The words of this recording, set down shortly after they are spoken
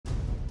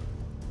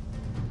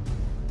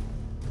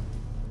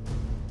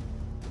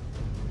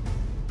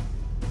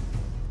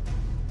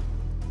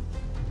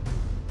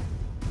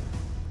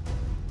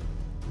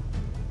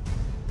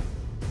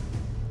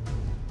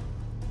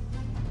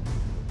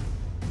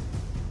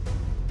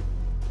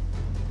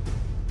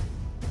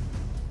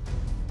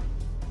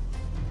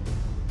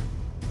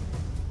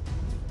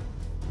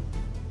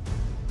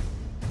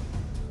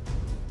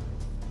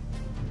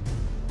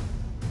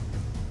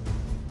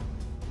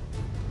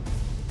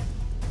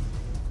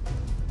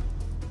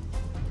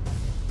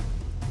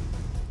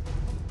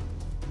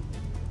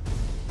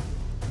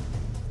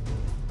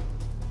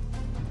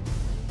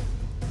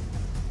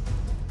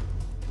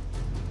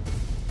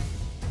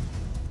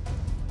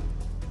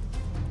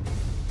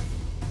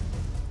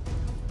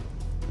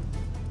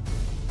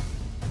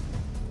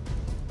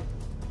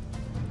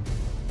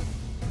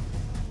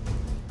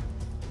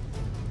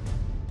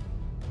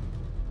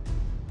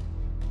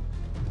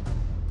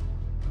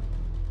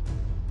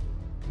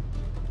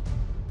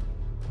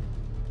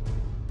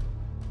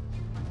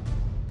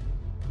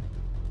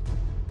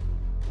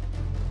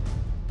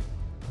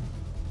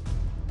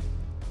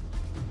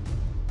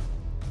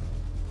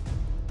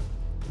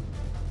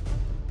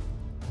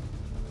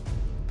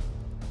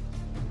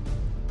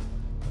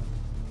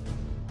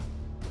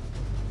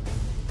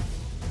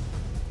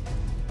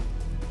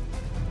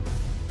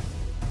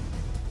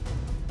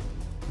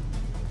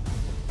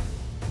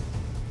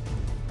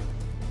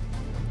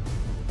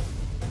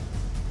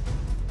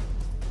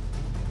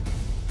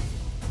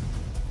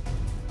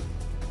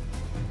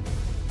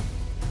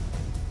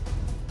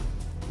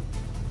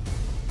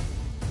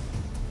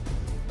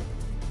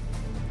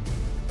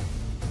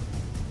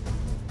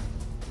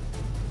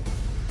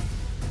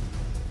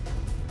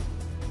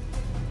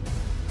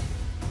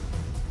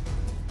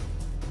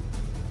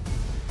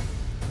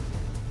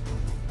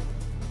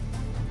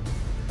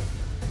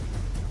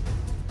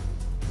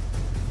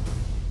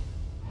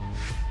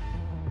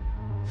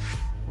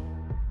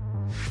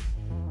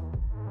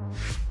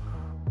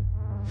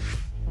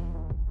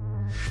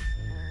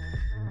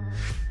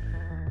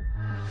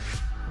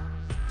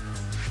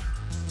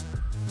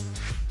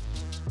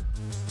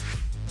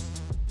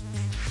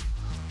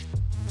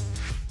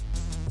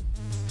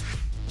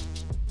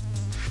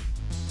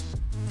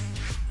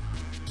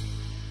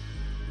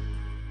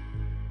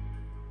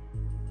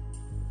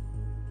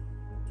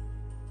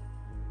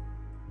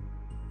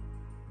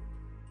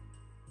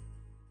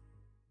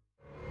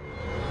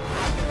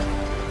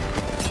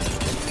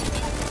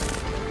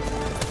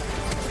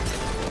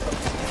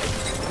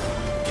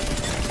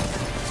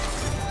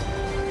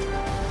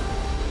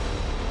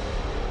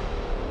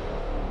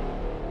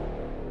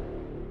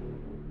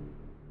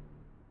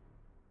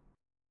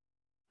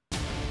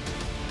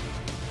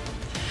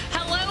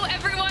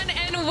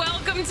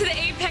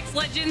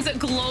Legends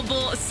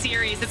Global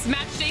Series. It's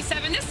match day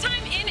 7, this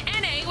time in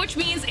NA, which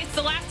means it's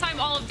the last time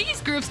all of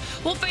these groups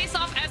will face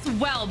off as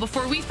well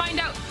before we find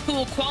out who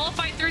will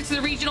qualify through to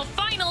the regional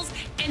finals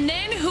and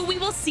then who we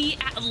will see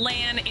at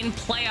LAN in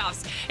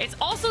playoffs. It's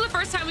also the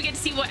first time we get to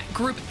see what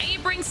Group A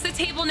brings to the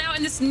table now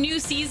in this new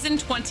Season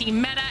 20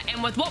 meta,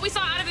 and with what we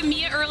saw out of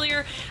EMEA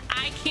earlier,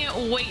 I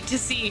can't wait to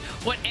see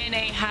what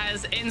NA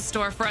has in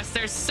store for us.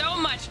 There's so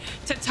much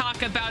to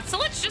talk about, so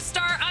let's just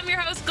start. I'm your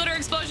host, Glitter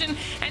Explosion,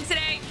 and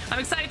today I'm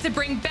excited to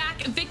bring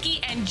back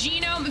Vicky and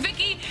Genome.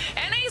 Vicky,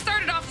 NA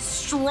started off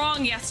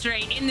strong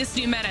yesterday in this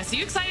new meta, so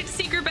you excited to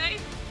see Group A?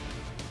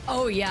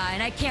 Oh yeah,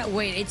 and I can't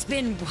wait. It's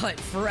been, what,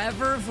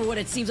 forever for what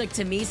it seems like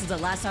to me since the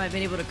last time I've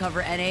been able to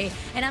cover NA,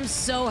 and I'm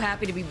so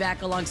happy to be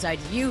back alongside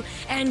you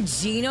and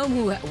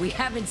Genome, who we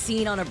haven't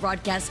seen on a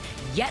broadcast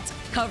yet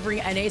covering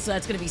NA, so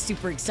that's going to be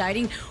super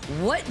exciting.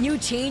 What new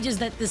changes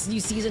that this new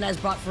season has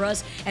brought for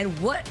us, and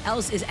what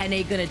else is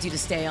NA going to do to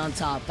stay on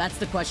top? That's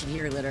the question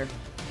here, Litter.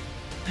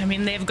 I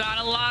mean, they've got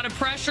a lot of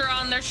pressure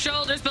on their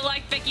shoulders, but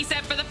like Vicky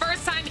said, for the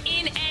first time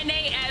in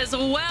NA as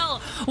well,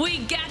 we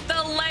get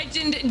the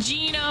legend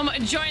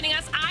Genome joining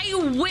us. I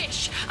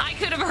wish I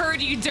could have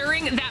heard you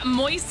during that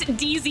moist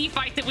DZ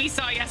fight that we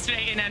saw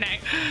yesterday in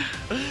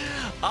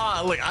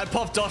NA. Look, I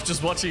popped off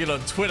just watching it on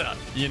Twitter.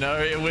 You know,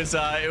 it was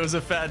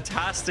a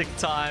fantastic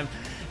time.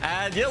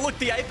 And yeah, look,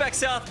 the Apex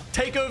South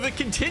takeover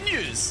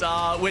continues.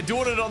 We're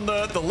doing it on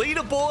the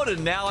leaderboard,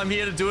 and now I'm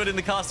here to do it in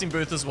the casting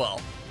booth as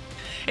well.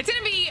 It's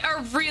going to be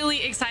a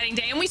really exciting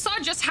day, and we saw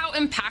just how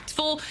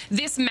impactful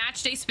this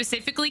match day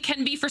specifically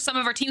can be for some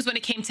of our teams when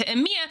it came to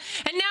EMEA,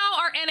 and now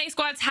our NA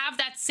squads have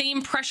that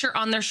same pressure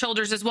on their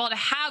shoulders as well to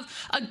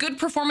have a good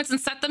performance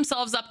and set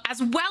themselves up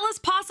as well as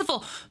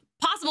possible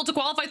to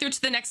qualify through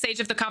to the next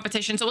stage of the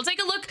competition. So we'll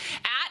take a look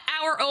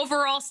at our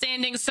overall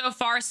standings so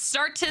far,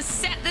 start to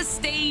set the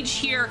stage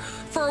here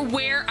for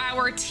where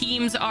our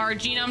teams are.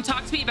 Genome,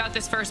 talk to me about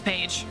this first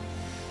page.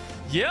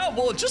 Yeah,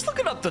 well, just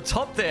looking up the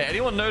top there,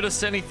 anyone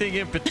notice anything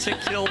in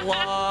particular?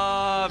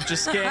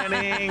 Just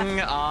scanning.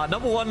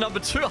 Number 1, number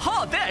 2.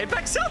 They're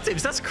Apex South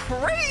teams. That's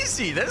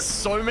crazy. There's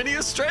so many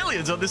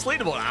Australians on this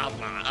leaderboard.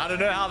 I don't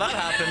know how that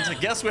happened. I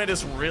guess we're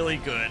just really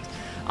good.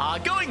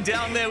 Going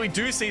down there, we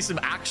do see some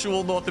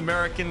actual North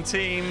American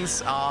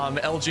teams.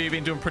 LG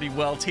been doing pretty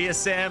well.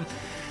 TSM,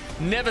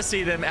 never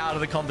see them out of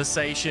the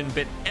conversation,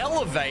 but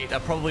Elevate are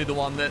probably the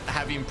one that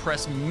have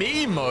impressed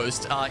me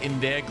most in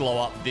their glow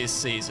up this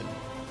season.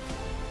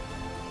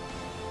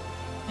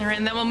 All right,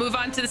 and then we'll move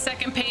on to the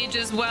second page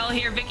as well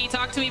here. Vicky,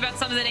 talk to me about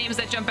some of the names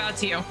that jump out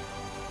to you.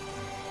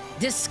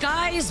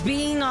 Disguise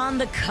being on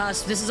the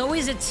cusp. This is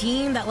always a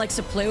team that likes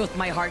to play with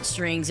my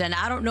heartstrings, and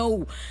I don't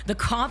know the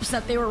comps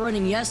that they were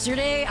running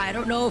yesterday. I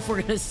don't know if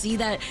we're gonna see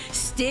that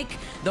stick,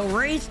 the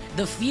Wraith,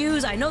 the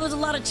Fuse. I know there's a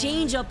lot of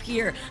change up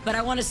here, but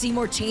I want to see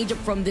more change up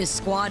from this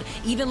squad.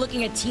 Even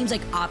looking at teams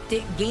like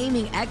OpTic,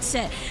 Gaming,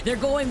 Xset, they're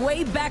going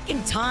way back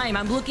in time.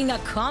 I'm looking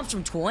at comps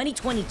from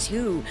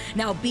 2022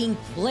 now being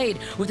played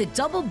with a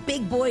double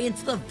big boy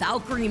into the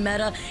Valkyrie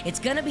meta. It's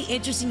gonna be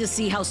interesting to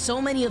see how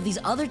so many of these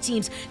other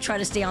teams try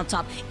to stay on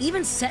top.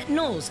 Even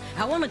Sentinels,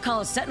 I want to call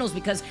it Sentinels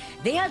because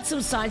they had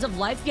some signs of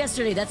life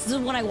yesterday. That's the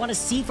one I want to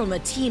see from a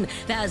team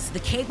that has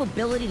the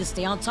capability to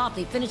stay on top.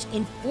 They finished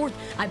in 4th,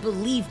 I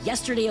believe,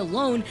 yesterday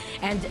alone,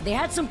 and they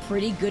had some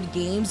pretty good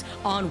games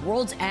on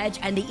World's Edge,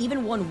 and they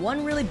even won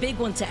one really big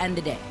one to end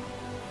the day.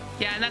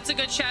 Yeah, and that's a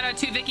good shout out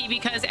to Vicky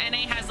because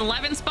NA has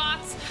 11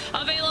 spots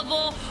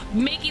available,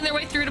 making their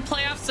way through to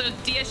playoffs. So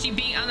DSG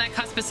being on that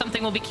cusp is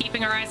something we'll be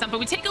keeping our eyes on. But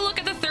we take a look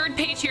at the third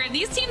page here.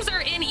 These teams are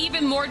in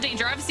even more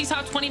danger. Obviously,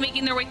 top 20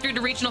 making their way through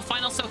to regional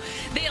finals, so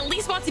they at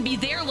least want to be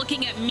there.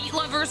 Looking at Meat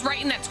Lovers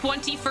right in that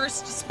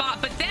 21st spot,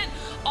 but then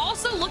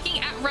also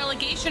looking at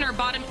relegation or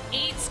bottom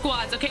 8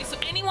 squads. Okay, so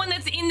anyone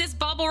that's in this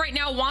bubble right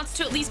now wants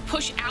to at least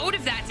push out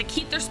of that to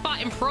keep their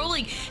spot in Pro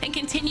League and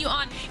continue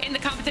on in the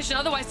competition.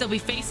 Otherwise, they'll be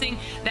facing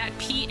that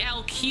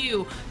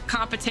PLQ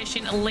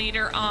competition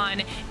later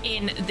on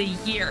in the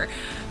year.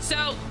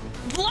 So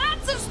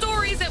lots of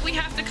stories that we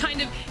have to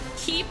kind of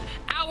keep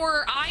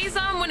our eyes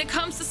on when it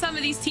comes to some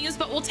of these teams,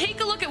 but we'll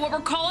take a look at what we're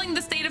calling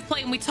the state of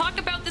play, and we talk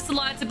about this a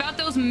lot. It's about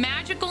those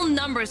magical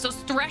numbers, those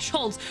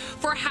thresholds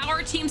for how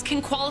our teams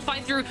can qualify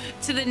through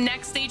to the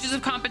next stages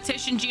of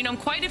competition. Genome,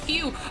 quite a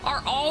few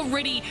are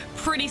already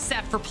pretty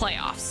set for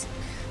playoffs.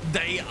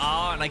 They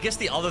are, and I guess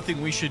the other thing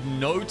we should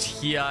note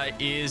here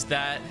is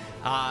that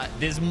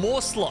there's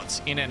more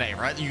slots in NA,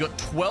 right? You got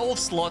 12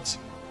 slots,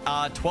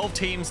 12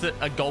 teams that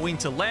are going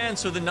to land,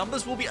 so the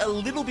numbers will be a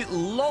little bit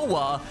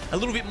lower, a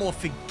little bit more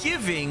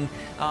forgiving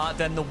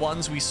than the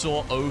ones we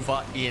saw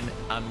over in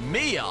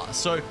EMEA.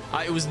 So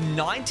it was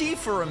 90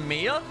 for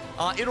EMEA.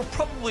 It'll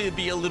probably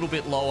be a little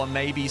bit lower,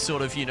 maybe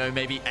sort of, you know,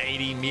 maybe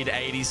 80, mid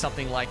 80s,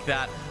 something like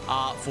that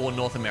for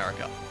North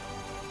America.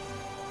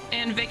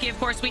 And Vicky, of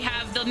course, we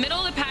have the middle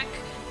of the pack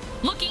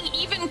looking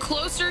even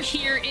closer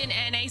here in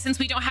NA since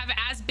we don't have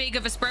as big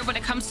of a spread when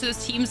it comes to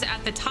those teams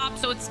at the top.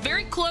 So it's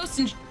very close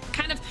and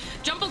kind of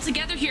jumbled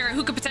together here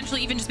who could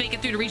potentially even just make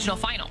it through to regional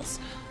finals.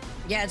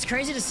 Yeah, it's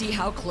crazy to see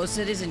how close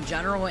it is in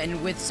general,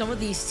 and with some of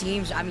these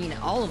teams, I mean,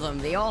 all of them,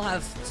 they all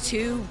have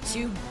two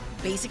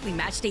basically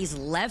match days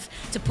left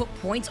to put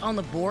points on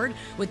the board.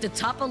 With the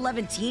top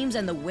 11 teams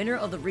and the winner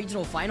of the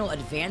regional final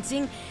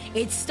advancing,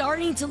 it's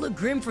starting to look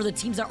grim for the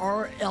teams that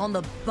are on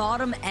the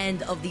bottom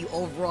end of the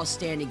overall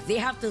standings. They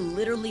have to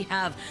literally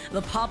have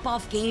the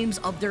pop-off games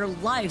of their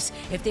lives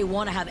if they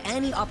want to have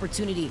any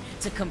opportunity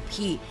to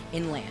compete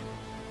in LAN.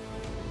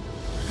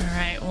 All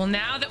right, well,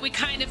 now that we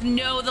kind of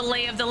know the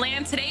lay of the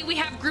land, today we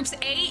have groups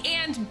A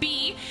and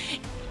B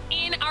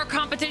in our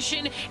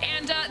competition,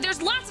 and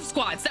there's lots of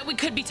squads that we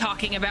could be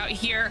talking about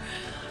here.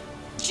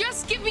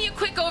 Just give me a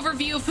quick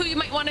overview of who you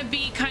might want to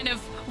be kind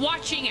of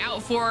watching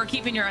out for,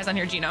 keeping your eyes on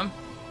here, Genome.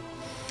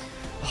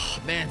 Oh,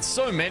 man,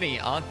 so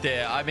many, aren't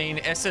there? I mean,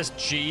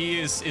 SSG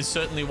is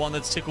certainly one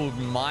that's tickled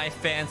my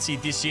fancy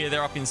this year.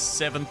 They're up in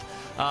 7th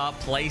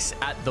place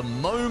at the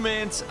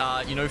moment.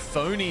 You know,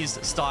 Phony's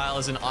style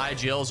as an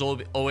IGL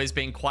has always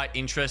been quite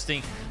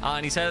interesting,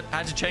 and he's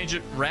had to change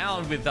it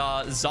around with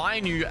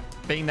Zainu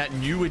being that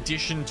new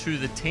addition to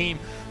the team,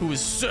 who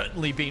has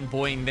certainly been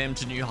buoying them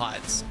to new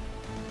heights.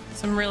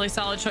 Some really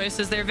solid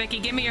choices there, Vicky.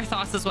 Give me your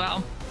thoughts as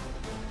well.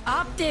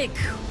 OpTic,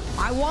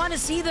 I want to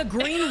see the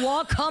green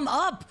wall come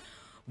up.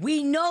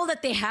 We know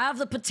that they have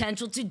the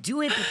potential to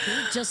do it, but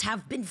they just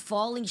have been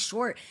falling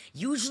short.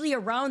 Usually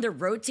around their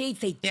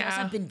rotates, they just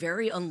have been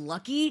very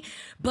unlucky.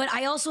 But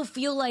I also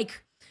feel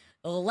like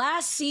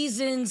last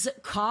season's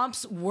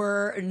comps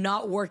were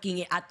not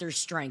working at their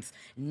strength.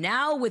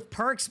 Now with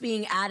perks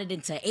being added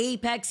into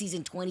Apex,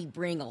 Season 20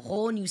 bringing a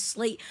whole new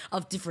slate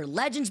of different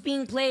legends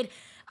being played,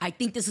 I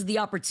think this is the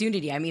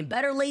opportunity. I mean,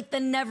 better late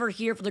than never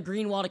here for the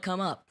green wall to come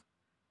up.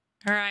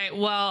 All right,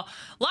 well,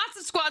 lots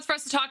of squads for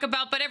us to talk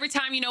about, but every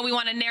time, you know, we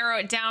want to narrow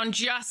it down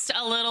just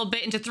a little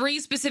bit into 3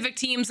 specific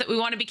teams that we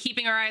want to be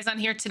keeping our eyes on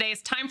here today.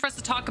 It's time for us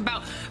to talk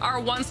about our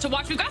ones to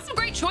watch. We've got some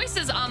great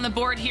choices on the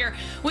board here.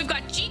 We've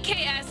got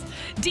GKS,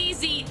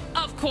 DZ,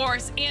 of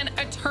course, and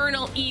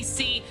Eternal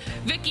EC.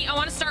 Vicky, I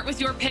want to start with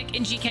your pick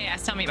in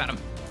GKS. Tell me about him.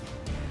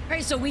 All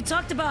right, so we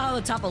talked about how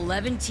the top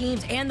 11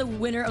 teams and the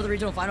winner of the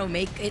regional final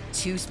make it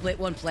to Split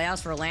 1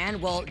 playoffs for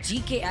LAN. Well,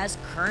 GKS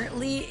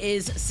currently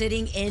is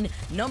sitting in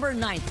number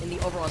 9th in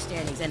the overall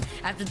standings. And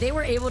after they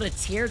were able to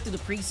tear through the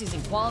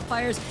preseason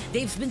qualifiers,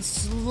 they've been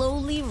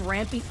slowly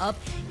ramping up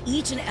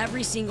each and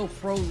every single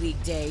Pro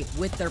League day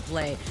with their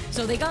play.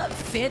 So they got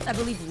 5th, I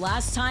believe,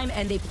 last time,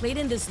 and they played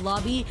in this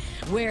lobby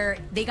where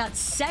they got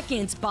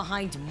 2nd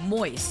behind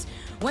Moist.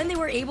 When they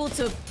were able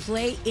to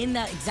play in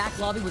that exact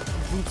lobby with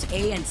groups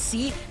A and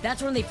C,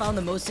 that's when they found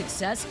the most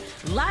success.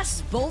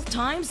 Both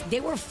times, they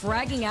were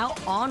fragging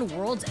out on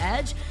World's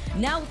Edge.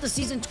 Now with the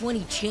Season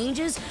 20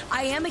 changes,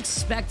 I am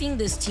expecting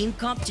this team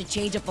comp to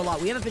change up a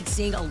lot. We haven't been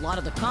seeing a lot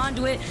of the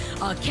conduit.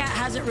 Cat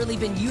hasn't really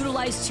been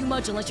utilized too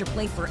much unless you're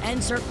playing for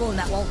End Circle, and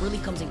that wall really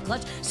comes in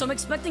clutch. So I'm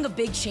expecting a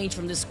big change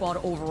from this squad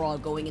overall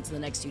going into the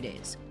next 2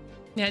 days.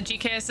 Yeah,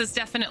 GKS is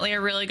definitely a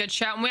really good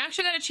shout. And we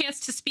actually got a chance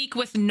to speak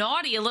with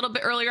Naughty a little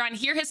bit earlier on,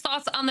 hear his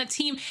thoughts on the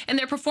team and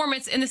their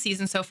performance in the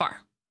season so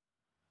far.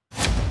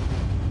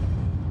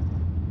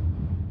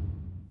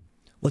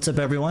 What's up,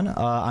 everyone?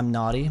 I'm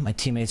Naughty. My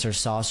teammates are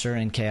Saucer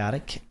and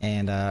Chaotic,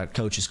 and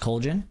coach is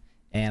Colgan,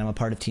 and I'm a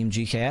part of Team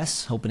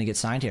GKS, hoping to get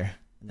signed here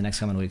in the next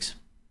coming weeks.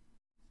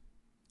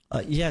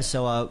 Yeah,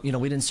 so, you know,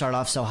 we didn't start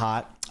off so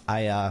hot.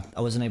 I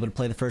wasn't able to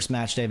play the first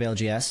match day of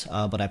ALGS,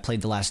 but I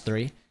played the last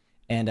 3.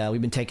 And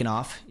we've been taking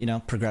off, you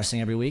know,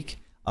 progressing every week.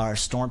 Our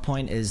storm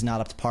point is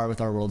not up to par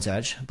with our World's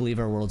Edge. I believe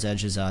our World's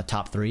Edge is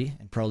top 3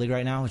 in Pro League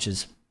right now, which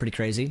is pretty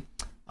crazy.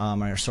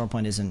 Our storm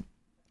point isn't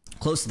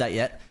close to that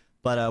yet,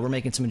 but we're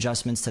making some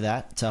adjustments to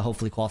that to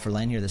hopefully qualify for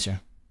LAN here this year.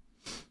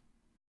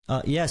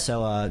 Yeah,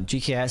 so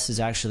GKS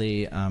is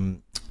actually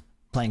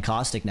playing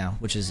Caustic now,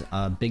 which is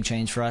a big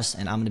change for us,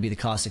 and I'm going to be the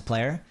Caustic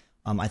player.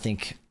 I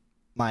think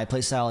my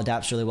playstyle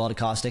adapts really well to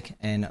Caustic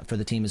and for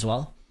the team as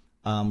well.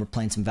 We're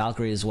playing some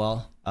Valkyrie as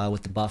well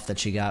with the buff that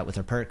she got with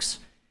her perks,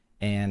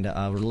 and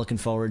we're looking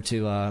forward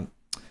to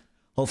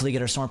hopefully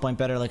get our storm point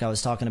better, like I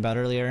was talking about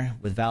earlier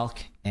with Valk,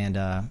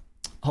 and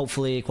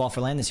hopefully qualify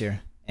for LAN this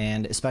year,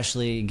 and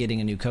especially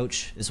getting a new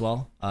coach as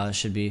well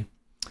should be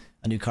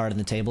a new card on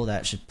the table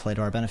that should play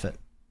to our benefit.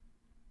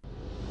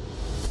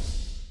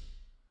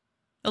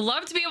 I'd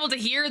love to be able to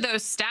hear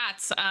those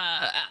stats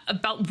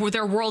about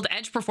their World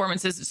Edge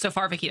performances so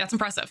far, Vicky. That's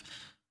impressive.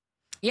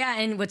 Yeah,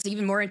 and what's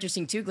even more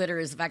interesting too, Glitter,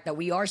 is the fact that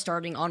we are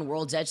starting on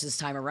World's Edge this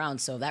time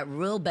around, so that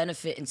will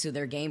benefit into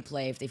their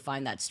gameplay if they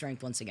find that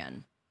strength once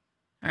again.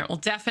 All right, well,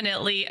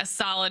 definitely a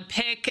solid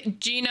pick.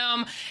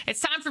 Genome,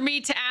 it's time for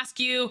me to ask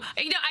you,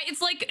 you know, it's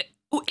like,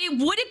 would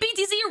it be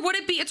DZ or would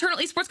it be Eternal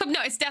Esports Club?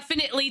 No, it's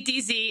definitely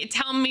DZ.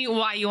 Tell me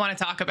why you want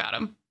to talk about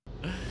him.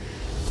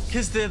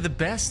 Because they're the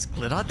best,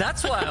 Glitter.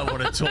 That's why I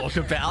want to talk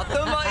about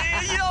them.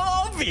 You know,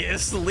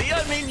 obviously.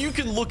 I mean, you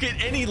can look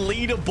at any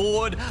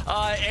leaderboard,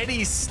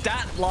 any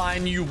stat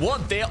line you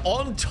want. They're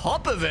on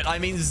top of it. I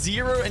mean,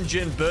 Zero and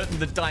Jen Burton,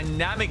 the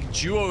dynamic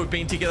duo, have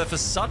been together for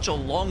such a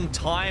long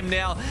time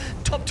now.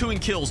 Top 2 in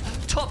kills,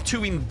 top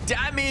 2 in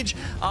damage.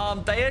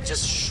 They are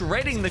just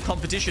shredding the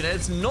competition. And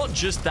it's not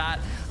just that,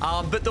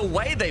 but the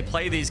way they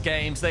play these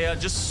games, they are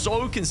just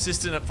so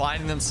consistent at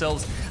finding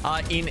themselves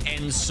in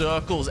end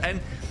circles.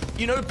 And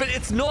you know, but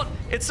it's not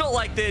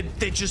like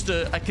they're just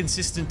a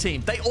consistent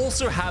team. They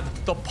also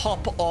have the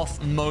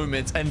pop-off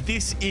moments, and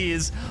this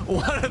is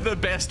one of the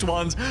best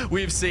ones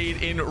we've seen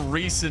in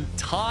recent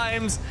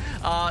times.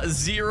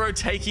 Zero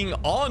taking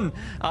on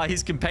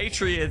his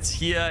compatriots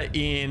here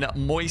in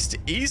Moist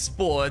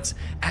Esports,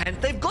 and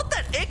they've got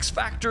that X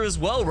factor as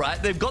well,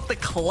 right? They've got the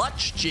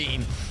clutch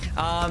gene,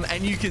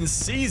 and you can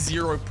see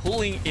Zero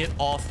pulling it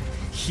off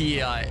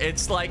here.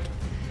 It's like,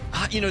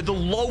 you know, the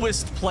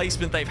lowest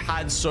placement they've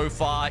had so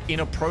far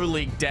in a Pro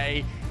League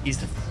day is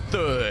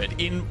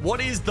 3rd in what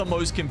is the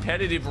most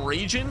competitive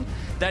region.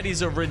 That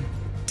is a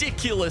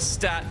ridiculous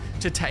stat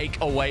to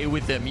take away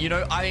with them. You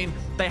know, I mean,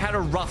 they had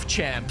a rough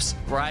champs,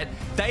 right?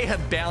 They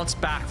have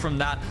bounced back from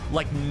that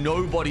like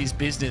nobody's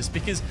business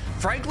because,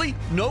 frankly,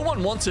 no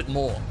one wants it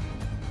more.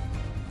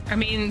 I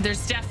mean,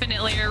 there's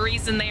definitely a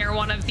reason they are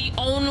one of the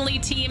only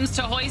teams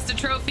to hoist a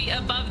trophy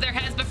above their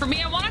heads. But for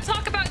me, I want to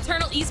talk about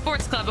Eternal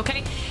Esports Club,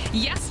 okay?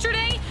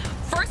 Yesterday,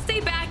 first day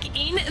back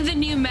in the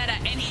new meta,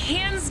 and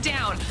hands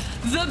down,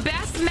 the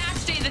best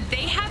match day that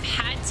they have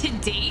had to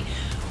date,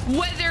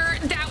 whether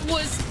that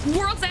was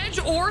World's Edge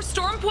or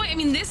Storm Point. I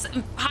mean, this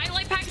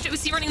highlight package that we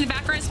see running in the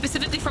background is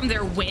specifically from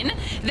their win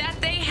that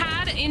they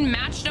had in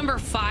match number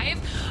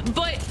 5.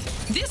 But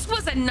this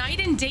was a night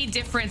and day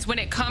difference when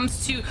it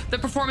comes to the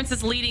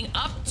performances leading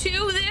up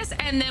to this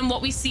and then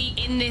what we see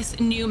in this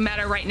new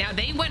meta right now.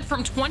 They went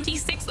from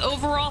 26th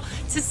overall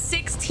to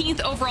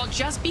 16th overall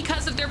just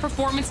because of their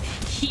performance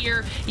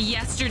here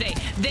yesterday.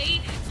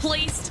 They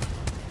placed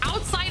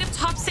outside of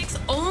top 6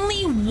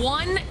 only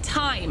one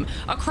time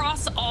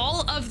across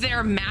all of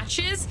their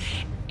matches,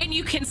 and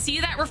you can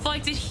see that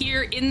reflected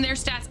here in their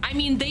stats. I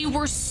mean, they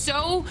were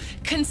so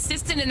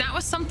consistent, and that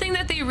was something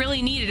that they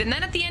really needed. And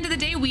then at the end of the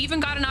day, we even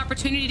got an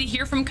opportunity to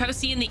hear from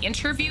Kosi in the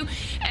interview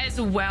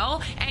as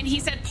well, and he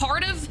said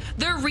part of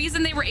the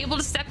reason they were able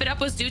to step it up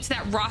was due to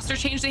that roster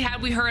change they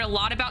had. We heard a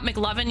lot about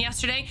McLovin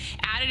yesterday,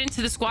 added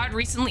into the squad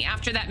recently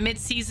after that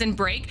mid-season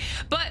break,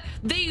 but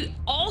they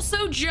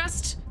also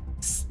just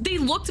they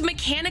looked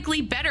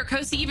mechanically better.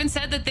 Kosi even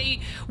said that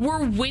they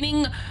were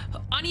winning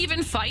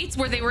uneven fights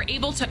where they were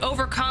able to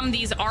overcome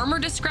these armor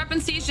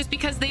discrepancies just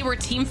because they were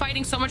team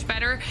fighting so much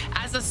better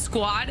as a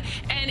squad.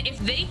 And if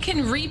they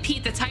can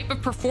repeat the type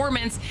of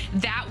performance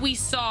that we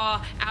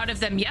saw out of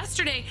them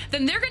yesterday,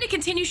 then they're going to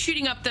continue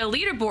shooting up the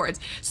leaderboards.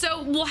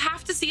 So we'll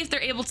have to see if they're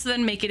able to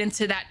then make it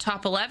into that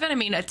top 11. I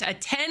mean, a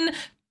 10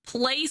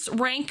 place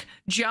rank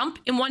jump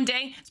in one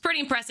day. It's pretty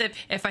impressive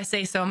if I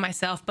say so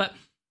myself, but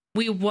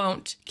we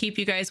won't keep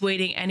you guys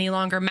waiting any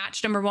longer.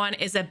 Match number 1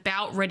 is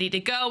about ready to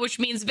go, which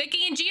means Vicky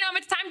and Genome,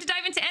 it's time to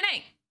dive into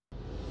NA.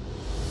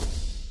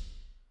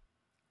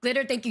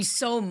 Glitter, thank you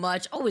so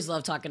much. Always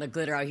love talking to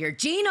Glitter out here.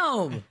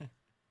 Genome!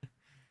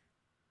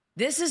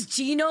 This is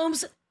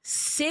Genome's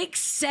 6th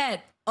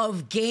set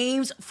of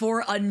games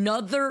for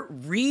another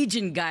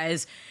region,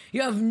 guys.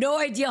 You have no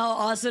idea how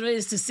awesome it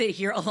is to sit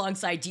here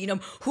alongside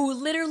Genome, who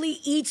literally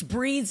eats,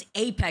 breathes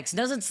Apex,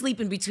 doesn't sleep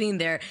in between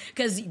there,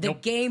 because the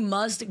game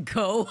must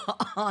go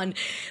on.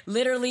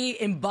 Literally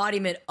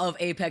embodiment of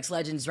Apex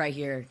Legends right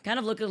here. Kind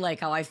of looking like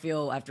how I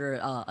feel after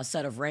a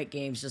set of ranked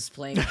games just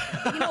playing.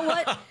 But you know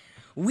what?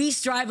 We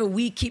strive and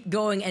we keep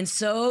going, and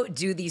so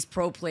do these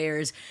pro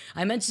players.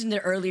 I mentioned it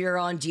earlier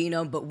on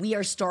Genome, but we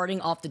are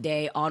starting off the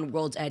day on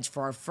World's Edge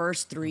for our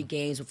first 3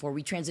 games before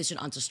we transition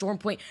onto Storm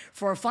Point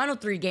for our final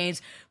 3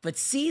 games. But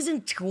Season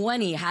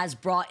 20 has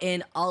brought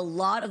in a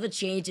lot of the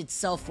change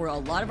itself for a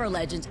lot of our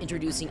legends,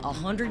 introducing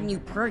 100 new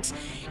perks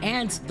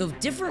and the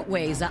different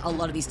ways that a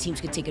lot of these teams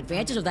could take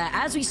advantage of that,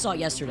 as we saw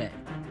yesterday.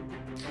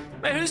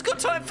 Man, who's got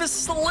time for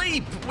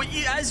sleep?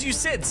 As you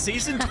said,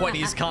 Season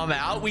 20's come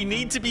out. We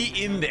need to be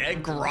in there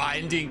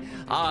grinding,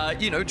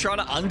 you know, trying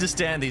to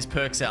understand these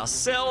perks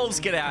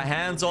ourselves, get our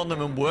hands on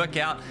them and work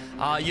out,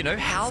 you know,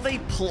 how they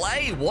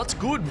play, what's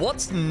good,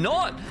 what's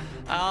not.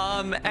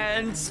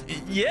 And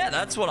yeah,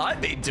 that's what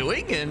I've been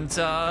doing. And,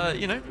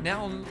 you know,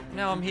 now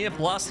I'm here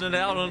blasting it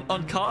out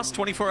on cast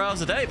 24 hours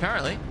a day,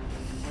 apparently.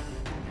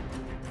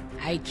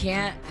 I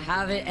can't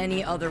have it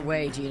any other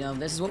way, Genome.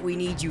 This is what we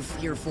need you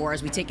here for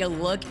as we take a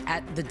look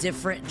at the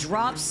different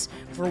drops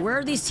for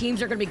where these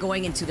teams are going to be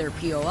going into their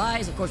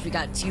POIs. Of course, we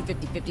got 2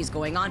 50-50s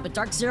going on, but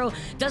DarkZero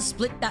does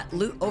split that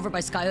loot over by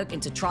Skyhook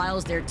into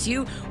trials there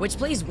too, which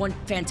plays one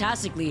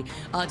fantastically,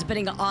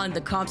 depending on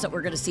the comps that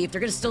we're going to see. If they're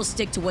going to still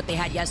stick to what they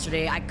had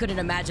yesterday, I couldn't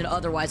imagine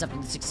otherwise after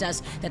the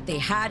success that they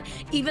had,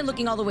 even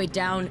looking all the way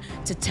down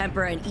to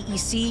Tempr and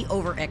EEC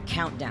over at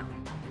Countdown.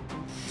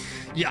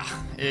 Yeah,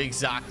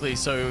 exactly.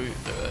 So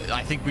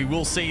I think we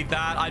will see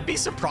that. I'd be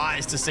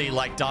surprised to see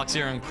like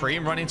DarkZero and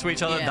Cream run into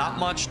each other that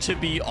much, to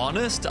be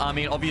honest. I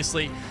mean,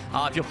 obviously,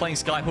 if you're playing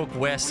Skyhook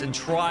West and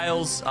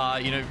Trials,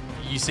 you know,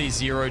 you see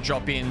Zero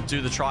drop in,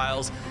 do the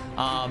Trials,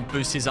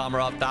 boost his armor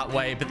up that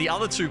way. But the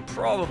other two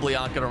probably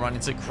aren't going to run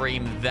into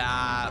Cream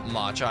that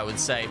much, I would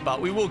say.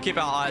 But we will keep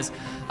our eyes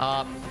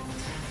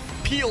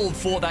peeled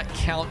for that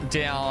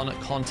countdown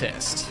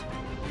contest.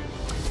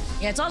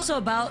 Yeah, it's also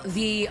about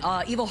the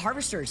evil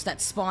harvesters that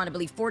spawn, I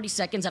believe, 40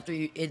 seconds after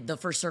the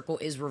first circle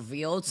is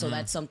revealed. So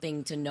that's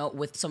something to note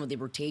with some of the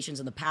rotations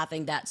and the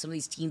pathing that some of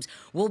these teams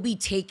will be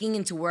taking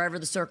into wherever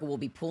the circle will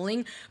be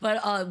pulling.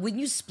 But when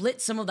you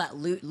split some of that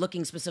loot,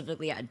 looking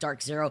specifically at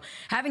DarkZero,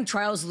 having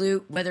Trials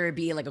loot, whether it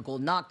be like a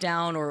gold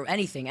knockdown or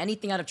anything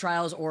out of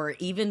Trials, or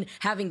even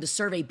having the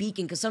survey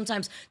beacon, because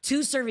sometimes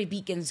 2 survey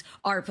beacons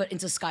are put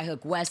into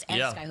Skyhook West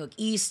and Skyhook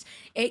East.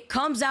 It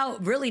comes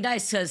out really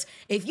nice because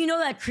if you know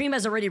that Cream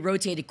has already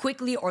rotated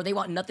quickly, or they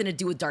want nothing to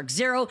do with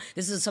DarkZero.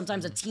 This is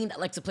sometimes a team that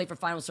likes to play for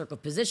final circle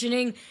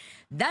positioning.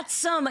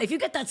 That's if you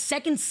get that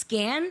second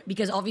scan,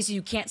 because obviously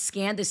you can't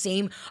scan the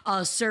same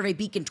survey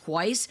beacon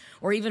twice,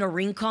 or even a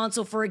ring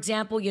console, for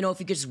example, you know, if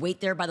you could just wait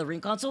there by the ring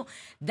console,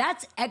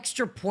 that's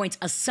extra points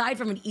aside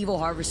from an Evo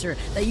Harvester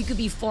that you could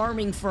be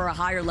farming for a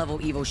higher level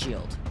Evo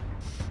Shield.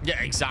 Yeah,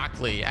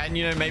 exactly. And,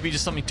 you know, maybe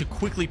just something to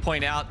quickly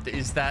point out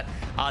is that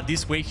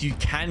this week you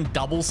can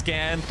double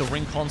scan the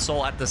ring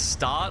console at the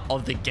start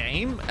of the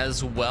game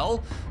as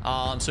well.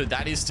 So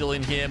that is still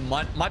in here.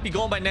 Might be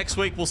gone by next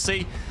week. We'll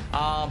see.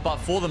 But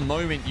for the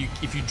moment,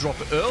 if you drop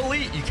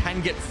early, you can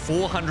get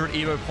 400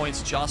 Evo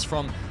points just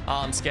from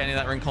scanning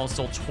that ring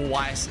console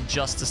twice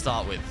just to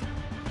start with.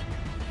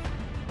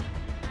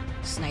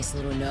 Just a nice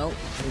little note.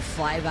 Through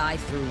Flyby,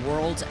 through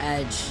World's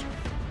Edge.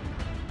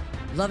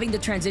 Loving the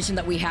transition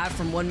that we have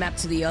from one map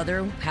to the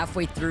other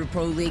halfway through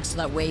Pro League, so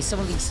that way some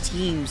of these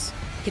teams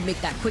can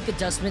make that quick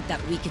adjustment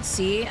that we could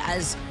see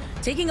as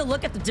taking a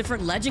look at the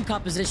different legend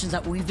compositions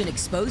that we've been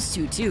exposed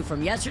to too.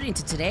 From yesterday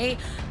into today,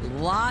 a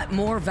lot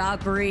more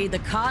Valkyrie. The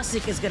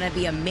Caustic is going to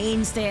be a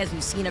mainstay as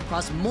we've seen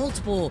across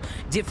multiple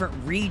different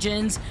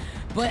regions.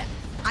 But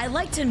I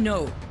like to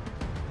note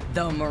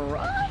the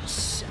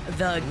Mirage,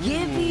 the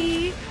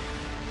Gibby.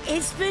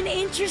 It's been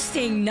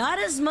interesting. Not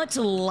as much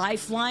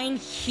Lifeline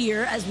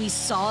here as we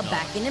saw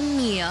back in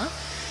EMEA,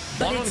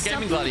 but it's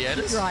something to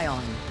keep your eye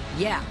on.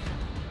 Yeah.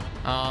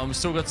 We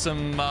still got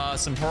some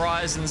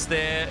Horizons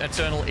there.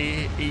 Eternal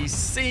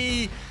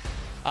EEC.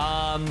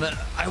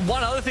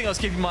 One other thing I was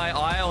keeping my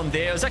eye on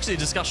there was actually a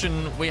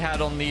discussion we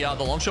had on the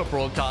Longshot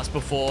broadcast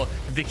before,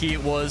 Vicky,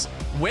 was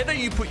whether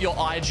you put your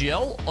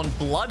IGL on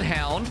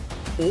Bloodhound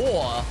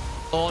or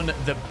on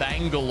the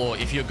Bangalore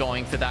if you're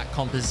going for that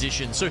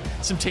composition. So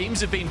some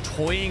teams have been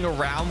toying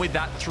around with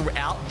that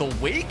throughout the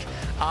week.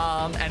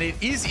 And it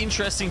is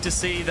interesting to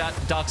see that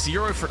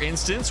DarkZero, for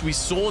instance, we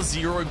saw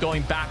Zero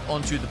going back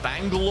onto the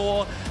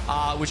Bangalore,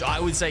 which I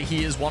would say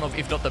he is one of,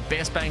 if not the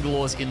best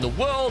Bangalores in the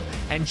world,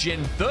 and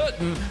Jen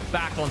Burton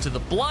back onto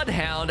the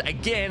Bloodhound.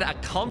 Again, a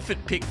comfort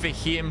pick for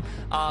him,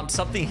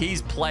 something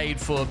he's played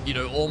for, you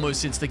know, almost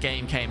since the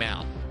game came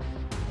out.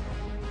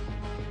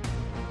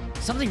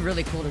 Something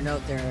really cool to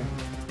note there,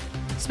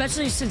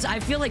 especially since I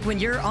feel like when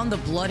you're on the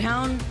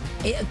Bloodhound,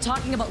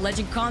 talking about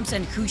legend comps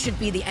and who should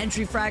be the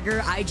entry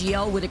fragger,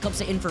 IGL when it comes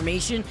to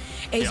information,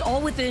 is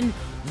all within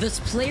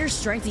this player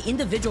strength, the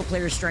individual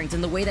player strength,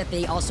 and the way that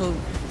they also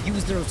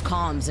use those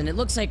comms. And it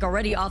looks like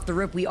already off the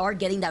rip, we are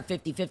getting that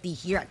 50-50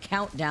 here at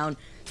Countdown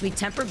between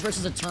Tempr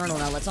versus Eternal.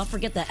 Now, let's not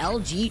forget that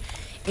LG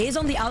is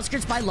on the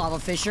outskirts by Lava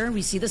Fisher.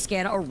 We see the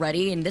scan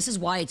already, and this is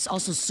why it's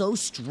also so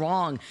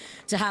strong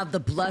to have the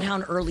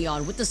Bloodhound early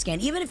on with the scan.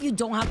 Even if you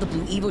don't have the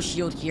blue Evo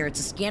shield here, it's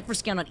a scan for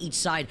scan on each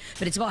side,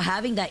 but it's about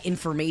having that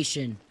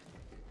information.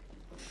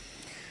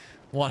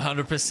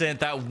 100%.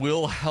 That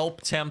will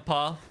help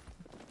Tempr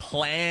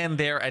plan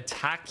their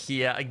attack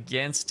here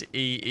against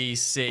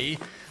EEC.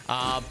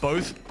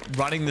 Both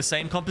running the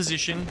same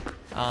composition.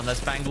 That's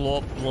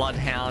Bangalore,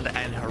 Bloodhound,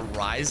 and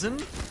Horizon.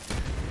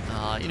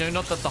 You know,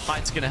 not that the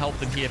height's going to help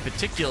them here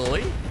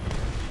particularly.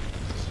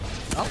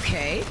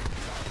 Okay.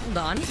 Hold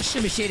on.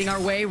 Shimmy-shading our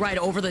way right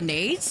over the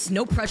nades.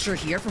 No pressure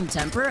here from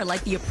Tempr. I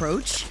like the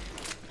approach.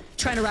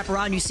 Trying to wrap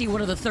around. You see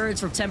one of the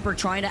thirds from Tempr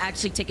trying to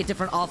actually take a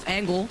different off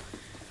angle.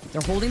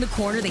 They're holding the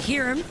corner. They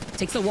hear him.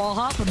 Takes the wall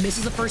hop, but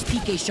misses the first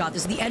PK shot.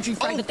 This is the entry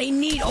frag that they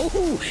need.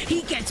 Oh,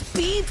 he gets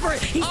beamed for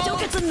it. He still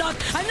gets a knock.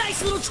 A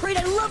nice little trade.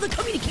 I love the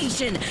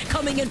communication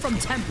coming in from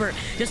Tempr.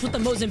 Just with the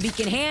Mozambique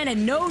in hand,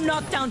 and no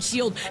knockdown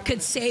shield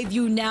could save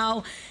you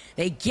now.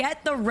 They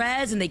get the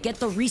res and they get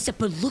the reset,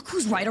 but look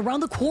who's right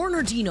around the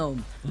corner,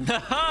 Genome.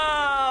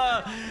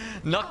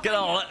 Not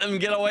gonna let them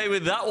get away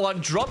with that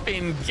one.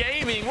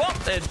 DropInGaming. Well,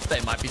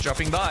 they might be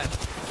dropping by.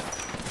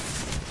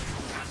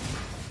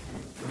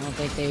 I don't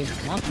think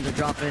they want them to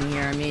drop in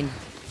here. I mean,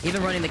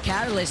 even running the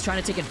Catalyst,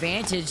 trying to take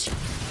advantage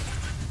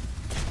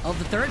of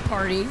the third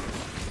party.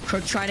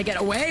 Crook trying to get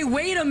away.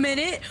 Wait a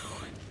minute.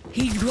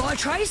 He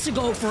tries to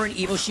go for an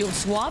Evo Shield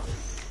swap.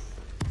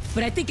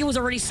 but I think it was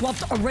already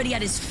swapped already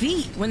at his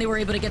feet when they were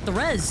able to get the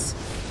res.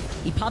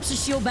 He pops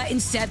his shield back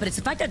instead, but it's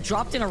the fact that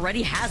Dropped In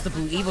already has the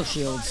blue Evo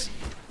shields.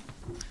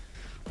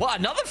 Well,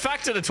 another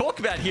factor to talk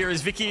about here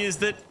is, Vicky, is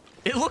that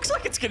it looks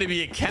like it's going to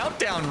be a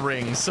countdown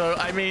ring. So,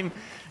 I mean,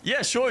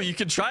 yeah, sure, you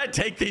can try and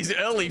take these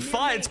early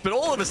fights, but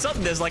all of a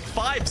sudden there's like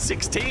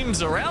 5-6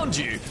 teams around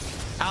you.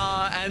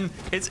 And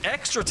it's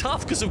extra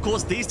tough because, of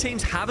course, these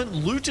teams haven't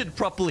looted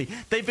properly.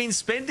 They've been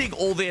spending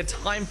all their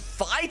time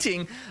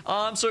fighting.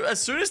 So as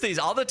soon as these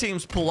other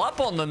teams pull up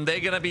on them, they're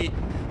going to be...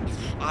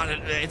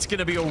 it's going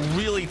to be a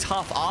really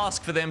tough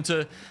ask for them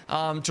to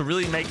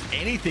really make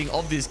anything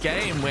of this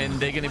game when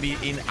they're going to be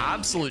in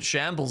absolute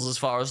shambles as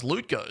far as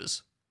loot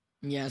goes.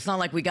 Yeah, it's not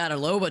like we got a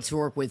Loba to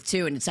work with,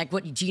 too. And it's like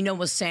what Gino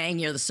was saying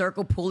here, the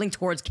circle pulling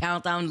towards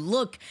Countdown.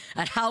 Look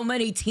at how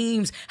many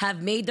teams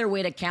have made their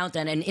way to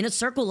Countdown. And in a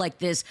circle like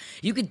this,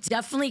 you could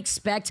definitely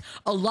expect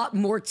a lot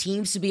more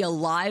teams to be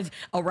alive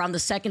around the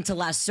second to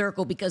last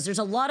circle, because there's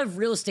a lot of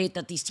real estate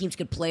that these teams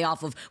could play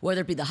off of,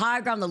 whether it be the high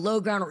ground, the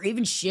low ground, or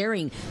even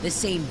sharing the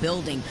same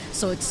building.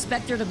 So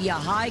expect there to be a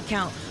high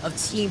count of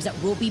teams that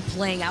will be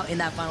playing out in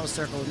that final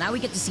circle. Now we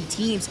get to see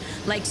teams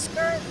like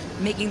skrt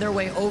making their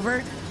way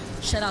over.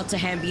 Shout out to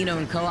Hambino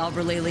and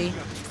Alberlele.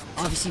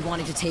 Obviously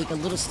wanting to take a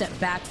little step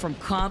back from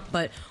comp,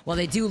 but while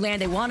they do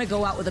land, they want to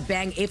go out with a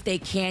bang if they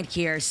can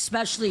here,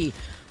 especially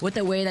with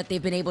the way that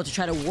they've been able to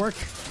try to work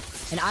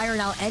and iron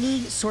out any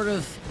sort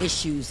of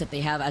issues that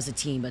they have as a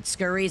team. But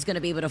Scurry is going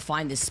to be able to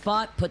find this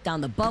spot, put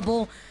down the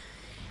bubble.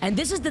 And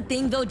this is the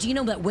thing, though,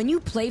 Gino, that when you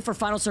play for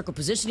Final Circle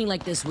positioning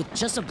like this with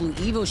just a blue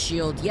Evo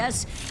shield,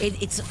 yes,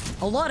 it's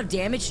a lot of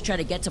damage to try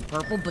to get to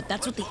purple, but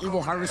that's what the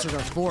Evo Harvesters are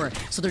for.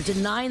 So they're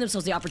denying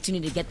themselves the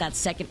opportunity to get that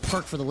second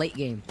perk for the late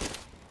game.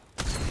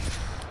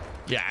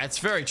 Yeah, it's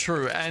very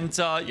true. And,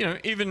 you know,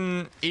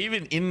 even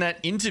in that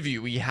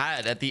interview we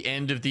had at the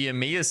end of the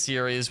EMEA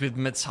series with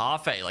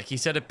Matafe, like he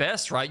said it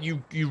best, right?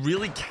 You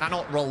really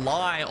cannot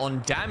rely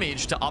on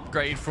damage to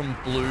upgrade from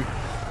blue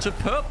to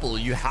purple.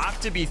 You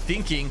have to be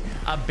thinking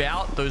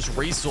about those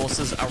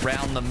resources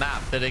around the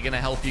map that are going to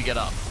help you get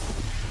up.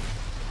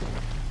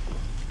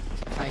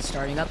 Alright,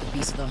 starting up, the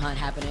Beast of the Hunt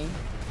happening.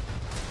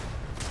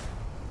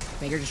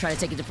 Faker to try to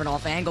take a different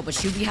off angle, but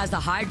Shubi has the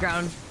high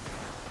ground.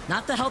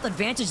 Not the health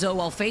advantage, though,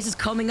 while FaZe is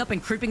coming up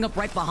and creeping up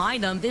right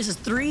behind them. This is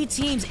 3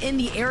 teams in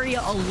the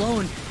area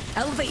alone.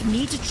 Elevate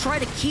need to try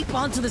to keep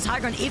onto this high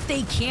ground if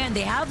they can.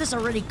 They have this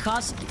already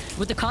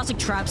with the caustic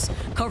traps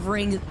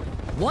covering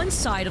one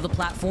side of the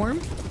platform.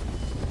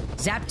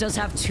 Zap does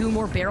have 2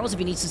 more barrels if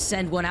he needs to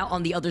send one out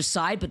on the other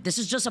side, but this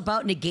is just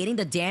about negating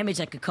the damage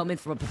that could come in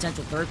from a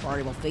potential third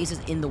party while FaZe is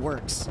in the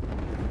works.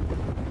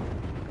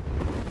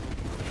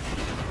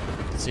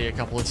 See a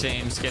couple of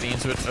teams getting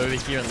into it over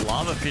here in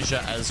Lava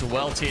Fissure as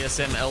well.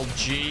 TSM,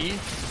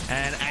 LG,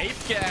 and Ape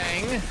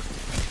Gang.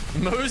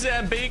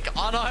 Mozambique,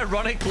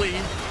 unironically,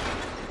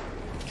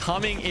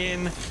 coming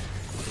in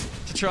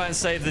to try and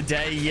save the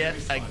day yet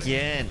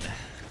again.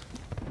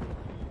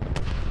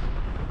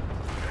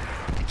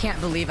 I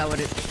can't believe I would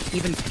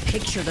even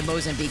picture the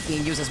Mozambique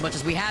being used as much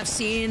as we have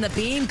seen. The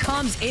beam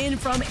comes in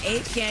from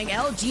Ape Gang.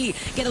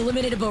 LG get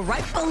eliminated, but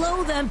right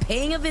below them,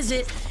 paying a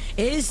visit,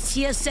 is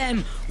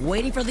TSM,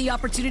 waiting for the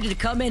opportunity to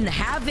come in.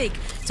 Havoc,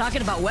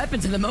 talking about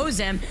weapons in the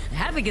Mozam,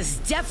 Havoc has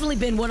definitely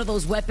been one of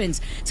those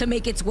weapons to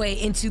make its way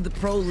into the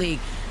Pro League.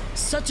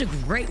 Such a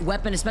great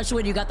weapon, especially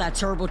when you got that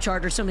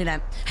turbocharger, something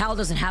that Hal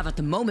doesn't have at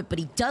the moment, but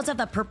he does have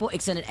that purple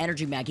extended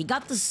energy mag. He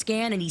got the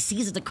scan and he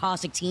sees it's a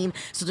caustic team,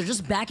 so they're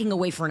just backing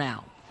away for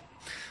now.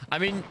 I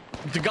mean,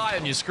 the guy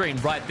on your screen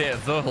right there,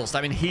 Verhulst,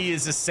 I mean, he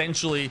is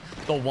essentially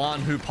the one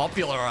who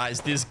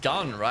popularized this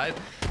gun, right?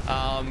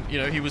 You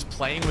know, he was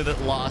playing with it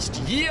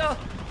last year,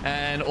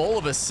 and all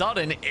of a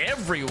sudden,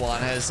 everyone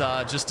has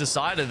just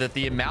decided that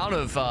the amount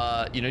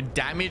of, you know,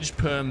 damage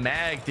per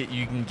mag that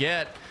you can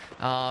get,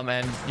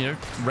 and, you know,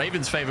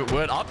 Raven's favorite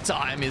word,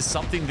 uptime, is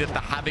something that the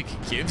Havoc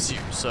gives you,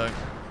 so...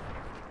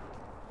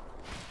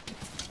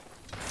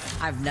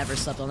 I've never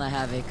slept on the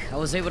Havoc. I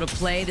was able to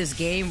play this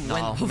game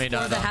before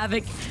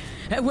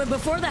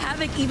the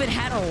Havoc even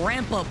had a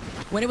ramp up,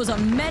 when it was a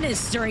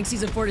menace during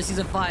Season 4 to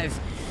Season 5.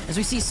 As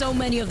we see so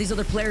many of these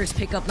other players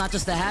pick up not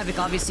just the Havoc,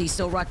 obviously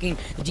still rocking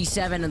the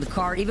G7 and the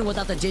car, even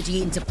without the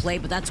Digi into play,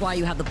 but that's why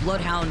you have the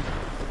Bloodhound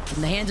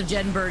in the hands of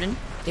Jed and Burden.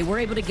 They were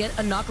able to get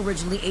a knock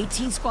originally,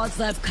 18 squads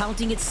left,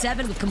 counting it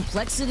 7 with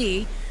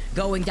Complexity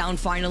going down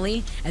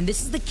finally. And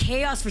this is the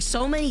chaos for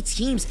so many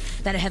teams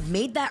that have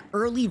made that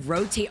early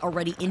rotate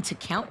already into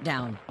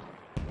Countdown.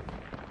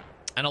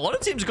 And a lot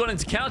of teams got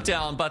into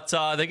Countdown, but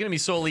they're going to be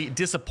sorely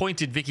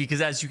disappointed, Vicky, because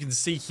as you can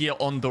see here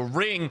on the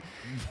ring,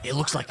 it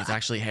looks like it's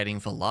actually heading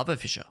for Lava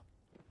Fissure.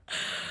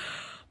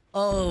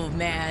 Oh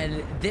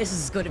man, this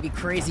is going to be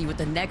crazy with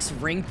the next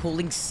ring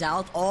pulling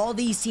south. All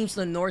these teams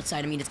to the north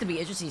side. I mean, it's going to be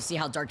interesting to see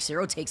how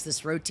DarkZero takes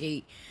this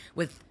rotate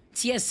with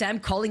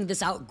TSM calling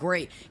this out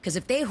great, because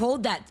if they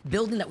hold that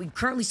building that we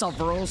currently saw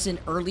Burleson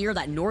earlier,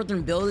 that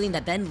northern building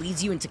that then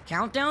leads you into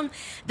Countdown,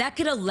 that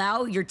could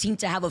allow your team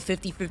to have a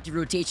 50-50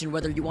 rotation,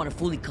 whether you want to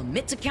fully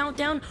commit to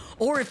Countdown,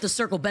 or if the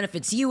circle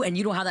benefits you and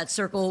you don't have that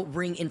circle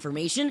ring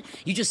information,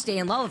 you just stay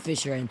in Lava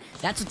Fisher, and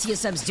that's what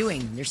TSM's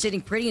doing. They're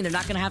sitting pretty and they're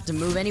not going to have to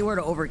move anywhere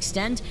to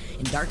overextend,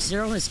 and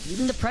DarkZero is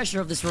feeling the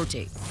pressure of this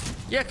rotate.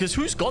 Yeah, because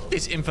who's got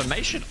this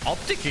information?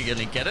 OpTic are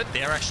going to get it.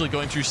 They're actually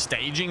going through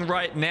staging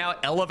right now.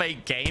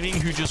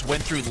 ALGS, who just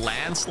went through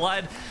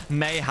Landslide,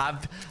 may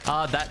have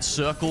that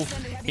circle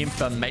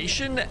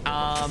information.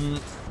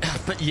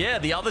 But yeah,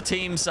 the other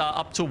teams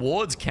up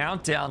towards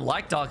Countdown,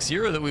 like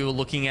DarkZero that we were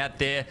looking at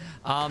there,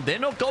 they're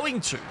not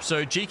going to.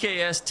 So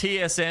GKS,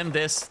 TSM,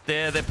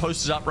 they're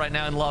posted up right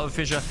now in Lava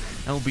Fisher,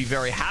 and we'll be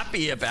very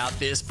happy about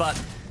this.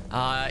 But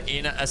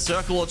in a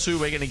circle or two,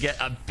 we're going to get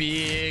a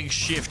big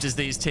shift as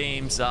these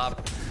teams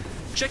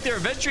check their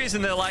inventories,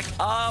 and they're like,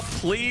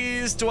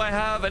 please, do I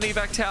have an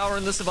evac tower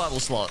in the survival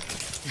slot?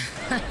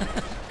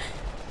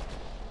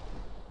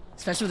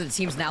 Especially with the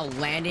teams now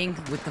landing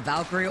with the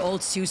Valkyrie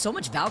ults too. So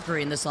much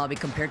Valkyrie in this lobby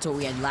compared to what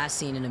we had last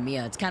seen in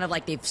EMEA. It's kind of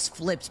like they've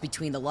flipped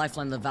between the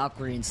Lifeline and the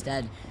Valkyrie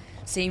instead.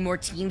 Seeing more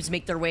teams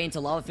make their way into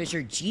Lava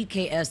Fisher.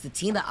 GKS, the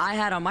team that I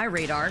had on my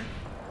radar,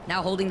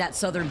 now holding that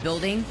southern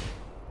building.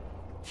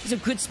 It's a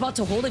good spot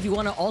to hold if you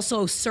want to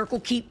also circle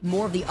keep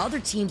more of the other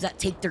teams that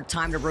take their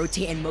time to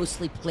rotate and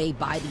mostly play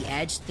by the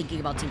edge. Thinking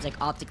about teams like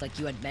OpTic, like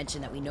you had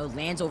mentioned, that we know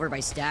lands over by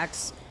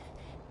stacks.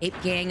 Ape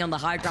Gang on the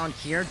high ground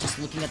here, just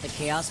looking at the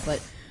chaos.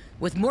 But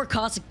with more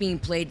Caustic being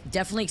played,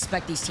 definitely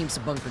expect these teams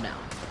to bunker down.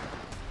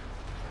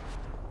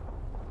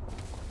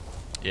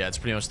 Yeah, it's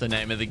pretty much the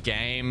name of the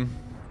game.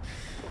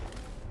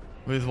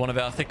 With one of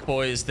our thick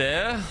boys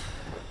there.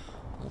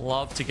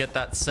 Love to get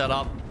that set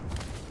up.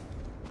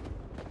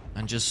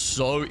 And just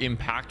so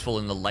impactful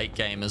in the late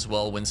game as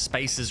well, when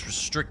space is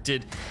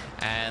restricted,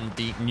 and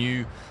the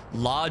new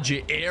larger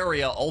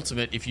area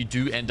ultimate, if you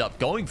do end up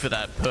going for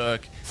that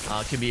perk,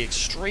 can be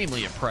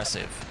extremely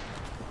impressive.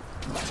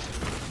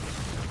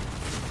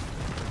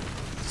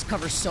 This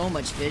covers so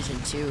much vision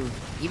too.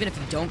 Even if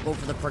you don't go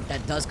for the perk,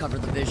 that does cover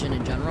the vision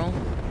in general.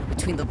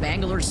 Between the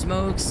Bangalore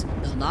smokes,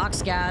 the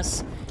Nox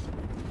gas,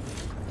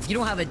 if you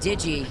don't have a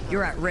Digi,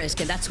 you're at risk,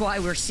 and that's why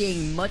we're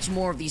seeing much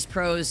more of these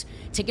pros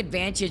take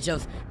advantage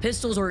of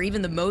pistols or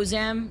even the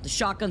Mozam, the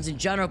shotguns in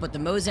general, but the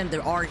Mozam,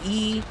 the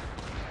RE,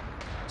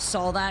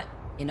 saw that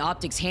in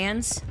OpTic's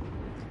hands.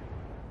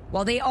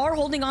 While they are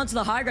holding on to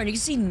the high ground, you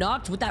can see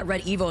Noct with that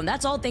red Evo, and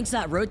that's all thanks to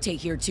that rotate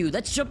here too.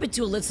 Let's jump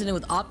into a listen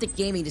with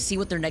OpTic to see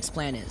what their next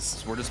plan is.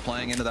 So we're just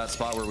playing into that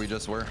spot where we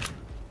just were.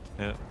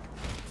 Yeah.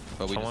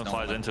 But we Someone just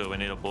flies into it, we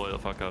need to blow the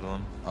fuck out of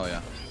them. Oh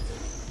yeah.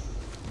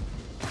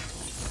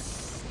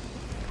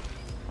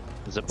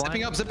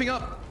 Zipping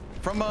up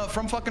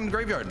from fucking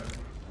graveyard.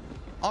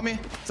 On me.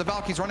 It's a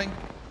Valk, he's running.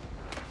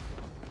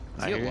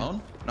 Is he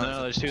alone?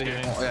 No, there's two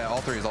here. Oh, yeah,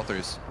 all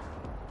threes.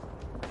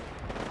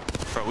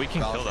 Bro, we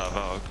can kill that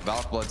Valk.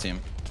 Valk blood team.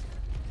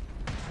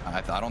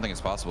 I don't think it's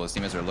possible. His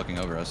teammates are looking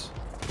over us.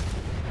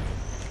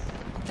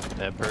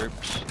 They have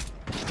perps.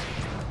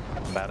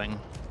 Batting.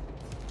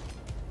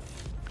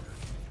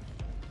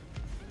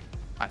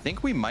 I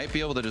think we might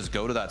be able to just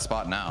go to that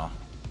spot now.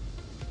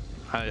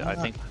 I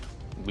think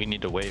we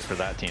need to wait for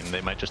that team. They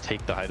might just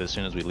take the height as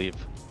soon as we leave.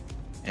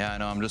 Yeah, I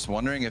know. I'm just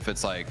wondering if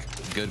it's like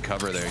good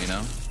cover there, you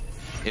know?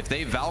 If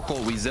they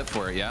Valkyrie, we zip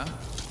for it, yeah?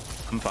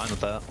 I'm fine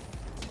with that.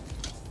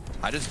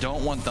 I just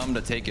don't want them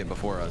to take it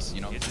before us, you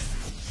know?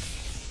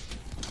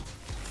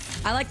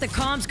 I like the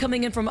comms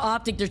coming in from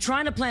OpTic. They're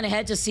trying to plan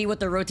ahead to see what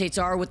their rotates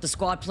are with the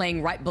squad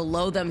playing right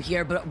below them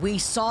here, but we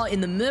saw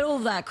in the middle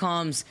of that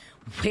comms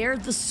where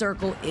the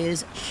circle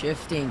is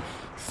shifting.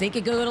 Think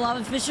it go to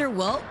Lava Fisher?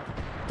 Well,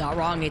 not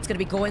wrong. It's going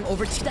to be going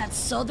over to that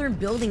southern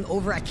building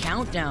over at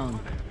Countdown.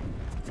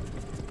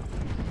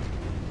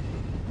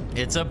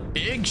 It's a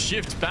big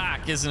shift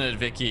back, isn't it,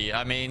 Vicky?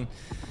 I mean,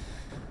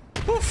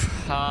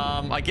 oof.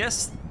 I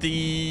guess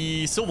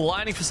the silver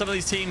lining for some of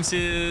these teams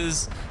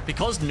is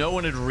because no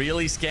one had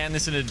really scanned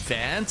this in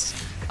advance,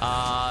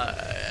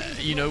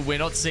 you know, we're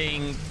not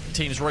seeing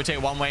teams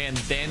rotate one way and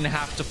then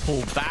have to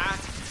pull back.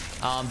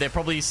 They're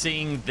probably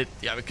seeing that,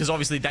 because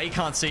obviously they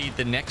can't see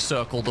the next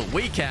circle that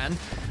we can.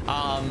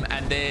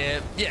 And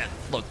they're,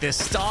 look, they're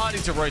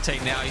starting to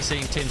rotate now. You're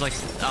seeing teams like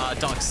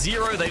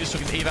DarkZero. They just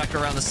took an evac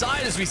around the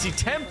side as we see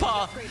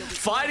Tempr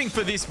fighting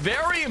for this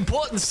very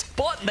important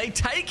spot. They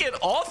take it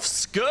off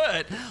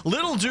skirt.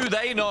 Little do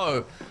they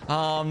know.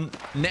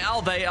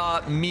 Now they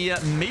are mere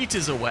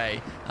meters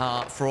away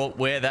for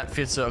where that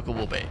fifth circle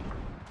will be.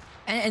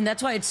 And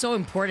that's why it's so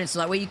important, so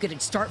that way you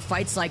could start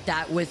fights like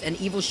that with an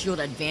Evil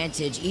Shield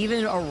advantage,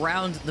 even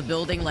around the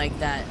building like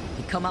that.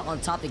 They come out on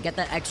top, they get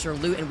that extra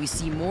loot, and we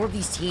see more of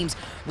these teams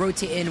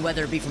rotate in,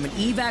 whether it be from an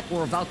evac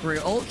or a Valkyrie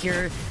ult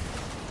here.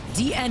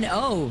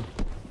 DNO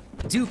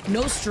Duke,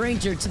 no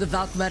stranger to the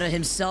Valk meta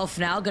himself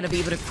now, gonna be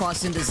able to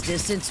cross in this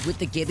distance with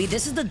the Gibby.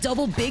 This is the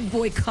double big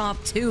boy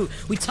comp too.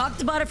 We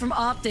talked about it from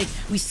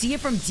OpTic. We see it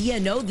from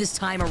DNO this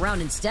time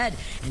around instead,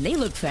 and they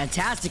look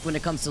fantastic when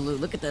it comes to loot.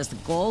 Look at this, the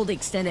gold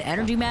extended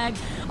energy mag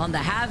on the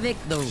Havoc,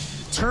 the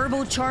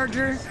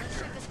turbocharger.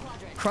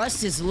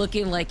 Crust is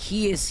looking like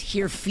he is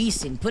here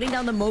feasting, putting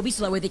down the Moby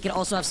so that way they can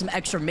also have some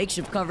extra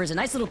makeshift covers. A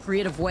nice little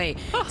creative way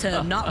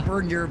to not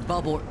burn your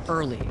bubble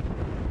early.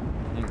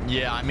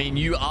 Yeah, I mean,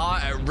 you are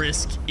at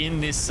risk in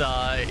this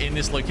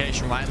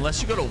location, right?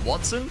 Unless you got a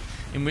Watson,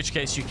 in which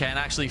case you can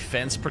actually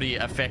fence pretty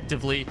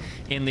effectively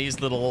in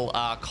these little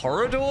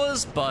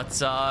corridors.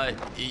 But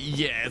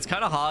yeah, it's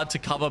kind of hard to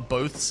cover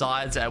both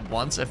sides at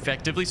once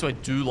effectively. So I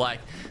do like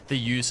the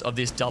use of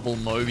this double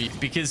Moby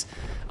because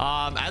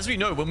as we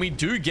know, when we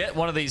do get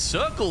one of these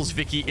circles,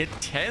 Vicky, it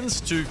tends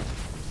to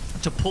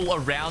pull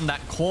around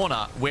that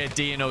corner where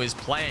DNO is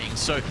playing.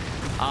 So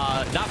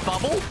that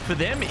bubble for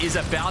them is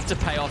about to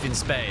pay off in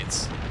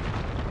spades.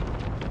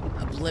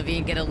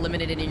 Oblivion get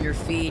eliminated in your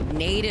feed.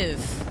 Native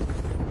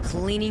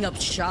cleaning up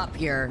shop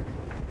here.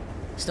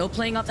 Still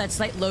playing off that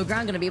slight low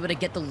ground. Gonna be able to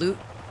get the loot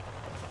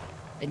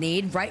they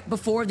need right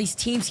before these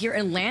teams here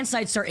in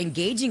landside start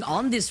engaging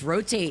on this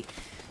rotate.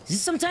 This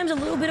is sometimes a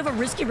little bit of a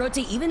risky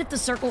rotate, even if the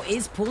circle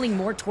is pulling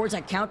more towards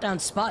that countdown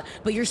spot,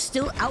 but you're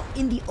still out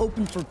in the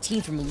open for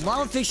teams from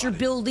Lava Fisher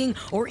building,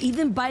 or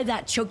even by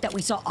that choke that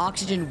we saw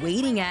Oxygen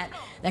waiting at,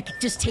 that could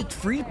just take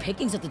free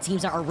pickings at the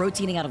teams that are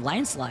rotating out of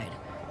landslide.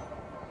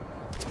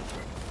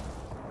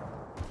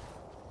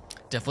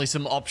 Definitely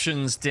some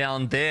options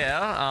down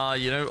there.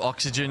 You know,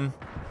 Oxygen,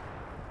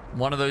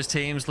 one of those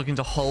teams looking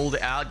to hold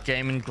out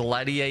Gaming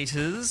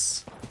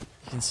Gladiators.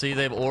 You can see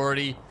they've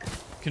already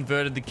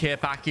converted the care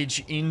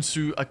package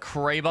into a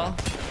Kraber.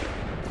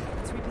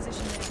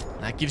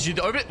 That gives you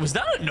the open. Was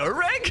that a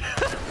no-reg?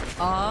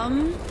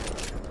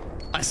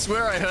 I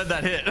swear I heard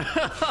that hit.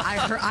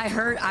 I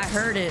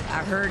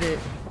heard it.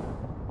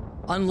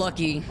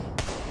 Unlucky.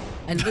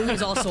 And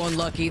Louis also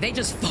unlucky. They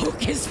just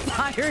focus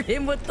fired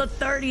him with the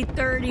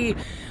 30-30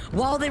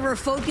 while they were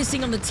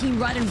focusing on the team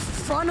right in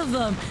front of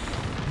them.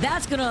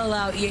 That's gonna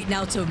allow E8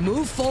 now to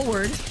move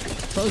forward,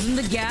 closing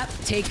the gap,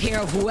 take care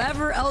of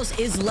whoever else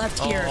is left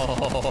here.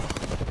 Oh.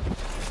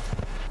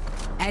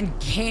 And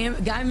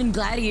Gaming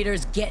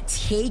Gladiators get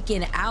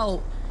taken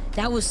out.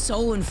 That was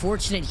so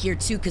unfortunate here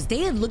too, because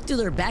they had looked through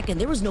their back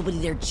and there was nobody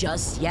there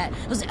just yet.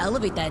 It was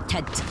Elevate that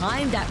had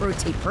timed that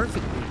rotate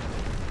perfectly.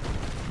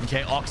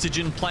 Okay,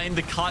 Oxygen playing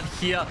the cut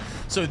here.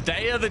 So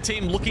they are the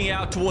team looking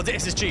out towards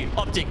SSG,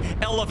 OpTic,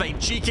 Elevate,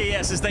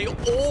 GKS as they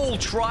all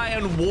try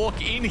and walk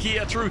in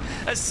here through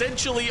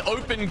essentially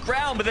open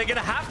ground, but they're going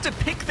to have to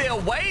pick their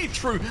way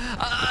through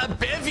a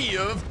bevy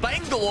of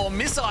Bangalore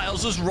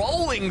missiles as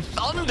rolling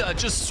thunder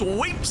just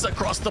sweeps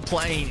across the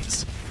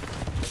plains.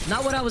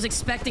 Not what I was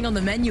expecting on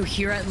the menu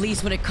here, at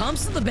least when it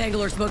comes to the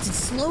Bangalore smokes. It's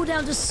slowed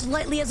down just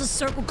slightly as the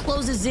circle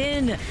closes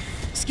in.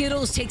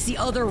 Skittles takes the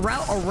other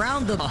route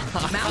around the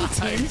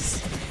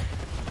mountains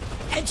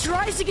and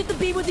tries to get the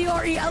beam with the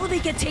RE.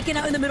 Elevate get taken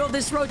out in the middle of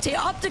this rotate.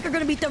 OpTic are going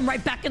to beat them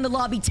right back in the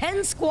lobby.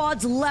 10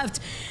 squads left.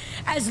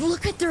 As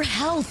look at their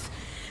health.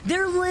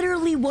 They're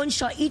literally one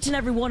shot each and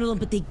every one of them,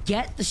 but they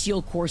get the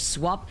shield core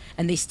swap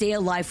and they stay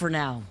alive for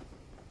now.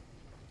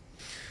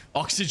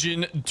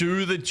 Oxygen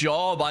do the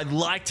job. I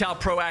liked how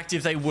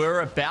proactive they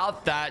were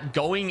about that,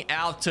 going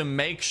out to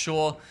make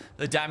sure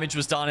the damage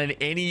was done, and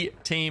any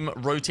team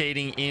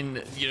rotating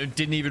in, you know,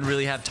 didn't even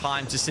really have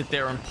time to sit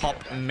there and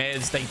pop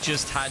meds. They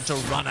just had to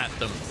run at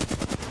them.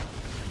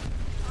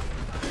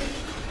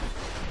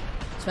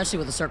 Especially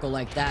with a circle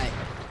like that.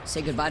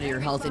 Say goodbye to your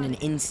health in an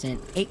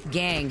instant. 8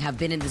 gang have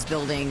been in this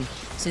building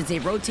since they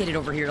rotated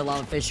over here to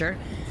Lava Fisher.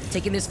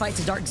 Taking this fight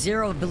to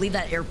DarkZero, believe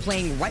that they're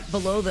playing right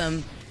below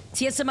them.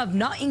 TSM have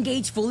not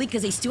engaged fully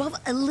because they still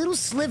have a little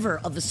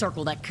sliver of the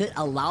circle that could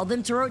allow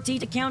them to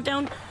rotate to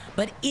countdown.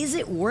 But is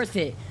it worth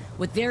it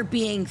with there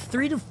being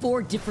 3 to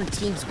 4 different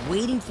teams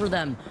waiting for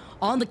them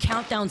on the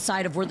countdown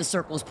side of where the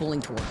circle is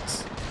pulling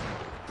towards?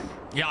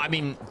 Yeah, I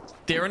mean,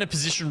 they're in a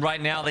position right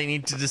now. They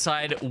need to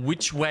decide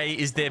which way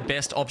is their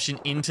best option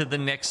into the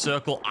next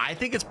circle. I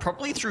think it's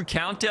probably through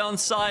countdown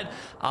side.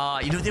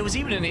 You know, there was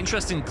even an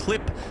interesting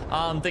clip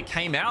that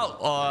came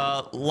out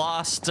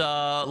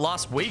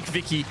last week,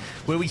 Vicky,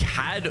 where we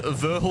had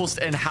Verhulst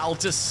and Hal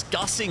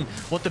discussing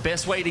what the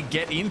best way to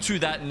get into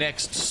that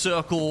next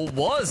circle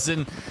was.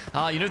 And,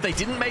 you know, they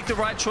didn't make the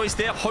right choice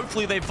there.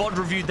 Hopefully they VOD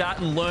reviewed that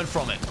and learned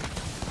from it.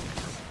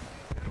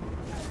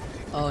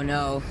 Oh,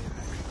 no.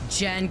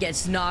 Jen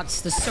gets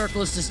knocked. The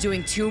circle is just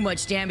doing too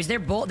much damage.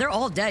 They're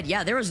all dead.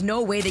 Yeah, there was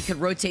no way they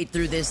could rotate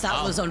through this.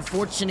 That was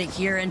unfortunate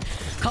here. And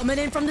coming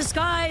in from the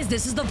skies,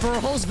 this is the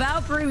Verhulst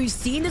Valkyrie. We've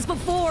seen this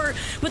before,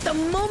 but the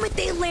moment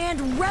they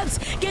land, Reps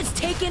gets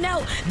taken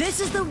out.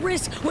 This is the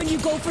risk when you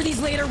go for these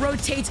later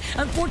rotates.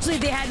 Unfortunately,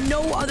 they had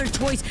no other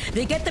choice.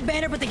 They get the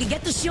banner, but they can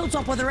get the shield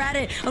swap while they're at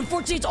it.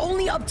 Unfortunately, it's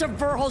only up to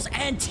Verhulst,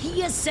 and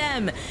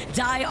TSM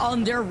die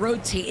on their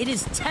rotate. It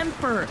is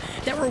Tempr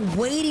that were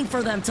waiting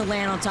for them to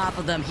land on top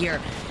of them here.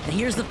 And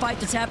here's the fight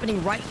that's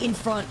happening right in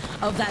front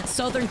of that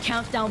Southern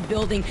Countdown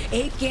building.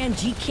 APAN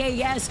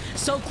GKS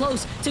so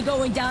close to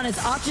going down as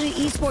Oxygen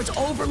Esports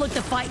overlook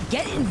the fight,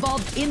 get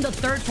involved in the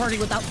third party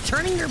without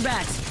turning their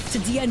backs to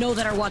DNO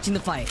that are watching the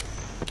fight.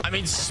 I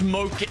mean,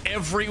 smoke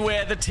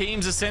everywhere. The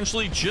team's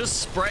essentially just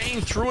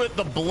spraying through it.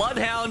 The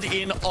Bloodhound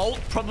in ult,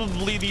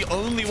 probably the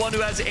only one who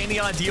has any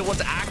idea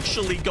what's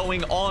actually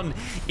going on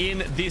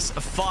in this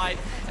fight.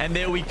 And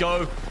there we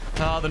go.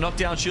 The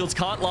knockdown shields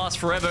can't last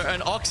forever,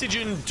 and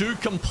Oxygen do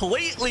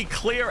completely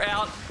clear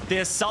out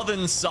their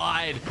southern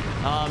side.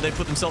 They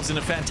put themselves in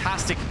a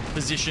fantastic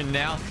position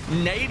now.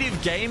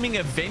 DNOGaming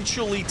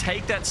eventually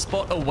take that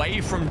spot away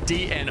from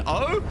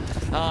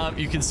DNO.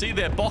 You can see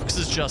their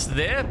boxes just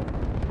there.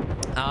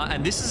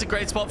 And this is a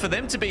great spot for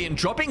them to be in.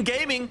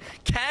 DropInGaming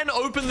can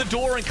open the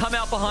door and come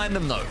out behind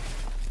them, though.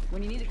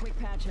 When you need a quick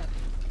patch up.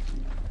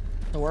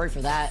 Don't worry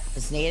for that.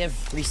 It's native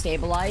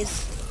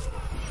restabilize.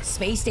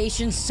 Space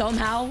Station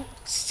somehow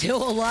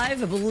still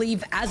alive, I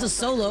believe, as a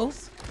solo.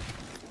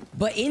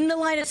 But in the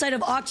line of sight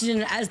of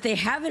Oxygen, as they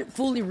haven't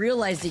fully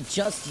realized it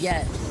just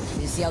yet.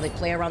 You see how they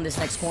play around this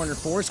next corner.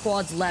 4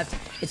 squads left.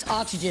 It's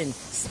Oxygen,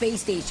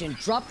 Space Station,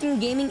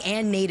 DropInGaming,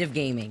 and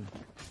DNOGaming.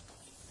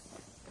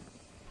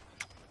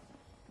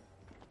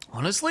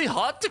 Honestly,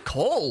 hard to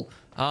call.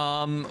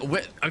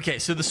 Okay,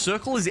 so the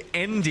circle is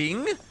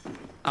ending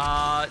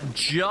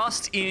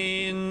just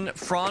in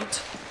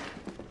front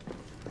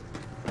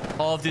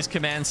of this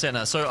command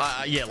center. So,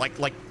 yeah,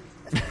 like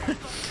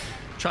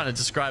trying to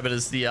describe it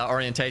as the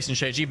orientation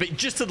strategy, but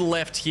just to the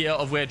left here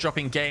of where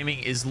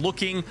DropInGaming is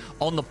looking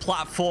on the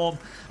platform,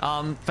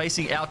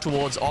 facing out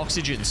towards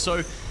Oxygen.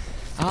 So,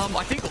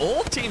 I think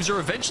all teams are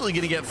eventually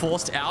going to get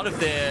forced out of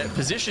their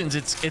positions.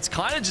 It's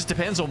kind of just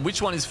depends on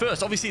which one is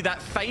first. Obviously,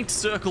 that faint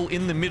circle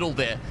in the middle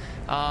there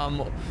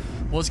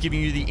was giving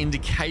you the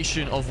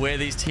indication of where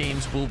these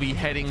teams will be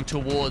heading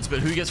towards. But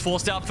who gets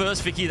forced out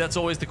first, Vicky? That's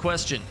always the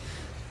question.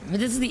 But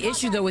this is the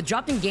issue, though, with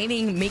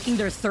DropInGaming making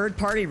their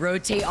third-party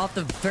rotate off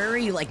the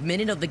very,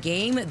 minute of the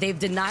game. They've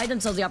denied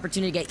themselves the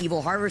opportunity to get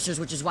Evil Harvesters,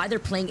 which is why they're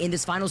playing in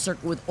this final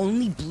circle with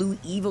only blue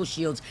Evo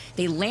shields.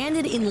 They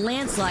landed in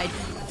Landslide,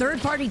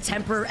 third-party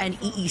Tempr, and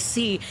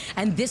EEC,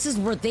 and this is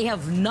where they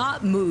have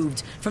not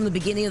moved from the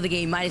beginning of the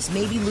game, minus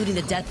maybe looting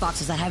the death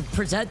boxes that have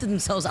presented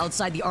themselves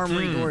outside the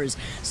armory doors.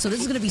 So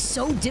this is going to be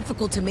so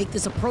difficult to make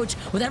this approach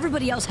with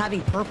everybody else having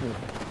purple.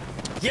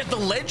 Yet the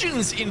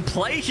legends in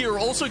play here are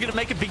also going to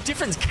make a big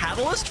difference.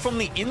 Catalyst from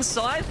the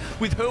inside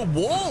with her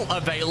wall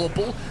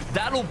available,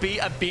 that'll be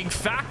a big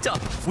factor.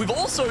 We've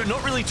also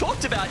not really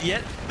talked about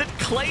yet that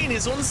Klein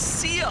is on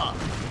Seer.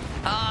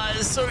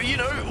 So, you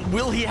know,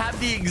 will he have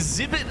the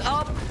exhibit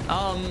up?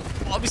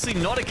 Obviously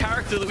not a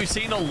character that we've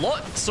seen a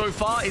lot so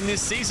far in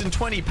this Season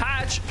 20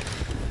 patch.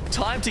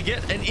 Time to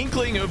get an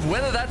inkling of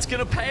whether that's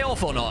going to pay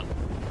off or not.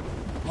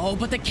 Oh,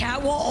 but the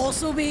catwall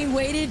also being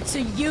waited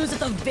to use at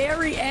the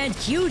very end.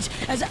 Huge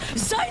as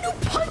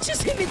Zainu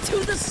punches him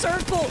into the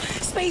circle.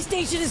 Space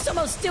Station is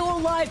somehow still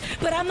alive,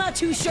 but I'm not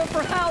too sure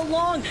for how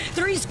long.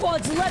 3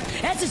 squads left.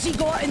 SSG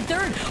go out in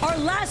third. Our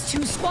last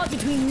 2 squads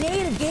between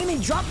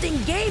DNOGaming,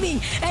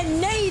 DropInGaming,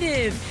 and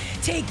Native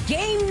take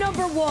game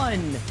number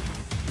 1.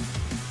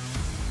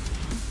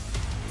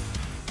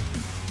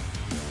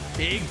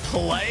 Big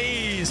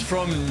plays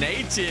from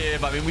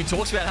Native. I mean, we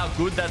talked about how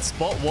good that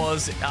spot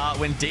was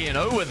when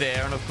DNO were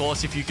there. And of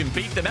course, if you can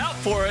beat them out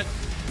for it,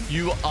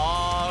 you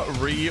are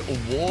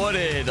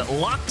rewarded.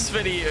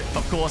 Luxfity,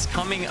 of course,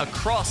 coming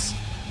across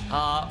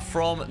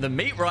from the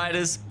Meat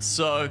Riders.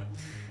 So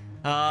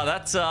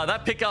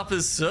that pickup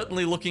is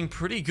certainly looking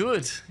pretty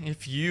good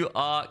if you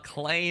are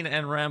Klein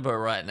and Rambo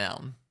right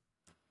now.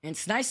 And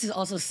it's nice to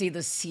also see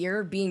the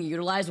Seer being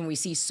utilized when we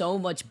see so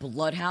much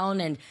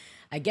Bloodhound, and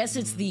I guess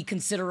it's the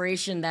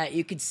consideration that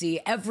you could see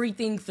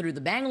everything through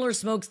the Bangalore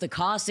smokes, the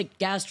caustic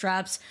gas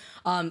traps,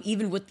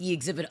 even with the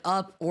exhibit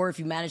up, or if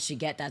you manage to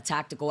get that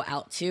tactical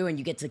out too, and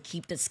you get to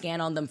keep the scan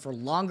on them for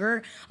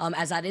longer,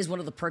 as that is one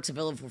of the perks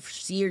available for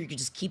Seer. You can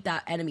just keep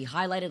that enemy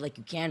highlighted like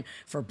you can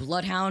for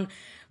Bloodhound.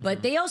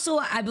 But they also,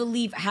 I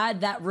believe, had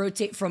that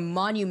rotate from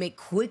Monument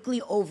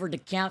quickly over to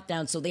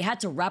Countdown, so they had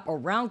to wrap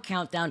around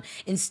Countdown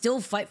and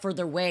still fight for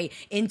their way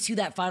into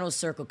that final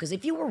circle. Because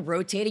if you were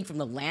rotating from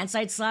the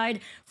landside side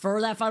for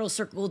that final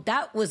circle,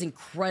 that was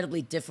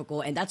incredibly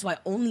difficult, and that's why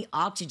only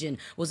Oxygen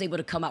was able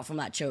to come out from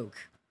that choke.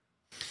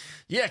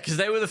 Yeah, because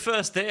they were the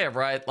first there,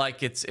 right?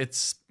 Like,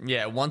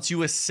 yeah, once you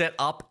were set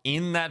up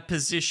in that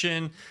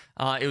position,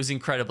 it was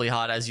incredibly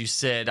hard, as you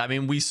said. I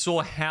mean, we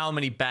saw how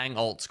many bang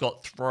ults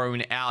got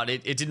thrown out.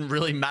 It didn't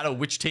really matter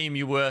which team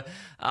you were.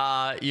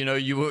 You know,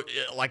 you were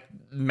like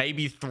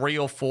maybe 3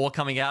 or 4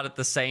 coming out at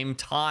the same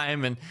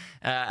time. And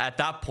at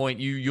that point,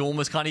 you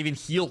almost can't even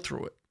heal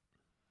through it.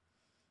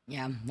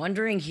 Yeah, I'm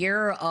wondering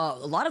here, a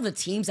lot of the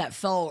teams that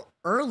fell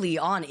early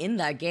on in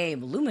that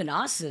game,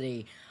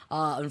 Luminosity,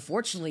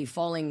 unfortunately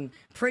falling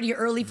pretty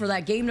early for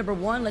that game number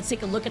 1. Let's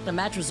take a look at the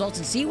match results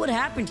and see what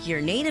happened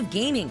here.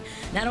 DNOGaming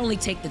not only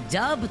take the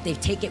dub, but they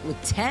take it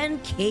with 10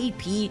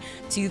 KP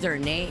to their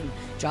name.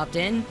 Dropped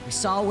in, we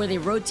saw where they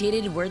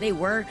rotated, where they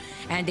were,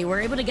 and they were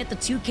able to get the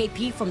 2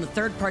 KP from the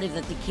third party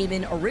that they came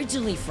in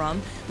originally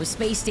from, with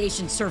Space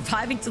Station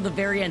surviving to the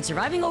very end,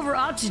 surviving over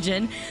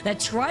Oxygen that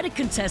tried to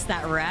contest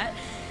that rat,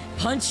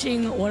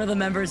 punching one of the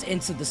members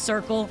into the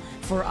circle.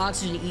 For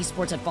Oxygen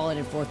Esports had fallen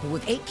in 4th, but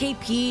with 8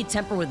 KP,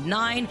 Tempr with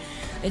 9.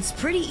 It's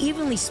pretty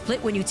evenly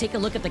split when you take a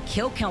look at the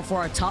kill count for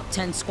our top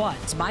 10 squad.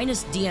 It's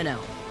minus DNO.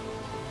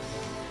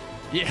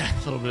 Yeah,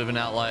 a little bit of an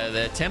outlier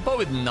there. Tempr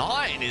with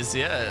 9 is,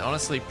 yeah,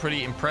 honestly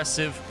pretty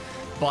impressive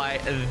by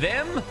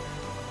them.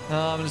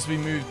 As we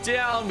move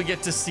down, we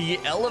get to see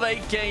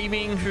Elevate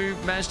Gaming, who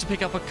managed to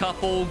pick up a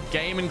couple.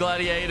 Game and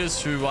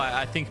Gladiators, who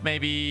I think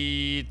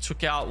maybe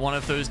took out one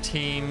of those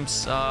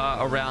teams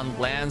around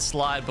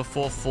Landslide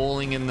before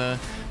falling in the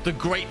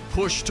great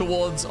push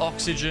towards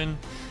Oxygen.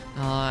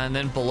 And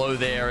then below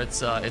there,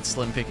 it's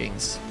slim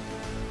pickings.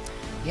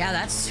 Yeah,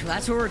 that's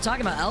what we're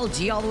talking about.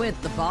 LG all the way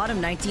at the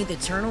bottom, 19th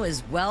Eternal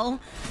as well.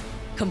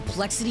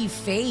 Complexity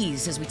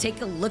FaZe as we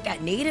take a look at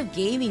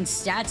DNOGaming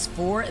stats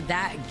for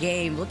that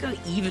game. Look how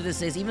even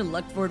this is. Even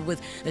Luckford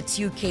with the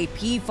 2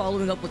 KP,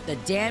 following up with the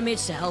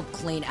damage to help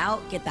clean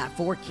out, get that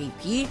 4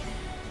 KP.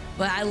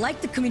 But I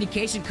like the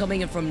communication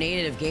coming in from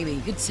DNOGaming.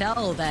 You could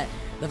tell that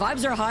the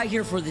vibes are high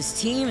here for this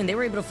team, and they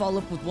were able to follow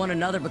up with one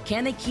another. But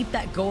can they keep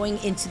that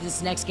going into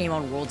this next game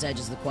on World's Edge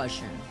is the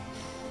question.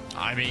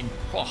 I mean,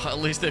 at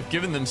least they've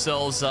given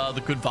themselves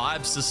the good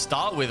vibes to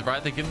start with,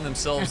 right? They've given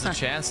themselves a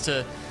chance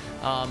to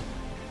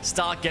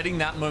start getting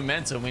that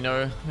momentum. We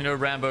know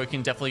Rambo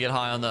can definitely get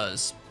high on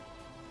those.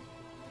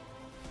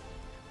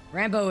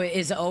 Rambo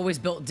is always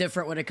built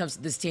different when it comes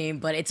to this team,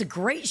 but it's a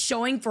great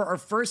showing for our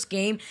first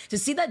game to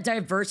see that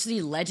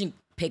diversity legend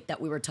pick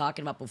that we were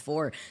talking about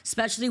before,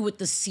 especially with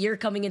the Seer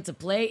coming into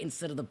play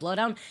instead of the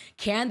Bloodhound.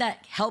 Can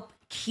that help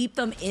keep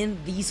them in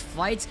these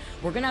fights?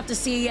 We're gonna have to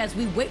see as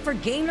we wait for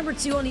game number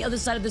 2 on the other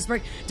side of this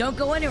break. Don't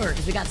go anywhere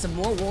because we got some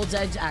more World's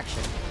Edge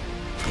action.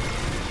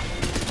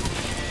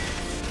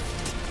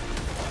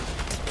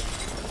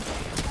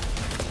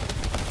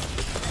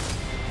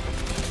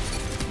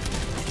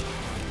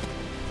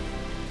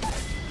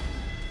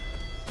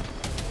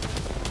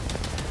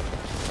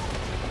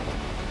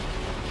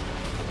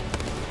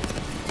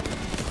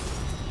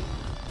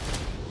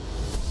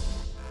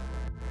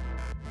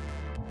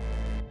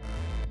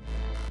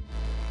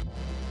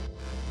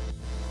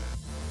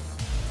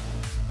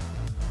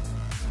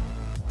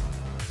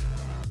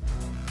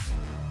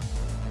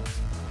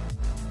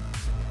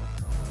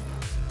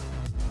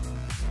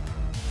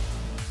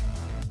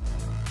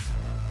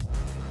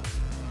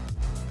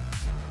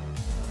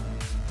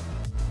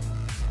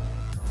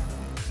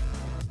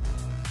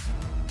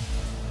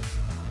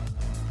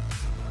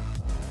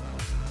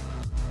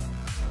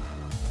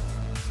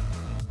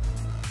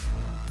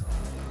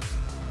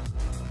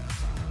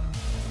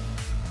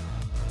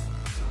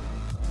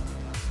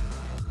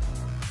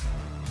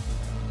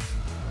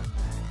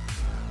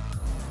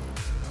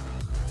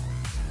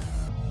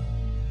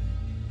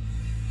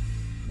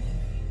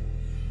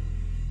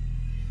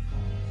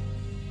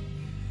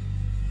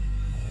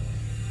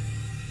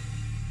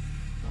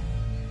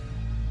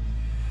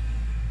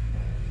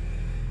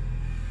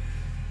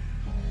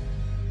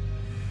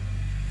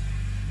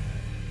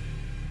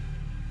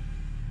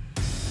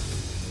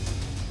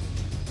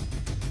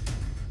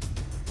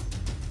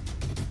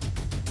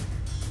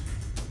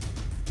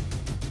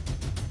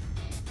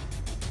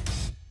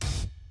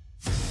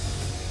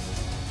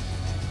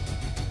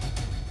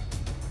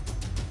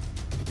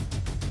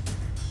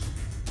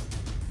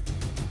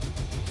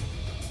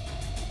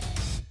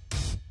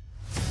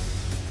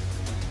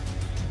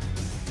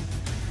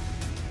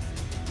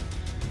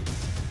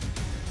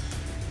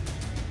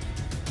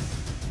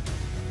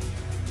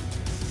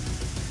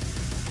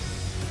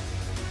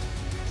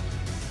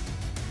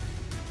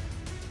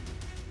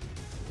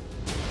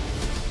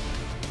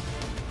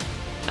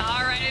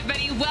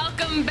 Everybody,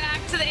 welcome back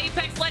to the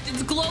Apex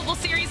Legends Global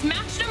Series.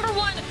 Match number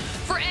 1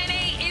 for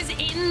NA is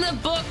in the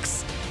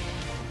books.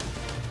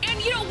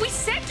 And, you know, we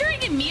said during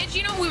EMEA,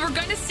 you know, we were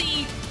going to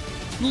see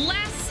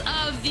less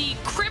of the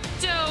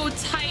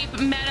crypto-type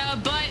meta,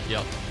 but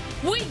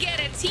we get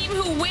a team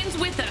who wins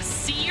with a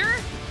Seer.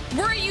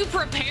 Were you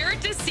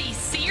prepared to see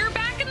Seer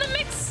back in the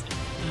mix?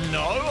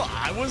 No,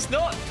 I was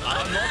not.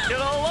 I'm not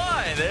gonna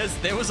lie.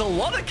 There was a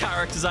lot of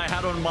characters I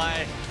had on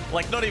my,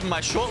 like, not even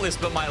my short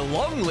list, but my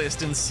long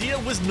list, and Seer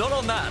was not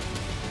on that.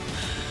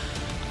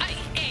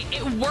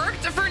 It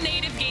worked for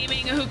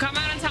DNOGaming, who come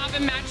out on top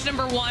in match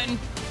number 1,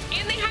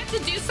 and they had to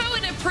do so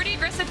in a pretty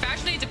aggressive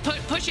fashion. They had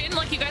to push in,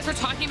 like you guys were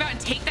talking about, and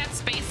take that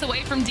space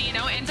away from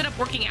DNO. Ended up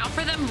working out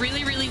for them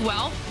really, really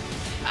well.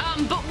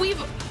 But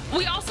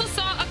we also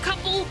saw a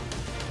couple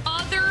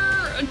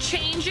other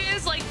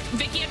changes, like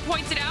Vicky had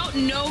pointed out,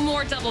 no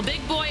more double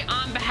big boy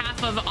on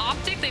behalf of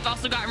OpTic. They've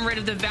also gotten rid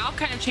of the Val,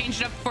 kind of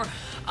changed it up for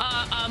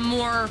a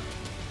more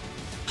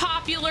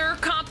popular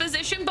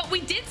composition. But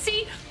we did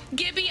see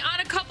Gibby on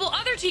a couple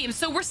other teams.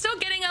 So we're still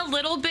getting a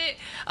little bit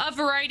of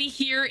variety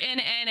here in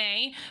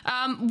NA,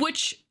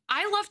 which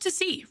I love to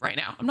see right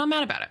now. I'm not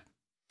mad about it.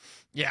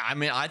 Yeah, I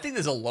mean, I think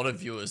there's a lot of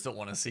viewers that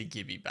want to see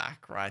Gibby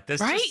back, right? There's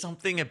just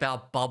something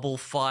about bubble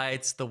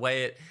fights, the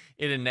way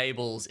it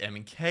enables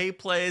MK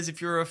players,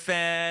 if you're a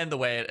fan, the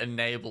way it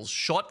enables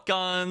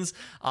shotguns,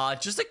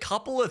 just a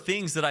couple of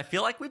things that I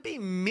feel like we've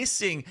been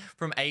missing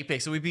from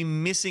Apex, or we've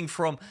been missing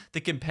from the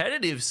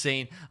competitive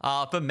scene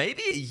for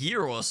maybe a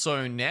year or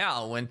so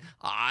now, and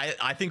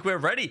I think we're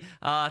ready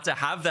to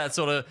have that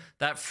sort of,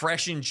 that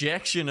fresh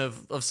injection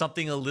of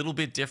something a little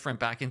bit different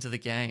back into the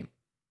game.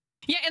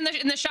 Yeah,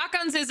 and the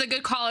shotguns is a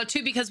good call out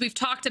too, because we've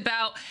talked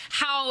about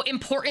how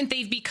important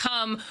they've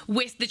become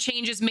with the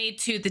changes made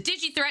to the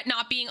Digi threat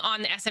not being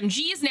on the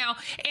SMGs now,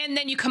 and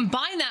then you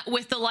combine that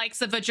with the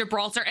likes of a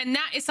Gibraltar, and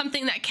that is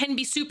something that can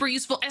be super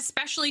useful,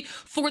 especially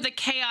for the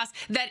chaos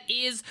that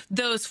is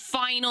those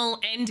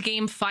final end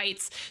game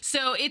fights.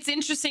 So it's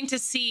interesting to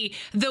see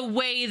the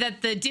way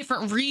that the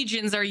different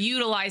regions are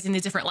utilizing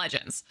the different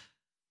legends.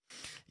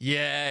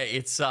 Yeah,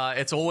 it's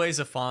always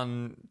a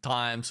fun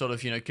time sort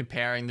of, you know,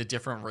 comparing the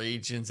different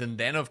regions, and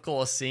then of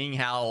course seeing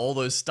how all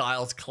those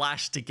styles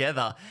clash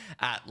together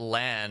at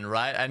LAN,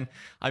 right? And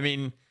I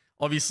mean,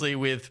 obviously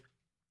with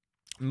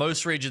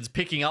most regions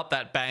picking up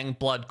that Bang,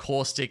 Blood,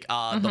 Caustic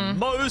the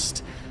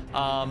most,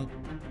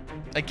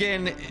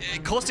 again,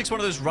 Caustic's one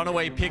of those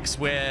runaway picks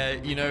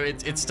where, you know,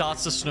 it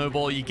starts to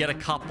snowball, you get a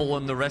couple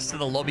and the rest of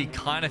the lobby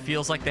kind of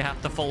feels like they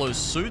have to follow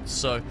suit.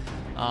 So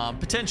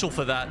potential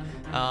for that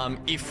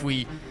if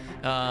we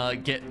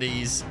get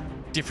these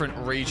different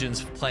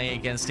regions playing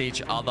against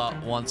each other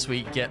once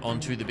we get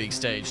onto the big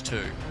stage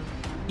too.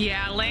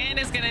 Yeah, LAN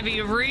is going to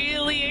be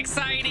really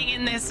exciting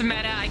in this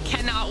meta. I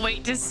cannot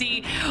wait to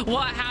see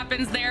what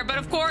happens there. But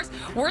of course,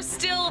 we're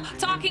still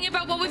talking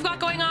about what we've got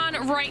going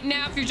on right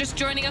now. If you're just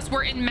joining us,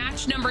 we're in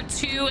match number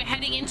 2,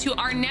 heading into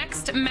our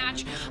next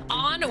match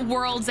on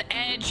World's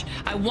Edge.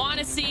 I want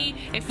to see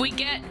if we're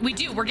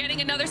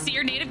getting another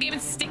Seer native game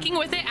and sticking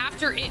with it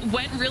after it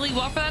went really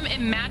well for them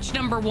in match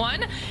number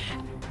 1.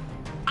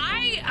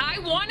 I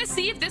want to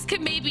see if this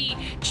could maybe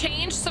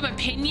change some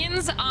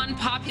opinions on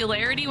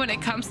popularity when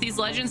it comes to these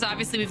legends.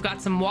 Obviously, we've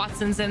got some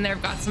Watsons in there,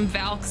 we've got some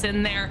Valks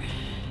in there.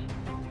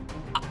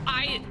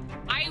 I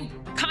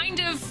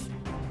kind of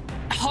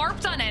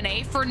harped on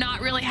NA for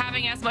not really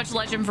having as much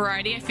legend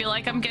variety. I feel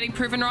like I'm getting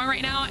proven wrong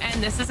right now,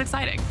 and this is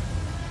exciting.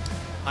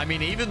 I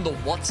mean, even the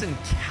Watson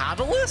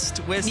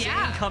Catalyst we're seeing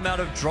come out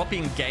of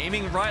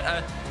DropInGaming,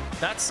 right?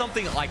 That's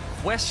something I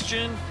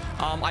question.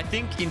 I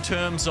think in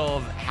terms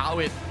of how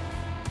it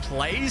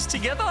plays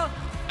together,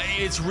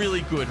 it's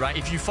really good, right?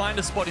 If you find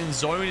a spot in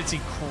zone, it's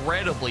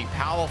incredibly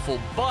powerful,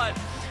 but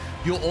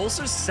you're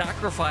also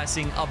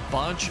sacrificing a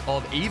bunch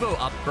of Evo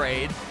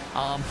upgrade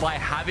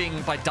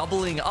by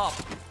doubling up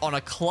on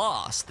a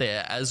class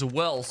there as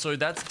well. So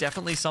that's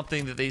definitely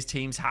something that these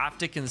teams have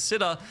to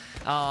consider.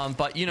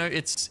 But you know,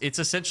 it's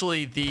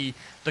essentially the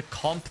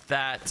comp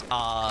that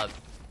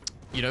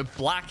you know,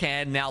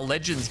 Blackhand, now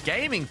Legends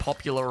Gaming,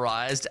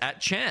 popularized at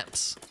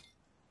Champs.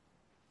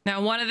 Now,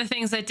 one of the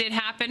things that did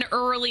happen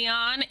early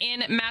on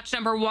in match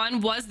number 1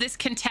 was this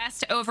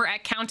contest over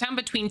at Countdown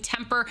between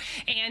Tempr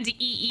and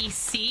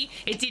EEC.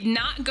 It did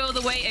not go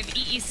the way of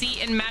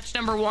EEC in match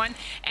number 1,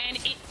 and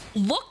it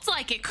looked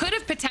like it could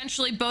have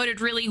potentially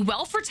boded really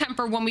well for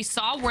Tempr when we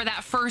saw where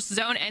that first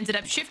zone ended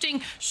up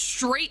shifting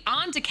straight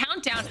on to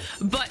Countdown,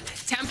 but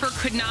Tempr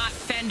could not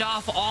fend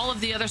off all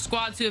of the other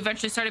squads who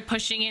eventually started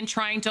pushing in,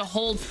 trying to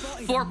hold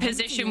for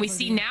position. We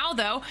see now,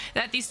 though,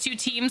 that these two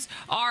teams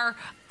are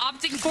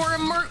opting for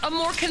a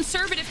more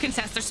conservative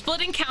contest. They're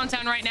splitting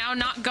Countdown right now,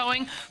 not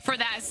going for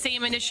that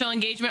same initial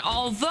engagement,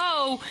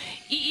 although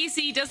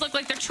EEC does look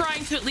like they're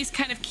trying to at least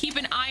kind of keep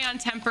an eye on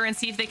Tempr and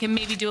see if they can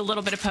maybe do a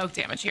little bit of poke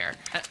damage here.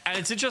 And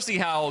it's interesting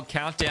how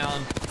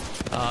Countdown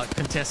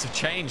contests have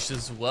changed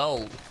as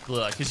well,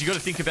 because you got to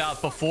think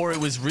about, before it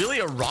was really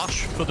a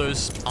rush for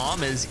those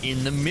armors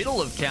in the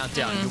middle of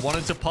Countdown. You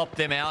wanted to pop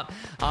them out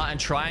and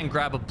try and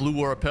grab a blue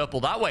or a purple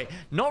that way.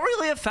 Not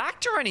really a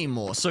factor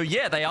anymore. So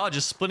yeah, they are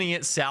just splitting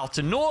it south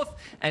to north,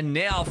 and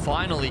now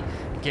finally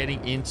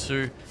getting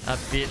into a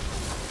bit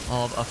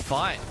of a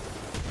fight.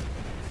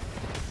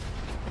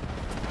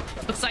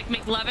 Looks like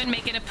McLovin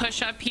making a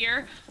push up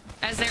here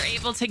as they're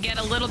able to get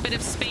a little bit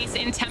of space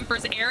in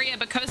Tempr's area,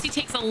 because he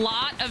takes a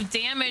lot of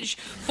damage,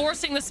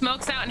 forcing the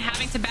smokes out and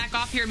having to back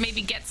off here,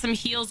 maybe get some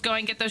heals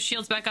going, get those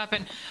shields back up,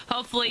 and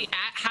hopefully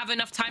have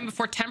enough time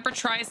before Tempr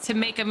tries to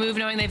make a move,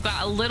 knowing they've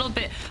got a little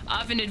bit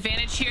of an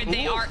advantage here.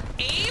 They are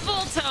able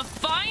to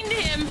find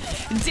him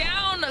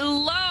down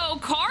low.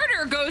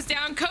 Carter goes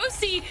down.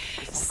 Kosi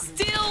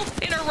still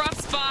in a rough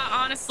spot.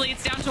 Honestly,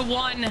 it's down to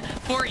 1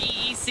 for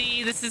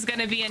EEC. This is going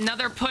to be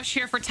another push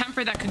here for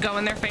Tempr that could go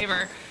in their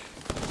favor.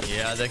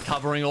 Yeah, they're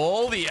covering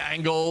all the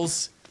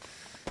angles.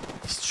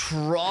 He's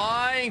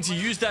trying to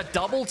use that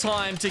double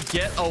time to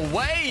get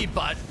away,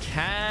 but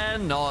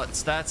cannot.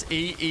 That's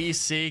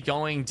EEC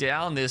going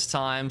down this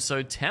time.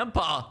 So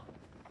Tempr,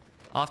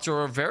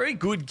 after a very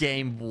good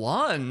game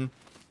 1,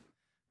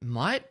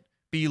 might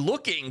be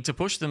looking to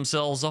push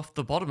themselves off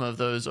the bottom of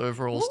those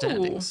overall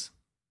standings.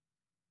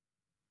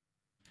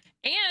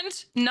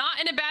 And not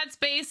in a bad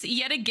space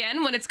yet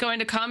again when it's going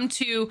to come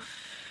to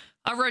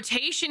a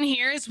rotation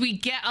here as we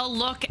get a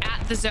look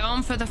at the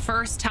zone for the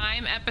first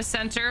time.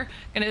 Epicenter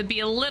going to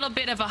be a little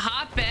bit of a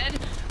hotbed,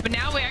 but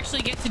now we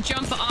actually get to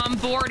jump on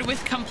board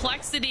with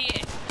Complexity,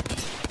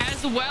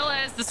 as well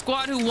as the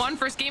squad who won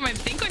first game. I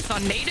think I saw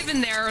Native in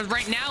there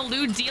right now.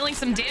 Lou dealing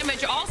some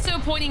damage. Also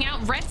pointing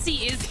out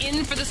Retzi is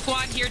in for the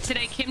squad here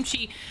today.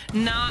 Kimchi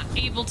not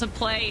able to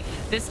play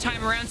this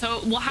time around.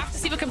 So we'll have to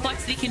see what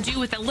Complexity can do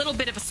with a little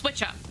bit of a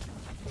switch up.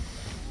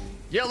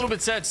 Yeah, a little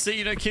bit sad to see.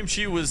 You know,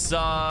 Kimchi was,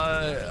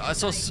 I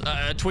saw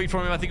a tweet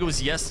from him, I think it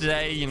was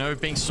yesterday, you know,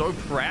 being so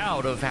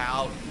proud of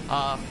how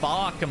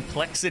far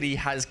Complexity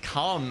has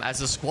come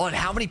as a squad.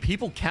 How many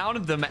people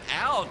counted them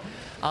out?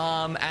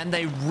 And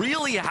they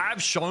really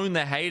have shown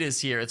the haters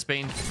here. It's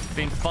been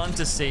fun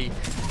to see.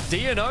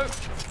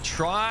 DNO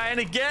trying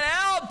to get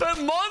out, but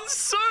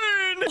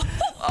Monsoon!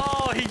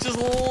 Oh, he just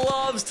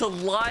loves to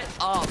light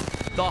up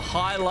the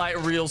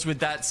highlight reels with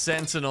that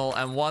Sentinel.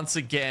 And once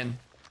again,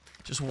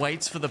 just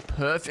waits for the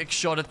perfect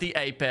shot at the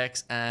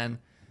apex and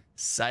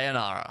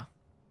sayonara.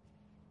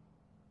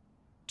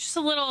 Just a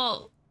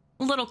little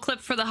clip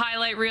for the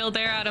highlight reel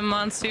there out of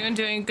Monsoon,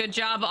 doing a good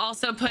job.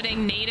 Also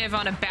putting Native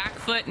on a back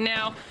foot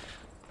now,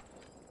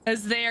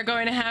 as they are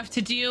going to have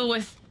to deal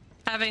with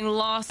having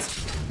lost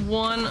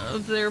one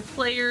of their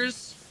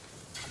players.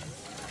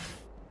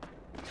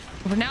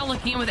 We're now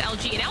looking in with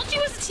LG, and LG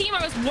was a team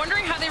I was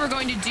wondering how they were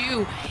going to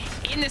do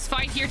in this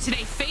fight here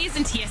today. FaZe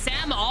and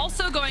TSM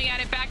also going at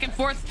it back and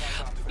forth.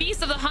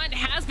 Beast of the Hunt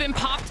has been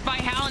popped by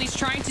Hal, and he's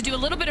trying to do a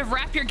little bit of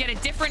rap here, get a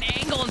different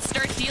angle and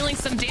start dealing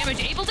some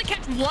damage. Able to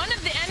catch one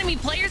of the enemy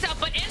players out,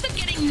 but ends up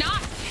getting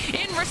knocked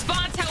in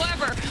response.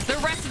 However, the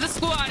rest of the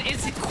squad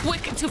is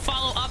quick to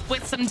follow up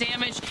with some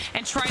damage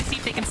and try to see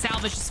if they can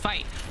salvage this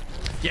fight.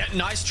 Yeah,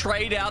 nice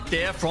trade out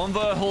there from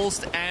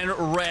Verhulst and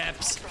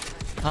Reps.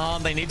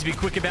 They need to be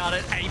quick about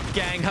it. Ape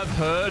Gang have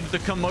heard the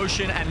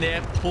commotion and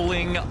they're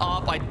pulling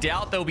up. I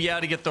doubt they'll be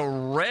able to get the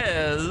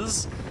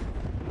res,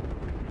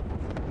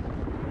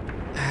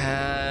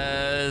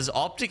 as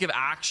OpTic have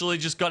actually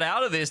just got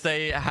out of this.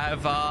 They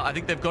have, I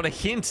think they've got a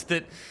hint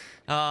that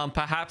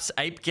perhaps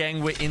Ape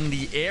Gang were in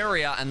the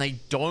area and they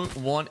don't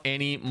want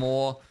any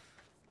more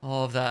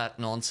of that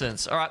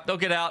nonsense. All right, they'll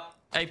get out.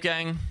 Ape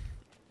Gang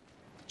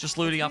just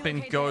looting up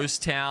in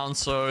Ghost Town,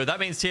 so that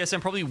means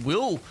TSM probably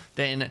will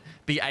then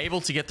be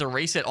able to get the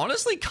reset.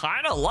 Honestly,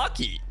 kind of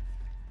lucky.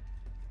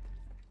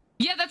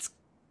 Yeah, that's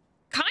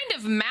kind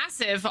of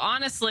massive,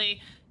 honestly.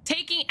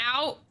 Taking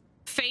out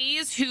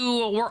FaZe,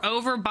 who were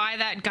over by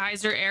that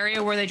geyser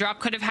area where they dropped,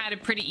 could have had a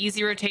pretty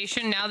easy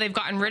rotation. Now they've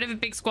gotten rid of a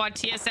big squad.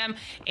 TSM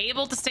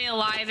able to stay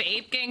alive.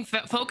 Ape Gang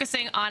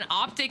focusing on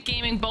OpTic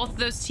Gaming. Both of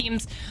those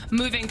teams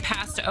moving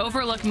past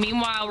Overlook.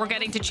 Meanwhile, we're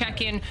getting to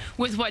check in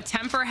with what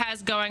Tempr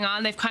has going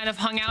on. They've kind of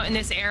hung out in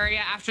this area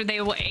after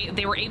they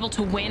were able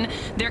to win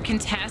their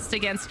contest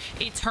against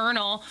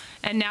Eternal,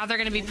 and now they're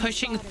going to be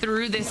pushing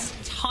through this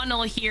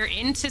tunnel here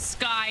into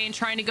Sky and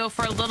trying to go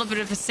for a little bit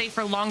of a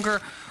safer,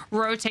 longer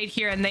rotate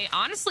here, and they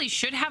honestly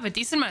should have a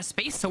decent amount of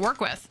space to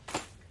work with.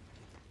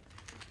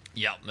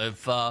 Yeah,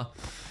 they've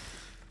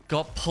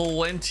got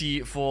plenty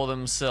for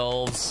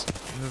themselves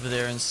over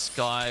there in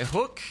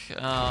Skyhook.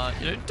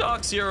 You know,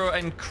 DarkZero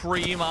and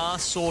Cream are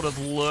sort of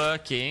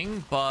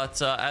lurking,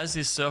 but as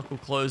this circle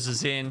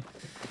closes in,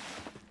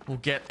 we'll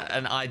get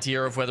an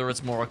idea of whether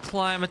it's more a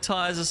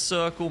Climatizer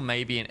circle,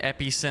 maybe an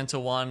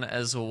Epicenter one,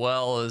 as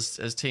well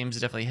as teams are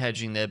definitely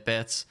hedging their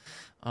bets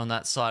on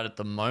that side at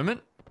the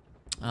moment.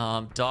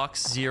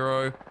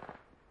 DarkZero, of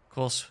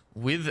course,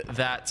 with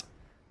that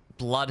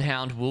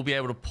Bloodhound, will be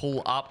able to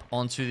pull up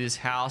onto this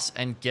house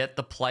and get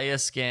the player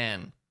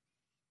scan.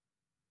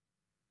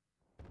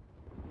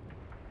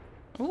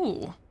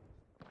 Ooh.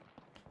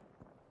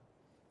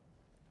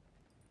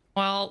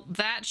 Well,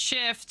 that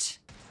shift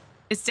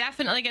is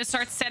definitely going to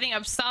start setting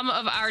up some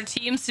of our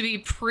teams to be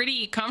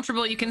pretty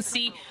comfortable. You can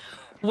see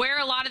where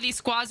a lot of these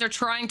squads are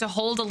trying to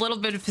hold a little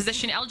bit of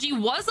position.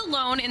 LG was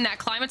alone in that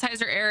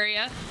Climatizer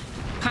area,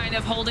 kind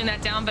of holding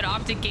that down, but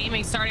OpTic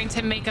Gaming starting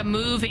to make a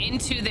move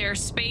into their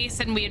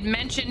space, and we had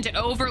mentioned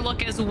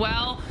Overlook as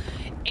well.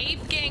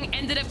 Ape Gang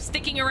ended up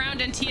sticking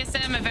around, and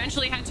TSM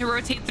eventually had to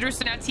rotate through,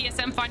 so now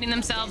TSM finding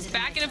themselves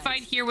back in a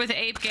fight here with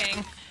Ape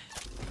Gang.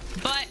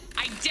 But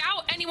I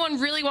doubt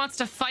anyone really wants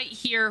to fight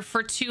here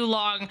for too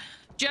long,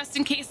 just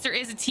in case there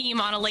is a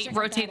team on a late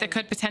rotate that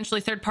could potentially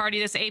third party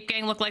this. Ape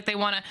Gang look like they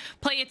want to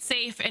play it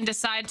safe and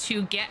decide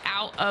to get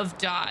out of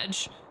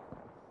dodge.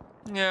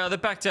 Yeah, they're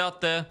backed out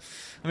there.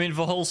 I mean,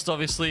 Verhulst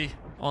obviously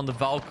on the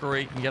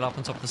Valkyrie can get up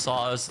on top of the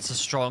silos. It's a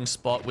strong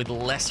spot with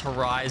less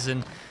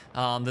horizon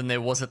than there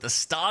was at the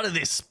start of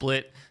this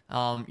split.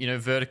 You know,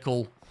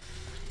 vertical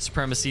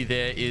supremacy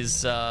there is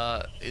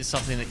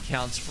something that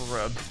counts for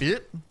a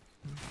bit.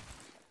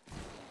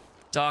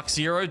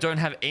 DarkZero don't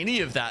have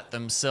any of that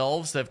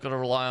themselves. They've got to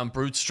rely on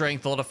brute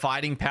strength, a lot of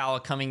fighting power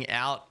coming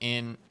out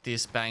in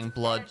this Bang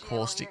Blood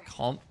caustic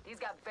comp.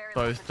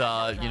 both,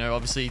 you know,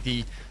 obviously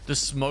the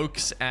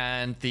smokes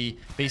and the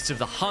Beast of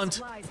the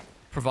Hunt,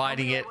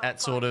 providing it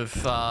at sort of,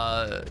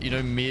 you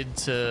know, mid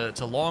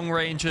to long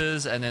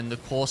ranges, and then the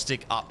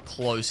caustic up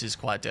close is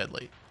quite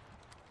deadly.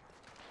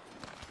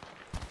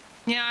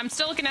 Yeah, I'm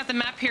still looking at the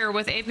map here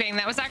with ALGS.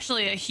 That was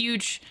actually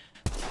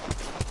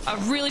a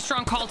really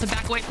strong call to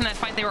back away from that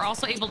fight. They were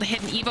also able to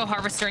hit an Evo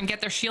Harvester and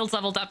get their shields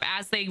leveled up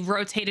as they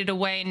rotated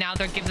away. Now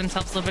they're giving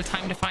themselves a little bit of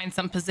time to find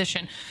some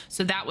position.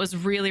 So that was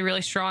really,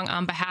 really strong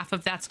on behalf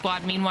of that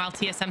squad. Meanwhile,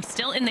 TSM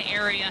still in the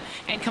area,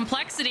 and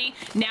Complexity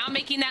now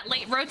making that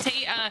late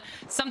rotate.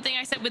 Something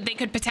I said they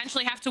could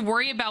potentially have to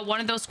worry about, one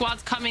of those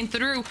squads coming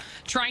through,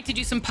 trying to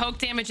do some poke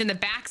damage in the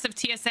backs of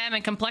TSM,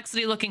 and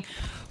Complexity looking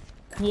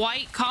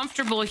quite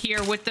comfortable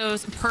here with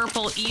those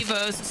purple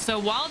Evos. So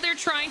while they're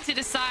trying to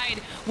decide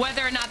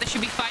whether or not they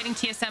should be fighting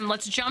TSM,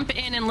 let's jump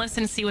in and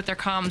listen and see what their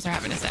comms are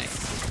having to say.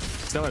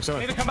 Still there.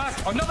 Need to come back.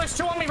 Oh no, there's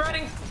two on me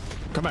riding.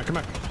 Come back.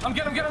 I'm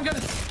good.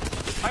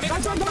 I need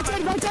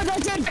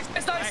Right in.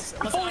 It's nice.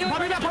 I'm fully in.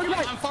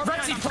 I'm far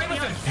behind. Rexy, play with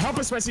him. Help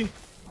us, Messi.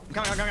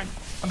 Come on. I'm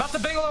about to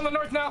bingle on the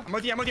north now. I'm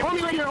with you. Hold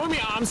me right here.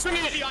 I'm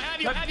swinging it.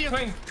 I have you.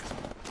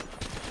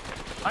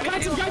 I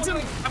got him.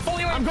 I'm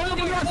fully in. I'm going up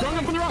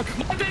on the rock.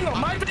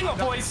 My bingo,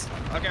 boys.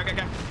 Okay.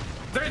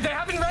 They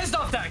haven't rezzed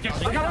off that. I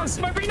got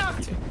one. My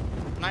re-knocked.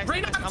 Nice.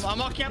 Re-knocked. I'm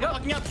locking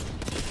up.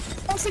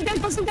 Busting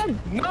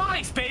dead.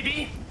 Nice,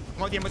 baby.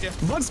 I'm with you.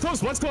 Blood's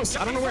close.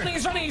 I don't know where.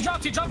 He's running. He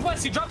dropped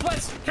west.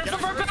 Careful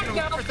for back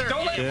now.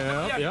 Don't let him.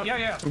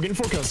 Yeah. I'm getting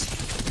 4 kills.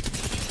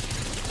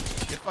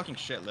 Good fucking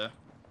shit, Lou.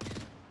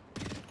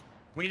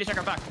 We need to check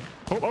our back.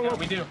 Oh.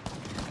 We do.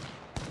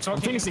 I'm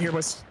finishing here,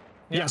 boys.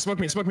 Yeah, smoke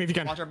me if you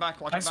can. Watch our back.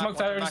 I already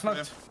smoked.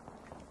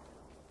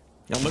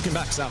 Yeah, I'm looking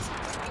back, south.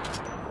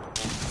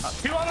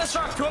 Two on this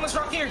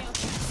rock here.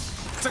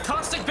 It's a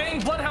caustic bang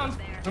bloodhound.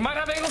 We might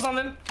have angles on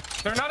them.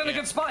 They're not in a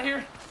good spot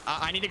here.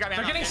 I need to grab.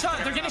 They're getting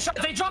shot.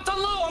 They dropped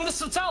on low on the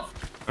south.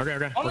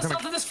 Okay. On the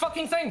south of this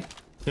fucking thing.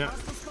 Yeah.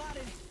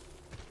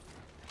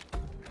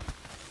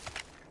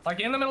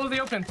 Like in the middle of the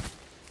open.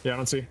 Yeah, I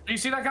don't see. Do you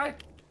see that guy?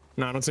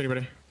 No, I don't see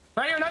anybody.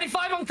 Right here,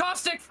 95 on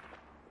caustic.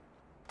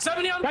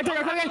 70 on. Right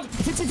there.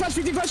 50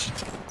 flash.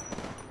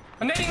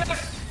 I'm nading that.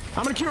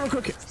 I'm gonna queue real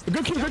quick.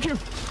 Good queue.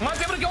 I might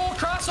be able to go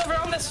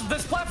crossover on this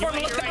platform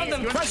and look down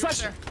them.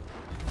 Flash.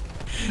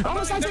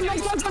 Almost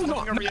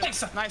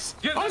nice. Nice.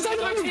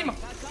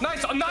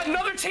 Nice.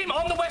 Another team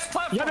on the west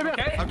platform.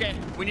 Okay.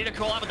 We need to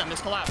collab with them.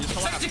 Let's collab.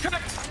 60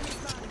 correct.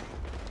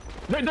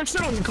 They're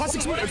still on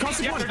caustic one.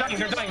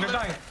 They're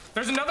dying.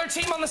 There's another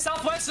team on the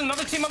southwest and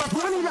another team on our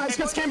platform. One of you guys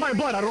gets scanned by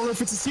blood. I don't know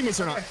if it's his teammates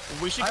or not.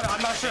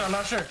 I'm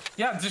not sure.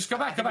 Yeah, just go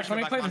back. Let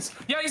me play this.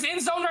 Yeah, he's in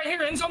zone right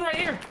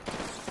here.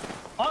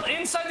 On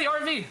inside the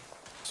RV.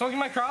 Smoking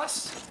my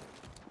cross.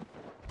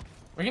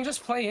 We can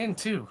just play in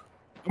too.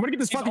 I'm gonna get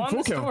this fucking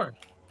full kill.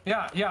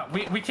 Yeah,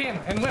 we can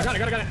and win. Got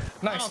it.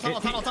 Nice.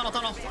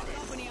 Tunnel.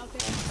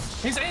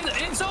 He's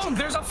in zone.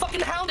 There's a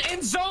fucking hound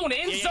in zone.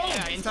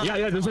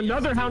 Yeah. There's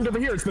another hound over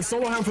here. It's the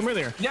solo hound from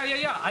earlier.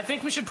 Yeah. I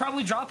think we should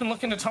probably drop and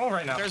look into tunnel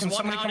right now. Can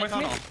somebody come with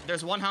me?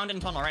 There's one hound in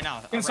tunnel right now.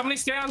 Can somebody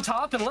stay on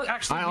top and look?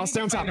 Actually, I'll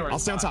stay on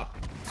top.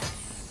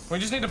 We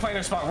just need to play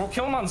their spot. We'll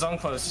kill them on zone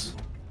close.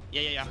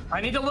 Yeah.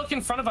 I need to look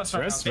in front of us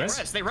right now.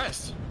 They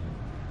rest.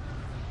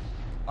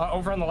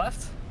 Over on the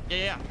left?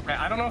 Yeah.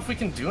 I don't know if we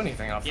can do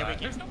anything off that.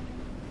 We can.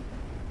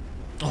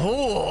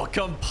 Oh,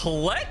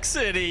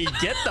 Complexity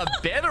get the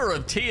better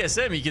of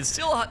TSM. You can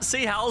still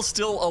see Hal's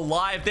still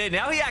alive there.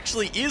 Now he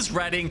actually is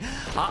ratting.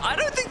 I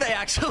don't think they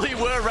actually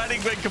were ratting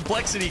when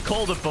Complexity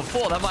called it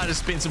before. That might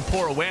have been some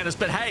poor awareness,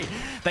 but hey,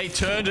 they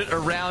turned it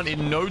around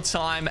in no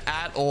time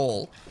at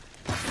all.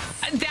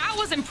 That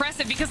was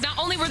impressive because not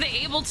only were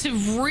they able to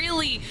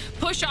really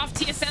push off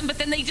TSM, but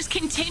then they just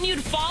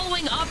continued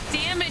following up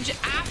damage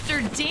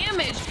after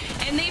damage,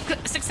 and they've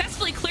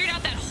successfully cleared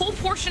out that whole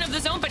portion of the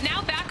zone. But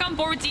now back on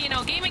board with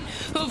DNOGaming,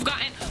 who have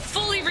gotten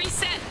fully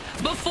reset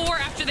before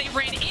after they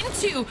ran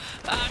into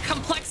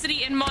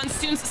Complexity and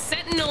Monsoon's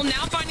Sentinel,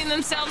 now finding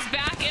themselves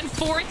back and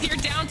forth here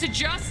down to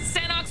just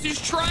Senox, who's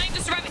trying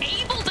to survive,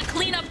 able to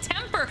clean up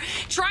Tempr,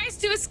 tries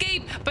to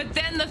escape, but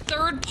then the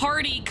third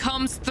party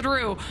comes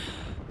through.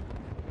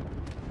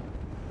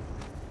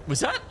 Was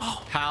that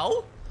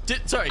Hal? Did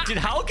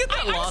Hal get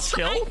that last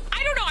kill? I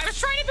don't know. I was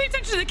trying to pay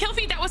attention to the kill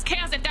feed. That was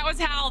chaos. If that was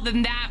Hal,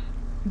 then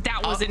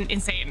that was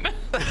insane.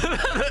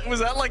 Was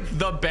that like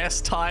the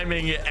best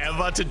timing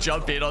ever to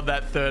jump in on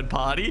that third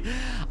party?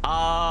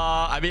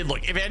 I mean,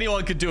 look, if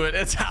anyone could do it,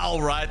 it's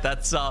Hal, right?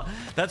 That's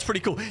pretty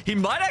cool. He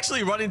might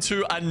actually run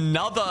into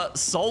another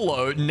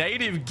solo.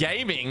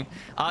 DNOGaming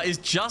is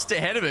just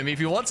ahead of him. If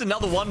he wants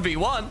another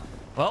 1v1,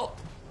 well,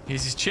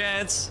 here's his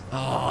chance.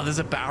 Oh, there's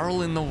a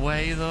barrel in the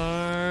way,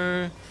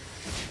 though.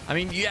 I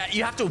mean, yeah,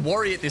 you have to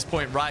worry at this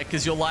point, right?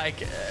 Because you're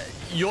like,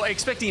 you're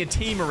expecting a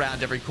team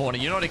around every corner.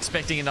 You're not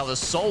expecting another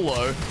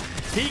solo.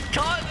 He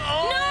can't.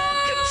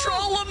 Oh,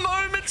 controller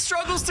moment,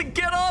 struggles to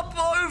get up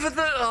over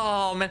the...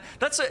 Oh, man.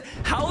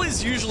 Hal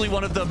is usually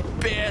one of the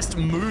best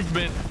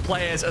movement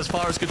players as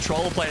far as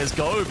controller players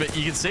go, but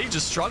you can see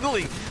just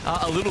struggling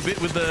a little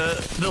bit with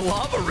the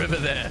lava river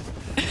there.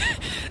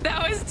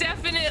 That was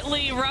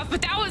definitely rough,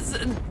 but that was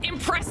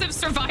impressive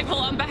survival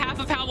on behalf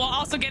of Hal while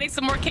also getting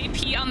some more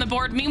KP on the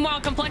board.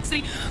 Meanwhile,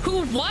 Complexity,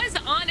 who was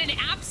on an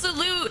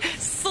absolute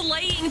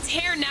slaying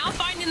tear, now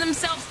finding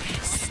themselves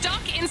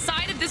stuck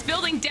inside of this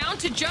building down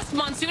to just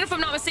Monsoon, if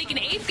I'm not mistaken.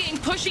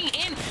 ALGS pushing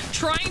in,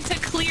 trying to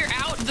clear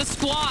out the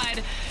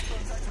squad.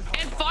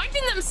 And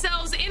finding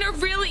themselves in a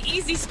really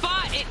easy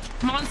spot.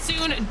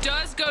 Monsoon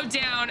does go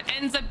down,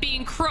 ends up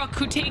being Crook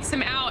who takes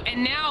him out,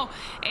 and now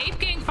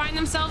ALGS find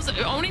themselves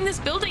owning this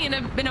building in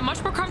a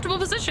much more comfortable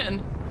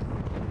position.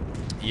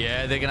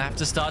 Yeah, they're gonna have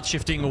to start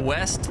shifting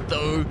west,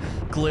 though.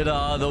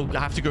 Glitter, they'll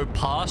have to go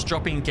past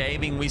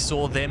DropInGaming. We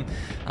saw them,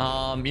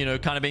 you know,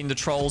 kind of being the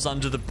trolls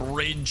under the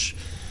bridge,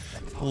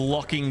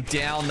 locking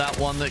down that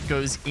one that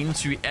goes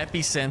into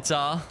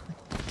Epicenter.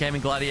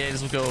 Gaming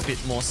Gladiators will go a bit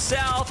more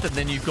south, and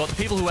then you've got the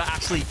people who are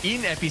actually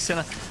in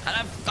Epicenter.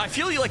 And I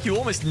feel like you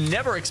almost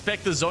never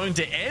expect the zone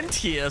to end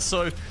here.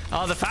 So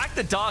the fact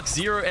that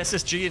DarkZero,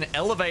 SSG, and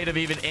Elevate have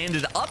even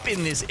ended up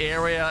in this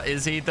area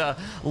is either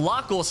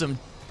luck or some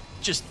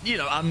just, you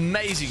know,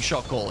 amazing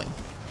shot calling.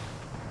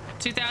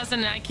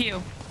 2000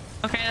 IQ.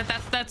 Okay,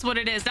 that's what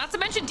it is. Not to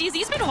mention,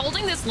 DZ's been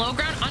holding this low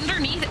ground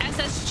underneath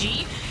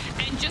SSG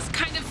and just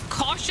kind of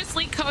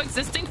cautiously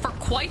coexisting for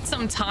quite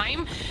some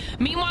time.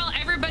 Meanwhile,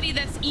 everybody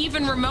that's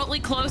even remotely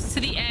close to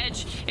the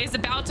edge is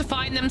about to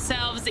find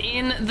themselves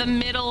in the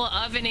middle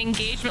of an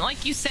engagement.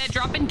 Like you said,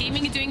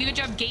 DropInGaming is doing a good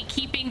job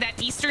gatekeeping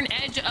that eastern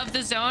edge of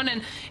the zone,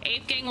 and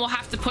ALGS will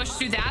have to push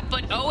through that.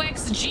 But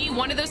OXG,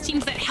 one of those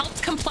teams that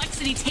helped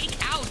Complexity take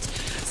out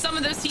some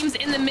of those teams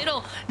in the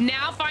middle,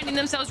 now finding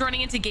themselves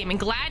running into Gaming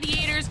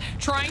Gladiators,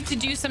 trying to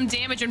do some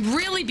damage and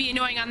really be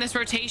annoying on this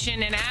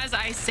rotation. And as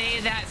I say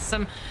that,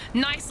 some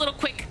nice little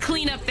quick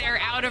cleanup there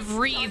out of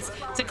reeds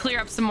to clear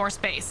up some more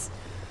space.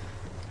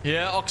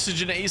 Yeah,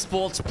 Oxygen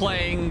Esports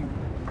playing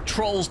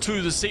Trolls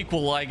 2 the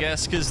sequel, I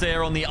guess, because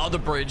they're on the other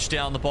bridge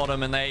down the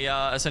bottom, and they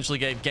essentially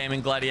gave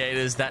Gaming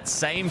Gladiators that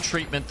same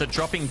treatment that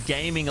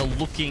DropInGaming are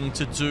looking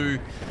to do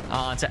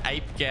to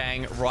Ape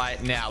Gang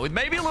right now, with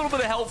maybe a little bit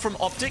of help from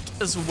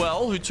OpTic as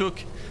well, who took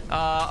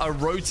a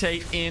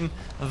rotate in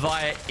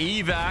via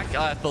evac,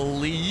 I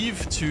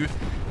believe, to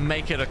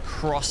make it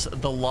across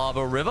the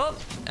lava river.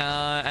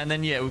 And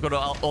then, yeah, we've got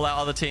all our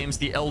other teams,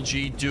 the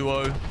LG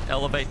duo,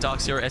 Elevate,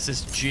 DarkZero,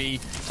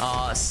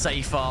 SSG,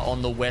 safer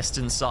on the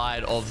western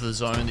side of the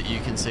zone that you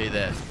can see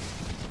there.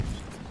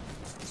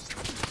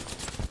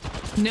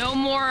 No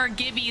more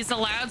Gibbies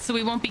allowed, so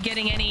we won't be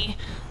getting any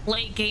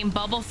late game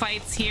bubble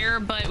fights here,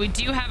 but we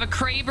do have a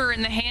Kraber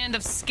in the hand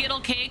of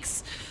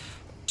Skittlecakes,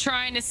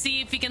 trying to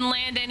see if he can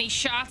land any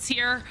shots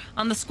here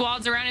on the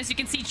squads around. As you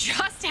can see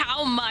just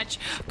how much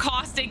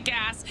caustic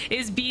gas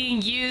is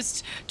being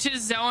used to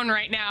zone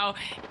right now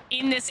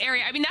in this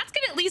area. I mean, that's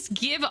gonna at least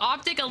give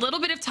OpTic a little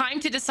bit of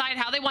time to decide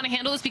how they want to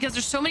handle this, because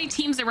there's so many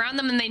teams around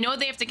them and they know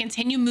they have to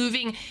continue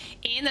moving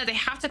in, that they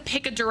have to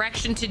pick a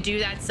direction to do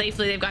that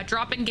safely. They've got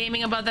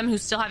DropInGaming above them, who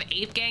still have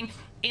ApeGang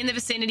in the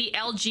vicinity.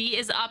 LG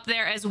is up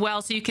there as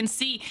well, so you can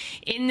see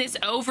in this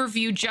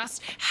overview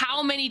just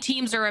how many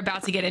teams are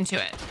about to get into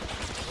it.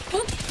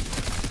 Oop.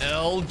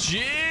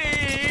 LG,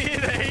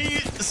 they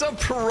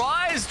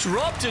surprise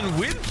dropped, and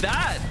with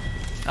that,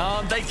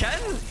 they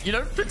can, you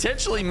know,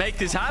 potentially make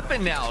this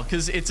happen now,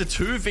 because it's a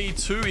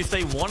 2v2. If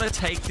they want to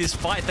take this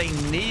fight, they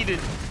need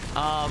it,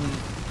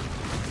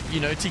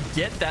 you know, to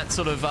get that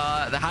sort of,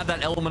 have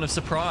that element of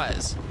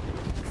surprise.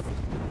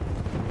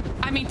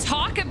 I mean,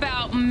 talk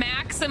about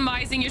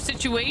maximizing your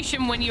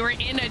situation when you were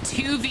in a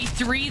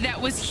 2v3. That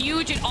was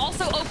huge. It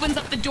also opens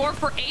up the door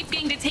for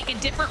ApeGang to take a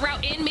different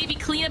route in, maybe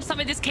clean up some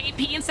of this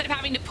KP instead of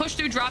having to push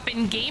through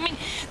DropInGaming.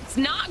 It's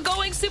not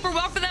going super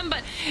well for them,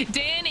 but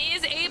Dan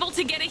is able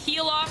to get a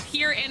heal off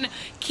here and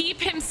keep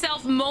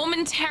himself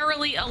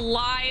momentarily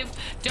alive.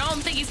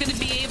 Don't think he's going to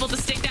be able to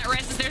stick that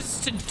res.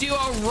 There's a duo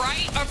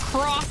right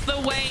across the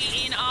way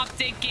in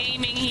OpTic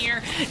Gaming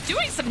here,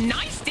 doing some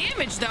nice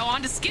damage though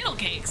onto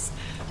Skittlecakes.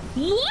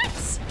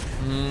 What?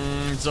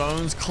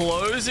 Zone's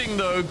closing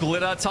though.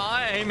 Glitter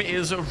time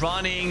is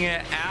running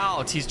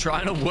out. He's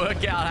trying to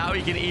work out how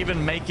he can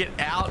even make it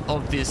out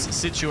of this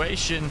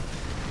situation.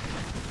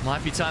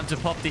 Might be time to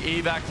pop the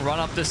evac, run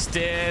up the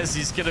stairs.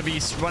 He's going to be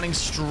running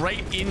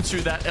straight into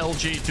that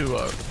LG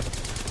duo.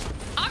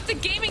 OpTic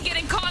Gaming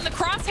getting caught in the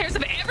crosshairs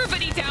of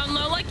everybody down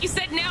low. Like you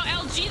said, now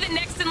LG the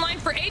next in line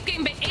for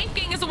ApeGang, but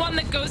ApeGang is the one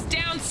that goes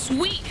down.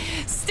 Sweet,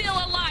 still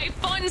alive.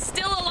 Fun,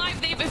 still alive.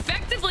 They've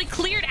effectively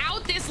cleared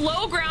out this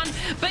low ground,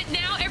 but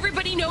now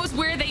everybody knows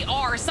where they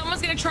are.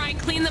 Someone's going to try and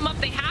clean them up.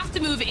 They have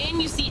to move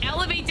in. You see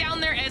Elevate down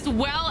there as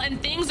well,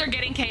 and things are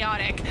getting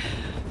chaotic.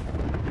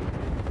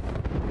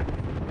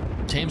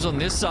 Teams on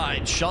this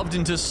side shoved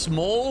into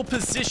small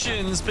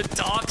positions, but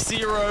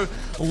DarkZero,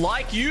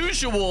 like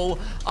usual,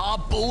 are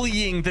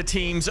bullying the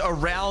teams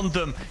around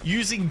them,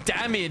 using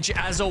damage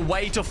as a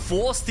way to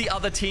force the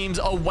other teams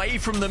away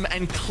from them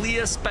and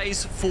clear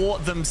space for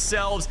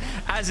themselves.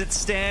 As it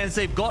stands,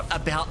 they've got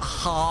about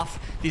half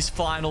this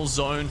final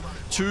zone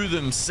to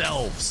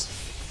themselves.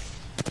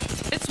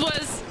 This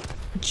was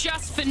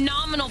just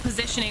phenomenal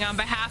positioning on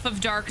behalf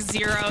of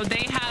DarkZero.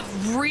 They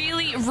have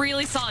really,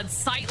 really solid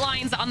sight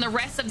lines on the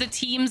rest of the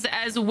teams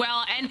as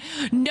well, and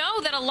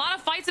know that a lot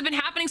of fights have been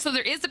happening, so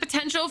there is the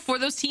potential for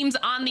those teams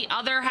on the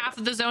other half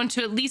of the zone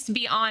to at least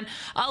be on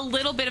a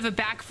little bit of a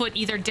back foot,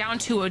 either down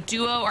to a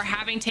duo or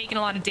having taken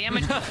a lot of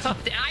damage.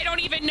 I don't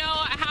even know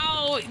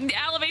how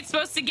Elevate's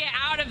supposed to get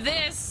out of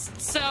this,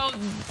 so,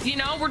 you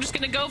know, we're just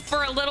gonna go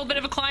for a little bit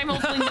of a climb.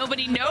 Hopefully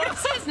nobody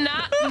notices.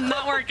 Not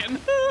working.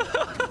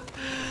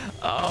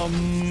 Oh,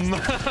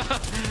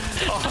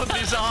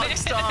 this arc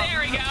star.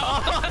 There we go.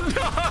 Oh,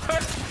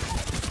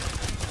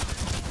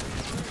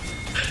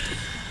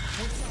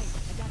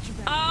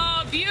 no.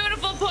 Oh,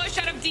 beautiful push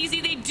out of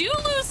DZ. They do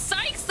lose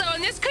Sykes, though,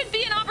 and this could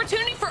be an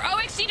opportunity for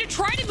OXG to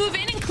try to move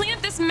in and clean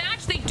up this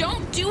match. They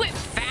don't do it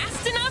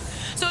fast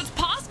enough, so it's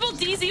possible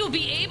DZ will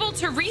be able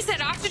to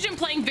reset Oxygen,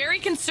 playing very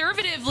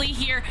conservatively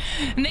here,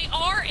 and they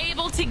are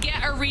able to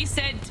get a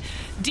reset.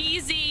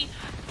 DZ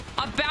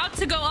about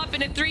to go up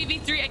in a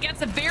 3v3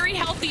 against a very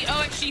healthy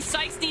OXG.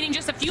 Sykes needing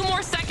just a few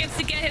more seconds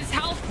to get his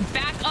health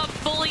back up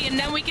fully, and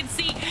then we can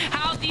see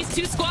how these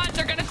two squads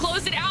are going to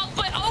close it out.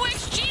 But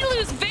OXG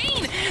lose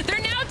Vayne. They're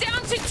now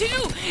down to 2.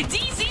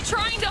 DZ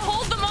trying to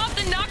hold them off.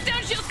 The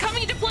knockdown shield's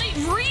coming into play.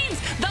 Reeves,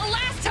 the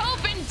last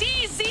hope, and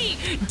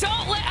DZ,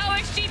 don't let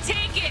OXG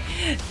take it.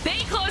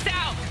 They close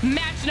out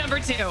match number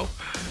 2.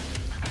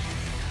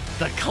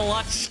 The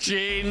clutch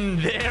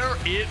gene, there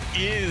it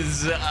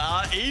is.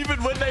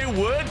 Even when they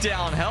were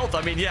down health,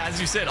 I mean, yeah,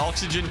 as you said,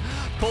 Oxygen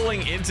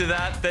pulling into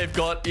that. They've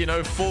got, you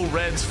know, full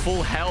reds,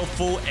 full health,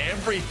 full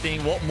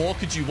everything. What more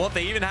could you want?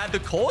 They even had the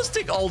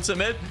Caustic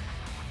ultimate.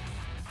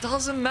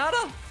 Doesn't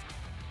matter.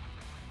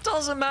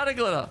 Doesn't matter,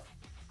 Glitter.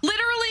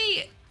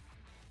 Literally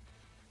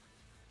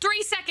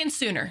 3 seconds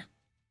sooner.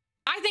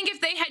 I think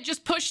if they had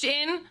just pushed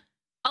in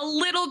a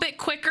little bit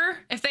quicker,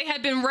 if they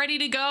had been ready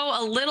to go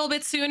a little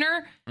bit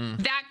sooner,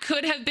 that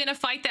could have been a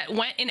fight that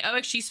went in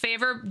OXG's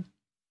favor,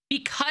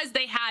 because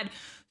they had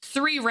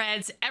 3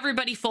 reds,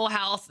 everybody full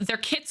health, their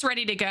kits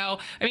ready to go.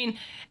 I mean,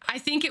 I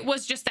think it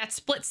was just that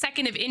split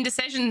second of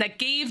indecision that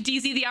gave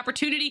DZ the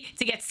opportunity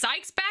to get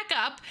Sykes back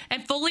up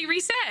and fully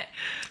reset.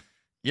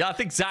 Yeah, I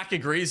think Zach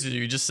agrees with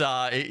you. Just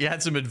he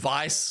had some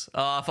advice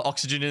for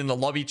Oxygen in the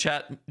lobby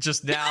chat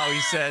just now.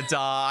 He said,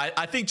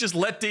 I think just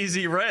let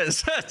DZ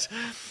res.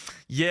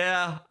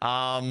 Yeah,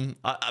 I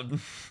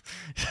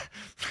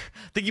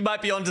think you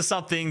might be onto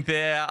something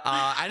there.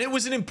 And it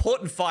was an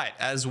important fight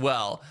as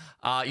well.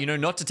 You know,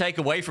 not to take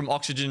away from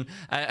Oxygen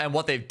and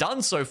what they've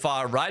done so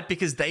far, right?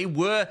 Because they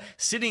were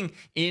sitting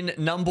in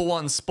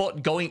 #1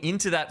 spot going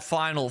into that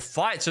final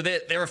fight. So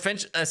they're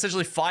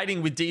essentially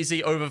fighting with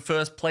DZ over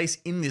first place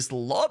in this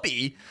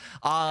lobby.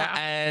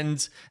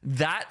 And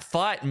that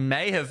fight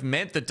may have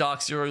meant that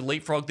DarkZero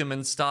leapfrogged them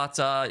and start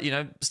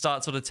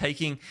sort of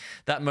taking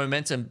that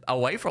momentum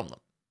away from them.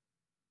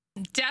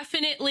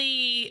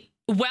 Definitely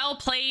well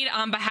played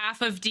on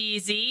behalf of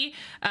DZ.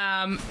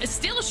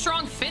 Still a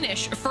strong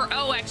finish for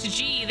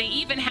OXG. They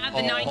even had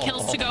the 9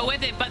 kills to go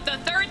with it, but the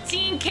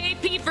 13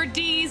 KP for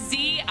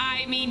DZ,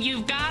 I mean,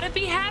 you've got to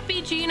be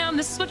happy, Genome.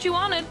 This is what you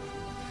wanted.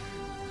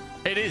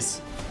 It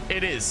is.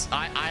 It is.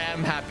 I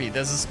am happy.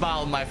 There's a smile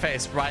on my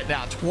face right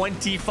now.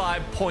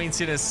 25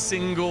 points in a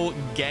single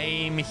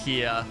game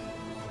here.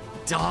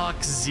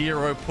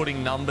 DarkZero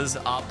putting numbers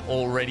up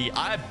already.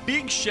 A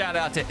big shout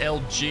out to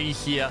LG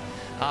here.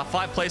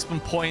 5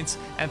 placement points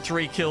and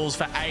 3 kills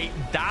for 8.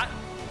 That,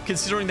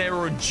 considering they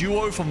were a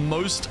duo for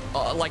most,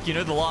 like, you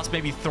know, the last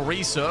maybe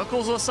 3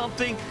 circles or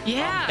something.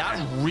 Yeah. That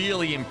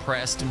really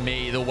impressed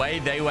me, the way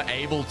they were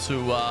able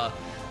to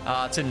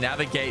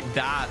navigate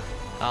that.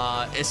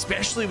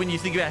 Especially when you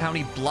think about how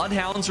many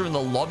Bloodhounds are in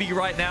the lobby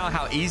right now,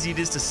 how easy it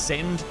is to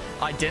send,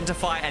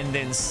 identify, and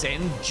then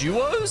send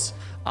duos.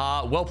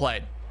 Well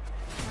played.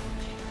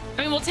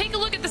 I mean, we'll take a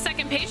look at the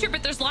second page here,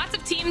 but there's lots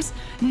of teams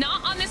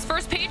not on this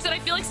first page that I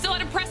feel like still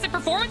had impressive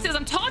performances.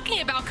 I'm talking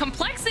about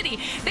Complexity.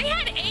 They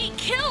had 8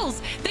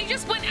 kills. They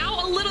just went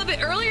out a little bit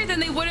earlier than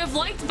they would have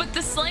liked, but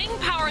the slaying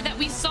power that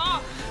we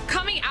saw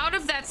coming out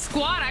of that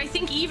squad, I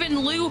think even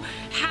Lou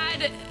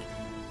had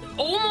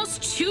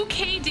almost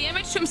 2k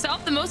damage to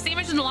himself, the most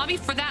damage in the lobby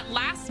for that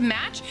last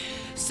match.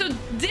 So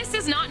this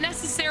is not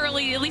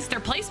necessarily, at least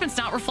their placement's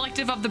not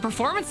reflective of the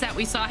performance that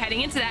we saw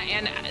heading into that.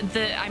 And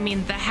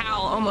the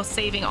Howl almost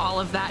saving all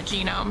of that,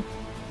 Genome.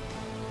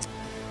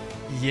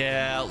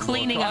 Yeah,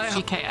 cleaning up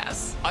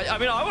GKS. I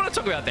mean, I want to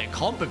talk about their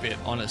comp a bit,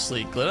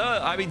 honestly, Glitter.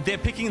 I mean, they're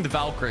picking the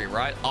Valkyrie,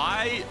 right?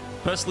 I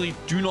personally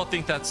do not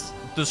think that's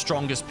the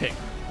strongest pick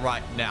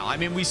right now. I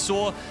mean, we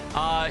saw,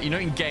 you know,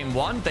 in game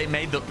 1, they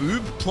made the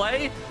Oob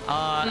play,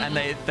 and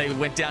they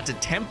went down to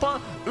Tempr.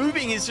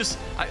 Oobing is just...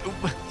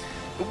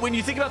 when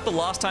you think about the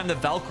last time that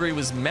Valkyrie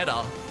was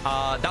meta,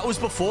 that was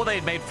before they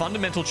had made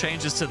fundamental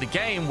changes to the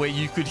game where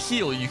you could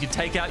heal, you could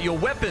take out your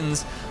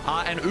weapons,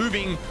 and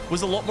oobing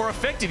was a lot more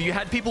effective. You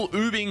had people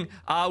oobing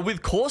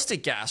with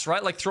caustic gas,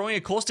 right? Like throwing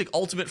a caustic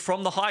ultimate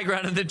from the high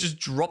ground and then just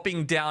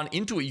dropping down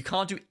into it. You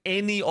can't do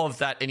any of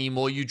that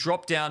anymore. You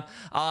drop down,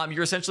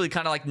 you're essentially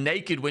kind of like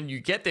naked when you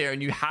get there,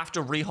 and you have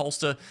to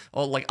reholster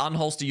or like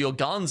unholster your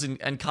guns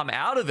and come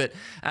out of it.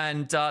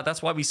 And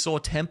that's why we saw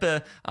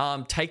Tempr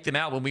take them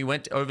out when we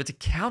went over to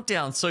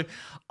Countdown. So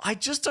I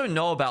just don't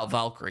know about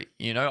Valkyrie.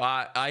 You know,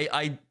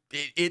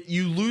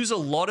 you lose a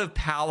lot of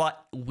power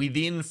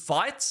within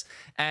fights,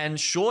 and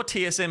sure,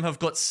 TSM have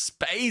got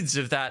spades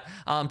of that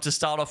to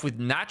start off with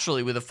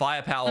naturally with the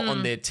firepower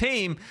on their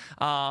team,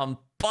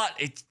 but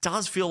it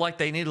does feel like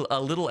they need a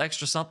little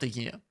extra something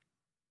here.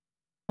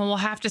 Well, we'll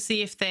have to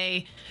see if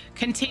they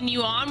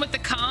continue on with the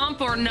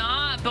comp or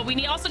not, but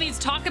we also need to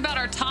talk about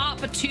our top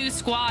 2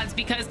 squads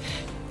because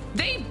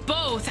they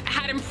both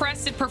had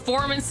impressive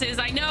performances.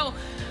 I know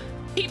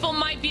people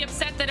might be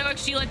upset that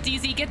OXG let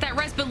DZ get that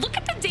rest, but look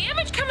at the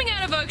damage coming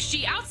out of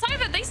OXG. Outside of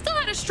that, they still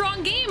had a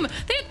strong game.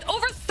 They had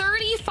over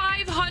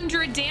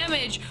 3,500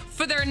 damage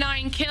for their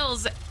 9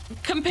 kills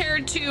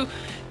compared to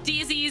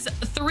DZ's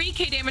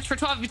 3k damage for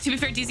 12. To be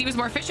fair, DZ was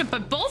more efficient,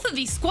 but both of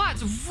these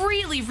squads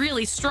really,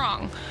 really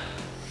strong.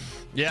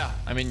 Yeah,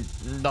 I mean,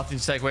 nothing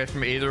to take away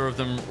from either of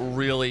them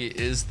really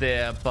is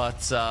there,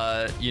 but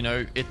you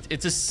know,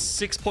 it's a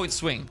 6-point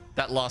swing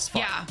that last fight.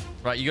 Yeah.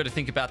 Right, you got to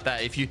think about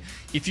that. If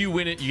you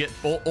win it, you get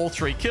all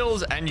 3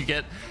 kills and you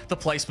get the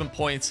placement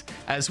points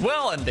as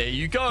well, and there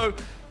you go.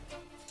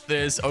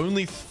 There's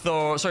only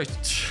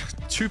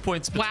 2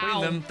 points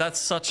between them.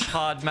 That's such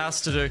hard maths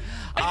to do.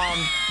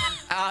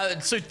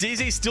 So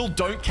DZ still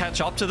don't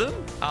catch up to them,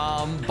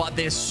 but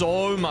they're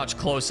so much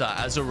closer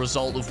as a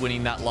result of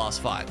winning that last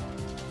fight.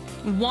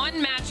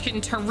 One match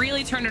can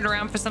really turn it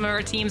around for some of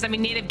our teams. I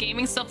mean,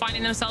 DNOGaming still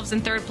finding themselves in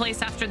 3rd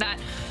place after that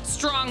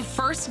strong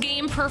first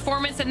game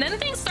performance, and then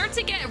things start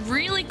to get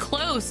really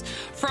close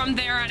from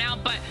there on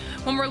out. But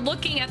when we're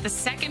looking at the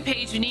second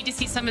page, we need to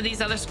see some of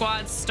these other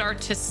squads start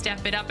to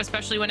step it up,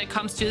 especially when it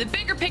comes to the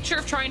bigger picture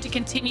of trying to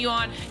continue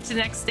on to the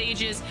next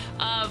stages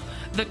of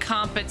the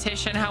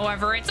competition.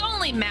 However, it's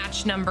only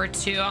match number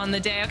 2 on the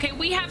day. Okay,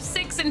 we have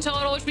 6 in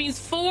total, which means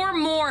 4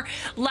 more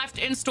left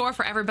in store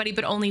for everybody,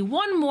 but only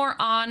 1 more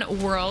on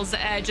World's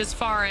Edge as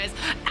far as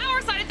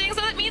our side of things.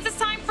 So that means it's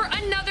time for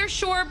another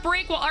short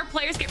break while our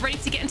players get ready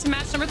to get into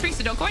match number 3.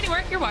 So don't go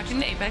anywhere. You're watching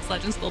the Apex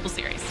Legends Global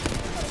Series.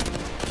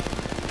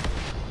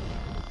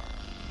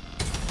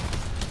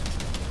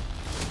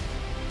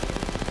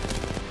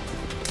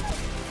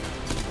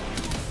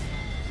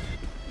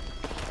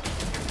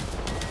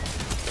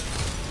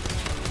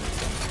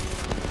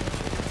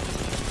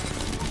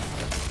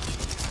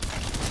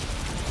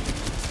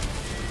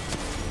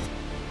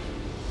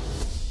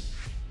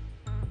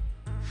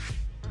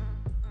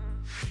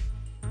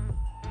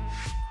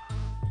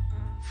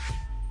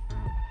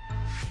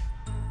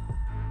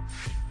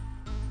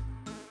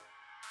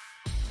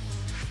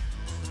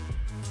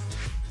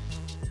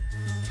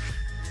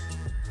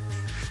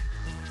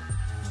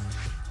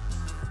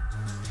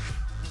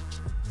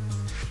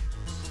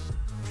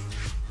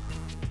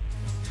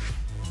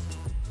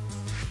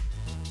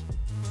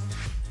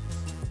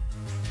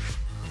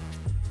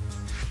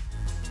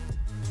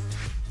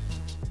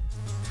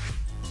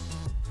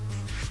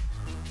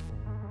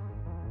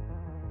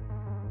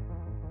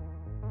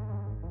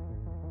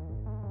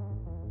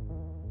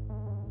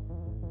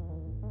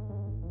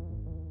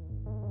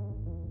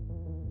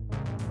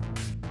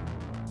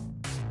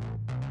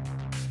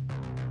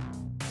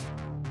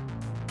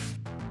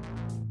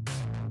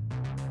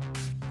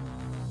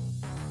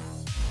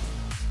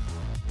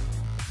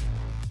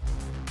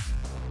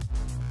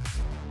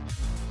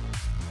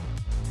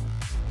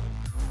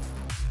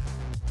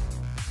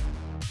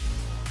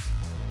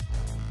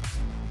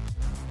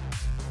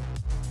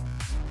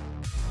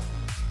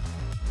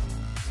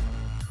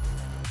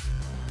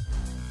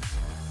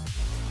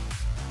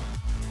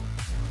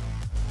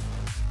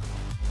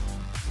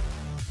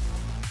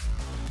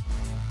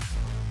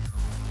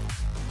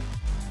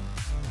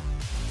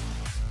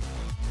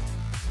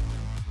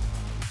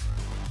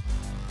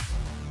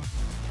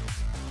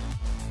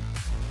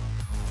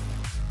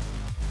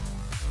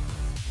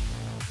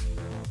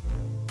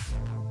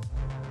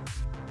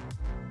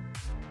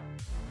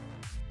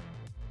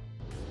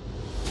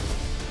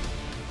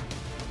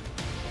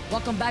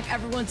 Welcome back,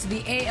 everyone, to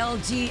the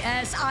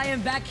ALGS. I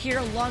am back here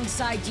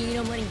alongside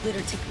Gino. I'm letting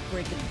Glitter take a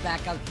break and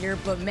back out here.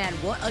 But man,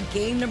 what a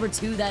game number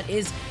 2 that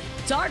is.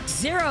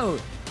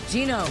 DarkZero.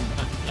 Gino.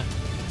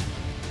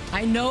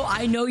 I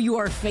know you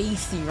are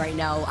facey right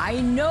now. I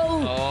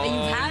know that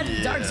you've had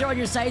DarkZero on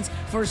your sights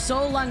for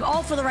so long,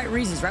 all for the right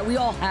reasons, right? We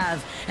all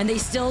have, and they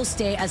still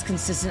stay as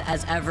consistent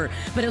as ever.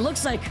 But it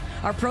looks like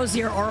our pros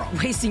here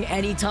aren't wasting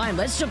any time.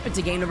 Let's jump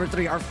into game number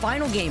 3, our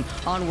final game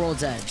on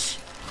World's Edge.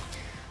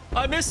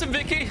 I miss him,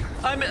 Vicky.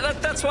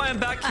 That's why I'm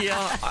back here.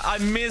 I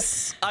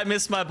miss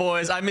my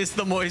boys. I miss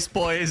the Moist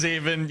boys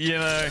even, you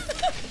know.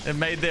 They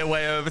made their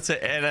way over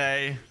to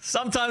NA.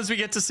 Sometimes we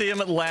get to see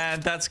them at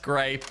LAN. That's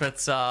great.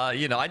 But,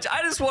 you know, I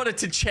just wanted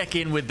to check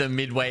in with them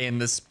midway in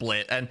the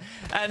split. And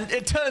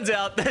it turns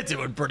out they're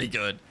doing pretty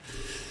good.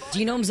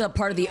 Genome's a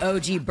part of the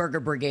OG Burger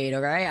Brigade,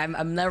 all right?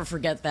 I'll never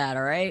forget that,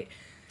 all right?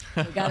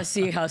 We got to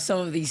see how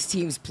some of these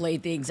teams play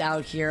things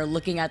out here.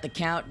 Looking at the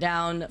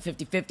countdown,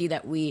 50-50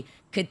 that we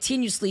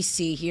continuously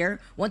see here.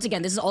 Once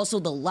again, this is also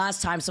the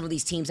last time some of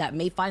these teams that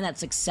may find that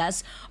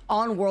success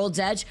on World's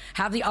Edge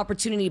have the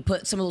opportunity to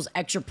put some of those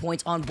extra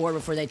points on board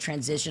before they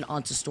transition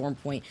onto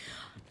Stormpoint.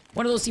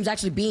 One of those teams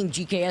actually being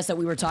GKS that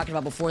we were talking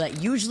about before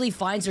that usually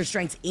finds their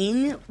strengths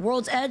in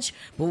World's Edge,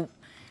 but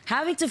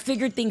having to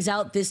figure things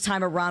out this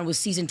time around with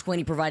Season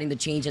 20 providing the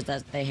changes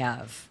that they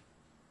have.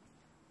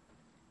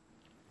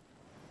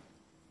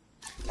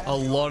 A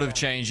lot of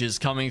changes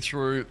coming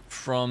through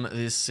from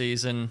this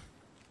season.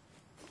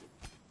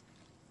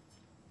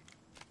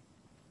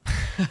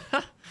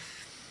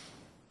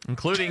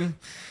 Including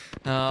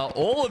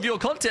all of your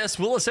contests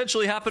will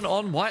essentially happen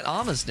on white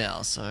armors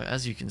now. So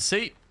as you can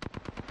see,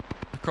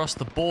 across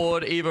the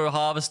board, Evo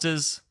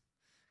Harvesters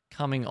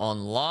coming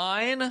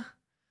online.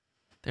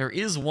 There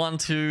is one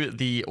to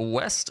the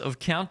west of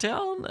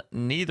Countdown.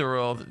 Neither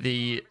of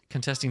the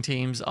contesting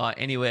teams are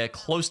anywhere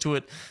close to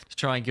it to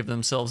try and give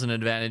themselves an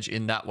advantage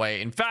in that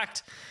way. In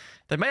fact,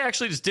 they may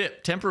actually just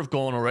dip. Tempr have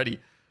gone already.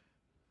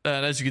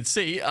 And as you can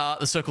see,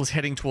 the circle's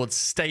heading towards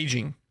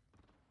staging.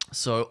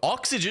 So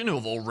Oxygen, who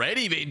have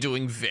already been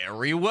doing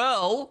very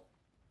well,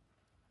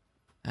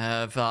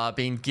 have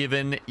been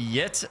given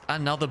yet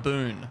another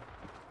boon.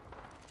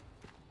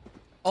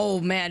 Oh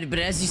man, but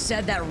as you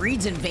said, that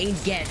Reeds in vain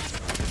get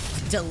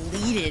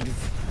deleted.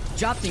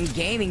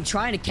 DropInGaming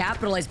trying to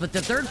capitalize, but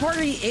the third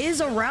party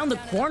is around the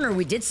corner.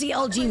 We did see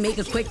LG make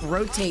a quick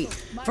rotate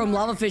from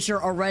Lava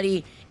Fisher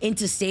already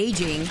into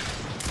staging.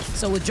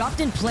 So with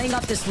Dropin playing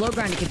up this low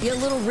ground, it can be a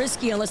little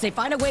risky unless they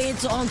find a way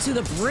onto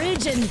the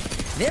bridge, and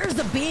there's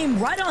the beam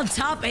right on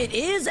top. It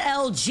is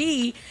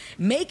LG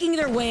making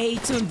their way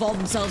to involve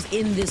themselves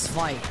in this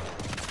fight.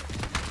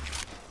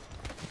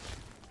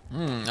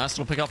 Nice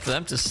little pick up for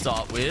them to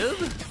start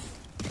with.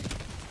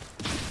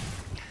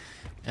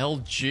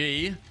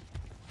 LG,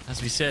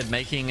 as we said,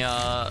 making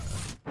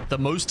the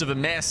most of a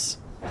mess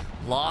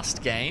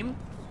last game.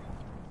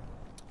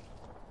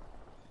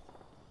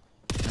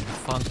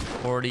 Funk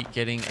already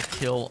getting a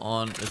kill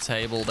on the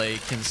table. They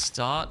can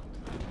start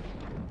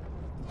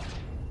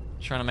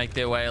trying to make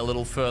their way a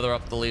little further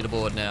up the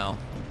leaderboard now.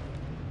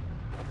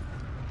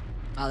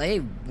 Oh,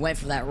 they went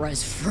for that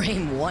res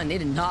frame one. They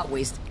did not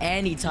waste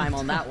any time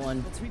on that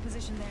one. Let's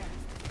reposition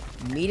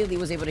there. Immediately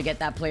was able to get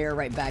that player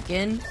right back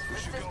in.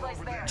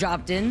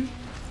 Dropped in.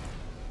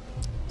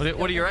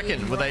 What do you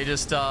reckon? Were they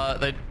just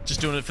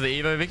doing it for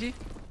the Evo, Vicky?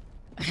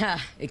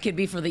 It could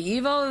be for the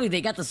Evo.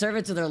 They got the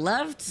server to their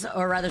left,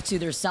 or rather to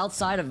their south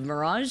side of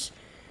Mirage.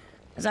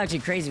 That's actually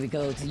crazy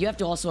because you have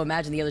to also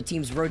imagine the other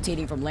teams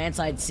rotating from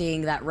landside,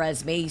 seeing that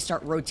res may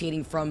start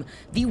rotating from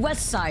the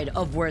west side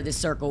of where this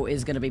circle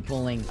is going to be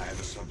pulling.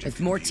 With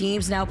more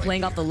teams now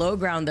playing off the low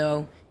ground,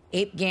 though,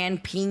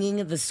 ApeGan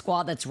pinging the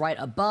squad that's right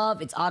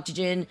above. It's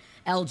Oxygen,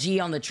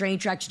 LG on the train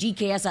tracks,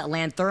 GKS at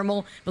Land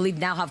Thermal. Believe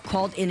now have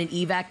called in an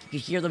evac. You can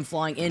hear them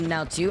flying in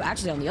now too.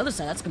 Actually, on the other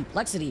side, that's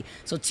Complexity.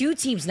 So two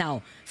teams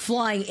now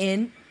flying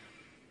in.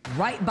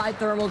 Right by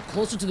Thermal,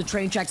 closer to the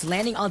train tracks,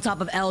 landing on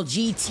top of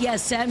LG.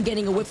 TSM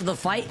getting a whiff of the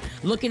fight,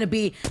 looking to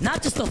be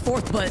not just the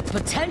fourth, but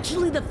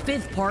potentially the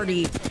fifth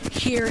party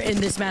here in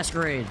this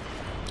masquerade.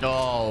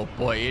 Oh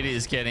boy, it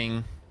is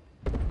getting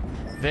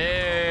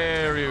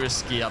very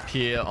risky up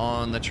here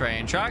on the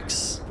train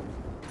tracks.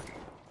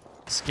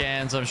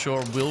 Scans, I'm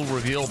sure, will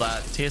reveal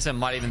that. TSM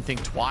might even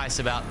think twice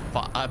about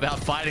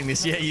fighting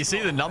this. Yeah, you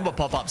see the number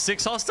pop up.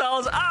 6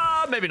 hostiles?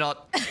 Ah, maybe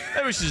not.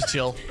 Maybe we should just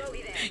chill.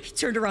 He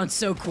turned around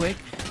so quick.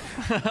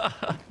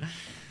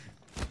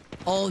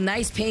 Oh,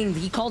 nice ping.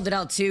 He called it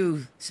out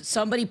too.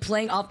 Somebody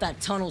playing off that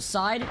tunnel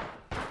side.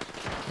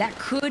 That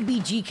could be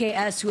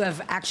GKS, who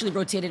have actually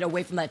rotated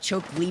away from that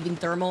choke, leaving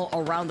Thermal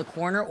around the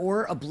corner,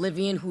 or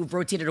Oblivion, who've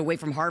rotated away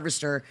from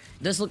Harvester.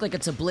 It does look like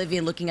it's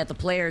Oblivion looking at the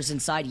players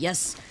inside.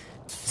 Yes,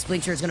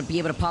 Splinter is going to be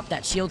able to pop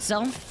that shield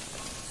cell.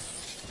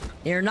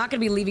 They're not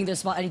going to be leaving this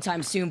spot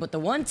anytime soon, but the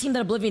one team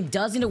that Oblivion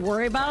does need to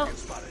worry about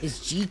is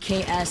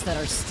GKS, that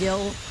are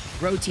still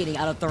rotating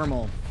out of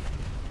Thermal.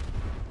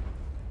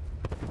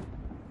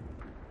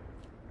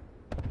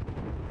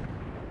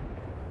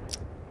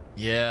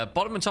 Yeah,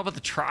 bottom and top of the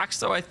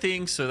tracks though, I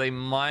think, so they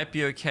might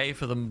be okay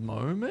for the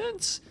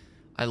moment.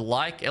 I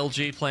like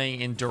LG playing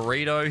in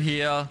Dorito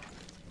here.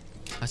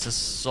 That's a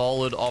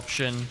solid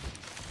option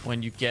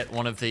when you get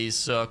one of these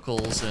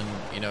circles, and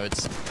you know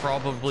it's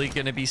probably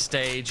going to be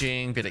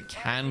staging, but it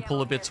can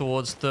pull a bit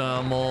towards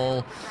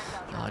Thermal.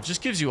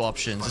 Just gives you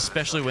options,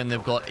 especially when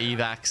they've got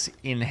evacs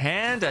in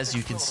hand, as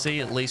you can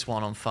see, at least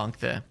one on Funk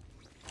there.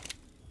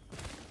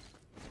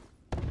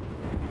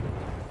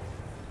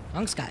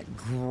 Funk's got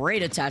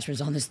great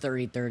attachments on this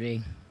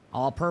 30-30.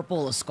 All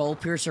purple, a skull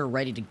piercer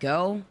ready to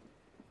go.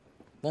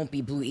 Won't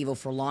be Blue Evo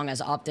for long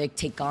as OpTic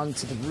take on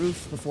to the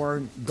roof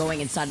before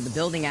going inside of the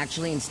building,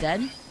 actually,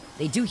 instead.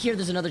 They do hear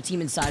there's another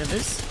team inside of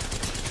this.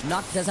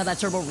 Nock does have that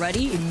turbo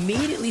ready.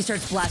 Immediately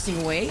starts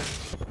blasting away.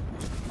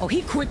 Oh,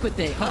 he's quick with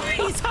it. Oh,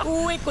 he's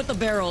quick with the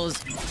barrels.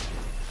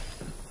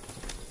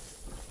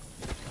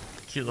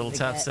 Cute little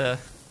taps there.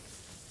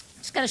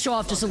 Just gotta show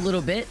off just a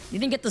little bit. You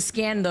didn't get the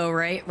scan though,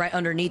 right? Right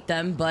underneath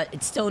them, but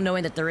it's still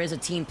knowing that there is a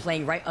team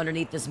playing right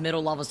underneath this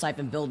middle Lava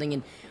Siphon building.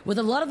 And with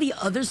a lot of the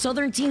other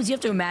southern teams, you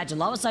have to imagine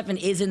Lava Siphon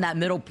is in that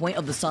middle point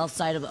of the south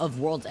side of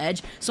World's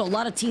Edge. So a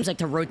lot of teams like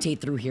to rotate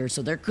through here.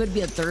 So there could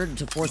be a third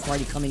to fourth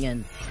party coming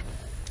in.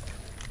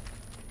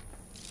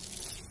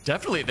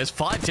 Definitely, there's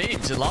 5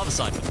 teams in Lava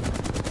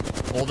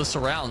Siphon. All the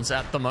surrounds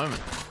at the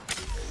moment.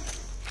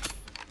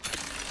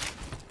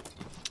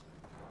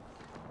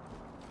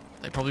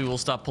 They probably will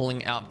start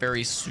pulling out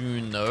very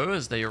soon, though,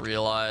 as they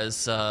realize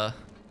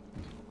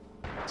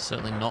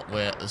certainly not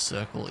where the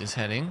circle is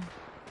heading.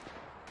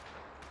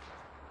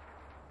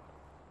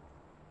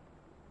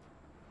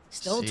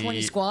 Still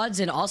 20 squads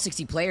and all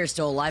 60 players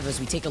still alive as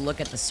we take a look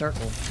at the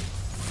circle.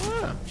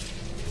 Yeah.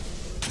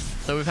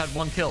 So we've had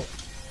 1 kill.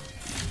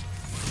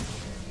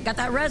 Got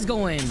that res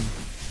going.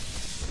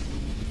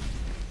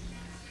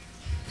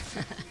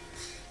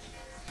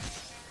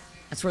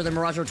 That's where the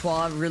Mirage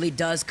Rotoir really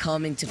does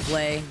come into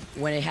play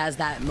when it has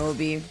that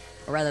Moby,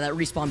 or rather that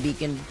respawn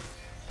beacon.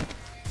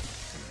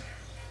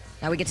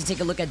 Now we get to take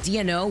a look at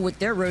DNO with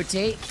their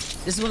rotate.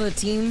 This is one of the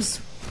teams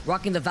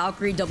rocking the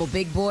Valkyrie double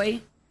big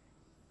boy.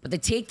 But they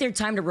take their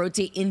time to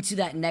rotate into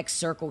that next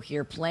circle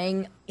here,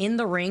 playing in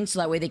the ring so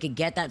that way they could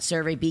get that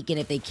survey beacon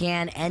if they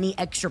can. Any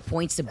extra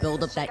points to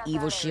build up that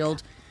Evo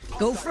shield.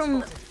 Go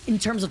from, in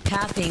terms of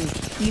pathing,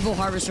 Evo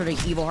Harvester to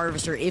Evo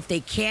Harvester if they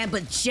can,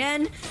 but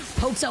Jen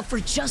pokes out for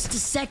just a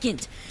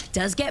second.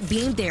 Does get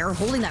beamed there,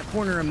 holding that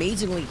corner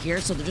amazingly here,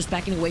 so they're just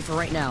backing away for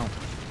right now.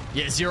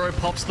 Yeah, Zero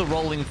pops the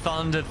Rolling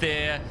Thunder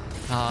there.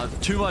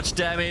 Too much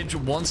damage,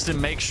 wants to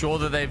make sure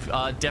that they've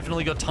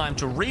definitely got time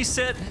to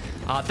reset.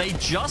 They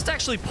just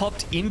actually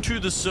popped into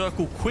the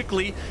circle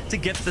quickly to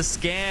get the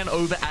scan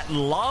over at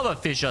Lava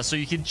Fissure. So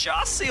you can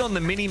just see on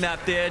the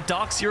mini-map there,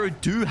 DarkZero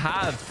do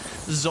have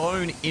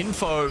zone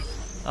info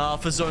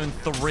for zone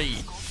 3.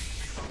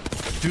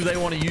 Do they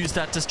want to use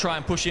that to try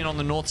and push in on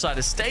the north side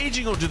of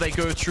staging, or do they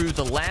go through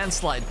the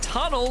landslide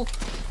tunnel?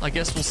 I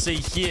guess we'll see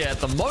here.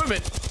 At the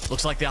moment,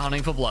 looks like they're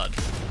hunting for blood.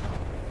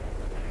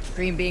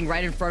 Cream being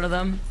right in front of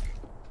them.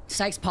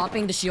 Sykes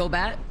popping the shield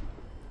bat.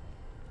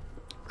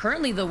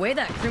 Currently, the way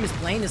that Cream is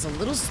playing is a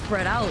little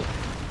spread out.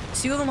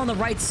 2 of them on the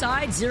right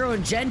side. Zero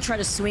and Jen try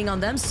to swing on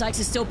them. Sykes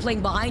is still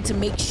playing behind to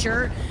make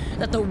sure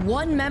that the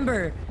one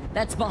member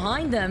that's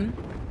behind them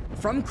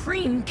from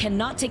Cream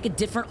cannot take a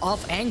different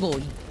off angle.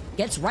 He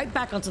gets right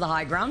back onto the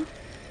high ground.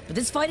 But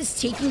this fight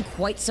is taking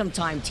quite some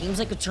time. Teams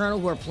like Eternal,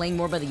 who are playing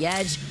more by the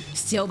edge,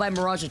 still by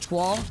Mirage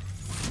Etoile,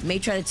 may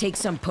try to take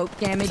some poke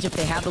damage if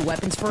they have the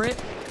weapons for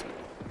it.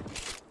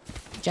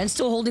 Jen's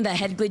still holding that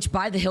head glitch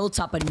by the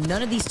hilltop, but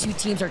none of these 2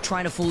 teams are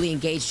trying to fully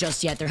engage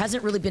just yet. There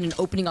hasn't really been an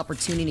opening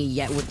opportunity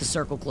yet with the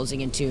circle closing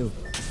in too.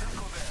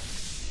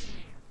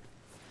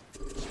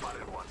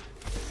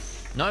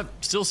 Nope,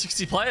 still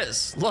 60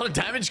 players. A lot of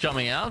damage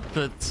coming out,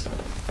 but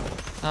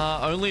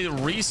only the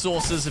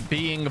resources are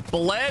being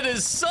bled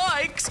as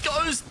Sykes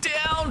goes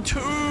down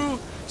too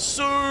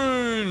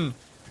soon.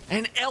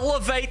 And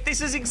Elevate,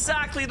 this is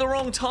exactly the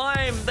wrong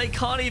time. They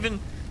can't even...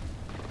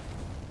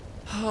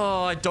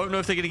 Oh, I don't know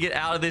if they're going to get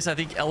out of this. I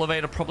think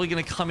Elevate are probably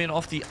going to come in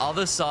off the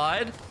other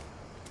side.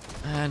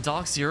 And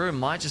DarkZero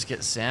might just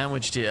get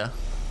sandwiched here.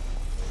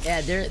 Yeah,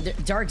 they're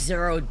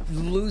DarkZero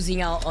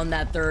losing out on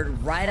that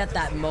third right at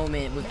that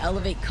moment. With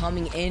Elevate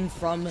coming in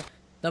from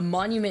the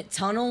Monument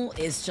Tunnel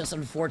is just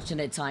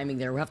unfortunate timing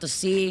there. We'll have to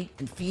see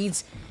in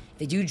feeds.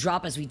 They do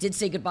drop, as we did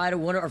say goodbye to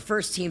one of our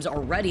first teams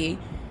already.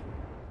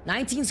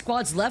 19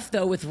 squads left,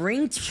 though, with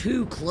Ring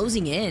 2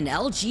 closing in.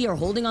 LG are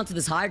holding on to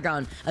this high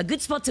ground. A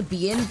good spot to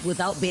be in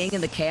without being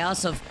in the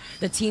chaos of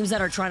the teams that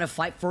are trying to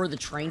fight for the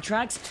train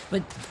tracks,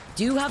 but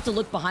do have to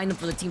look behind them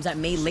for the teams that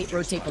may late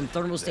rotate from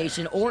Thermal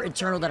Station or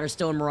Eternal that are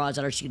still in Mirage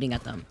that are shooting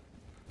at them.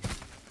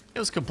 It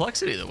was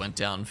Complexity that went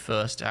down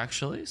first,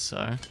 actually, so...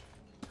 a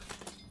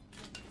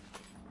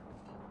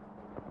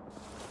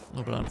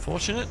little bit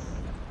unfortunate.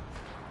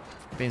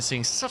 Been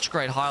seeing such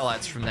great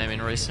highlights from them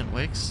in recent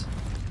weeks.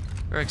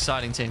 Very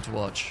exciting team to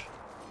watch.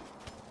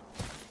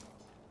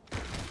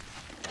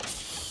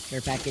 Care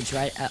package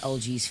right at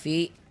LG's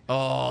feet.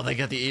 Oh, they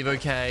got the Evo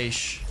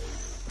cache.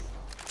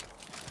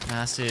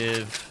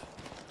 Massive.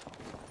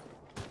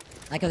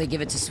 I like how they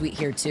give it to Sweet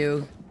here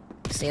too.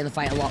 Stay in the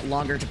fight a lot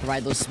longer to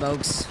provide those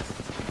smokes.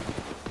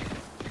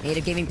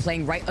 DNOGaming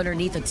playing right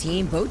underneath the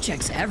team. Boat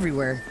checks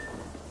everywhere.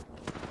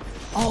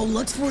 Oh,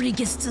 Lux 40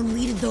 gets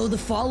deleted though. The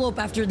follow-up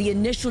after the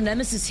initial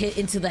Nemesis hit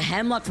into the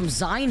Hemlock from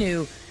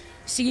Zainu.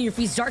 Seeing your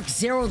feeds,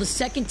 DarkZero, the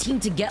second team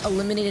to get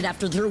eliminated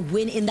after their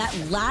win in that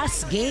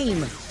last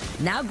game.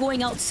 Now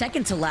going out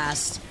second to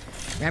last.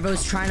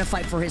 Rambo's trying to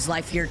fight for his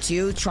life here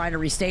too, trying to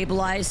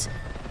restabilize.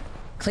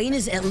 Klein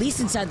is at least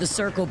inside the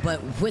circle, but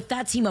with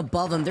that team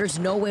above them, there's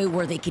no way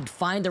where they could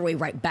find their way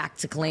right back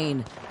to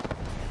Klein.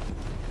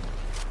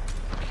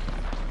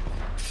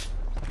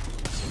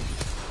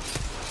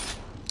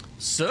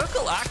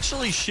 Circle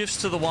actually shifts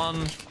to the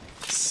one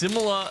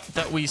similar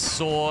that we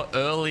saw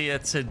earlier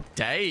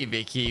today,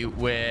 Vicky,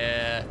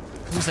 where...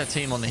 Who's that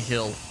team on the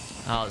hill?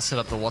 Let's set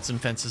up the Watson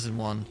fences in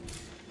one.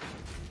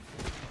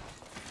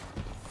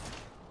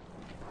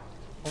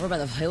 Over by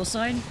the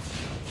hillside?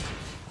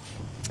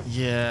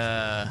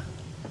 Yeah.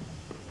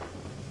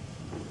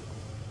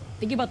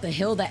 Thinking about the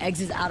hill that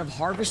exits out of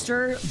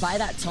Harvester by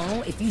that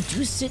tunnel, if you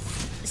do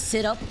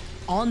sit up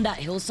on that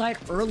hillside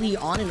early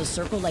on in a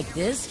circle like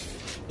this,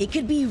 it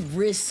could be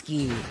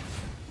risky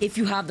if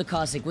you have the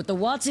Caustic. With the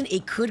Watson,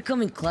 it could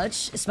come in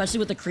clutch, especially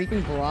with the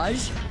creeping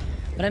barrage.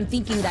 But I'm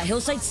thinking that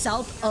hillside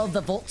south of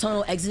the Vault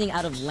Tunnel exiting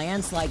out of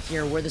Landslide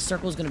here, where the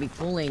circle is going to be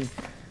pulling,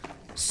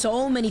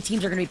 so many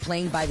teams are going to be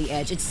playing by the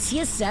edge. It's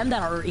TSM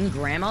that are in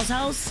Grandma's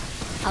house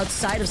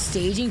outside of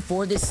staging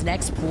for this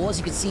next pool. As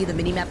you can see the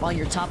minimap on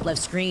your top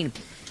left screen.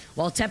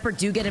 While Tempr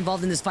do get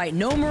involved in this fight.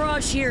 No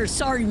Mirage here.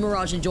 Sorry,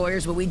 Mirage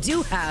enjoyers, but we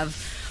do have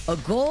a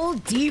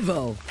gold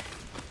Devo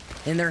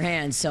in their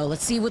hands. So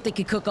let's see what they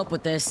can cook up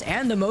with this.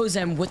 And the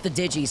Mozem with the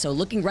Digi. So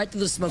looking right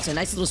through the smokes. A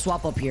nice little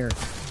swap up here.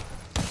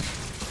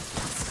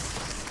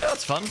 Yeah,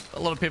 that's fun. A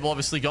lot of people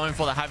obviously going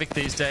for the Havoc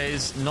these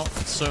days. Not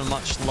so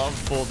much love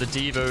for the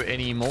Devo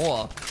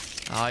anymore.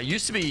 It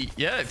used to be,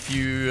 yeah, if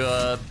you,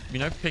 you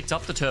know, picked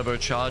up the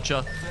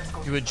turbocharger,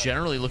 you were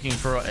generally looking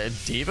for a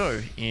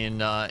Devo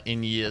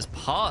in years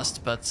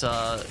past, but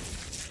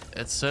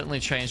it's certainly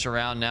changed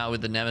around now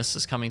with the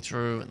Nemesis coming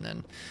through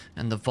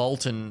and the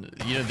Vault, and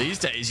you know, these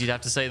days you'd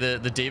have to say the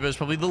Devo is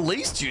probably the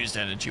least used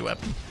energy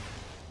weapon.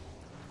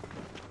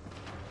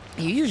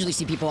 You usually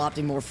see people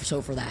opting more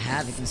for that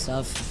Havoc and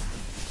stuff.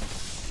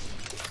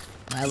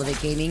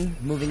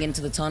 ALGS moving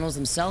into the tunnels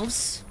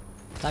themselves.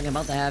 Talking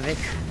about the Havoc.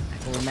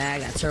 Full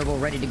mag, that turbo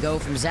ready to go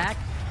from Zach.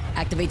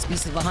 Activates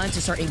Beast of the Hunt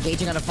to start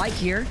engaging on a fight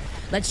here.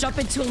 Let's jump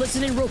into a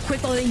listening real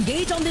quick while they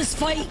engage on this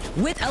fight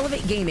with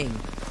ALGS.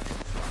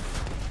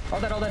 All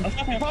dead, all dead.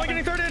 Probably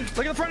getting thirded.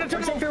 Look at the front of the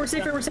tunnel. We're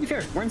safe here, we're safe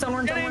here. We're in zone,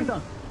 we're in zone, we're in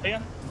zone.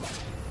 Yeah.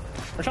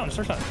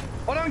 First shot.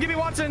 Hold on, give me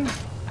Watson.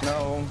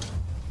 No.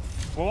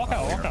 We'll walk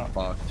out,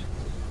 Fucked.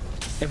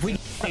 If we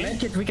get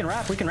medkits, we can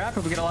wrap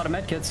if we get a lot of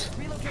medkits.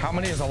 How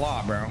many is a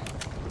lot, bro?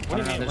 What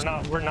do you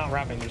mean? We're not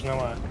wrapping. There's no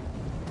way.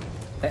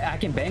 I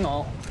can bang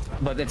all,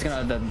 but the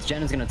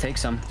gen is gonna take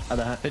some of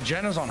that. The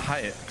gen is on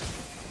height.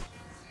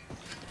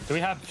 Do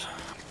we have?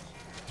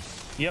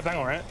 You have bang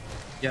all, right?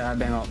 Yeah, I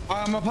bang all.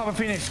 I'm gonna pop a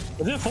Phoenix.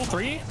 Is it full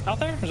 3 out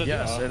there? Or is it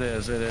yes, it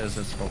is.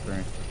 It's full 3.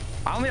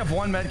 I only have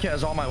 1 medkit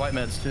as all my white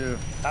meds too.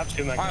 I have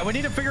 2 medkits. All right, we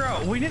need to figure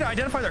out. We need to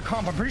identify their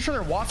comp. I'm pretty sure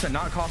they're Watson,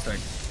 not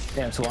Caustic.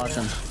 Yeah, it's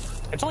Watson.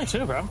 It's only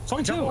 2, bro. It's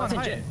only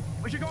 2.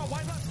 We should go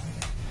wide left.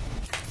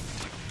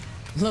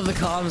 Love the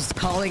comms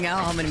calling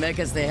out how many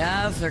mechas they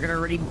have. They're gonna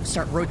already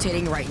start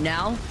rotating right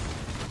now.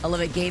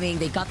 ALGS,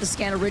 they got the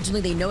scan originally.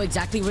 They know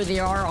exactly where they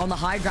are on the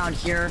high ground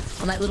here.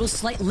 On that little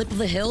slight lip of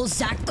the hill.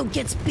 Zach, though,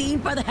 gets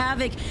beamed by the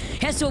Havoc.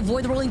 Has to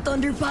avoid the Rolling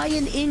Thunder by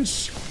an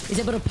inch. Is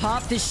able to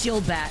pop this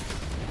shield bat.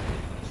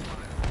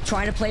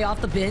 Trying to play off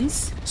the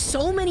bins.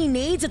 So many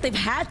nades that they've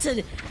had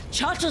to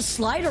cha-cha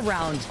slide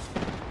around.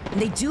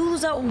 And they do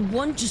lose out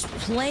one just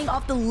playing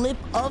off the lip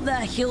of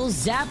that hill.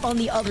 Zap on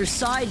the other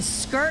side.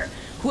 Skirt,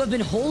 who have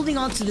been holding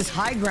on to this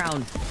high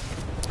ground.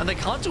 And they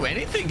can't do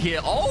anything here.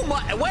 Oh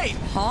my, wait.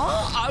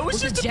 Huh? I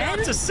was just about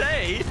to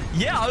say,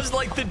 yeah, I was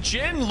like, the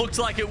gen looked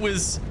like it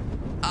was,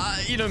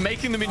 you know,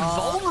 making them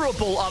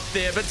invulnerable up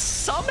there, but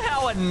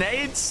somehow a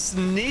nade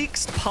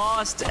sneaks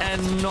past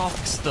and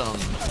knocks them.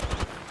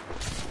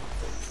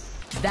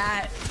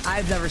 That,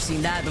 I've never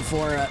seen that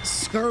before.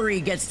 Scurry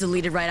gets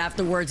deleted right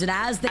afterwards, and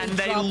as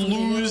they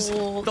lose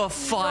the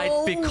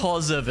fight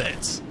because of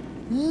it.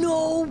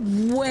 No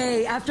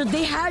way! After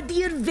they had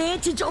the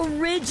advantage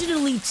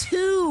originally,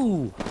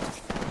 too!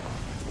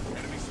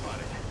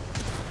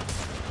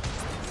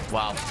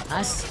 Wow.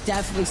 That's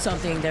definitely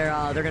something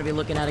they're gonna be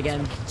looking at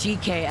again.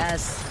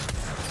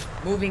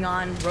 GKS moving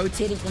on,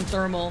 rotating from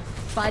thermal,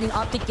 fighting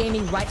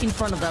OpTic right in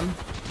front of them.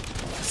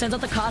 Sends out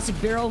the Caustic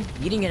Barrel,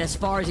 eating it as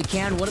far as he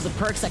can. One of the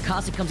perks that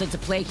Caustic comes into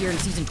play here in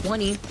Season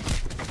 20.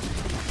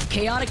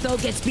 Chaotic, though,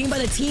 gets beamed by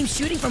the team,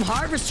 shooting from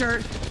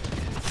Harvester.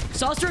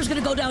 Saucer is gonna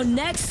go down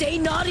next. Stay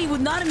naughty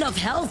with not enough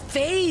health.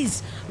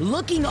 FaZe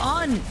looking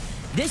on.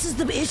 This is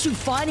the issue,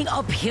 fighting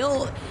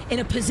uphill in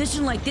a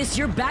position like this.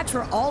 Your backs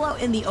were all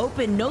out in the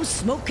open. No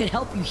smoke could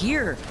help you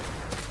here.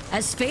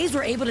 As FaZe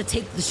were able to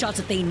take the shots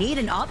that they need,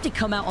 and OpTic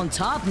come out on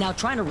top, now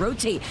trying to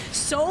rotate.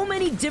 So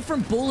many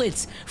different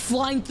bullets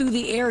flying through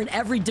the air in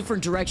every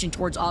different direction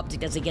towards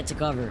OpTic as they get to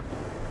cover.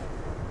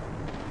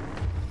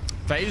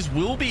 FaZe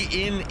will be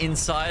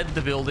inside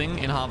the building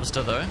in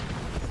Harvester, though.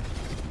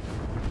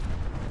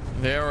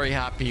 Very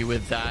happy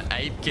with that.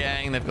 Ape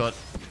Gang, they've got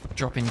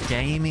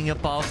DropInGaming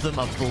above them,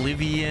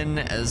 Oblivion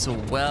as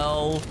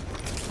well.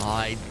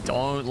 I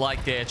don't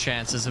like their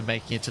chances of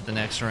making it to the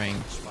next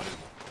ring.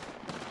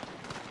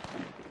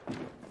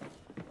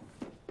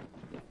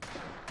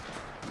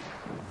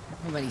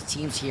 many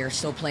teams here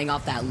still playing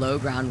off that low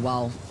ground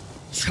while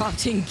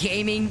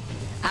DropInGaming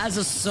as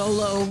a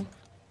solo,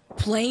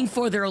 playing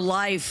for their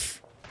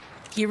life.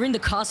 Hearing the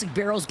caustic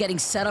barrels getting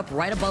set up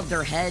right above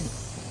their head.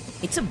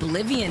 It's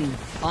Oblivion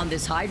on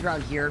this high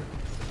ground here.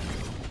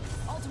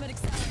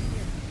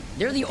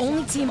 They're the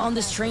only team on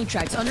this train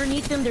tracks.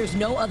 Underneath them, there's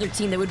no other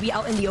team that would be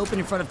out in the open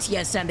in front of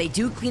TSM. They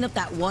do clean up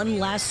that one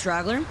last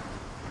straggler.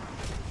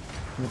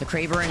 With the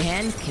Kraber in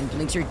hand, can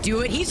Blinker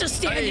do it? He's just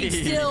standing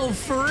still,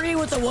 free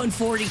with the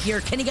 140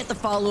 here. Can he get the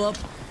follow-up?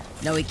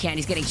 No, he can't.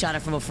 He's getting shot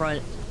at from up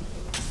front.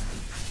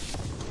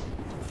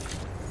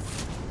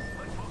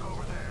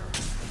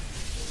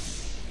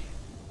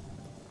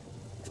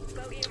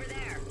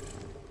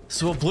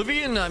 So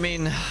Oblivion, I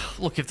mean,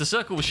 look, if the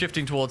circle was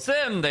shifting towards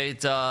them,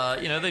 they'd,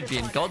 you know, they'd be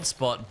in God's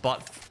spot,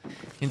 but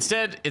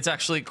instead, it's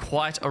actually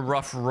quite a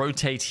rough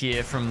rotate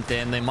here from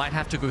them. They might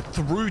have to go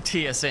through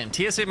TSM.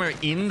 TSM are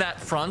in that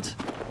front,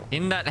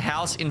 in that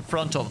house in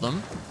front of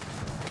them,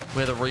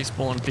 where the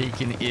respawn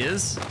beacon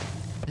is.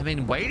 They've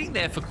been waiting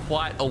there for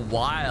quite a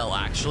while,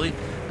 actually.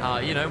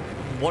 You know,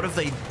 what have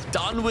they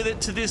done with it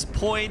to this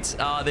point?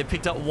 They've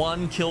picked up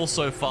 1 kill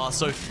so far,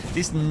 so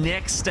this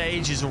next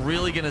stage is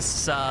really going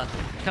to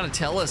kind of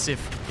tell us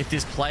if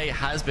this play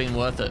has been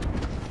worth it.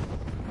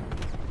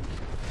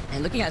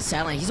 And looking at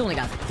Satellite, he's only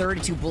got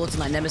 32 bullets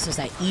in that Nemesis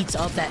that eats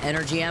up that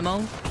energy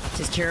ammo.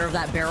 Takes care of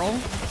that barrel.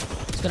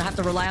 He's going to have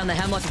to rely on the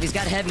Hemlock if he's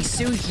got heavy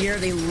suit here.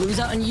 They lose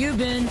out on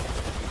Yubin.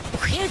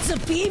 Hits a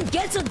beam,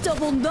 gets a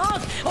double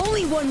knock.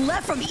 Only 1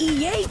 left from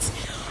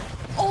E8.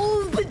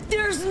 Oh, but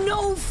there's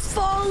no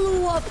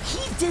follow-up.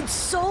 He did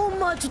so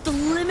much with the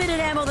limited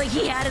ammo that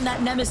he had in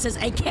that Nemesis.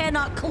 I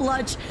cannot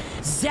clutch.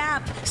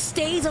 Zap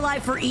stays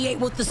alive for E8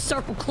 with the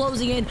circle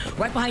closing in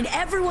right behind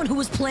everyone who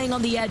was playing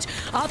on the edge.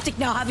 OpTic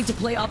now having to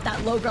play up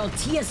that low ground.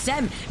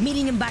 TSM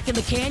meeting him back in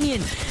the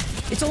canyon.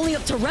 It's only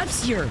up to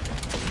Reps here.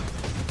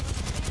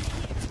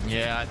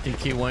 Yeah, I think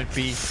he won't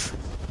be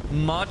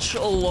much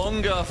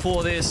longer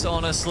for this,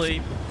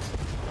 honestly.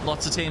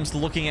 Lots of teams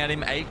looking at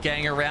him. 8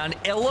 gang around.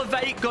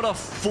 Elevate got a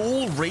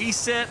full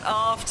reset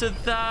after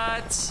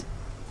that.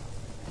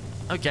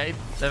 Okay,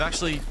 they've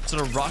actually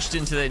sort of rushed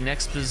into their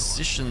next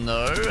position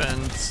though,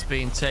 and it's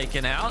been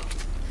taken out.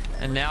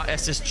 And now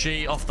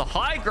SSG off the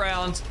high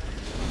ground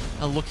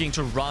are looking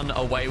to run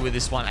away with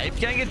this one. 8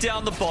 gang are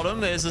down the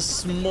bottom. There's a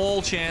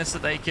small chance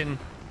that they can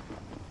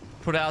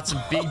put out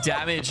some big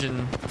damage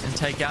and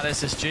take out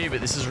SSG,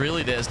 but this is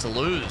really theirs to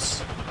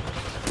lose.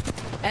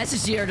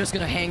 SSG are just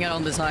going to hang out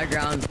on this high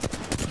ground.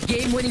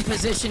 Game-winning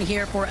position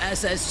here for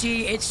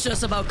SSG. It's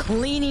just about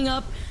cleaning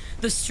up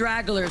the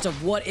stragglers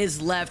of what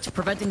is left,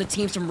 preventing the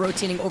teams from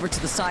rotating over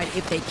to the side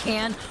if they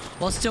can,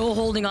 while still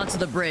holding onto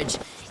the bridge.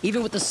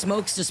 Even with the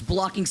smokes just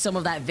blocking some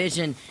of that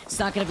vision, it's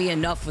not going to be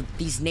enough with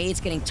these nades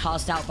getting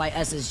tossed out by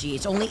SSG.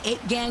 It's only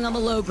 8 gang on the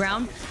low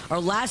ground. Our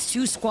last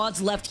 2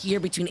 squads left here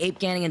between 8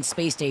 gang and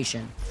Space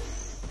Station.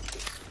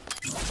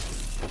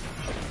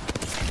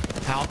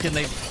 How can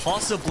they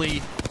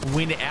possibly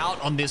win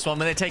out on this one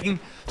when they're taking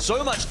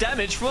so much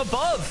damage from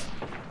above?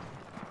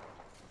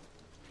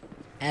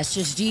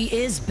 SSG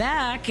is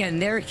back, and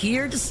they're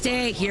here to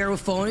stay here with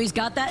Phony. He's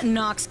got that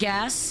Nox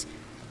gas.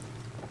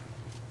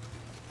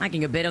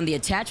 Lacking a bit on the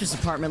attachments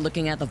department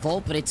looking at the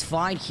vault, but it's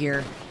fine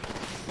here.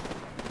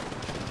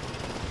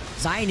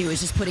 Zainu is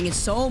just putting in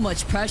so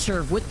much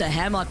pressure with the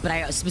Hemlock, but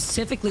I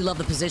specifically love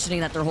the positioning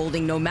that they're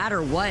holding no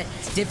matter what.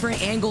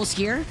 Different angles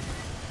here.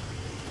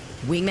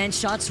 Wingman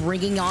shots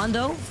ringing on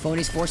though.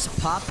 Phony's forced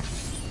to pop.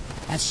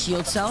 That's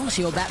shield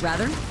bat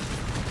rather.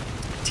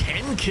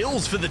 10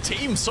 kills for the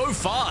team so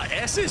far.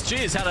 SSG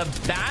has had a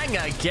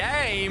banger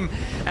game,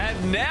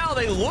 and now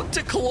they look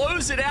to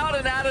close it out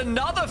and add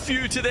another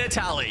few to their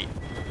tally.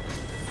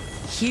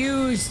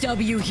 Huge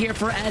W here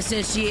for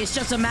SSG. It's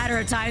just a matter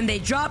of time. They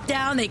drop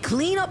down, they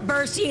clean up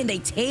Bursty, and they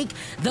take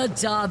the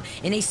dub.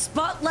 In a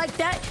spot like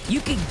that,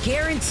 you can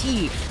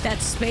guarantee that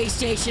Space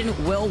Station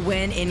will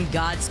win in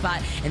God's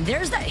spot. And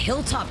there's that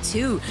hilltop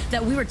too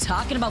that we were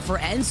talking about for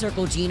End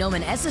Circle Genome,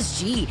 and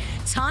SSG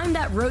timed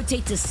that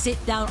rotate to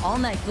sit down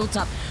on that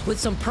hilltop with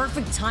some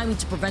perfect timing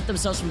to prevent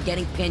themselves from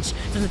getting pinched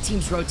from the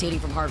teams rotating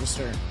from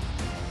Harvester.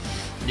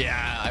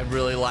 Yeah, I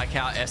really like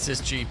how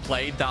SSG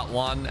played that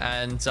one.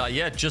 And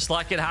yeah, just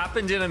like it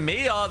happened in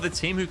EMEA, the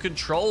team who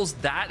controls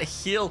that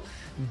hill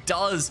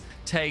does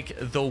take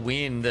the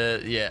win.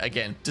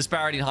 Again,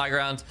 disparity in high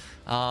ground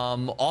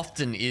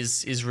often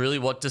is really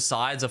what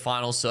decides a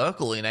final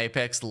circle in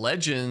Apex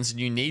Legends. And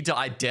you need to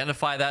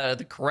identify that at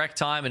the correct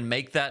time and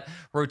make that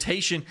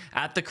rotation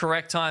at the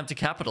correct time to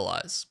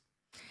capitalize.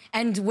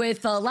 And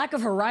with lack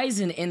of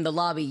horizon in the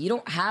lobby, you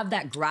don't have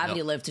that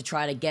gravity lift to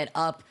try to get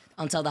up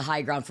onto the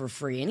high ground for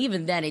free. And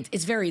even then,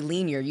 it's very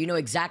linear. You know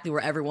exactly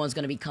where everyone's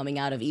going to be coming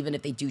out of, even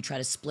if they do try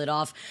to split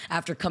off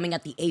after coming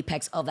at the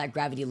apex of that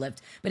gravity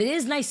lift. But it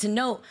is nice to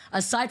note,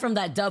 aside from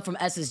that dub from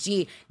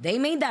SSG, they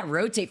made that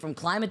rotate from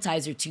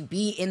Climatizer to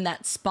be in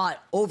that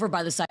spot over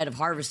by the side of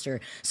Harvester.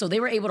 So they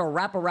were able to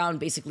wrap around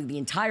basically the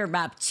entire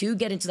map to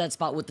get into that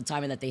spot with the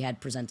timing that they had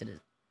presented it.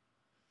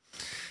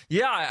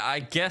 Yeah,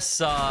 I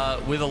guess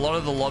with a lot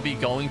of the lobby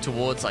going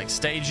towards like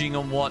staging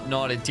and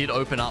whatnot, it did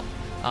open up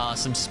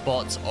some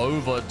spots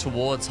over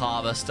towards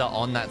Harvester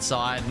on that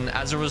side. And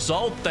as a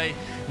result, they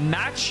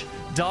match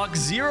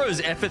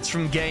DarkZero's efforts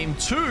from game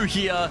 2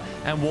 here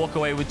and walk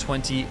away with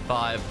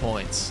 25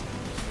 points.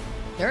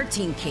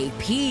 13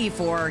 KP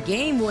for our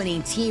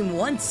game-winning team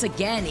once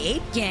again.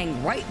 8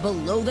 gang right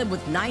below them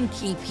with 9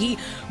 KP.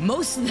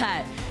 Most of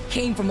that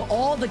came from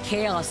all the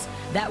chaos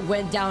that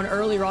went down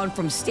earlier on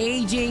from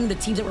staging, the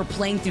teams that were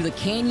playing through the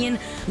canyon.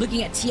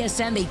 Looking at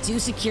TSM, they do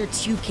secure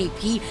 2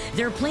 KP.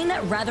 They're playing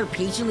that rather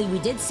patiently. We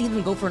did see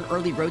them go for an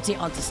early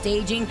rotate onto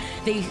staging.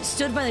 They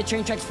stood by the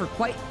train tracks for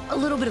quite a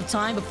little bit of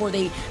time before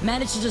they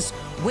managed to just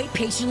wait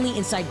patiently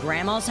inside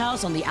Grandma's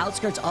house on the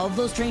outskirts of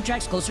those train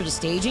tracks closer to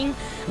staging.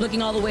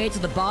 Looking all the way to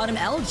the bottom,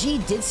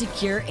 LG did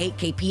secure 8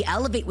 KP.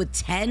 Elevate with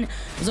 10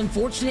 was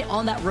unfortunate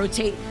on that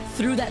rotate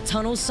through that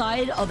tunnel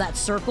side of that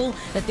circle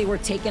that they were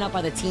taken up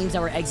by the teams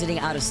that were exiting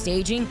out of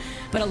staging.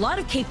 But a lot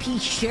of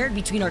KP shared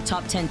between our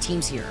top 10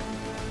 teams here.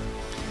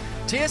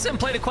 TSM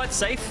played it quite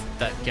safe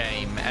that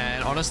game,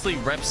 and honestly,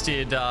 Reps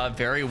did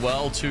very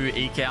well to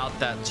eke out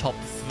that top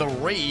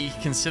 3,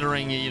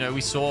 considering, you know,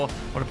 we saw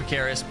what a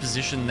precarious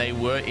position they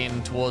were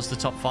in towards the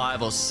top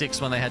 5 or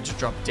 6 when they had to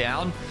drop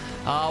down.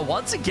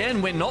 Once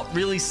again, we're not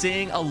really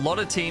seeing a lot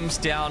of teams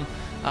down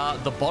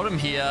the bottom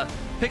here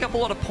pick up a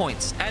lot of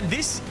points, and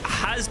this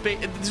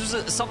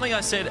was something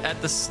I said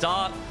at the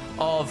start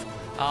of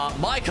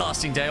my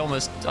casting day,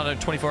 almost, I don't know,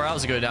 24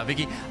 hours ago now,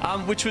 Vicky,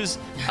 which was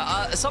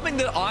something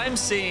that I'm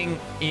seeing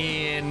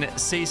in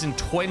Season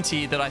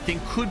 20 that I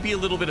think could be a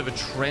little bit of a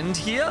trend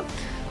here,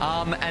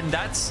 and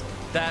that's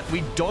that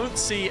we don't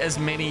see as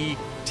many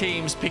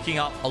teams picking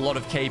up a lot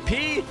of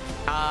KP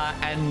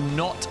and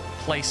not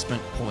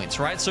placement points,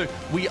 right? So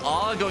we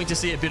are going to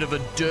see a bit of a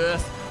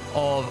dearth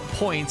of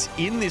points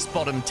in this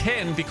bottom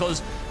 10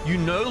 because you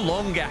no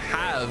longer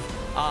have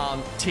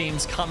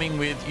teams coming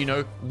with, you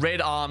know,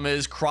 red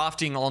armors,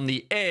 crafting on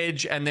the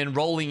edge, and then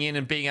rolling in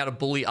and being able to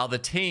bully other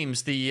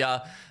teams. You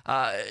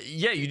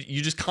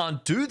just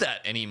can't do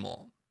that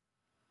anymore.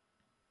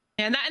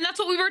 And that's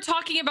what we were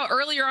talking about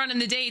earlier on in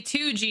the day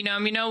too,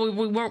 Genome. You know,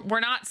 we're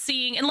not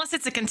seeing, unless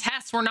it's a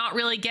contest, we're not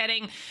really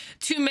getting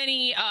too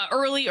many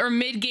early or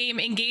mid-game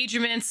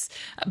engagements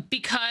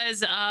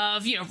because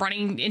of, you know,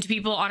 running into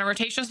people on a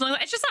rotation or something like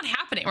that. It's just not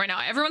happening right now.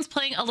 Everyone's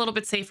playing a little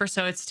bit safer,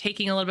 so it's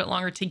taking a little bit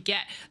longer to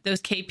get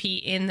those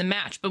KP in the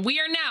match. But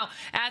we are now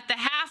at the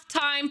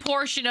halftime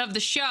portion of the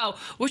show,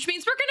 which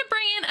means we're going to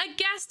bring in a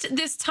guest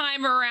this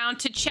time around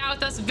to chat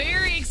with us.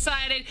 Very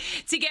excited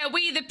to get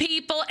We the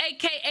People,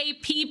 aka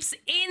Peeps,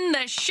 in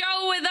the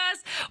show with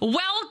us.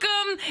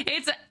 Welcome.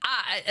 It's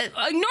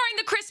ignoring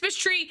the Christmas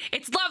tree.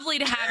 It's lovely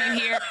to have you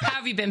here. How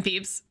have you been,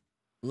 Peeps?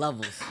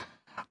 Levels.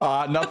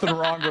 Nothing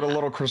wrong with a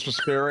little Christmas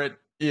spirit,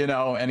 you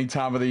know, any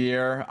time of the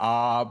year.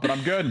 But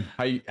I'm good.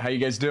 How you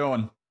guys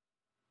doing?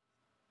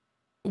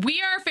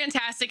 We are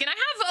fantastic. And I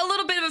have a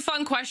little bit of a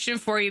fun question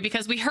for you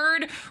because we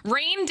heard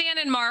Rain, Dan,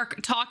 and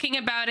Mark talking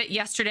about it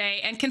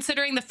yesterday. And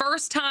considering the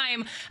first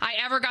time I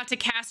ever got to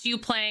cast you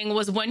playing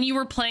was when you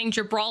were playing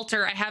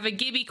Gibraltar, I have a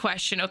Gibby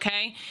question,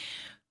 okay?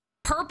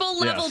 Purple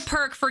level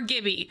perk for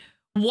Gibby.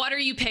 What are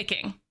you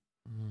picking?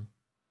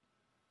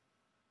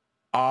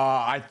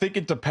 I think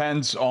it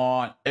depends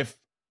on, if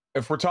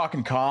we're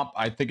talking comp,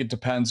 I think it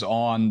depends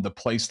on the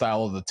play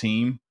style of the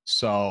team.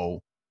 So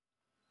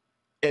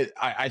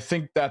I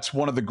think that's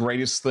one of the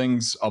greatest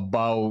things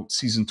about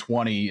Season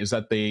 20 is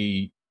that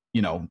they,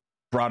 you know,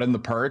 brought in the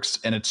perks,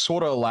 and it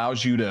sort of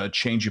allows you to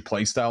change your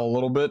play style a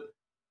little bit.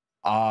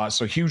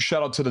 So huge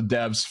shout out to the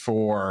devs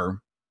for,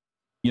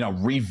 you know,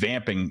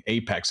 revamping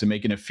Apex and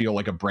making it feel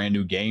like a brand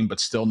new game, but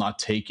still not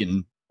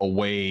taking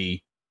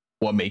away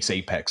what makes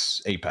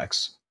Apex.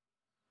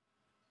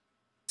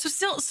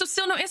 So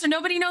still no answer.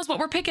 Nobody knows what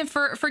we're picking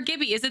for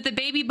Gibby. Is it the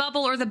baby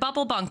bubble or the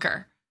bubble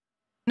bunker?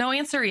 No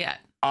answer yet.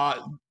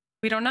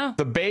 We don't know.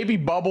 The baby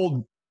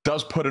bubble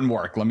does put in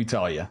work, let me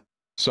tell you.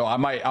 So I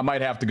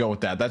might have to go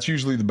with that. That's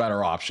usually the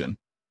better option.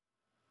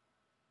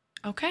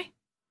 Okay.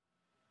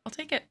 I'll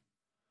take it.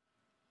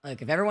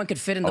 Like, if everyone could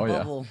fit in the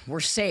bubble, we're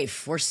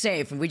safe. We're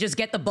safe. And we just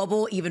get the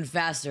bubble even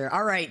faster.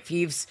 All right,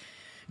 Peeps.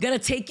 Gonna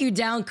take you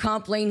down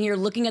comp lane here,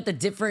 looking at the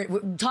different,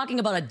 we're talking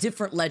about a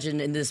different legend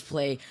in this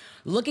play.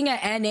 Looking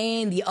at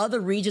NA and the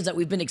other regions that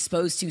we've been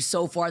exposed to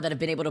so far that have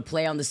been able to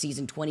play on the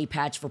Season 20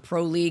 patch for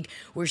Pro League.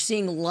 We're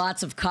seeing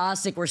lots of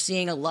Caustic, we're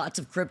seeing lots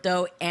of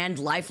Crypto and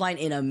Lifeline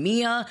in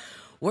EMEA.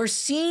 We're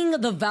seeing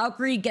the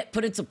Valkyrie get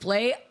put into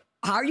play.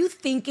 Are you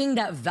thinking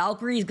that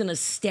Valkyrie is going to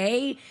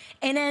stay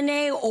in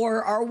NA,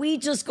 or are we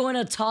just going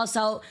to toss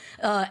out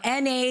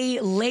NA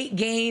late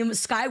game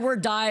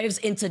skyward dives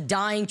into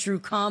dying true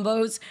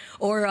combos?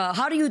 Or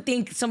how do you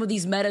think some of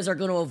these metas are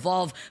going to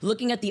evolve,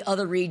 looking at the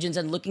other regions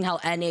and looking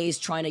how NA is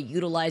trying to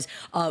utilize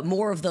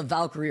more of the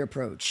Valkyrie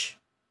approach?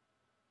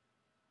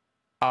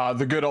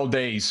 The good old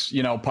days,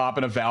 you know,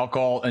 popping a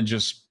Valkyrie and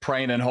just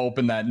praying and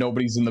hoping that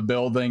nobody's in the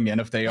building,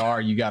 and if they are,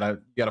 you gotta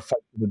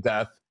fight to the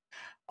death.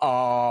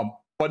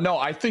 But no,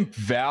 I think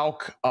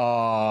Valk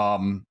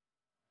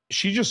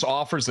she just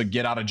offers a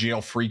get out of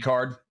jail free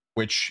card,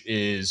 which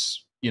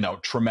is, you know,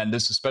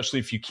 tremendous, especially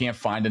if you can't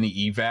find any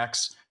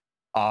evacs.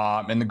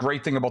 And the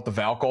great thing about the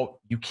Valk ult,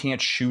 you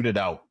can't shoot it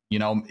out. You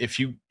know, if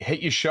you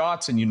hit your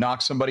shots and you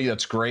knock somebody,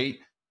 that's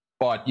great.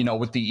 But, you know,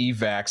 with the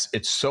evacs,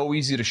 it's so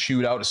easy to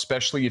shoot out,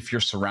 especially if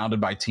you're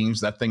surrounded by teams.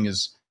 That thing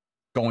is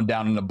going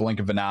down in the blink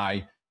of an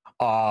eye.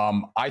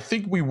 I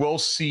think we will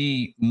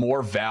see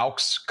more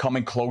Valks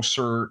coming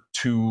closer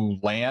to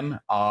LAN.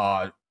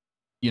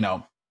 You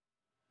know,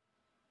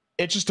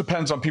 it just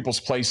depends on people's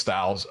play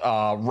styles.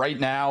 Right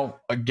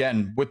now,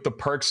 again, with the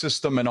perk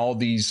system and all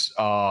these,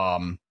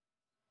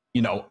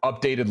 you know,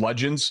 updated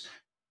legends,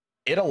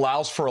 it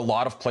allows for a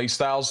lot of play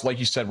styles. Like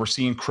you said, we're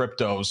seeing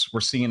cryptos.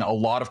 We're seeing a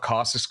lot of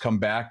caustics come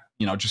back,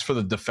 you know, just for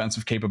the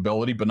defensive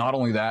capability. But not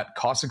only that,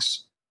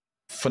 caustic's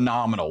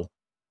phenomenal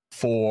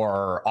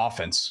for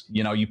offense.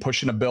 You know, you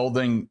push in a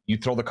building, you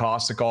throw the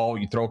caustic ult,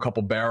 you throw a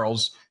couple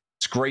barrels.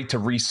 It's great to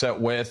reset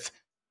with.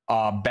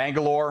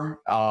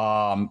 Bangalore,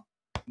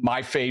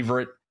 my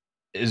favorite,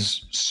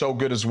 is so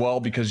good as well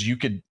because you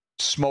could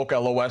smoke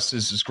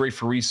LOSs. It's great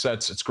for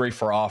resets. It's great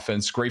for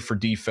offense, great for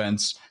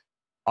defense.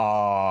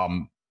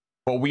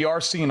 But we are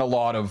seeing a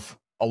lot of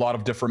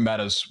different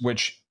metas,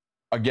 which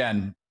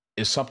again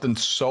is something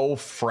so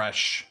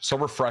fresh, so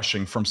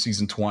refreshing from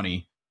season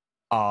 20.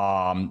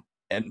 And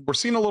we're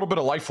seeing a little bit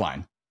of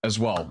Lifeline as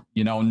well.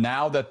 You know,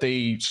 now that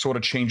they sort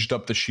of changed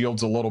up the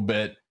shields a little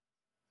bit,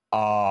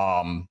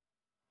 the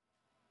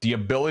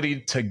ability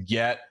to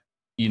get,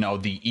 you know,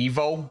 the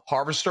Evo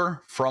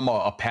harvester from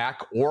a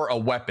pack or a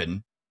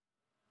weapon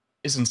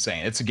is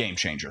insane. It's a game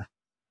changer.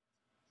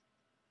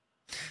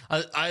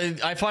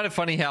 I find it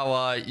funny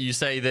how you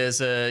say there's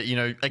a, you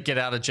know, a get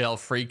out of jail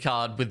free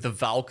card with the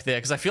Valk there,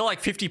 because I feel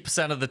like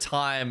 50% of the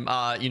time,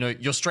 you know,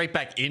 you're straight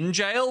back in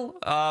jail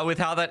with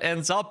how that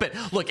ends up. But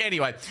look,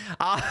 anyway,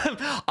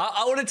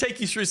 I want to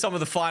take you through some of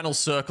the final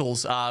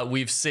circles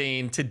we've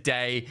seen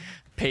today,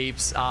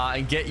 peeps,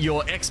 and get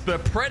your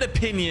expert Pred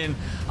opinion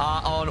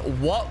on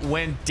what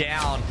went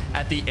down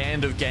at the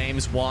end of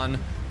games 1,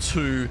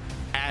 2,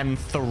 and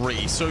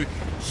 3. So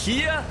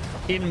here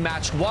in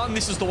match 1,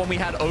 this is the one we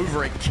had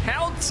over at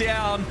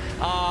Countdown,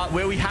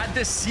 where we had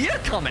the Seer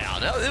come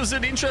out. It was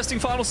an interesting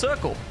final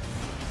circle.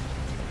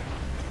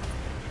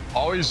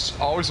 Always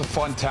a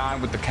fun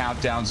time with the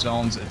countdown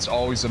zones. It's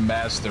always a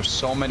mess. There's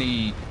so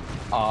many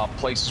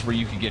places where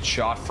you could get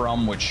shot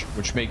from, which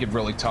make it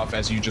really tough,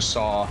 as you just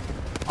saw.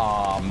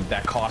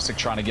 That Caustic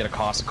trying to get a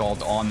Caustic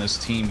ult on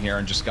this team here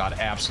and just got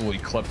absolutely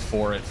clipped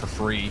for it for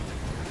free.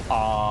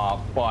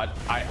 But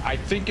I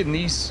think in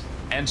these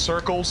end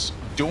circles,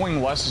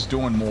 doing less is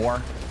doing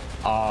more.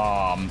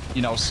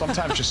 You know,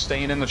 sometimes just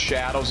staying in the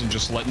shadows and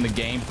just letting the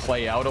game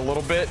play out a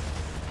little bit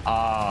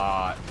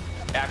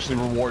actually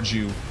rewards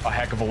you a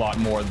heck of a lot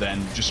more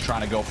than just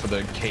trying to go for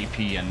the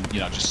KP and, you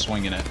know, just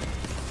swinging it.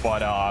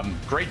 But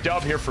great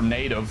dub here from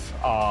Native.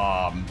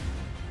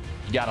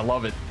 You gotta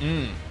love it.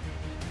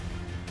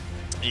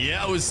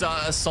 Yeah, it was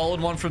a solid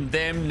one from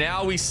them.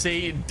 Now we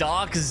see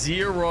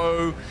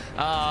DarkZero.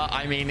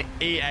 I mean,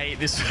 EA,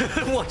 this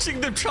watching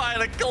them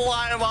trying to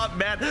climb up,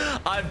 man.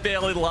 I've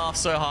barely laughed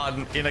so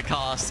hard in a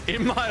cast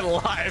in my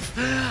life.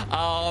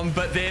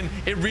 But then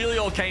it really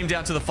all came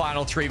down to the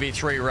final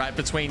 3v3, right?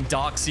 Between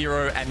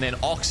DarkZero and then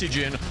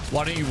Oxygen.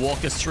 Why don't you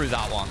walk us through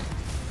that one?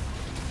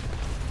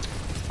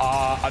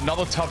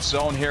 Another tough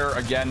zone here.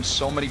 Again,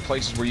 so many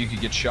places where you could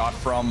get shot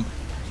from.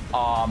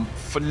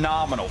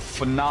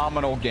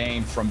 Phenomenal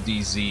game from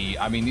DZ.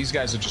 I mean, these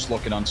guys are just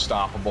looking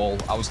unstoppable.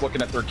 I was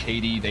looking at their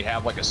KD. They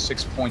have like a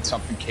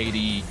 6-point-something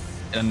KD,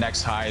 and the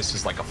next highest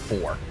is like a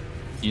 4,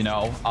 you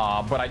know?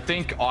 But I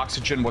think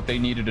Oxygen, what they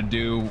needed to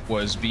do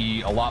was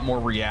be a lot more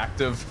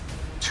reactive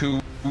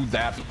to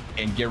that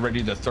and get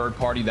ready to the third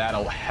party that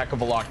a heck of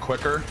a lot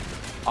quicker.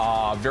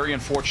 Very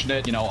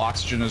unfortunate, you know,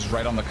 Oxygen is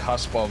right on the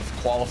cusp of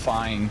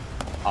qualifying.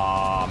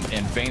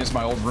 And Vayne is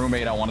my old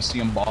roommate. I want to see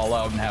him ball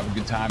out and have a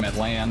good time at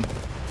LAN.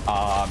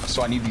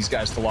 So I need these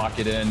guys to lock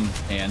it in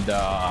and,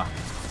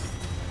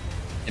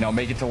 you know,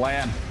 make it to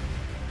LAN.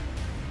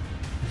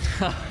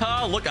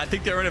 Look, I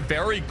think they're in a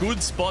very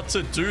good spot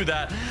to do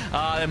that.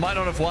 They might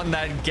not have won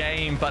that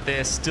game, but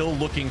they're still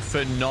looking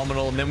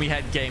phenomenal. And then we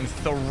had game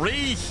 3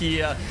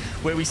 here,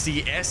 where we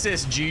see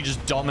SSG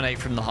just dominate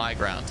from the high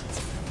ground.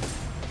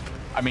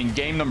 I mean,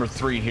 game number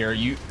 3 here,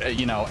 you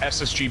know,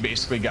 SSG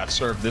basically got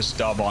served this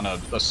dub on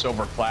a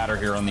silver platter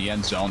here on the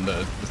end zone,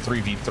 the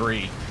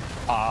 3v3.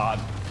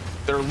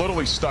 They're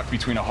literally stuck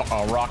between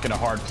a rock and a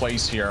hard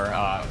place here.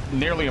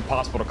 Nearly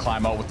impossible to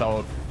climb out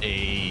without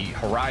a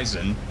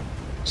horizon.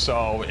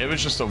 So it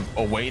was just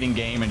a waiting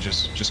game and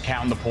just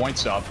counting the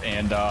points up.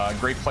 And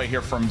great play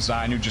here from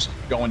Zainu, just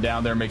going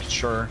down there, making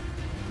sure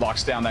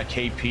locks down that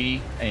KP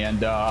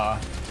and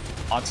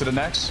on to the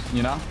next,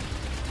 you know?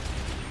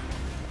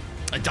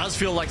 It does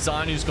feel like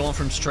Zainu's gone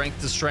from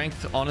strength to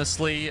strength,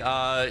 honestly.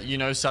 You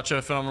know, such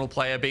a phenomenal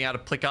player, being able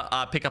to pick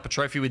up a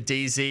trophy with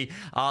DZ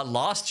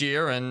last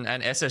year, and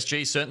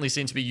SSG certainly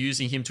seem to be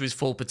using him to his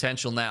full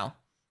potential now.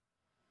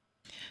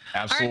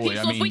 Absolutely.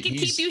 All right, people, if we could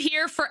keep you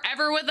here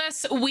forever with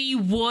us, we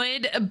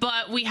would,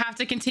 but we have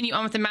to continue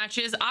on with the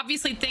matches.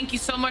 Obviously, thank you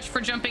so much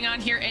for jumping on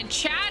here and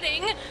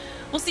chatting.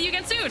 We'll see you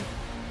again soon.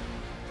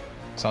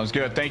 Sounds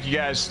good. Thank you,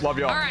 guys. Love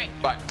y'all. All right.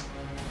 Bye.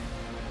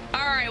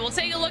 All right, we'll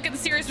take a look at the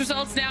series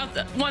results now.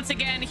 Once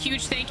again,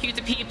 huge thank you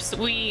to Peeps.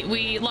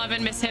 We love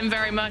and miss him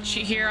very much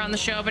here on the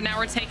show. But now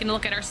we're taking a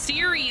look at our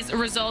series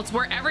results,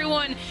 where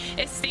everyone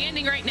is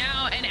standing right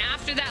now. And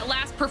after that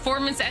last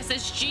performance,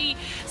 SSG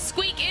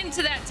squeak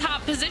into that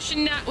top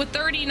position with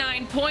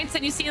 39 points.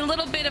 And you see a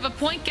little bit of a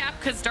point gap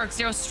because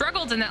DarkZero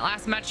struggled in that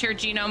last match here,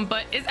 Genome.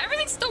 But is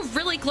everything still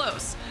really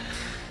close?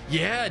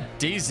 Yeah,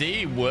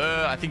 DZ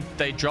were, I think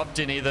they dropped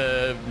in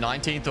either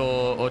 19th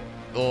or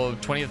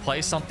 20th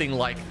place, something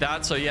like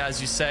that. So yeah,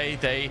 as you say,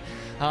 they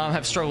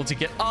have struggled to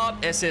get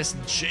up.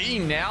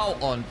 SSG now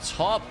on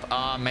top,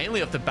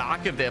 mainly off the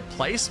back of their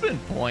placement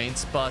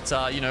points, but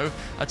you know,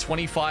 a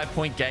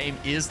 25-point game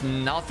is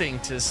nothing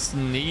to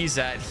sneeze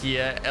at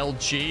here.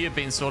 LG have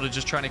been sort of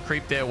just trying to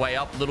creep their way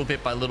up little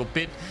bit by little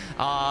bit.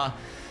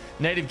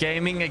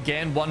 DNOGaming,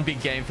 again, one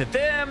big game for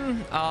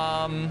them.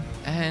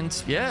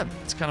 And yeah,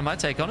 it's kind of my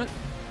take on it.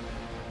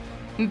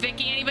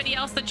 Vicky, anybody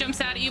else that jumps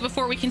out at you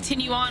before we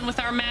continue on with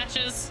our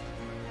matches?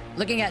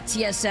 Looking at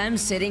TSM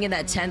sitting in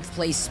that 10th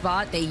place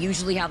spot, they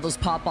usually have those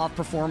pop-off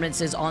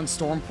performances on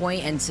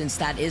Stormpoint, and since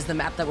that is the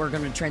map that we're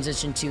going to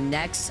transition to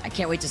next, I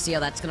can't wait to see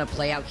how that's going to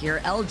play out here.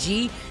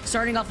 LG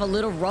starting off a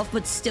little rough,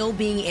 but still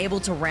being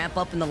able to ramp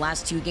up in the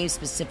last 2 games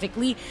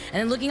specifically.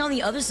 And then looking on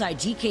the other side,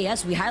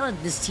 GKS, we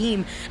highlighted this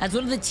team as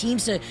one of the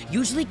teams to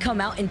usually come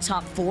out in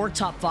top 4,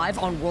 top 5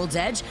 on World's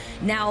Edge.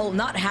 Now,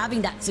 not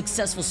having that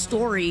successful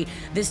story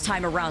this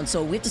time around,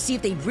 so we have to see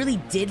if they really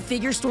did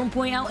figure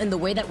Stormpoint out in the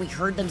way that we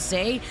heard them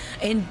say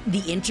in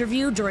the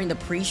interview during the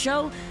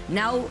pre-show.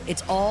 Now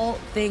it's all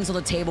things on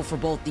the table for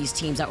both these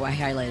teams that I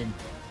highlighted.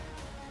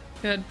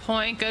 Good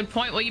point, good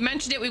point. Well, you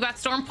mentioned it. We've got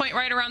Stormpoint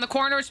right around the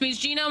corner, which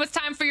means, Genome, it's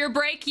time for your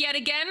break yet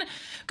again.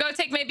 Go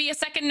take maybe a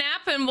second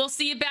nap, and we'll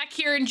see you back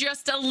here in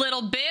just a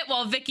little bit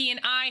while Vicky and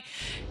I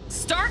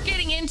start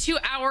getting into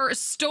our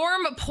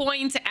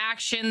Stormpoint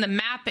action. The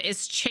map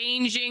is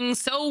changing,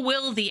 so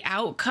will the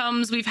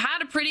outcomes. We've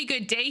had a pretty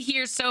good day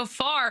here so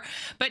far,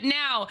 but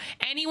now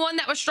anyone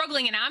that was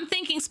struggling, and I'm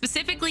thinking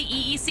specifically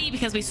EEC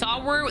because we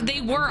saw where they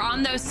were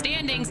on those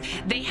standings,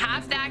 they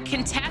have that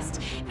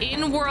contest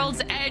in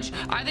World's Edge.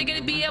 Are they going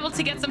to be able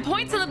to get some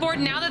points on the board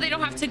now that they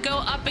don't have to go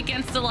up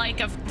against the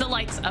likes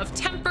of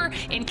Tempr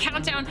in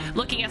Countdown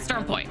looking at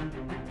Stormpoint?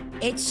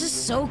 It's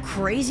just so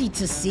crazy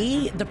to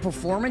see the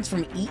performance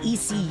from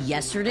EEC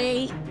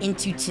yesterday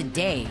into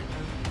today.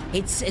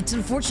 It's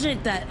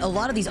unfortunate that a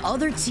lot of these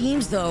other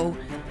teams, though,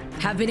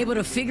 have been able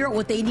to figure out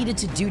what they needed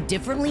to do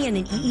differently, and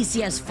then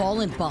EEC has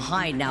fallen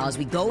behind. Now, as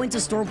we go into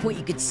Stormpoint,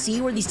 you could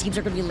see where these teams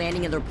are going to be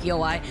landing in their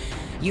POI.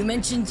 You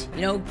mentioned,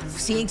 you know,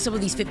 seeing some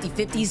of these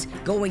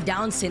 50-50s going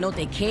down.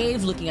 Cenote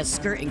Cave, looking at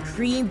Skirt and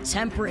Cream,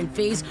 Tempr and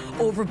FaZe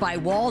over by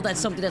Wall. That's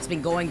something that's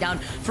been going down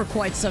for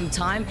quite some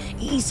time.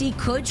 EEC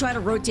could try to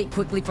rotate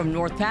quickly from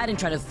North Pad and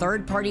try to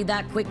third-party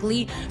that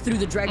quickly through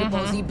the Dragon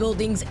Ball Z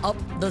buildings, up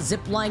the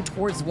zip line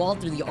towards Wall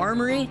through the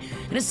Armory.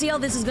 And to see how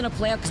this is going to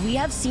play out, because we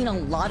have seen a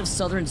lot of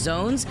southern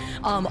zones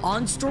on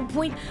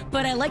Stormpoint,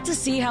 but I like to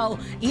see how,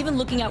 even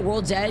looking at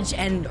World's Edge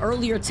and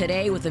earlier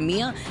today with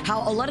EMEA,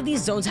 how a lot of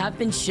these zones have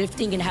been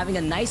shifting and having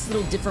a nice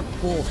little different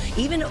pool,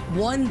 even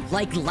one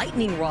like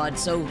Lightning Rod.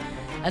 So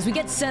as we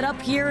get set up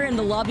here and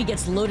the lobby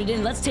gets loaded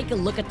in, let's take a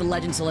look at the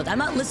Legend Select. I'm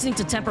not listening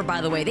to Tempr,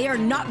 by the way. They are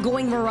not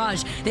going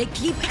Mirage. They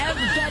keep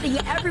getting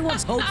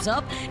everyone's hopes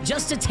up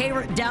just to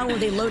tear it down when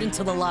they load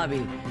into the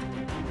lobby.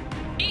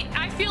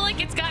 I feel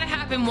like it's got to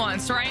happen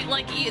once, right?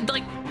 Like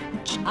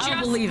just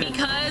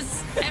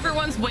because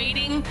everyone's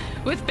waiting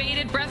with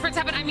bated breath for it to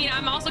happen. I mean,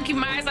 I'm also keeping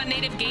my eyes on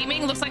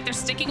DNOGaming. Looks like they're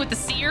sticking with the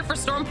Seer for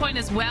Stormpoint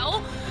as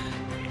well.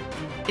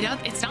 You know,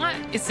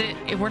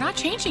 we're not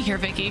changing here,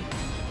 Vicky.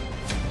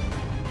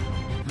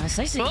 It's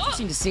actually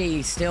interesting to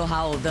see still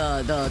how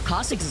the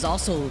Caustics is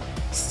also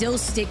still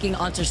sticking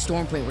onto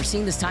Stormpoint. We're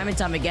seeing this time and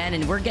time again,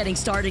 and we're getting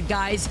started,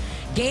 guys.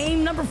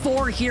 Game number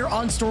 4 here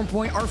on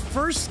Stormpoint, our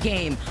first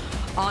game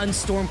on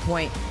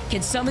Stormpoint.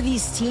 Can some of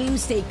these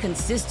teams stay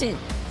consistent?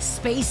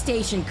 Space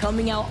Station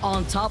coming out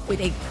on top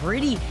with a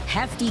pretty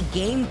hefty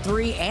Game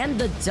 3 and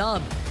the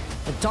dub.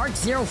 The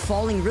DarkZero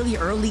falling really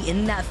early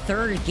in that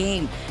third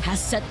game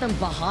has set them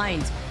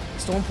behind.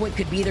 Stormpoint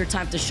could be their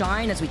time to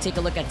shine as we take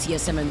a look at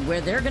TSM and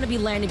where they're going to be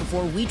landing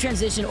before we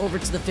transition over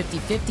to the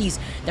 50-50s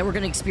that we're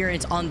going to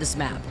experience on this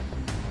map.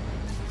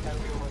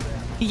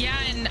 Yeah,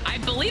 and I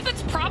believe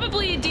it's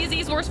probably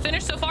DZ's worst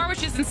finish so far,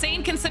 which is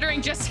insane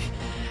considering just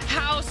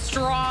how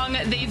strong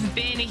they've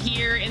been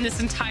here in this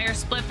entire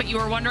split. But you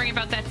were wondering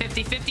about that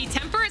 50-50.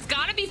 Tempr has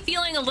got to be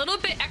feeling a little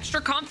bit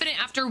extra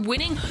confident after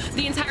winning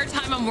the entire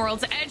time on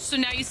World's Edge. So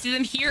now you see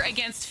them here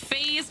against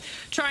FaZe,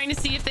 trying to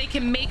see if they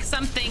can make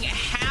something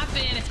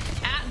happen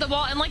at the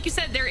wall. And like you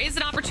said, there is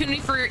an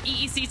opportunity for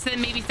EEC to then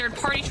maybe third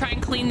party try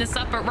and clean this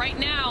up. But right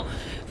now,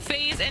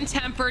 FaZe and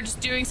Tempr just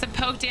doing some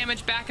poke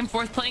damage back and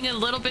forth, playing it a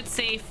little bit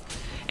safe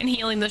and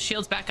healing those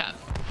shields back up.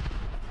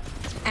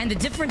 And the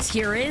difference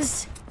here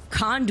is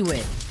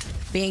Conduit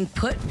being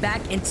put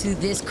back into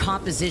this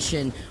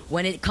composition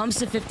when it comes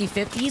to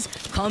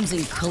 50-50s comes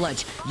in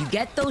clutch. You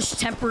get those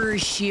temporary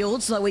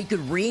shields so that way you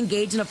could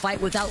re-engage in a fight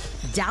without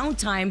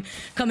downtime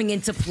coming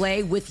into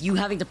play with you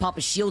having to pop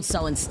a shield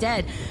cell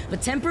instead.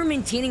 But Tempr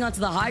maintaining onto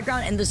the high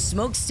ground and the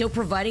smoke still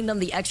providing them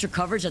the extra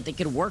coverage that they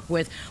could work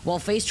with while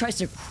FaZe tries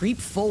to creep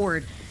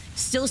forward.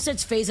 Still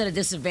sets FaZe at a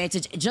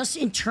disadvantage just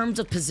in terms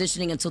of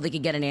positioning until they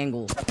could get an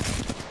angle.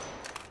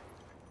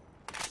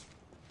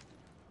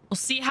 We'll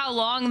see how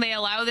long they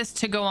allow this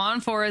to go on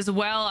for as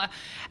well.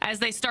 As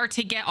they start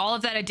to get all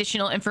of that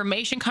additional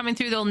information coming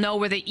through, they'll know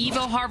where the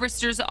Evo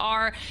harvesters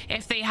are,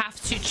 if they have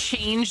to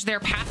change their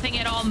pathing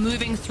at all,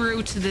 moving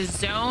through to the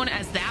zone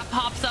as that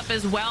pops up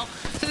as well.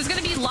 So there's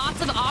going to be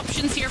lots of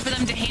options here for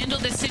them to handle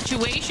this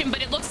situation,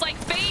 but it looks like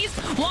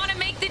FaZe want to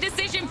make the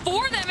decision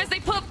for them as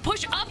they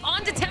push up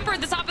onto Tempr at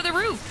the top of the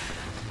roof.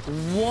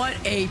 What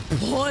a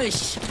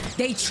push.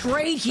 They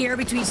trade here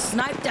between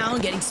Snipe Down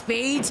getting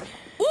spades.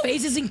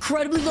 FaZe is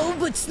incredibly low,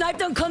 but Snipe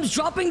Down comes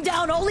dropping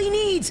down. All he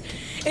needs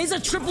is a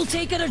triple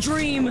take and a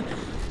dream.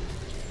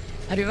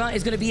 Oblivion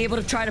is going to be able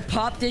to try to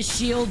pop this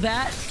shield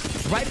bat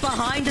right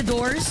behind the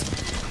doors.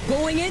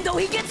 Going in, though,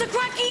 he gets a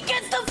crack. He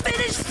gets the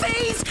finish.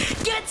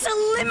 FaZe gets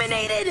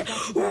eliminated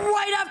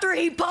right after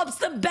he pops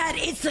the bat.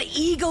 It's the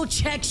ego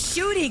check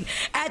shooting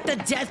at the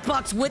death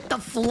box with the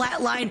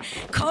flatline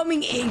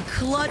coming in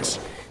clutch.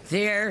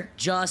 They're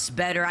just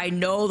better. I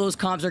know those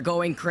comms are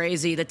going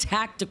crazy. The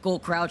tactical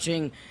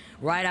crouching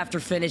right after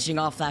finishing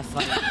off that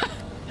fight.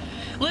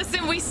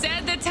 Listen, we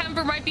said that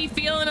Tempr might be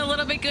feeling a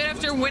little bit good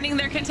after winning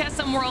their contest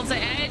on World's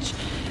Edge.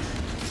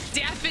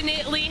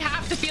 Definitely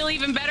have to feel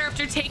even better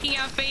after taking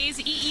out FaZe.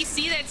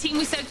 EEC, that team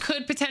we said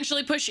could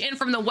potentially push in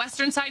from the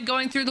western side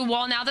going through the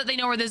wall. Now that they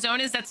know where the zone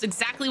is, that's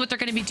exactly what they're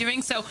going to be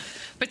doing. So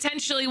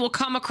potentially we'll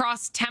come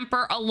across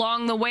Tempr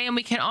along the way, and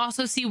we can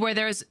also see where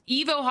there's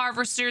Evo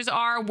harvesters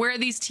are, where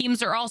these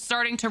teams are all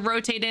starting to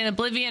rotate in.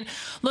 Oblivion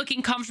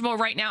looking comfortable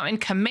right now in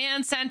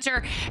command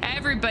center.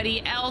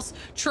 Everybody else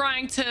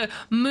trying to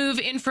move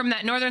in from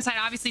that northern side.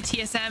 Obviously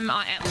TSM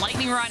at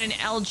Lightning Rod and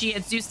LG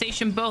at Zeus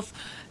Station, both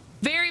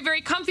very, very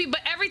comfy.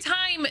 But every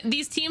time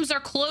these teams are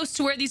close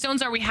to where these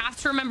zones are, we have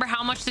to remember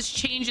how much this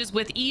changes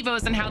with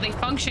Evos and how they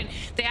function.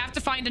 They have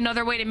to find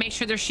another way to make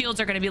sure their shields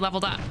are going to be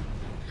leveled up.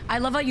 I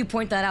love how you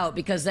point that out,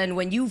 because then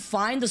when you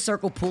find the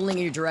circle pulling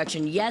in your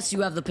direction, yes, you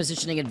have the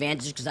positioning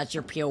advantage because that's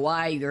your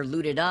POI, you're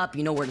looted up,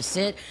 you know where to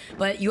sit,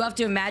 but you have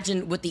to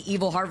imagine with the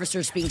Evo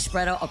harvesters being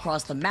spread out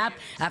across the map,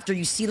 after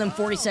you see them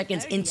 40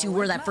 seconds into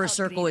where that first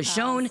circle is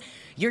shown,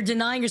 you're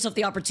denying yourself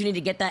the opportunity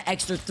to get that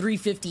extra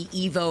 350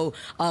 Evo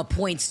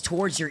points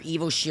towards your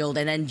Evo shield,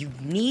 and then you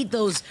need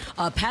those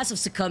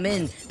passives to come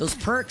in, those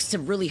perks to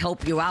really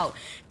help you out.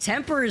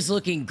 Tempr is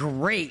looking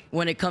great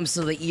when it comes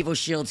to the Evo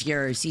shields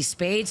here. You see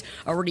Spades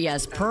already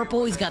has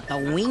purple. He's got the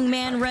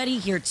wingman ready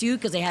here too,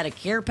 because they had a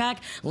care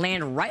pack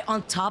land right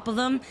on top of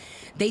them.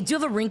 They do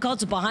have a ring call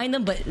to behind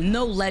them, but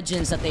no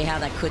legends that they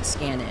have that could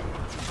scan it.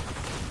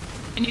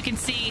 And you can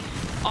see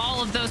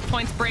all of those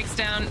points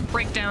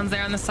breakdowns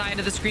there on the side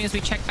of the screen as we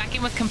check back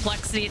in with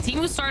Complexity, a team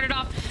who started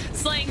off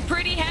slaying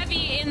pretty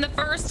heavy in the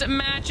first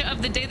match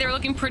of the day. They were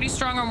looking pretty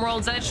strong on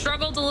World's Edge,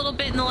 struggled a little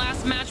bit in the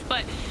last match,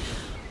 but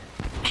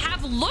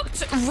have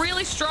looked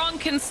really strong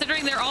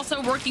considering they're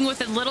also working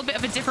with a little bit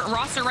of a different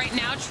roster right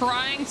now,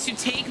 trying to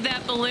take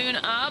that balloon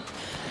up,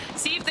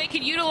 see if they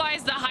could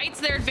utilize the height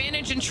to their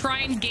advantage and try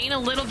and gain a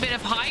little bit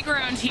of high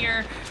ground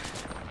here.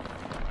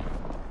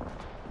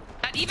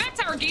 That evac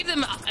tower gave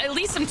them at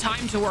least some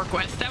time to work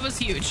with. That was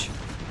huge.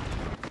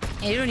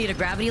 And you don't need a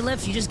gravity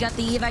lift, you just got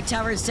the evac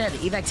tower instead.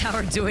 The evac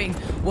tower doing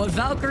what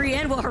Valkyrie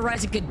and what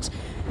Horizon could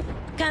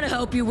kind of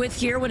help you with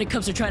here when it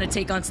comes to trying to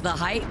take onto the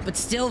height, but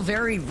still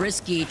very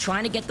risky,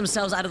 trying to get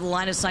themselves out of the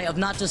line of sight of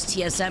not just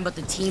TSM, but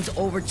the teams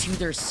over to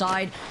their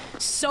side.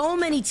 So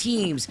many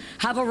teams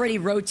have already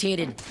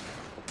rotated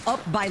up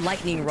by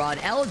Lightning Rod.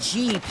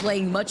 LG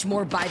playing much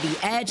more by the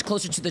edge,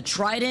 closer to the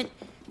Trident.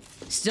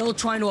 Still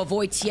trying to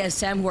avoid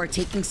TSM, who are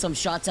taking some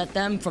shots at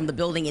them from the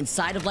building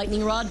inside of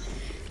Lightning Rod.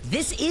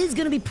 This is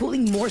going to be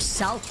pulling more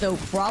south, though,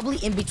 probably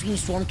in between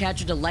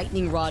Stormcatcher to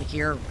Lightning Rod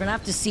here. We're going to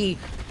have to see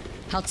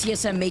how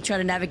TSM may try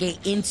to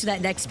navigate into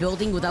that next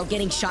building without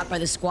getting shot by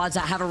the squads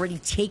that have already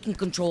taken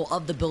control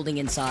of the building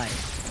inside.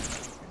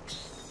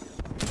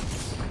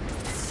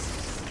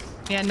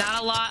 Yeah,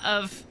 not a lot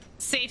of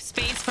safe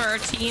space for our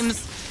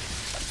teams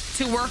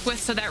to work with,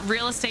 so that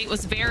real estate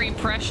was very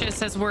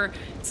precious as we're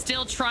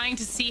still trying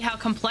to see how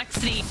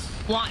Complexity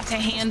want to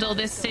handle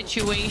this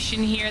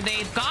situation here.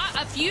 They've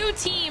got a few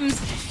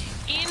teams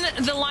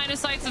in the line of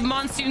sights of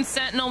Monsoon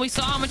Sentinel. We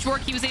saw how much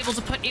work he was able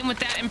to put in with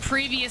that in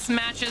previous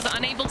matches,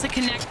 unable to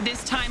connect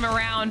this time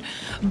around,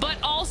 but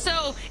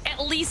also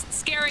at least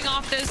scaring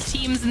off those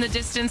teams in the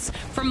distance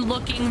from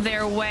looking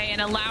their way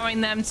and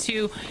allowing them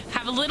to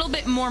have a little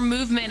bit more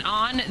movement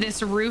on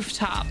this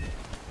rooftop.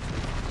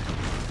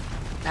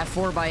 That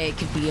 4x8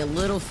 could be a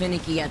little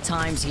finicky at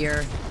times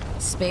here.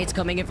 Spades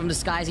coming in from the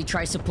skies. He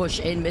tries to push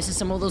in, misses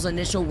some of those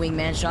initial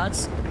wingman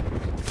shots.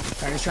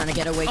 Carter's trying to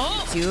get away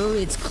too.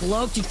 It's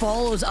Cloaked who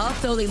follows up,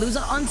 though. They lose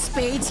on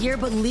Spades here,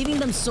 but leaving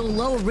them so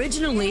low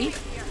originally.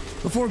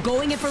 Before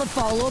going in for the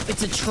follow-up,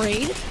 it's a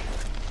trade.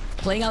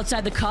 Playing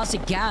outside the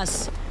caustic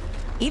gas.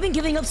 Even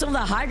giving up some of the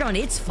high ground,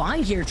 it's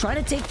fine here.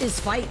 Trying to take this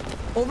fight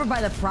over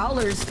by the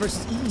Prowlers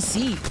versus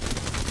EEC.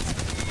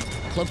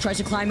 Cloak tries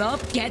to climb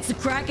up, gets the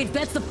crack, and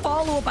gets the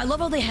follow-up. I love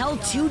how they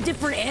held two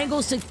different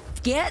angles to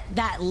get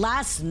that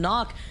last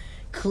knock,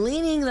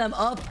 cleaning them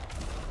up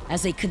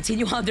as they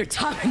continue on their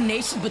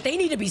domination, but they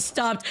need to be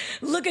stopped.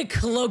 Look at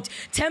Cloaked.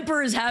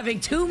 Tempr is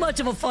having too much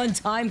of a fun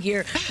time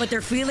here, but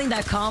they're feeling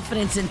that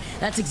confidence, and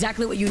that's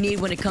exactly what you need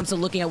when it comes to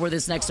looking at where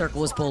this next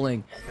circle is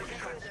pulling.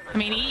 I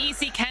mean,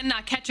 EEC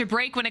cannot catch a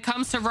break when it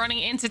comes to running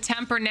into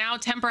Tempr now.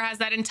 Tempr has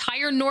that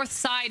entire north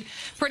side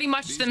pretty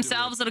much to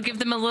themselves. It'll give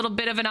them a little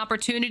bit of an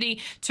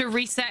opportunity to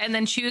reset and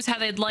then choose how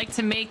they'd like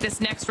to make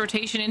this next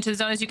rotation into the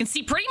zone. As you can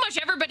see, pretty much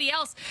everybody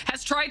else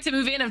has tried to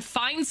move in and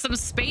find some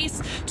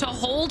space to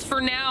hold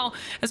for now,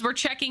 as we're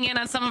checking in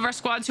on some of our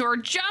squads who are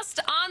just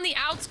on the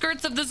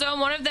outskirts of the zone,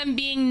 one of them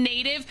being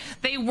native.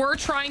 They were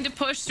trying to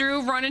push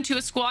through, run into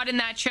a squad in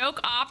that choke,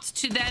 opt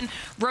to then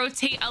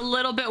rotate a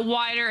little bit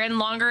wider and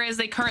longer as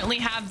they currently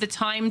have the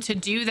time to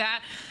do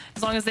that,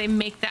 as long as they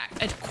make that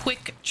a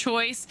quick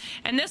choice.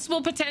 And this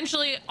will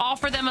potentially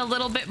offer them a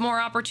little bit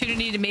more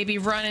opportunity to maybe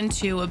run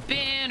into a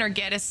bin or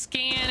get a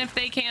scan if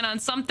they can on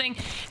something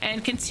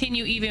and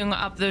continue evening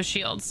up those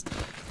shields.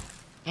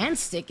 And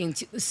sticking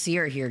to the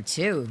Seer here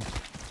too.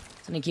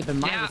 Something to keep in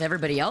mind with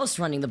everybody else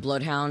running the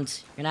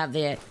Bloodhound. You're gonna have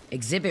the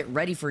exhibit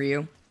ready for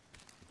you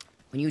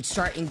when you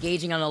start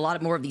engaging on a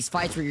lot more of these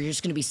fights where you're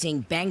just gonna be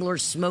seeing Bangalore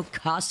smoke,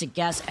 caustic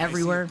gas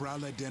everywhere.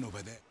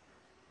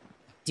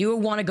 Do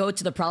want to go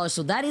to the Prowler,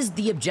 so that is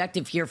the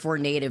objective here for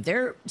Native.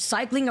 They're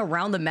cycling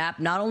around the map,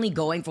 not only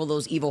going for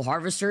those Evo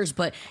Harvesters,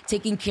 but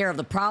taking care of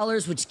the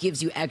Prowlers, which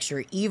gives you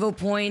extra Evo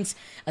points.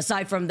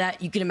 Aside from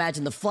that, you can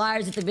imagine the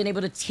Flyers that they've been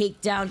able to take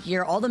down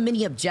here, all the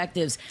mini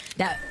objectives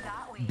that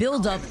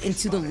build up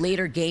into the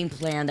later game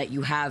plan that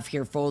you have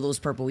here for those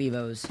purple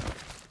Evos.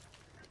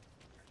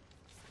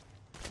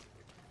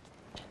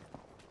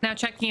 Now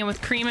checking in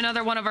with Cream,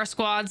 another one of our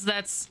squads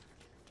that's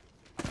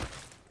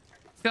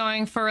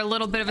going for a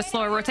little bit of a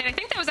slower rotate. I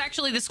think that was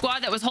actually the squad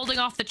that was holding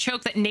off the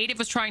choke that Native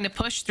was trying to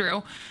push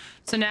through.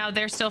 So now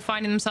they're still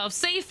finding themselves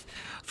safe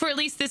for at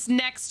least this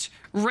next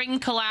ring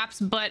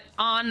collapse, but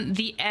on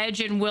the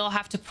edge and will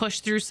have to push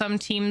through some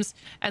teams,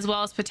 as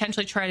well as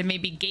potentially try to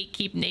maybe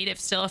gatekeep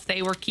Native still if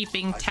they were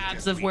keeping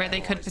tabs of where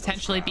they could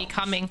potentially be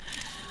coming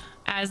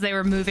as they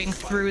were moving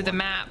through the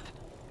map.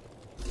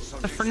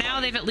 But for now,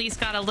 they've at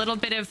least got a little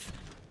bit of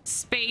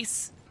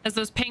space as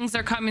those pings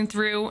are coming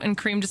through and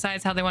Cream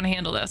decides how they want to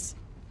handle this.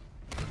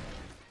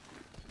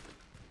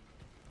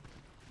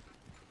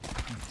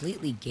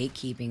 Completely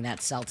gatekeeping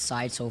that south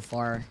side so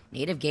far.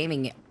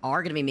 DNOGaming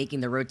are going to be making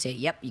the rotate.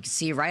 Yep, you can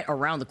see right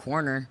around the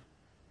corner.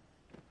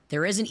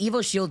 There is an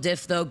Evo Shield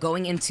diff, though,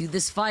 going into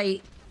this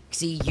fight. You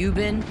see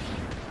Yubin,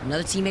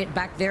 another teammate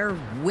back there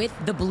with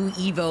the blue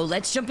Evo.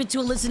 Let's jump into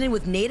a listen-in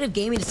with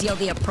DNOGaming to see how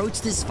they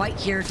approach this fight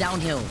here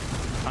downhill.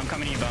 I'm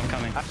coming, Evo, I'm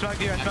coming. I smoked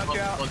you out. I'm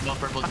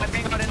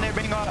being out in there,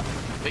 being out.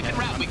 We can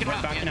wrap.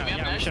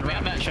 Yeah, we should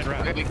wrap.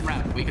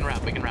 We can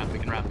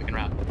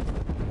wrap.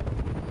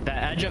 The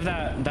edge of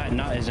that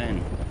nut is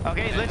in.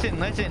 Okay, listen.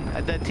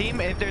 The team,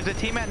 if there's a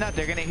team at nut,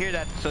 they're gonna hear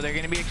that, so they're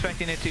gonna be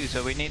expecting it too.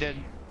 So we need to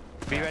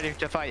be ready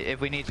to fight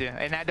if we need to.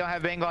 And I don't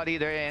have Vanguard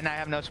either, and I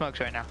have no smokes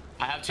right now.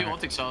 I have two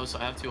OpTic cells.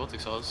 We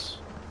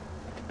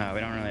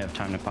don't really have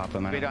time to pop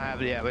them out. We don't have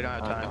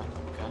time. Okay.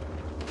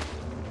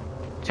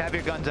 Just have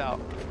your guns out.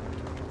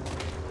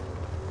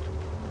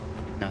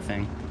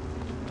 Nothing.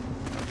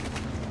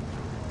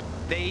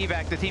 They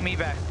evac. The team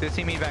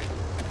evac.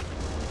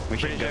 We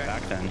should go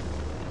back then.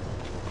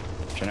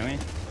 Shouldn't we?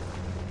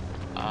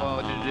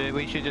 Well,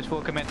 we should just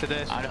full commit to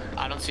this.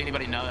 I don't see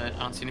anybody nut.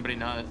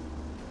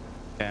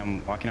 Okay,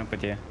 I'm walking up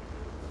with you.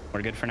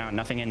 We're good for now.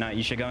 Nothing in nut.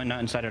 You should go in nut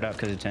and set it up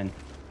because it's in.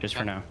 Just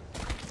for now.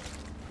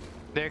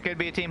 There could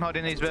be a team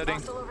holding these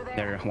buildings.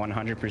 There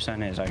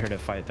 100% is. I heard a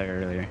fight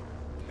there earlier.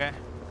 Okay.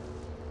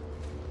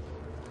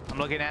 I'm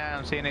looking at it. I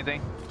don't see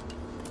anything.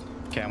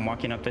 Okay, I'm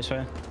walking up this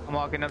way. I'm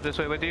walking up this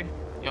way with you.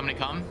 You want me to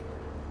come?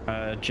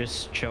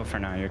 Just chill for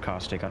now. You're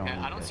caustic.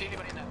 I don't see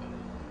anybody in that building.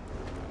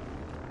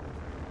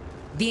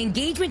 The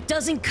engagement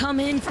doesn't come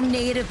in from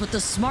Native, but the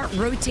smart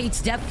rotates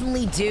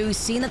definitely do.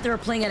 Seeing that they were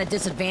playing at a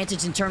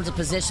disadvantage in terms of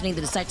positioning,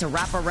 they decide to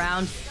wrap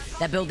around.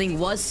 That building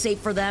was safe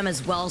for them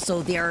as well,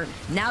 so they're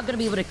now going to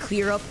be able to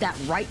clear up that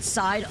right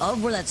side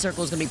of where that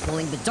circle is going to be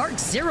pulling. The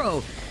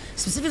DarkZero,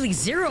 specifically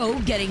Zero,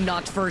 getting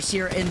knocked first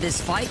here in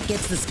this fight.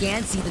 Gets the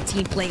scan, see the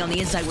team playing on the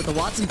inside with the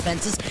Watson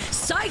fences.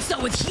 Sykes,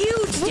 though, with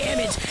huge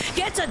damage,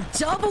 gets a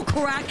double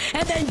crack,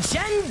 and then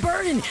Jen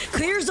Burden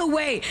clears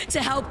away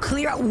to help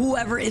clear out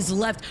whoever is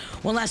left.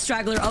 One last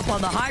straggler up on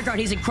the high ground.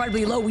 He's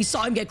incredibly low. We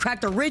saw him get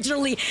cracked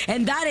originally,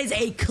 and that is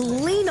a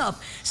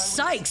cleanup.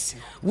 Sykes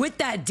with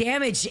that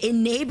damage,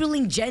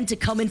 enabling Jen to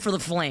come in for the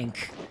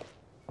flank.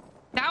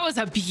 That was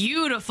a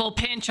beautiful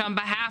pinch on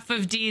behalf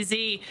of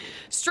DZ.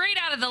 Straight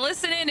out of the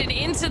listen-in and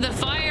into the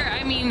fire.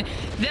 I mean,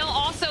 they'll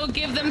also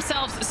give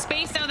themselves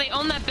space now. They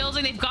own that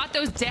building. They've got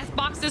those death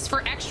boxes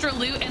for extra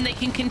loot, and they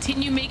can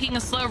continue making a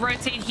slow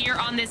rotate here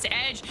on this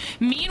edge.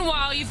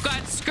 Meanwhile, you've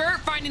got Skirt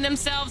finding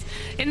themselves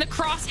in the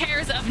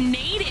crosshairs of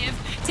Native,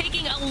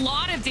 taking a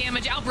lot of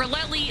damage.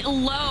 Alberletli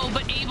low,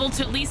 but able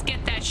to at least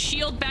get that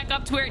shield back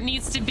up to where it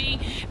needs to be.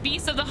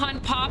 Beast of the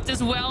Hunt popped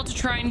as well to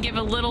try and give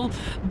a little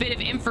bit of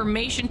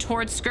information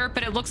towards Skirt,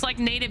 but it looks like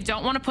Native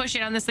don't want to push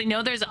it on this. They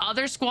know there's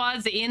other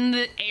squads in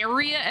the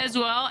area as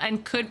well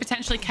and could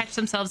potentially catch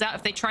themselves out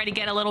if they try to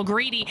get a little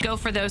greedy, go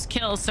for those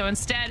kills. So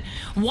instead,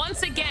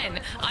 once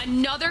again,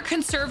 another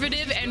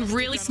conservative and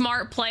really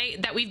smart play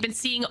that we've been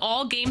seeing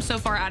all game so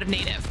far out of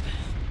Native.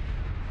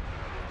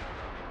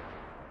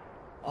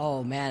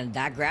 Oh man,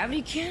 that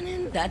gravity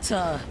cannon, that's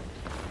a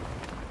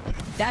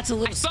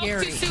little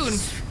scary. Too soon.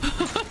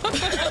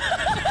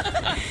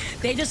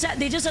 They just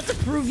have to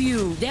prove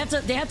you. They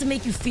have to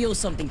make you feel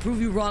something,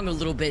 prove you wrong a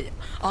little bit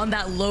on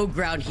that low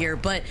ground here.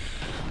 But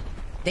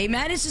they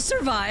managed to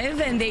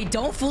survive, and they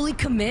don't fully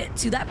commit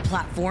to that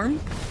platform.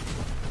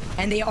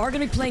 And they are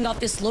going to be playing off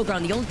this low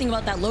ground. The only thing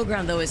about that low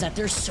ground, though, is that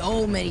there's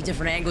so many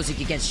different angles you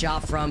could get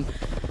shot from.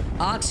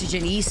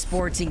 Oxygen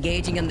Esports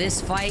engaging in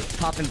this fight,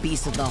 popping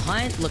Beast of the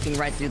Hunt, looking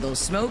right through those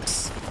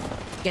smokes.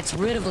 Gets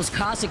rid of those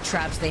caustic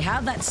traps. They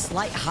have that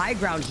slight high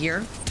ground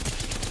here.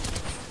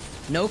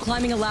 No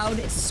climbing allowed.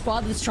 It's a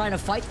squad that's trying to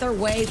fight their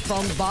way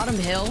from the bottom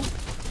hill.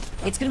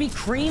 It's going to be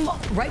Cream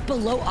right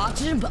below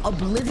Oxygen, but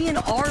Oblivion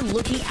are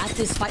looking at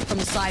this fight from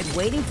the side,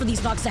 waiting for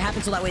these knocks to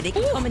happen so that way they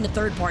can come in the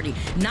third party.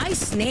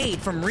 Nice nade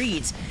from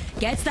Reeds.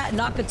 Gets that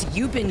knock to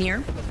Yupin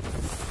here.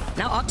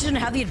 Now Oxygen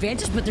have the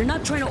advantage, but they're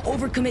not trying to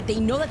overcommit. They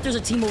know that there's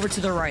a team over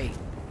to the right.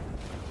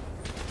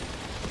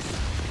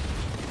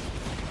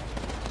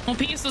 Well,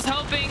 Peace was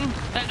hoping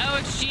that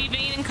OXG,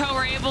 Vayne & Co.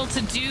 were able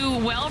to do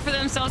well for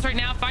themselves right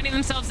now, finding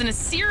themselves in a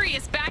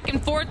serious back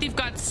and forth. You've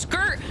got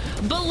Skirt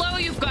below,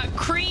 you've got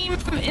Cream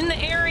in the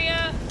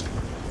area.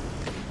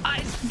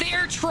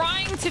 They're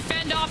trying to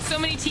fend off so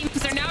many teams.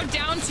 They're now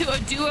down to a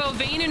duo.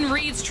 Vayne and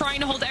Reeds trying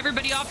to hold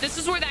everybody off. This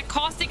is where that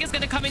caustic is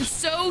going to come in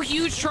so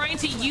huge, trying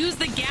to use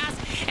the gas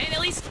and at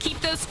least keep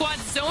those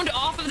squads zoned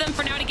off of them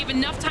for now to give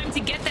enough time to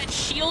get that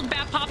shield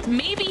back popped,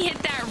 maybe hit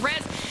that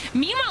res.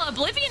 Meanwhile,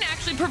 Oblivion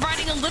actually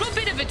providing a little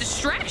bit of a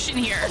distraction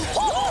here.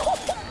 Oh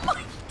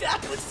my,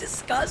 that was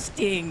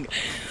disgusting.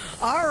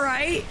 All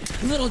right,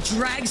 little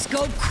drag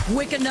scope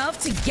quick enough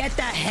to get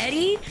that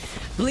heady.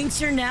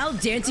 Blinkster now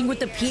dancing with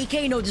the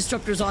PK. No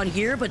disruptors on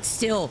here, but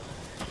still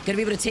gonna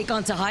be able to take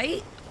on to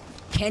height.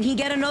 Can he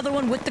get another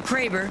one with the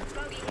Kraber?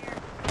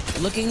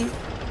 Looking,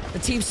 the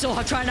team still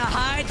trying to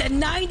hide. The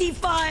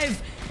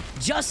 95,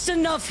 just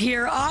enough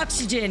here.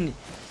 Oxygen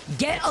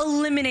get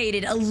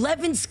eliminated.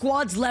 11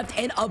 squads left,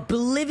 and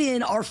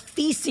Oblivion are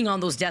feasting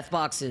on those death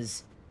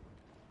boxes.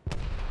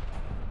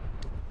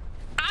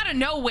 Out of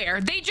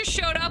nowhere, they just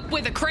showed up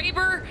with a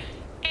Kraber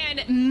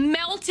and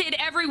melted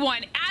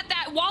everyone.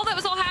 While that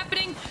was all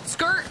happening,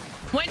 Skirt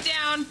went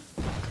down.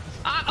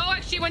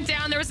 OXG went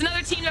down. There was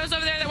another team that was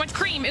over there that went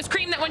Cream. It was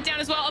Cream that went down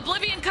as well.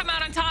 Oblivion come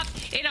out on top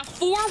in a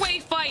four-way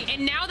fight,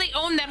 and now they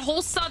own that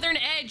whole southern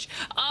edge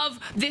of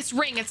this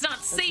ring. It's not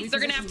safe.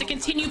 They're going to have to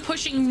continue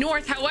pushing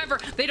north. However,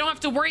 they don't have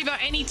to worry about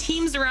any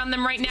teams around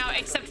them right now,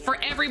 except for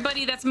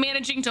everybody that's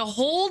managing to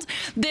hold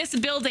this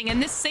building.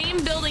 And this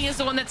same building is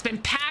the one that's been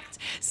packed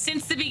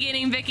since the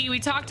beginning, Vicky. We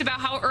talked about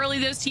how early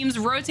those teams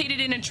rotated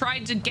in and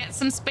tried to get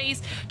some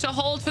space to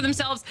hold for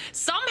themselves.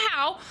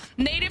 Somehow,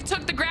 Native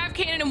took the grav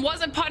cannon and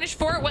wasn't punished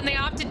for it when they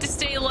opted to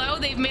stay low.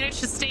 They've managed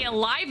to stay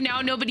alive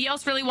now. Nobody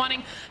else really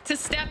wanting to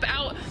step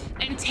out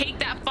and take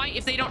that fight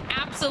if they don't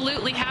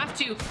absolutely have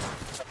to.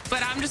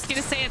 But I'm just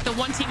gonna say it, the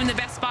one team in the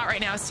best spot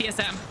right now is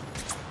TSM.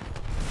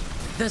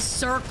 The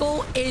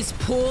circle is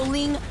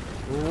pulling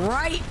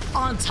right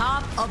on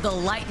top of the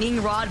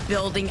lightning rod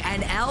building,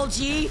 and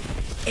LG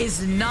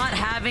is not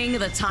having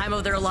the time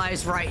of their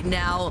lives right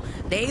now.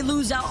 They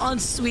lose out on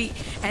Sweet,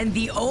 and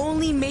the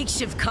only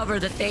makeshift cover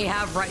that they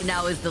have right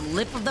now is the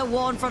lip of the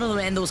wall in front of them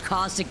and those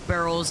caustic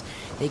barrels.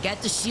 They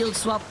get the shield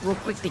swap real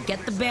quick, they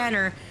get the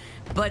banner,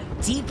 but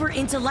deeper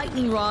into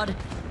lightning rod,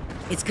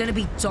 it's gonna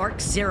be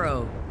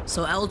DarkZero.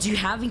 So LG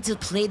having to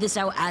play this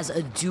out as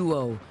a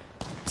duo.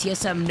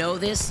 TSM know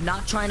this,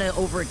 not trying to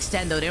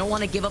overextend though. They don't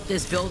want to give up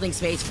this building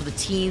space for the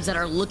teams that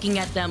are looking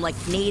at them like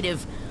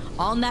Native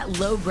on that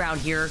low ground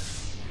here.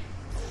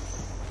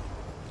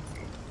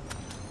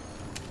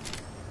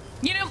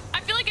 You know, I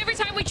feel like every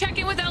time we check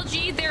in with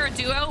LG, they're a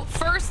duo.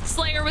 First,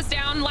 Slayer was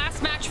down.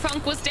 Last match,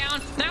 Funk was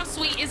down. Now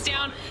Sweet is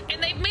down.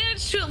 And they've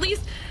managed to at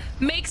least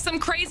make some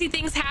crazy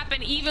things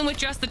happen, even with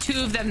just the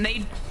two of them.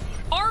 They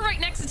are right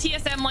next to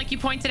TSM, like you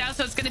pointed out,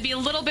 so it's going to be a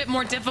little bit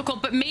more difficult,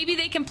 but maybe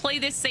they can play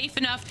this safe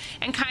enough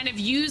and kind of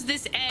use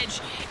this edge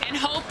and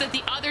hope that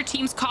the other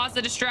teams cause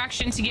the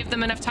distraction to give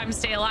them enough time to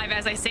stay alive.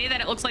 As I say that,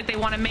 it looks like they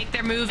want to make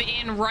their move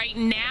in right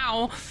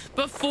now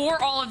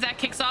before all of that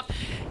kicks off.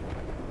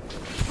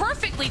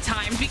 Perfectly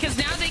timed, because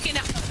now they can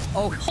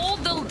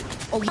hold the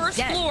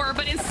first floor,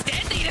 but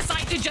instead they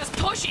decide to just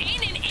push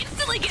in and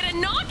instantly get a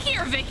knock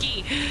here,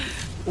 Vicky.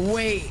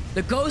 Wait,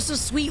 the Ghost of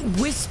Sweet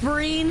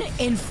whispering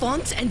in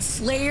Funt and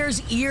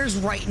Slayer's ears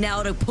right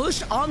now to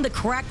push on the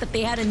crack that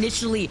they had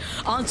initially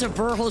onto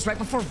Verhulst right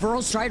before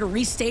Verhulst tried to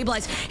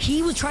restabilize.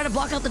 He was trying to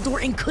block out the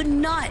door and could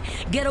not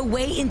get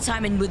away in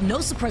time, and with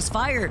no suppressed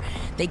fire,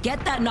 they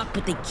get that knock,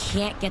 but they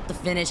can't get the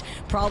finish.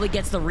 Probably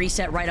gets the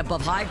reset right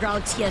above high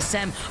ground.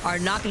 TSM are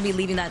not going to be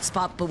leaving that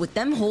spot, but with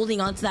them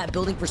holding onto that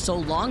building for so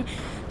long,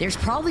 there's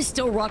probably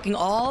still rocking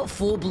all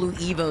full blue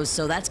Evos,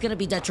 so that's going to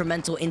be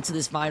detrimental into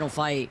this final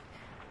fight.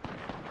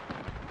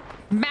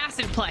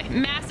 Massive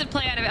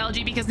play out of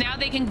LG, because now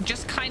they can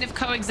just kind of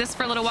coexist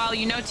for a little while.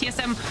 You know,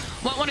 TSM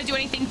won't want to do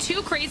anything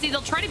too crazy. They'll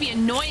try to be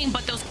annoying,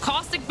 but those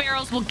caustic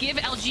barrels will give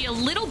LG a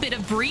little bit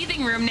of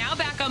breathing room. Now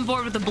back on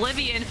board with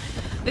Oblivion.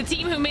 The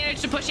team who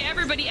managed to push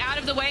everybody out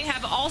of the way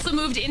have also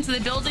moved into the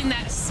building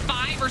that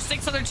 5 or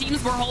 6 other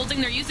teams were holding.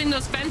 They're using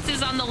those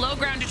fences on the low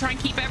ground to try and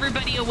keep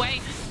everybody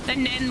away.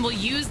 And then we'll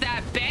use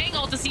that bang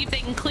ult to see if they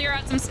can clear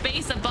out some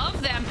space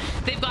above them.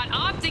 They've got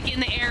OpTic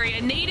in the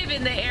area, Native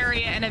in the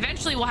area, and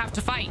eventually we'll have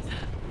to fight.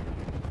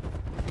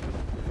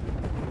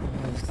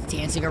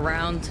 Dancing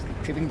around,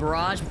 creeping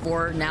barrage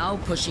before now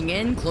pushing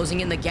in, closing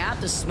in the gap.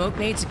 The smoke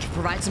nades to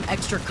provide some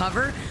extra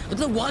cover. Look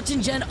at the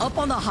Watson Gen up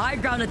on the high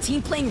ground. A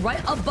team playing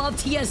right above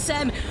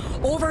TSM.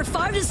 Over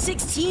 5 to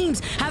 6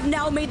 teams have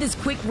now made this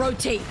quick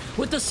rotate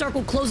with the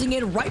circle closing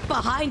in right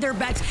behind their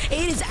backs.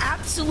 It is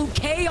absolute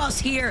chaos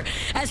here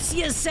as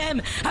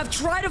TSM have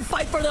tried to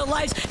fight for their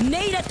lives.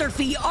 Nade at their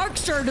feet.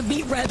 Arcster to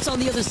beat Reps on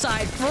the other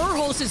side.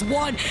 Verhulst is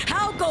one.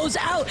 Hal goes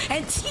out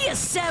and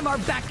TSM are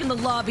back in the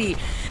lobby.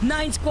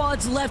 9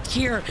 squads left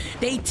here.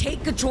 They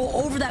take control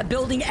over that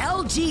building.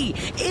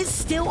 LG is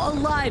still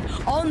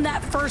alive on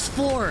that first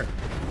floor.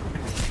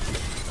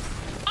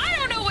 I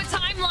don't know what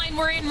timeline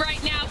we're in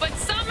right now, but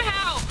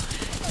somehow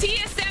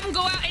TSM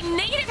go out and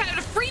Native had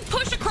a free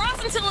push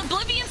across until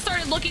Oblivion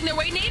started looking their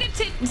way. Native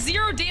took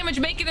 0 damage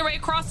making their way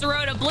across the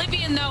road.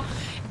 Oblivion, though,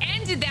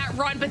 ended that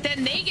run, but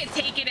then they get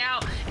taken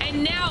out,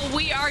 and now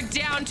we are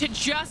down to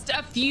just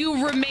a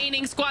few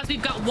remaining squads.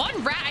 We've got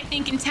one rat, I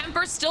think, in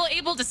Tempr, still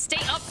able to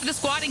stay up for the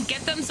squad and get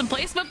them some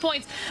placement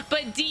points,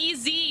 but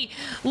DZ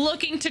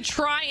looking to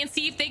try and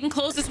see if they can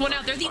close this one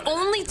out. They're the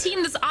only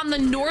team that's on the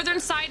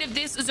northern side of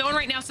this zone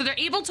right now, so they're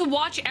able to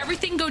watch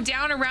everything go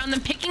down around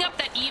them, picking up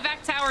that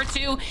evac tower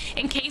too,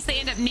 in case they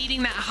end up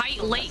needing that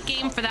height late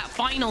game for that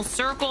final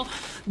circle.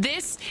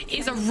 This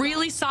is a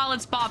really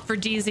solid spot for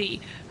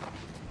DZ.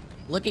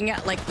 Looking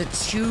at like the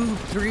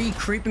 2-3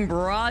 creeping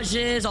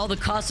barrages, all the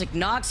caustic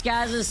knocks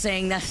guys are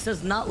saying that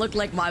does not look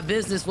like my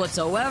business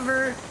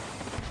whatsoever.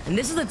 And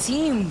this is a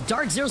team,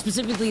 DarkZero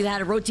specifically, that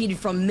had rotated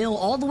from Mill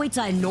all the way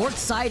to the north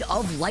side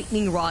of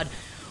Lightning Rod,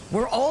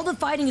 where all the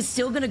fighting is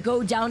still going to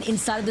go down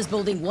inside of this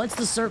building once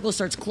the circle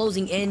starts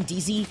closing in.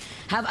 DZ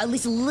have at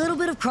least a little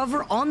bit of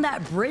cover on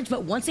that bridge,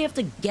 but once they have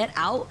to get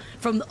out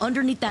from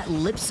underneath that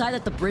lip side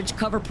that the bridge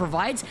cover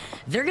provides,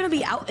 they're going to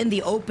be out in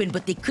the open,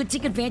 but they could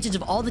take advantage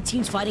of all the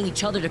teams fighting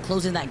each other to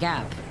close in that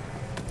gap.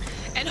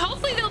 And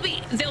hopefully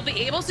they'll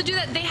be able to do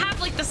that. They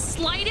have like the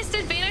slightest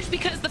advantage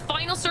because the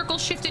final circle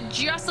shifted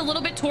just a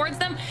little bit towards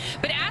them.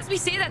 But as we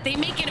say that, they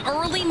make an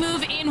early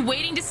move in,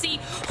 waiting to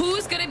see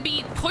who's going to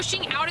be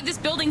pushing out of this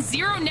building.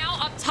 Zero now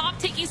up top,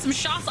 taking some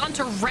shots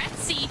onto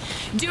Retzi,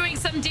 doing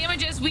some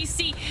damage as we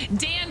see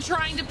Dan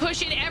trying to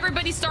push in.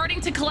 Everybody starting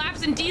to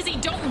collapse, and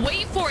DZ don't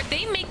wait for it.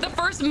 They make the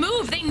first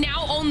move. They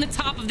now own the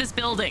top of this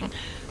building.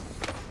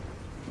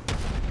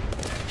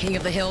 King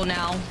of the Hill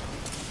now.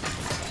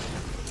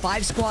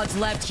 5 squads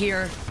left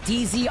here.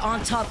 DZ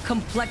on top,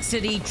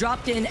 Complexity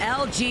dropped in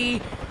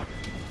LG.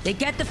 They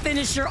get the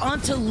finisher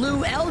onto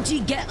Lou.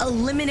 LG get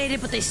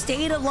eliminated, but they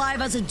stayed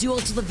alive as a duo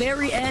to the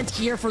very end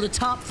here for the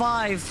top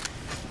 5.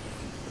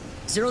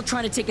 Zero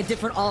trying to take a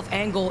different off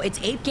angle. It's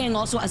Ape Gang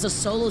also as a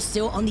solo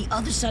still on the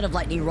other side of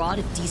Lightning Rod.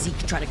 If DZ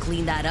can try to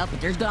clean that up, but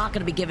they're not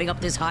going to be giving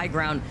up this high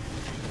ground,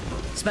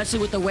 especially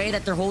with the way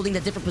that they're holding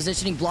the different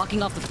positioning,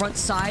 blocking off the front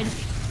side.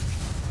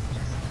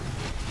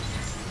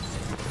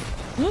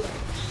 Whoop.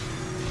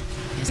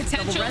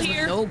 Potential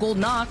here. No gold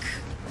knock.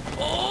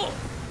 Oh.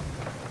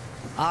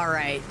 All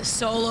right,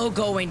 solo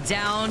going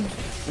down.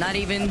 Not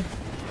even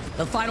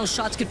the final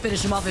shots could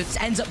finish him off.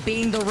 It ends up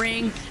being the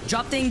ring.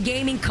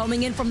 DropInGaming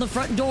coming in from the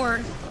front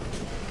door.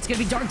 It's gonna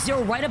be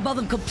DarkZero right above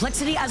him.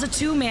 Complexity as a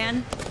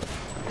 2-man.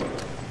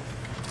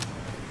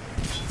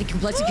 The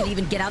Complexity can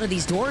even get out of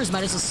these doors,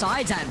 minus the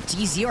sides that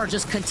DZ are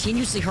just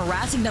continuously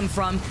harassing them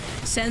from.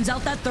 Sends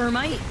out that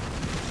thermite,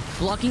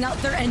 blocking out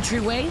their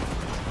entryway.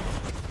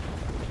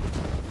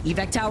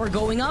 Evac tower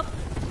going up.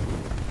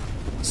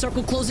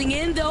 Circle closing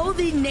in, though.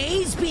 The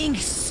nades being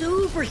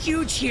super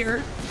huge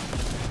here.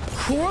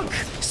 Crook,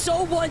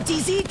 so one.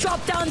 DZ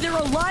drop down. They're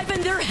alive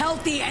and they're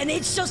healthy. And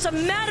it's just a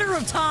matter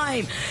of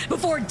time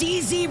before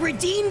DZ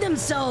redeem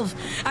themselves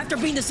after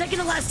being the second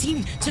to last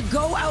team to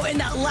go out in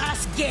that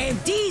last game.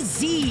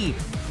 DZ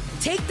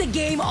take the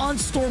game on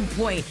Storm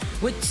Point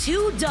with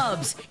 2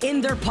 dubs in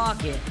their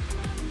pocket.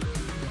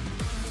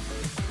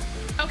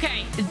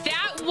 Okay,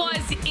 that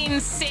was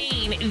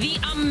insane. The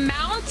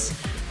amount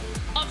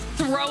of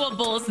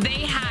throwables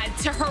they had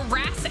to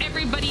harass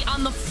everybody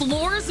on the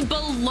floors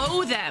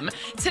below them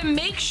to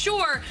make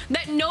sure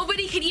that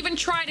nobody could even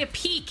try to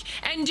peek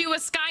and do a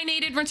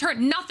sky-nated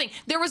return. Nothing.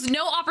 There was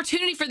no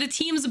opportunity for the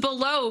teams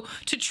below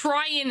to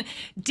try and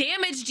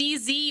damage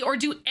DZ or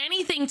do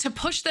anything to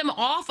push them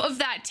off of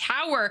that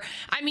tower.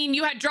 I mean,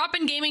 you had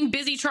DropInGaming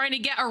busy trying to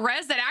get a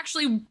res that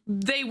actually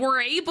they were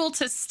able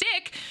to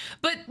stick,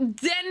 but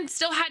then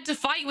still had to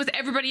fight with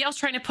everybody else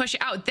trying to push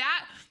out.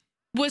 That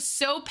was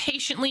so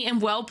patiently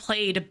and well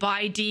played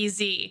by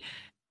DZ.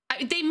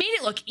 They made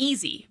it look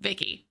easy,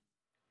 Vicky.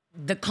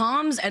 The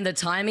comms and the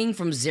timing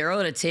from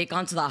Zero to take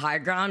onto the high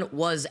ground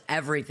was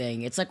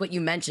everything. It's like what you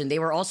mentioned. They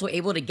were also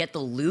able to get the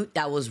loot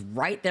that was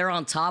right there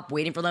on top,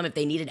 waiting for them if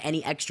they needed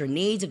any extra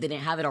nades, if they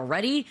didn't have it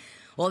already.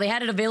 Well, they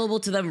had it available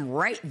to them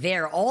right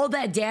there. All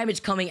that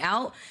damage coming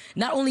out,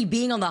 not only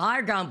being on the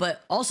higher ground,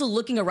 but also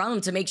looking around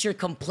them to make sure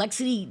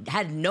Complexity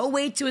had no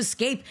way to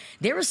escape.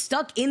 They were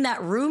stuck in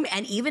that room,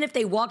 and even if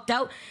they walked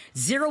out,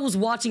 Zero was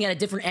watching at a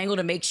different angle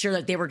to make sure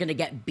that they were going to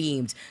get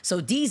beamed.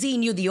 So DZ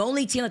knew the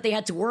only team that they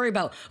had to worry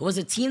about was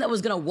a team that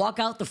was going to walk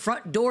out the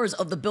front doors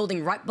of the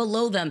building right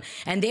below them,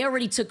 and they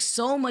already took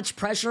so much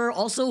pressure.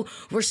 Also,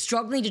 were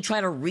struggling to try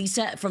to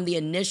reset from the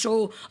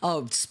initial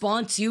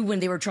spawn too when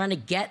they were trying to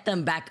get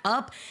them back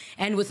up.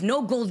 And with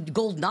no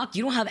gold knock,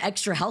 you don't have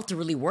extra health to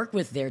really work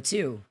with there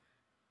too.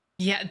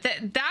 Yeah,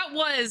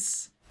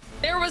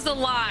 there was a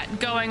lot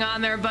going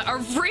on there, but a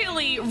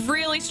really,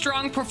 really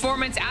strong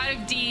performance out of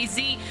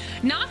DZ.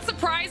 Not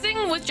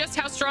surprising with just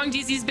how strong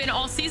DZ's been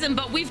all season,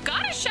 but we've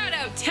got to shout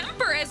out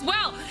Tempr as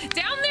well.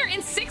 Down there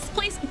in 6th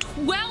place,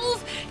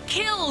 12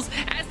 kills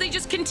as they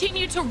just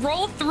continue to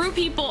roll through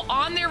people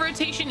on their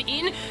rotation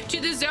into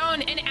the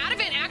zone. And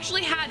Advent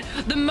actually had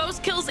the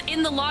most kills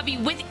in the lobby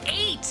with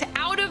 8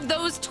 out of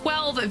those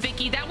 12,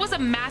 Vicky. That was a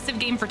massive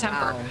game for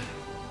Tempr. Wow.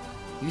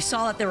 You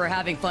saw that they were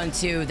having fun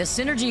too. The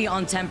synergy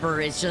on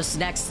Tempr is just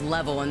next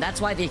level, and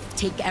that's why they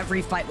take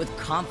every fight with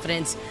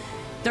confidence.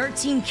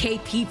 13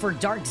 KP for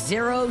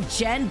DarkZero.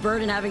 Jen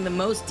Burden having the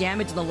most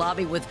damage in the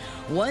lobby with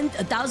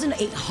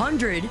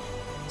 1,800.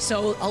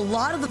 So a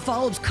lot of the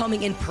follow-ups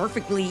coming in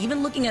perfectly.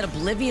 Even looking at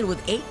Oblivion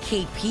with 8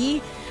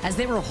 KP as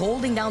they were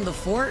holding down the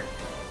fort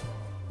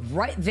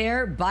right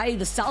there by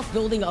the south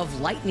building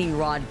of Lightning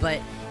Rod.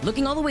 But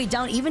looking all the way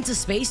down even to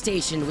Space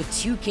Station with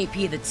 2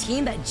 KP, the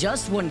team that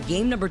just won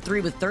game number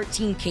 3 with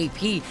 13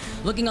 KP.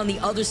 Looking on the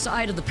other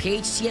side of the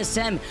page,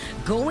 TSM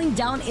going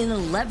down in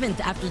 11th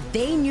after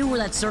they knew where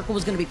that circle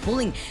was going to be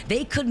pulling.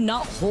 They could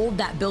not hold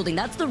that building.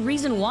 That's the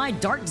reason why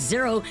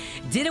DarkZero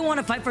didn't want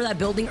to fight for that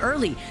building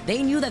early.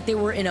 They knew that they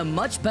were in a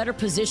much better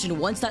position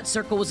once that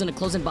circle was going to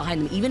close in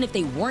behind them. Even if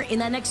they weren't in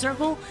that next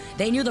circle,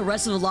 they knew the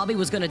rest of the lobby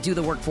was going to do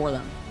the work for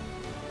them.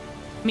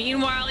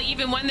 Meanwhile,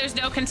 even when there's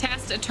no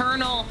contest,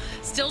 Eternal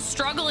still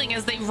struggling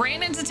as they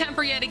ran into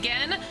Tempr yet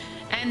again,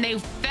 and they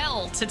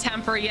fell to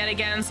Tempr yet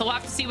again. So we'll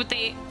have to see what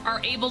they are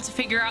able to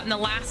figure out in the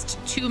last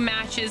 2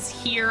 matches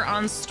here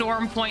on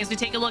Storm Point. As we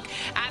take a look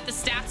at the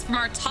stats from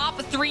our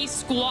top 3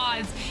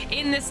 squads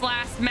in this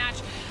last match.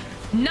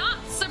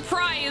 Not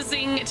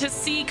surprising to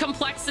see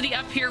Complexity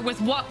up here with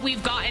what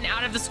we've gotten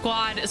out of the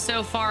squad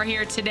so far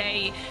here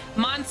today.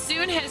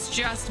 Monsoon has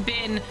just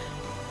been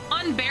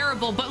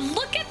unbearable, but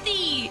look at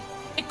the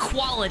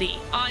equality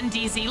on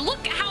DZ.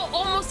 Look how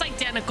almost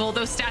identical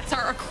those stats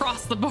are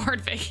across the board,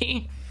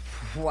 Vicky.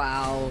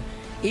 Wow.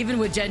 Even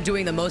with Jen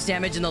doing the most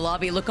damage in the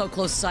lobby, look how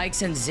close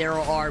Sykes and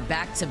Zero are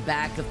back to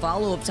back. The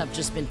follow-ups have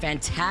just been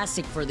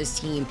fantastic for this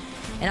team.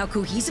 And how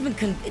cohesive and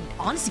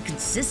honestly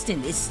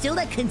consistent. It's still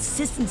that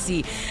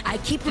consistency. I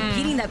keep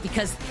repeating that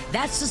because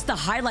that's just the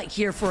highlight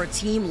here for a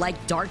team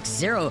like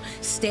DarkZero,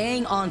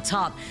 staying on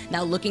top.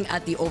 Now looking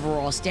at the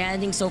overall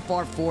standing so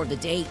far for the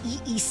day,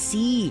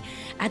 EEC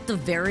at the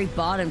very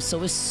bottom.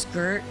 So is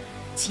skrt.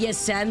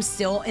 TSM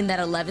still in that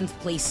 11th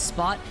place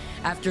spot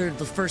after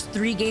the first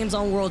 3 games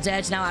on World's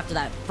Edge. Now after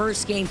that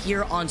first game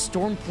here on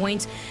Storm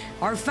Point,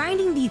 are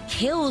finding the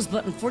kills,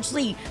 but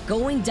unfortunately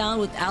going down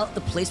without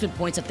the placement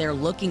points that they're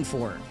looking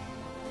for.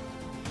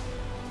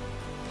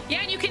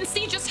 Yeah, and you can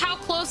see just how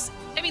close,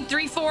 I mean,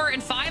 3, 4,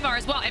 and 5 are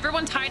as well.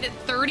 Everyone tied at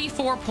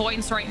 34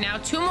 points right now.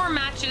 2 more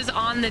matches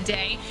on the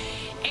day.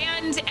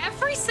 And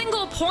every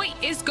single point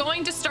is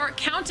going to start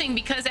counting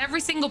because every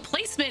single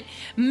placement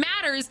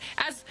matters.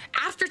 As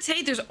after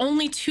today, there's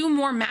only 2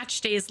 more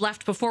match days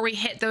left before we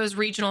hit those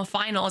regional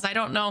finals. I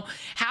don't know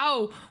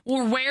how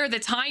or where the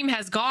time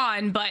has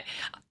gone, but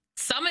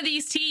some of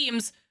these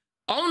teams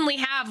only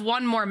have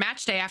 1 more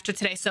match day after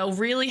today. So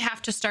really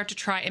have to start to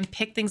try and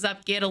pick things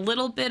up, get a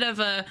little bit of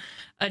a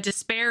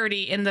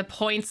disparity in the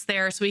points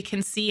there so we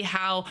can see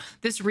how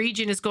this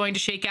region is going to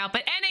shake out.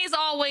 But NA is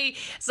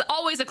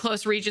always a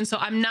close region, so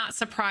I'm not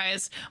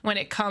surprised when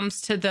it comes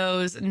to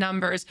those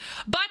numbers.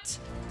 But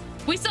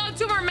we still have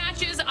 2 more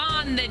matches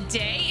on the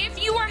day.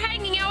 If you are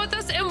hanging out with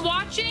us and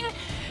watching,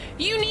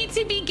 you need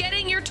to be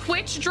getting your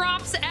Twitch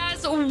drops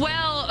as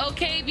well,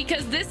 okay?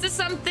 Because this is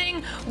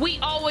something we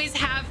always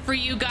have for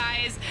you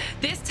guys.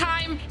 This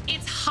time,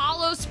 it's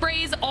holo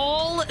sprays all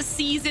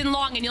season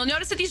long. And you'll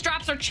notice that these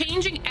drops are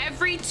changing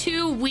every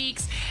 2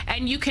 weeks,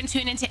 and you can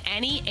tune into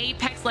any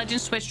Apex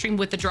Legends Twitch stream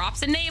with the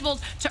drops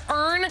enabled to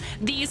earn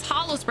these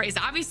holo sprays.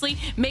 Obviously,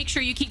 make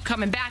sure you keep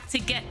coming back to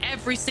get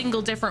every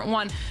single different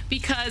one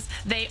because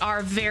they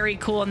are very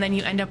cool, and then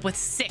you end up with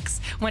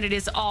 6 when it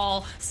is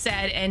all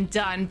said and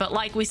done. But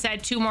like we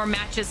said, 2 more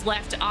matches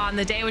left on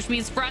the day, which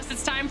means for us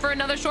it's time for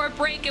another short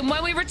break, and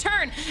when we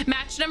return,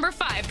 match number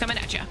 5 coming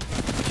at you.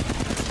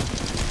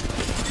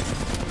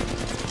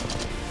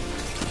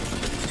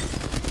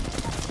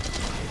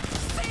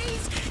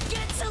 FaZe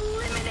gets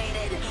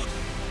eliminated.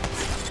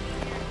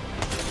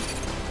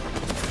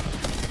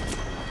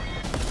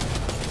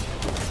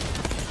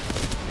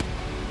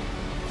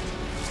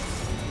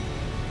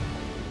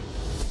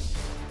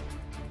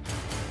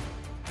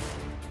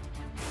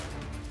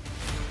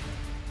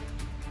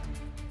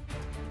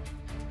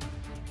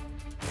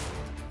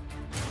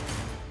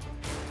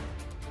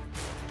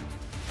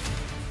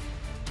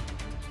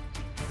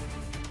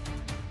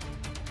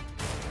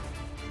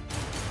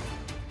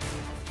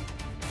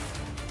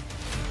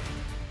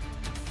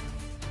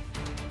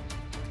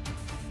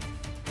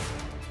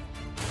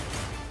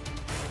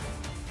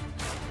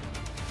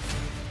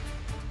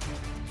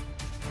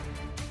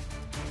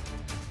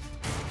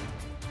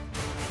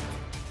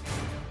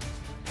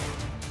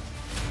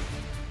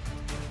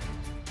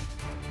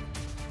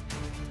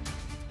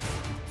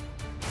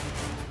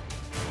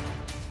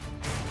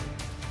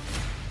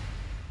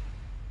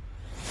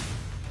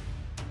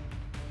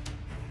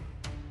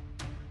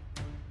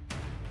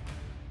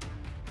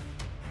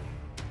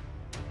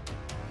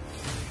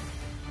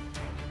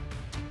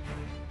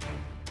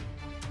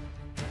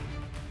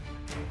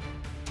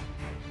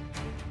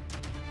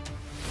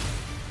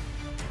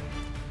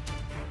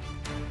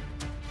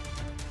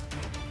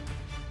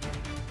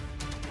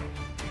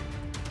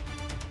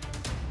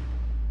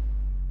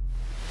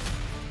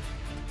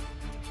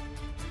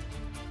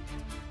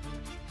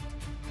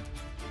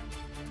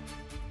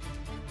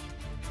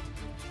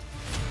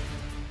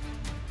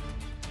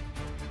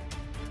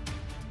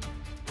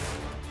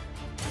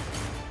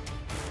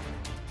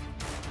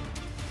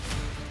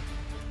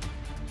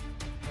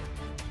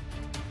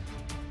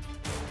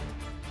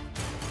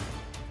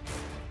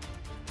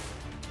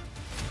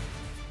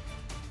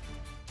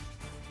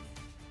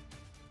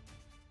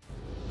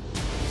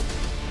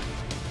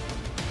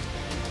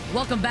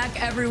 Welcome back,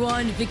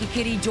 everyone. Vicky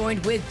Kitty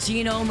joined with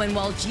Genome, and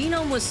while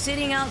Genome was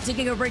sitting out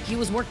taking a break, he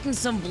was working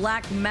some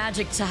black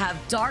magic to have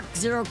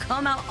DarkZero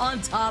come out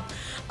on top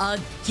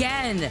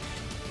again.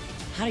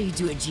 How do you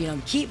do it,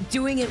 Genome? Keep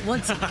doing it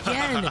once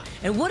again.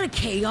 And what a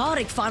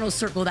chaotic final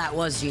circle that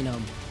was,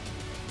 Genome.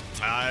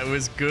 It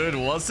was good,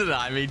 wasn't it?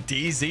 I mean,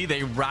 DZ,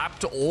 they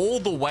wrapped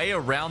all the way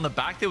around the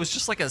back. There was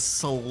just like a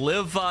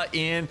sliver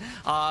in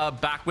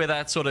back where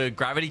that sort of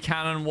gravity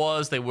cannon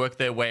was. They worked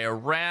their way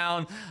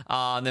around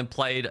and then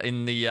played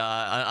in the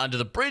under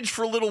the bridge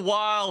for a little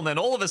while. And then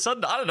all of a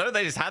sudden, I don't know,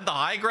 they just had the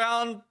high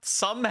ground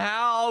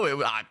somehow.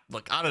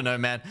 Look, I don't know,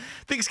 man.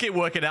 Things keep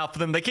working out for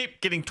them. They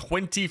keep getting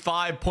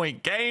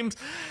 25-point games.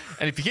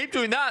 And if you keep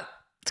doing that,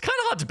 it's kind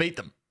of hard to beat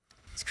them.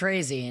 It's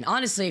crazy. And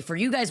honestly, for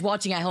you guys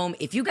watching at home,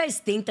 if you guys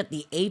think that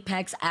the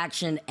Apex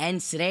action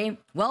ends today,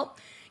 well,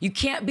 you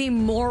can't be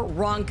more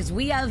wrong, because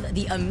we have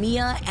the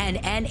EMEA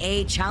and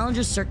NA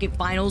Challenger Circuit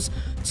Finals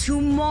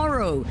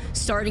tomorrow,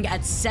 starting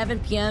at 7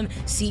 p.m.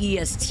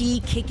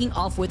 CEST, kicking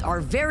off with our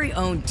very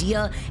own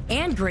Dia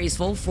and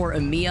Graceful for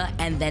EMEA,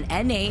 and then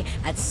NA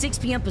at 6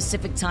 p.m.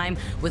 Pacific time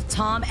with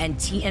Tom and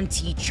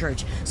TMT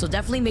Church. So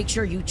definitely make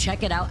sure you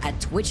check it out at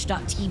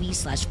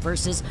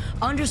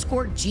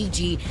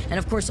twitch.tv/versus_GG. And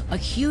of course, a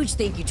huge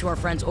thank you to our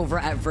friends over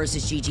at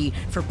Versus GG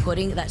for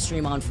putting that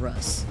stream on for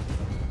us.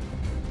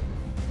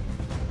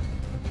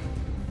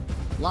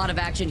 A lot of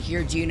action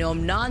here,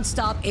 Genome.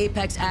 Non-stop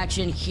Apex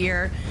action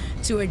here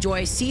to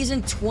enjoy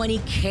Season 20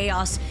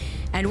 chaos.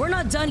 And we're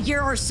not done here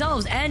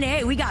ourselves.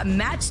 NA, we got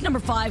match number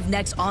 5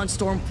 next on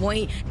Storm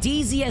Point.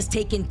 DZ has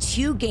taken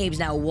 2 games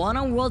now, 1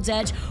 on World's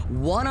Edge,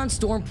 1 on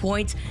Storm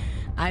Point.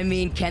 I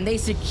mean, can they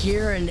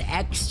secure an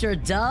extra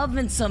dub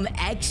and some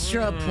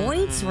extra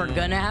points? We're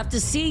gonna have to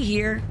see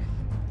here.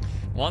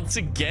 Once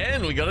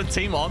again, we got a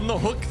team on the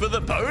hook for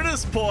the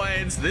bonus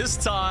points. This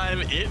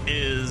time it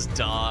is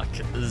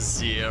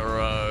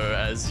DarkZero,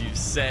 as you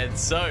said.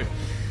 So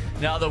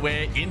now that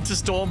we're into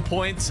Storm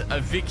Point,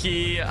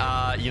 Vicky,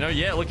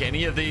 yeah, look,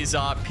 any of these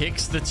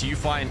picks that you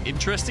find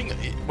interesting.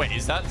 Wait,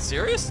 is that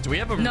serious? Do we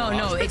have a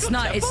No, it's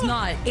not. It's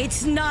not.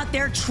 It's not.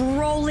 They're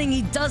trolling.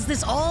 He does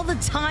this all the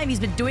time. He's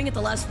been doing it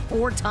the last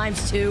 4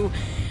 times too.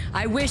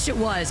 I wish it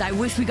was. I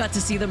wish we got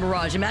to see the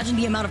Mirage. Imagine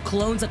the amount of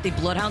clones that the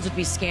Bloodhounds would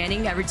be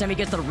scanning every time he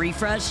gets the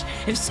refresh.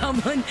 If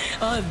someone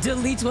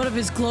deletes one of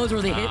his clones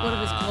or they hit one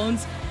of his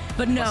clones.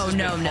 But no.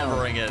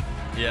 Covering it.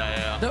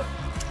 Yeah.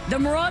 The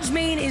Mirage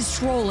main is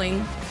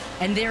trolling,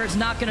 and there's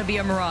not going to be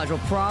a Mirage. We'll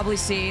probably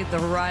see the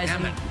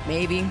Horizon,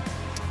 maybe.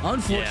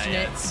 Unfortunate.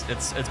 Yeah,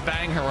 it's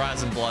bang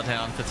Horizon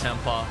Bloodhound for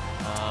Tempr.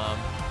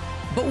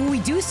 But what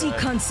we do see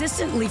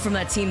consistently from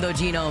that team, though,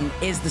 Genome,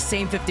 is the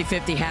same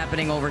 50-50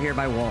 happening over here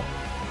by Wall.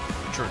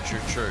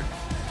 True.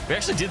 We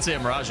actually did see a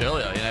Mirage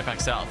earlier in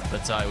APAC South,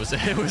 but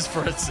it was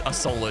for a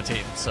solo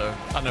team, so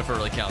I don't know if it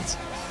really counts.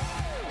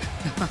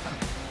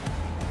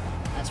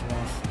 That's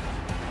rough.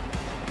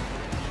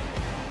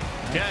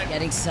 Okay.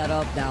 Getting set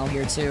up now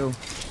here too.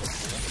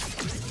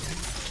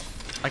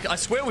 I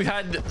swear we've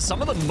had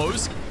some of the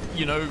most,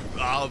 you know,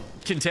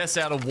 contests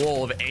out of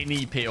wall of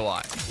any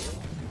POI.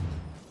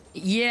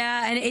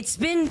 Yeah, and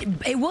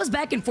it was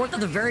back and forth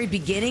at the very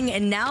beginning,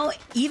 and now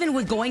even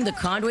with going the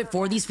conduit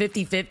for these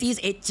 50-50s,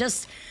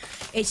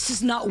 it's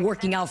just not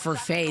working out for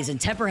FaZe, and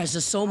Tempr has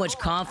just so much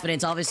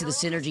confidence. Obviously, the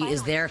synergy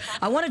is there.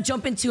 I want to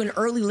jump into an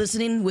early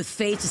listening with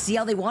FaZe to see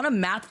how they want to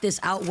map this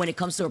out when it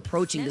comes to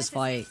approaching this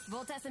fight.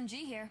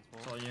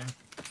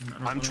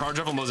 I'm charge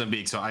of a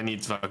Mozambique, so I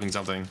need fucking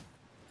something.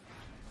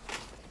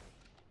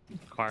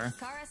 Car.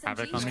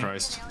 Havoc on me.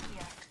 Christ.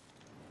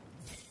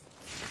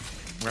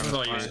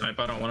 I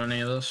don't want any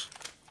of this.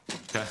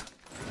 Okay.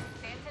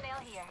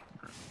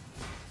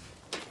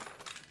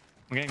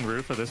 I'm getting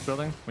roof of this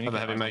building. We have a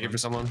heavy maggot for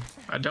someone.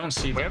 I don't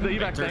see. We have the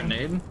evac thing.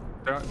 thing.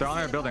 They're on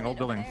our building, old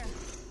building.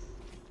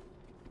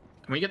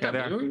 Can we get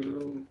that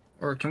blue?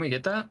 Or can we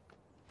get that?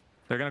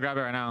 They're gonna grab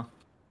it right now.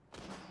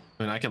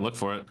 I mean, I can look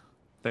for it.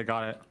 They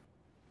got it.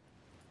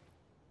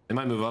 They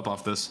might move up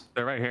off this.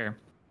 They're right here.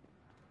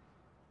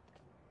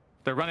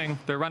 They're running.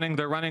 They're running.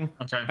 They're running.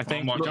 Okay. I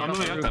think. I'm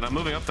moving up then. I'm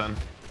moving up then.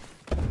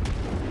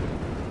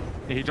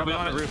 Yeah, he jumped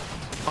on the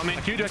roof. On me.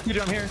 I queued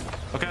you. I'm here.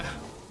 Okay.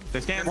 They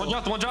scanned. One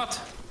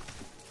dropped.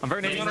 I'm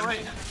very near. On the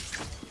right.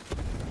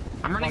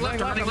 I'm running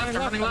left. I'm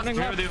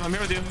here with you. I'm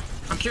here with you.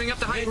 I'm queuing up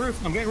the height.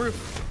 I'm getting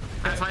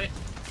roof. I have height.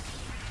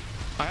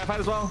 I have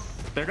height as well.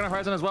 They're gonna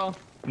horizon as well.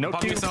 No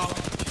queue.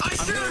 I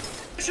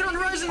shoot on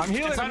horizon. I'm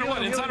healing. Inside or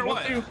what? Inside or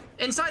what?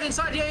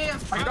 Inside. Yeah.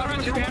 I got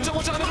him.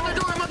 Watch out.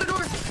 I'm on the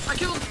door. I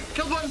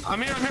killed one.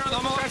 I'm here.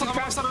 I'm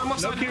left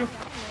side. No queue.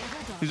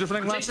 He's just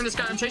running left.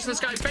 I'm chasing this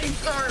guy. Bang.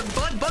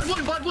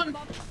 Bud one.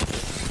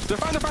 They're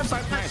fine.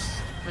 Side.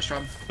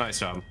 Nice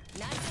job.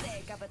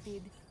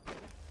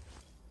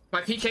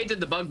 My PK did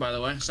the bug, by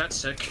the way, so that's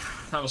sick.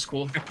 That was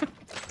cool.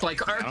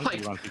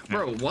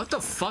 Bro, what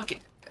the fuck?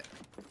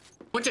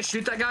 Went to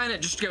shoot that guy and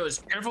it just goes.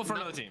 Careful for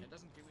another team.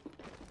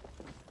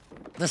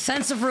 The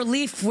sense of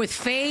relief with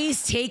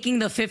FaZe taking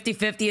the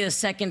 50-50 a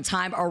second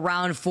time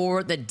around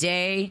for the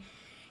day.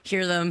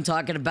 Hear them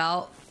talking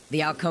about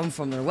the outcome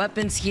from their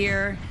weapons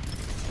here.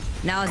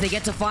 Now, as they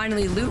get to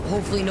finally loot,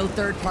 hopefully no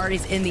third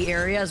parties in the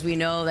area, as we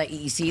know that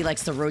EEC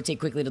likes to rotate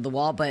quickly to the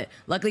wall. But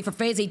luckily for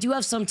FaZe, they do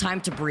have some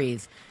time to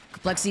breathe.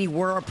 Complexity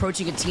were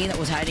approaching a team that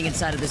was hiding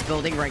inside of this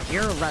building right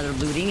here, or rather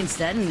looting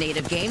instead.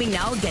 DNOGaming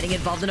now getting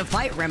involved in a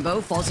fight.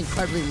 Rembo falls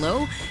incredibly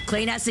low.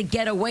 Clay has to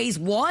get away.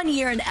 One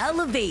here and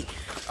Elevate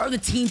are the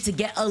team to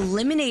get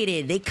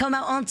eliminated. They come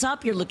out on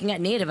top. You're looking at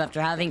Native after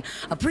having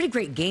a pretty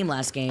great game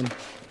last game.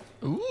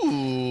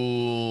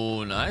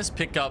 Ooh, nice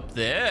pickup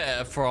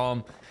there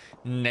from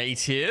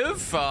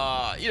Native.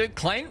 You know,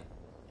 Klein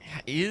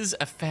is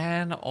a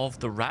fan of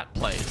the rat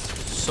plays.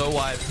 So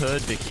I've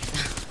heard, Vicky.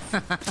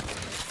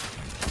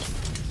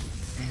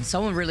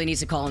 Someone really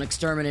needs to call an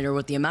exterminator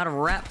with the amount of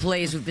rat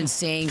plays we've been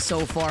seeing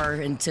so far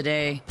in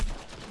today.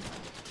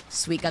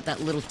 Sweet got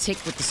that little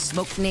tick with the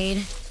smoke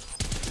nade.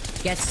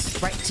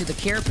 Gets right to the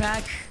care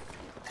pack.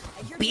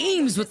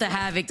 Beams with the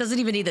Havoc. Doesn't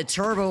even need the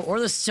turbo or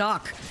the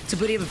shock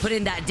to even put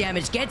in that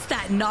damage. Gets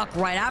that knock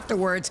right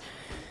afterwards.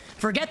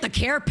 Forget the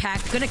care pack.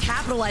 Gonna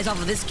capitalize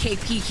off of this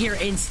KP here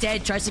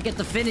instead. Tries to get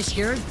the finish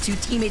here. Two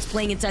teammates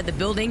playing inside the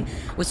building.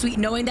 With Sweet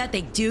knowing that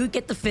they do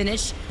get the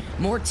finish.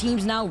 More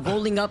teams now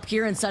rolling up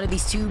here inside of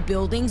these two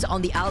buildings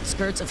on the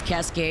outskirts of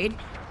Cascade.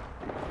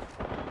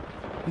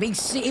 Being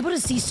able to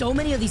see so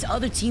many of these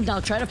other teams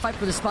now try to fight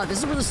for the spot. This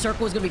is where the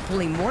circle is going to be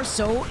pulling more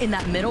so in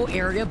that middle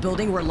area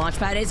building where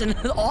Launchpad is, and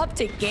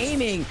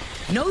OpTic.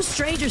 No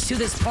strangers to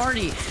this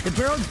party. The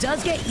barrel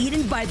does get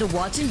eaten by the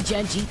Watson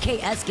Gen.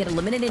 GKS get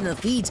eliminated in the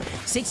feeds.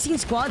 16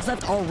 squads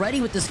left already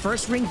with this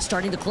first ring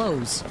starting to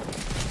close.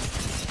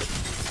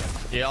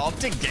 Yeah,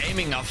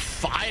 OpTic are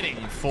fighting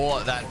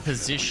for that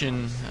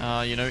position,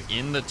 you know,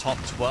 in the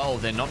top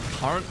 12. They're not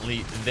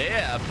currently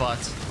there, but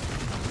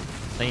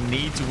they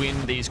need to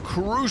win these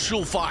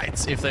crucial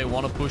fights if they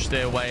want to push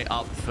their way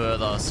up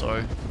further.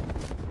 So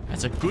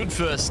that's a good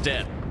first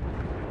step.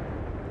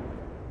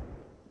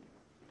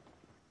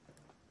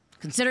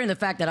 Considering the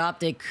fact that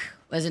OpTic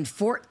was in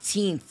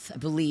 14th, I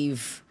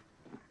believe,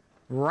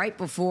 right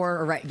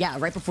before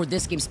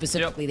this game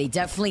specifically, they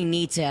definitely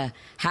need to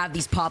have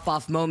these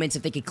pop-off moments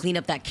if they could clean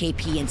up that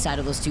KP inside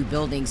of those two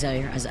buildings.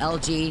 As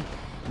LG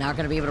not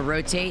going to be able to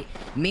rotate.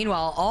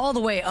 Meanwhile, all the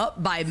way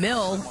up by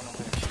Mill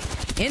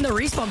in the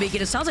respawn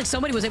beacon, it sounds like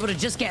somebody was able to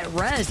just get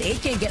rezzed.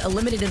 8K get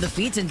eliminated in the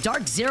feats, and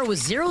DarkZero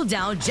was 0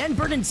 down. Gen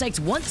Bird and Sykes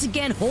once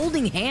again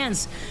holding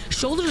hands,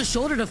 shoulder to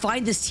shoulder to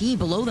find this team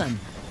below them.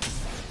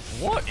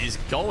 What is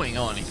going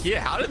on here?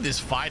 How did this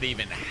fight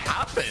even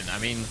happen? I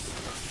mean,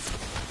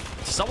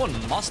 someone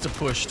must have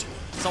pushed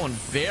someone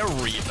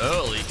very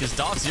early, because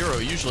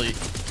DarkZero usually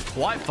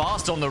quite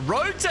fast on the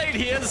rotate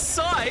here.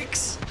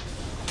 Sykes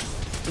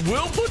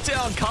will put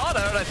down Carter,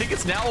 and I think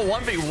it's now a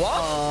 1v1.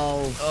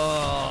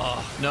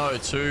 Oh, no,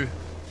 2.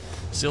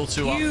 Still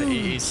 2 up for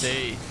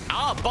EEC.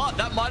 But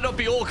that might not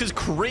be all, because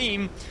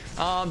Cream,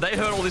 they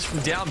heard all this from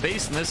down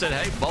beast, and they said,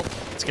 hey, well,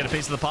 let's get a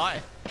piece of the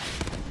pie.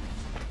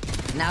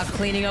 Now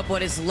cleaning up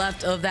what is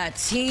left of that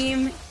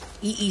team.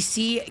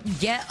 EEC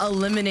get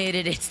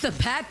eliminated. It's the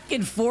back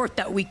and forth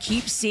that we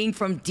keep seeing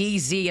from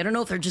DZ. I don't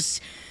know if they're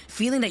just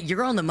feeling that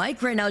you're on the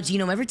mic right now,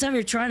 Genome, every time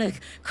you're trying to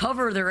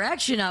cover their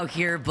action out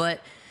here,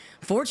 but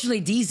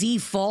fortunately DZ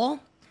fall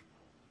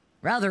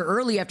rather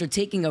early after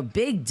taking a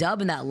big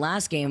dub in that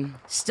last game,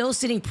 still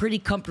sitting pretty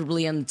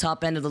comfortably on the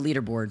top end of the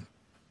leaderboard.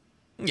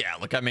 Yeah,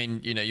 look, I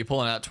mean, you know, you're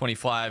pulling out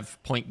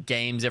 25-point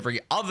games every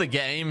other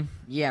game.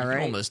 Yeah, you right.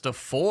 can almost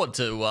afford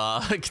to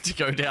to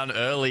go down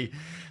early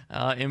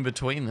in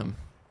between them.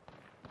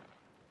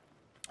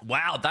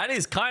 Wow, that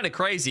is kind of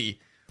crazy.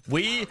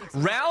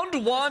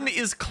 Round 1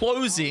 is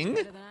closing,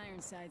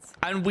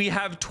 and we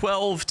have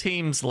 12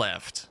 teams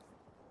left.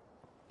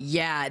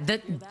 Yeah,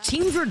 the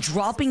teams are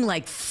dropping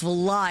like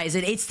flies,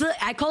 and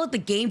I call it the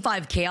Game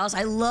 5 chaos.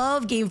 I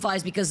love Game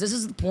 5s because this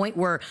is the point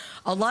where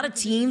a lot of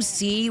teams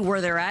see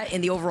where they're at in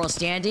the overall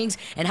standings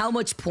and how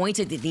much points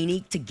that they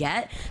need to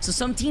get. So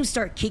some teams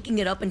start kicking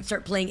it up and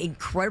start playing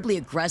incredibly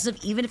aggressive,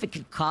 even if it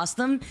could cost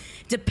them,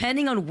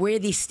 depending on where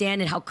they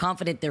stand and how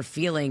confident they're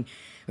feeling.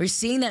 We're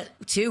seeing that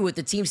too with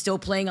the team still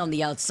playing on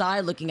the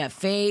outside, looking at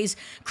FaZe.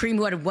 Cream,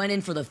 who had went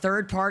in for the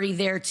third party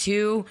there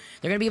too.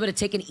 They're going to be able to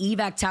take an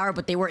evac tower,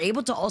 but they were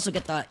able to also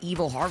get the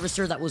Evo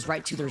Harvester that was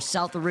right to their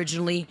south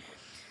originally.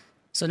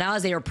 So now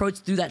as they approach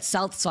through that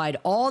south side,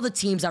 all the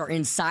teams that are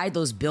inside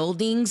those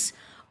buildings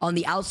on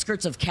the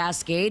outskirts of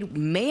Cascade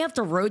may have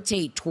to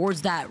rotate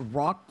towards that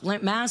rock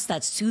mass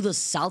that's to the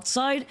south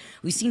side.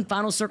 We've seen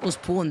Final Circles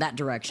pull in that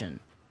direction.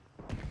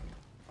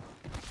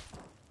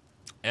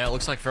 Yeah, it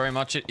looks like very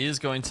much it is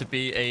going to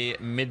be a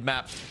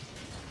mid-map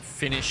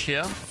finish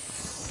here.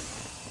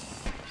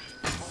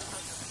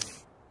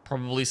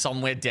 Probably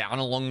somewhere down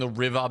along the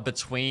river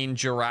between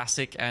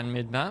Jurassic and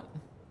mid-map.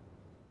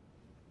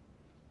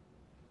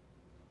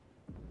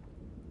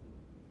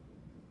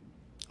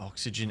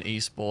 Oxygen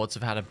Esports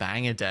have had a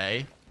banger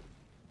day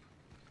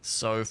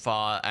so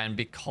far, and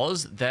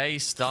because they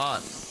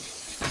start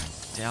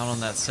down on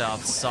that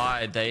south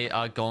side, they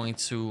are going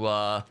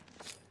to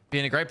be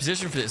in a great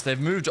position for this. They've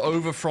moved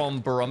over from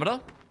Barometer,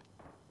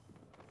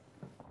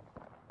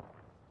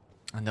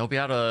 and they'll be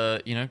able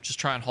to, you know, just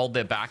try and hold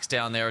their backs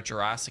down there at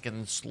Jurassic and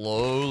then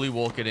slowly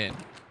walk it in.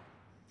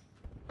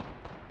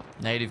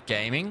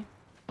 DNOGaming,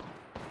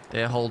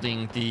 they're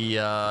holding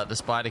the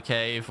Spider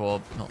Cave,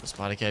 or not the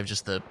Spider Cave,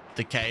 just the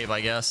cave,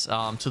 I guess,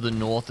 to the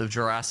north of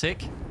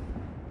Jurassic.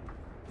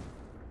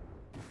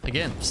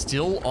 Again,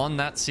 still on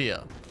that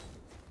Seer.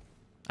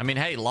 I mean,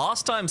 hey,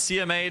 last time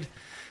Seer made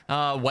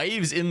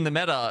waves in the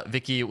meta,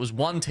 Vicky, it was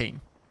one team.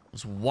 It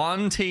was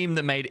one team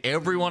that made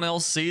everyone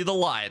else see the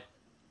light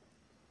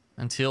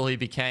until he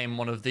became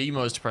one of the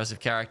most impressive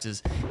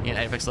characters in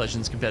Apex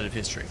Legends competitive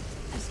history.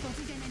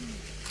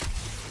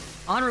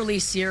 On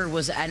release, Seer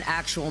was an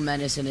actual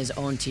menace in his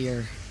own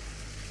tier.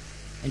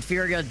 And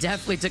Furio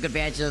definitely took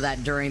advantage of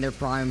that during their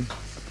prime.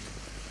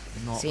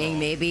 Seeing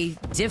maybe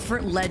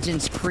different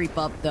legends creep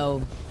up,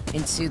 though,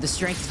 into the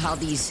strength of how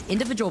these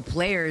individual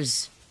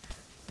players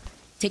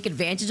take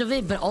advantage of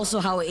it, but also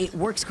how it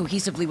works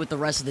cohesively with the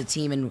rest of the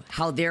team and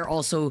how they're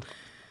also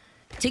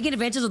taking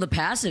advantage of the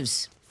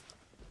passives.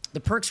 The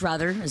perks,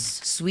 rather, is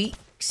Sweet.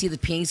 See the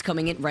pings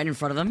coming in right in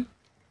front of him.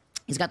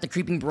 He's got the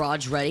creeping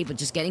barrage ready, but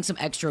just getting some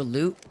extra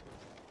loot.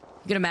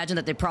 You can imagine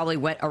that they probably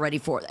went already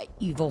for that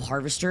Evo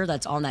Harvester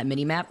that's on that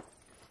minimap.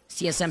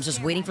 CSM's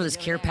just waiting for this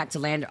care pack to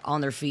land on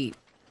their feet.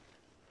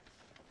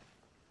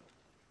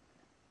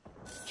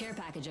 Care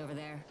package over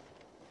there.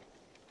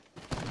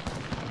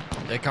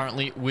 They're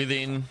currently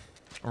within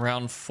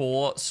round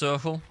 4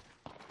 circle.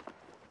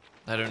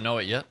 They don't know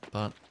it yet,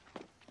 but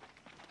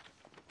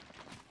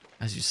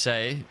as you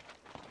say,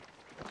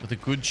 with a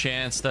good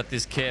chance that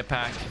this care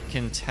pack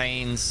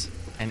contains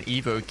an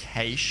Evo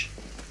cache,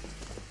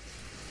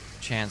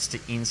 chance to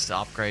insta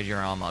upgrade your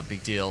armor.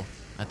 Big deal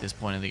at this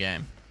point in the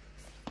game.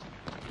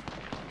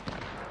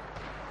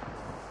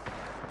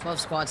 12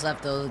 squads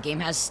left, though. The game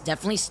has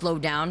definitely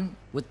slowed down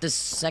with this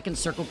second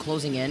circle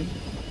closing in.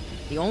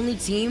 The only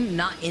team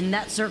not in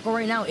that circle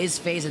right now is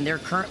FaZe, and they're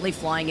currently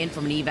flying in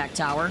from an evac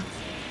tower.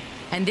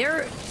 And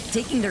they're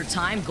taking their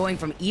time going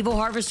from Evo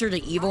Harvester to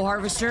Evo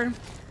Harvester,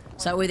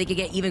 so that way they can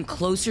get even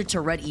closer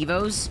to red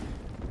Evos.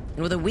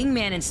 And with a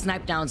wingman in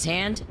Snipedown's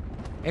hand,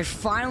 they're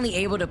finally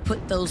able to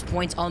put those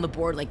points on the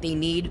board like they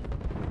need.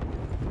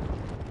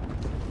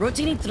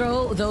 Rotating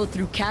though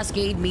through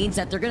Cascade means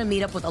that they're going to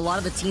meet up with a lot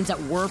of the teams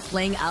that were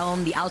playing out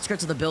on the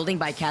outskirts of the building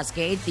by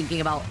Cascade,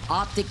 thinking about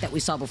OpTic that we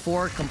saw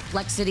before,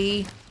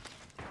 Complexity,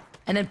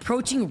 and then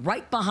approaching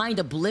right behind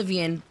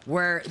Oblivion,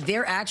 where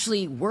they're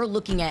actually were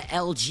looking at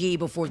LG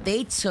before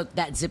they took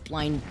that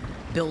zipline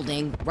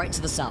building right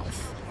to the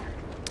south.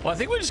 Well, I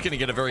think we're just going to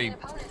get a very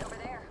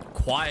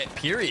quiet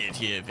period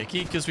here,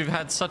 Vicky, because we've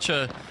had such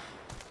a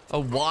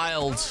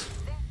wild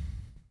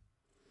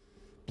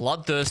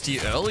bloodthirsty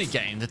early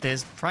game that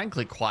there's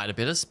frankly quite a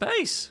bit of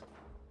space.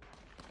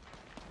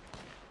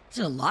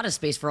 There's a lot of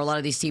space for a lot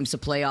of these teams to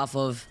play off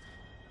of.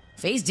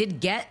 FaZe did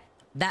get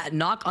that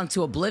knock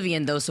onto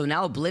Oblivion, though, so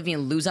now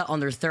Oblivion lose out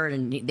on their third,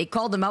 and they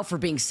called him out for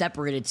being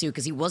separated, too,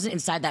 because he wasn't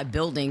inside that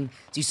building,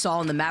 as you saw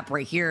on the map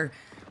right here,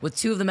 with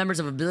two of the members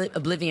of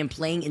Oblivion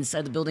playing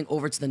inside the building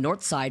over to the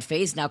north side.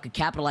 FaZe now could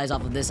capitalize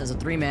off of this as a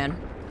 3-man.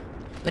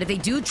 But if they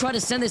do try to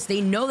send this,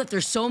 they know that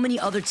there's so many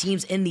other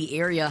teams in the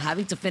area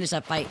having to finish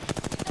that fight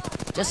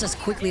just as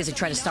quickly as they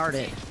try to start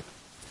it.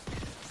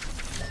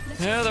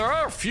 Yeah, there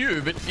are a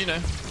few, but, you know,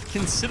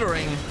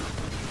 considering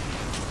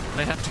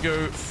they have to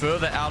go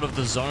further out of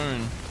the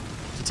zone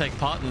to take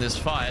part in this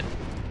fight,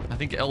 I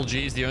think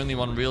LG is the only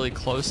one really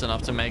close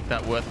enough to make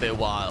that worth their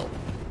while.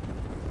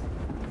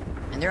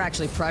 And they're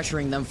actually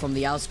pressuring them from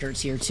the outskirts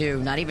here, too.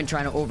 Not even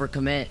trying to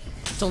overcommit.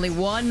 It's only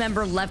one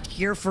member left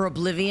here for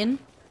Oblivion.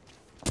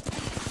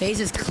 FaZe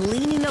is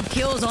cleaning up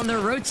kills on their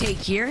rotate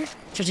here.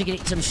 Trying to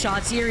get some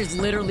shots here. Is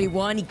literally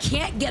one. He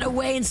can't get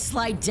away and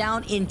slide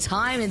down in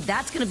time, and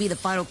that's going to be the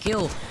final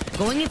kill.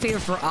 Going in favor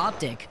for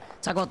OpTic.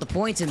 Talk about the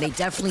points, and they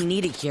definitely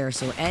need it here,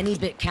 so any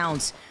bit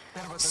counts.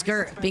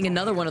 Skirt being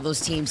another one of those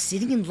teams,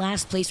 sitting in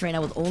last place right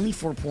now with only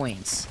 4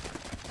 points.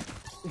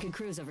 We could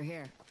cruise over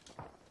here.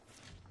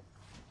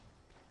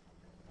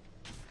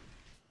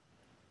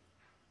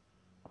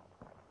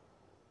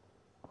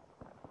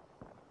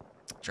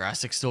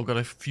 Jurassic still got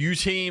a few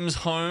teams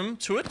home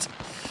to it.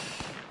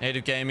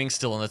 DNOGaming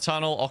still in the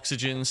tunnel.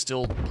 Oxygen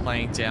still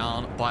playing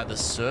down by the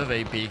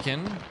survey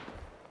beacon.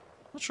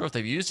 Not sure if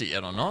they've used it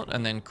yet or not.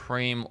 And then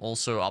Cream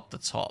also up the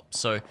top.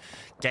 So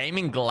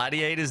Gaming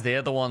Gladiators,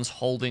 they're the ones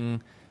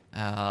holding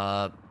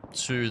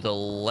to the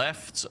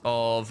left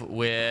of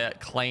where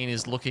Klein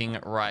is looking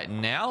right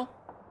now.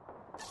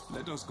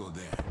 Let us go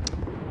there.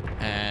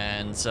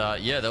 And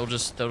yeah, they'll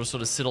just sort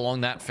of sit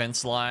along that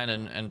fence line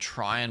and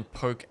try and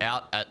poke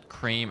out at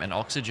Cream and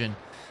Oxygen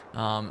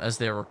as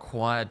they're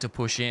required to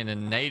push in.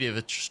 And Native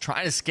are just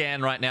trying to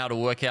scan right now to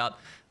work out,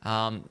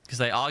 because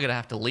they are going to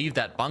have to leave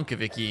that bunker,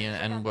 Vicky,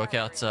 and work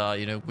out,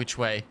 you know, which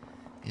way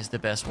is the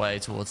best way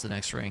towards the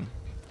next ring.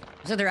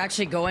 So they're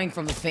actually going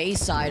from the FaZe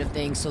side of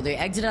things. So they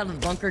exit out of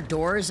the bunker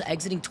doors,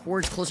 exiting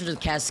towards closer to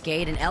the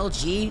Cascade. And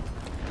LG,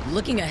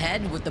 looking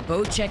ahead with the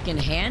bow check in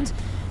hand,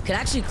 could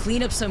actually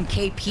clean up some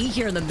KP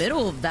here in the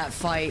middle of that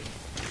fight.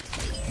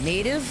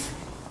 Native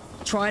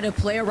trying to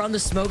play around the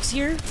smokes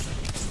here.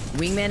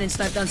 Wingman and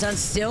Snipe Down Sound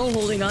still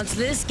holding on to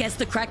this. Gets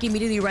the crack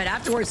immediately right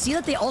afterwards. See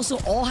that they also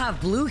all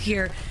have blue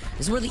here.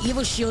 This is where the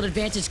Evil Shield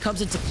advantage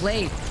comes into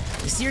play.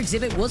 The Seer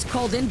Exhibit was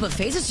called in, but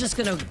FaZe is just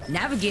going to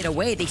navigate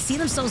away. They see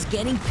themselves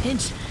getting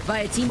pinched by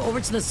a team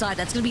over to the side.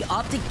 That's going to be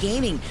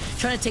OpTic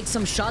trying to take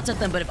some shots at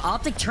them. But if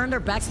OpTic turn their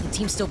backs to the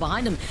team still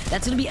behind them,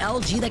 that's going to be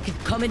LG that could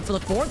come in for the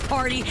fourth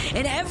party.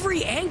 And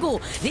every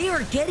angle, they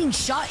are getting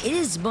shot. It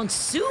is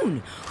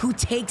Monsoon who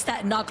takes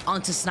that knock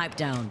onto Snipe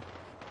Down.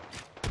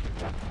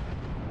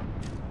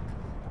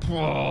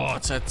 Oh,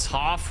 it's a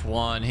tough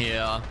one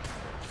here.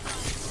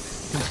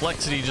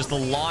 Complexity just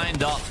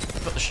lined up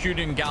the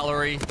shooting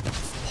gallery,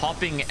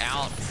 popping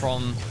out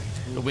from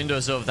the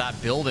windows of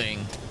that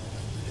building.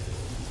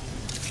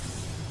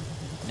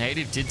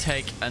 Native did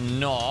take a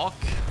knock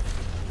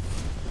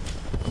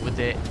with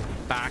their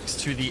backs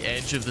to the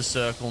edge of the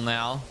circle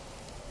now.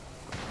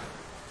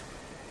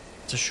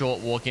 It's a short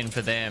walk in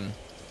for them.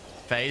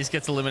 FaZe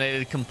gets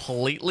eliminated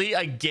completely.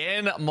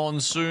 Again,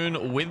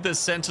 Monsoon with the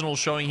Sentinel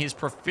showing his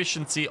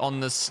proficiency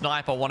on the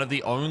sniper. One of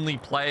the only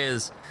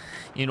players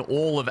in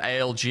all of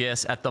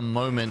ALGS at the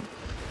moment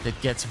that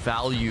gets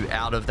value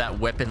out of that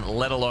weapon,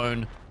 let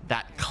alone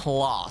that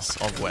class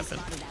of weapon.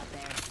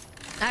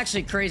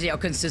 Actually crazy how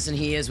consistent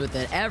he is with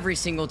it. Every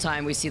single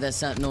time we see that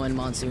Sentinel in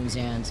Monsoon's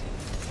hand.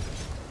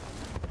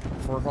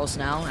 Forhost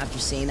now, after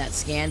seeing that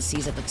scan,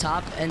 sees at the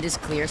top end is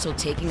clear, so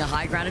taking a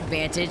high ground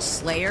advantage.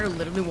 Slayer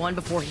literally won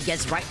before he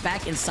gets right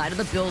back inside of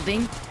the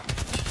building.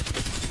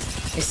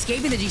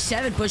 Escaping the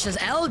G7 push as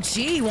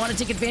LG want to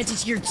take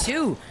advantage here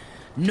too.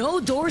 No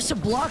doors to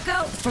block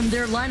out from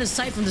their line of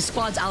sight from the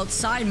squads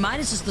outside,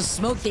 minus just the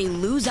smoke. They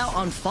lose out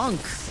on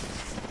Funk.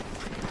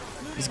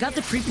 He's got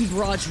the creeping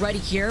barrage ready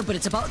here, but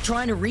it's about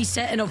trying to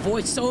reset and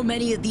avoid so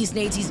many of these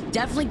nades. He's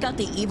definitely got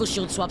the Evil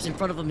Shield swaps in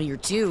front of him here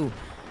too.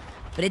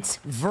 But it's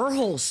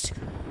Verholst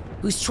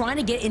who's trying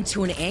to get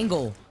into an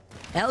angle.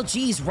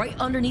 LG's right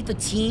underneath the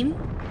team.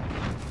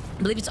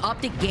 I believe it's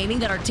OpTic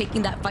that are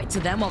taking that fight to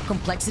them, while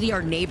Complexity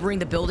are neighboring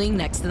the building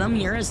next to them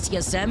here as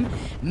TSM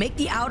make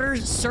the outer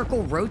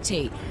circle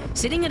rotate,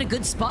 sitting in a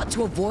good spot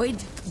to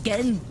avoid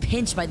getting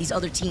pinched by these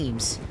other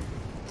teams.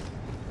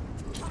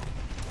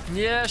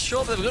 Yeah,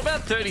 sure, but we've got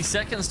about 30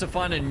 seconds to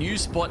find a new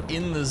spot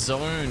in the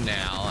zone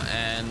now.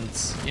 And,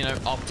 you know,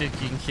 OpTic,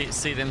 you can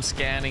see them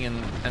scanning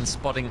and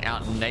spotting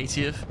out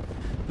Native,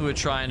 who are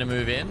trying to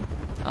move in.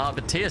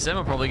 But TSM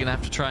are probably going to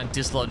have to try and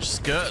dislodge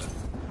Skirt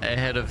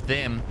ahead of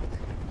them.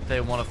 They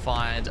want to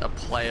find a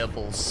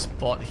playable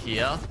spot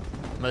here.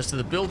 Most of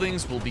the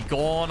buildings will be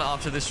gone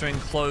after this ring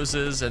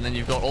closes, and then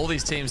you've got all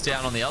these teams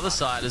down on the other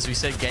side. As we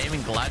said,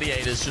 Gaming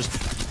Gladiators just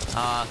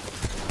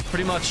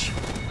pretty much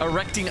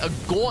erecting a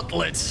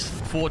gauntlet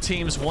for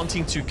teams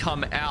wanting to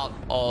come out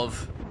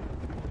of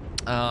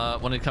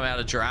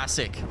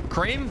Jurassic.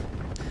 Cream,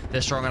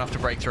 they're strong enough to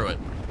break through it.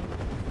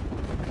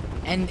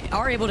 And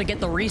are able to get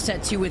the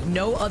reset too with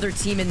no other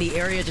team in the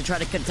area to try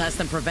to contest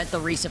and prevent the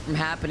reset from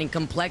happening.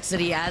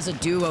 Complexity as a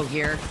duo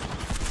here.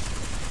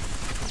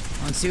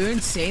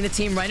 Monsoon seeing the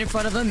team right in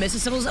front of him,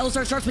 misses some of those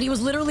L-Star starts, but he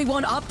was literally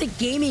one. OpTic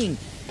Gaming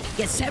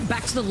gets sent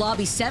back to the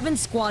lobby. 7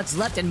 squads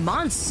left, and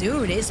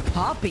Monsoon is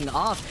popping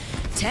off.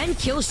 10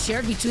 kills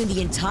shared between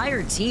the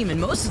entire team,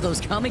 and most of those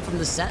coming from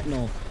the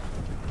Sentinel.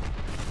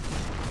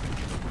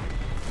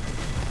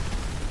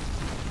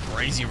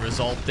 Crazy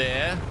result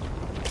there.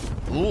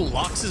 Ooh,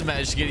 Lux has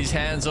managed to get his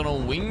hands on a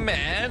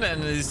wingman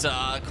and has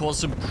caused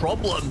some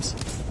problems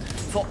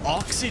for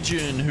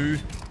Oxygen, who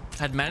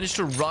had managed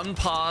to run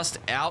past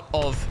out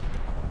of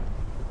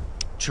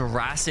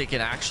Jurassic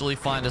and actually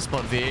find a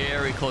spot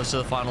very close to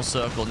the final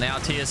circle. Now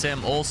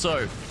TSM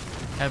also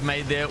have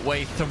made their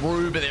way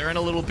through, but they're in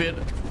a little bit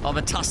of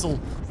a tussle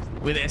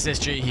with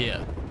SSG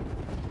here.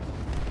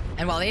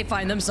 And while they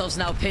find themselves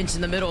now pinched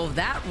in the middle of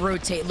that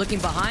rotate, looking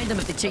behind them,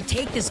 if they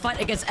take this fight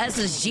against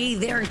SSG,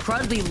 they're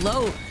incredibly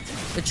low.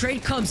 The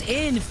trade comes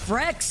in.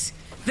 Frex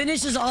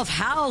finishes off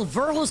Hal.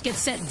 Verhulst gets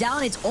sent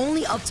down. It's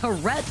only up to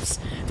reps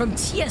from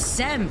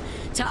TSM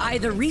to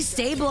either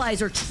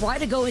restabilize or try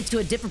to go into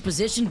a different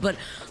position. But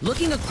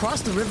looking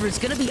across the river, it's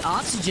going to be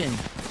Oxygen.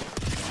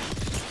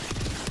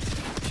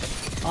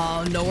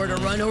 Oh, nowhere to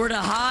run, nowhere to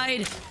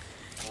hide.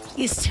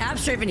 He's tap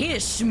strafing. He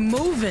is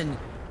moving.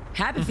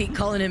 Happy Feet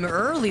calling him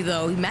early,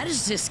 though. He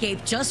manages to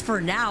escape just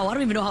for now. I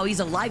don't even know how he's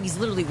alive. He's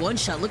literally one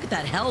shot. Look at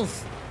that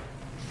health.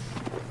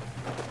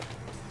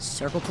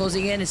 Circle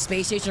closing in, and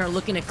Space Station are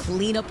looking to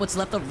clean up what's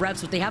left of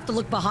reps, but they have to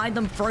look behind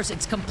them first.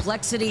 It's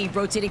Complexity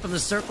rotating from the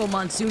circle.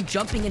 Monsoon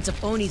jumping into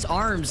Pony's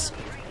arms.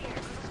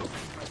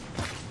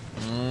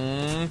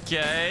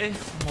 Okay,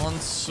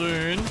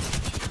 Monsoon.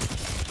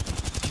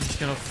 He's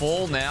gonna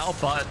fall now,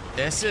 but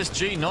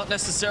SSG not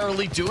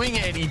necessarily doing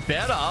any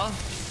better.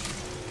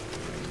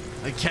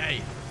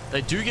 Okay,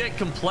 they do get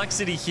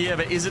Complexity here,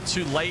 but is it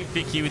too late,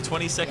 Vicky? With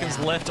 20 seconds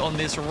left on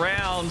this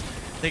round,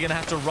 they're going to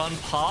have to run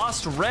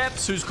past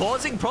Reps, who's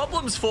causing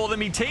problems for them.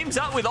 He teams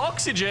up with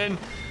Oxygen,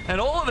 and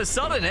all of a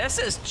sudden,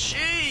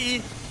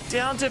 SSG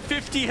down to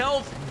 50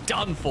 health,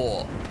 done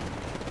for.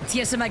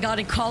 TSM had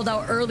gotten called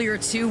out earlier,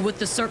 too, with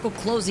the circle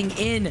closing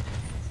in.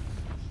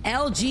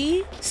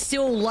 LG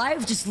still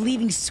alive, just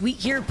leaving Sweet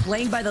here,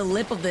 playing by the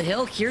lip of the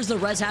hill. Here's the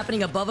res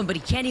happening above him, but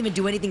he can't even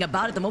do anything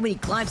about it. The moment he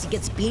climbs, he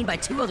gets beamed by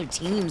 2 other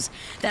teams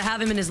that have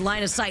him in his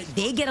line of sight.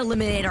 They get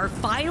eliminated. Our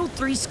final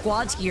 3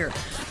 squads here: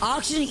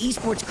 Oxygen,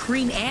 Esports,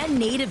 Cream,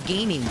 and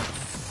NoGaming.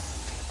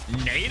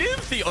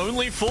 Native, the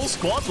only full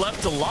squad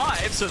left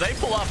alive, so they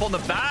pull up on the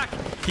back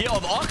here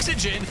of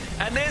Oxygen,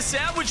 and they're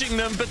sandwiching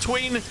them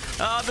between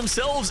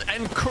themselves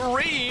and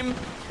Kareem.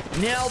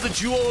 Now the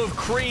duo of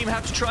Cream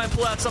have to try and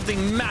pull out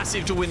something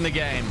massive to win the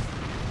game.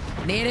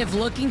 Native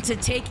looking to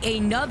take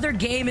another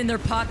game in their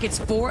pockets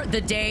for the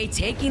day,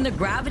 taking the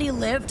gravity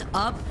lift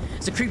up.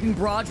 So Creeping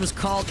Barrage was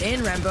called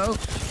in. Rambo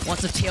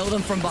wants to tail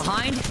them from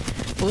behind.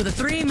 But with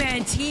a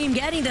 3-man team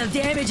getting the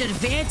damage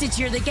advantage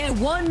here, they get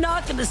 1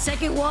 knock, and the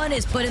second one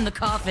is put in the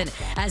coffin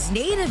as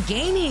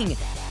NoGaming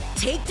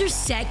take their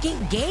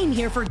second game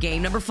here for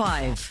game number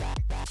 5.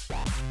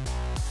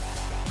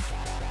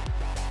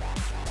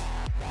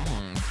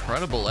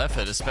 Incredible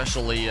effort,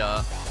 especially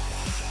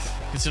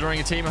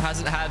considering a team who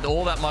hasn't had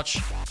all that much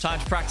time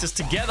to practice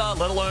together,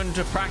 let alone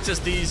to practice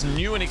these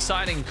new and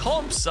exciting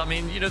comps. I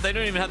mean, you know, they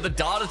don't even have the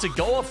data to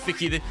go off,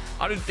 Vicky.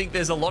 I don't think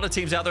there's a lot of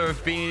teams out there who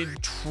have been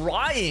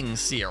trying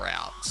Seer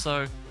out.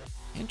 So,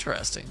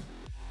 interesting.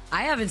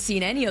 I haven't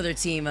seen any other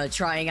team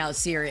trying out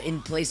Seer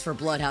in place for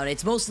Bloodhound.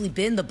 It's mostly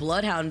been the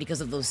Bloodhound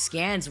because of those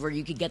scans where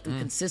you could get them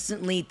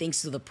consistently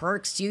thanks to the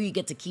perks too. You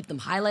get to keep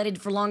them highlighted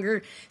for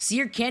longer.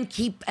 Seer can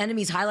keep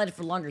enemies highlighted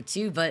for longer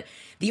too, but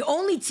the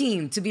only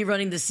team to be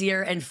running the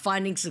Seer and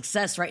finding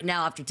success right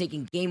now after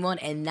taking game 1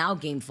 and now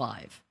game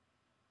 5.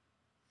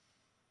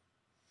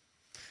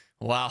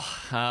 Wow.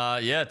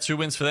 Yeah, 2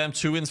 wins for them,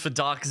 2 wins for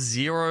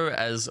DarkZero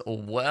as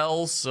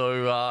well.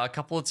 So a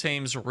couple of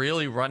teams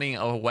really running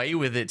away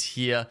with it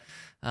here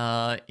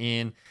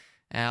in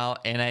our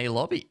NA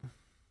lobby.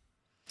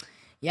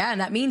 Yeah, and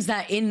that means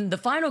that in the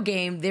final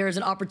game, there is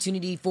an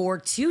opportunity for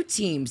 2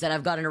 teams that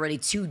have gotten already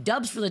 2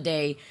 dubs for the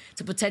day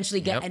to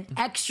potentially get an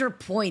extra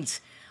point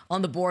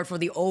on the board for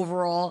the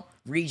overall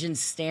region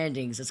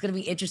standings. It's going to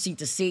be interesting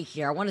to see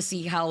here. I want to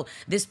see how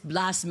this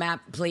last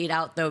map played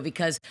out, though,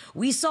 because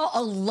we saw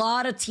a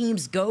lot of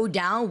teams go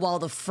down while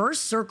the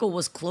first circle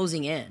was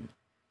closing in.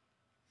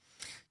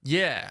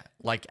 Yeah,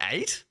 like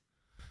 8?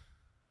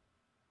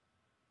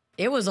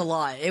 It was a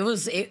lot.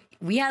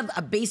 We had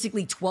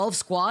basically 12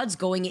 squads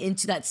going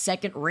into that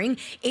second ring.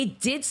 It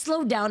did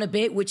slow down a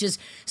bit, which is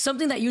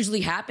something that usually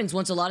happens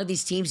once a lot of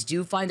these teams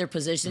do find their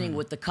positioning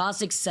with the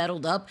Caustics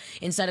settled up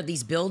inside of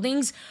these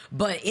buildings.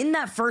 But in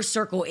that first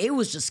circle, it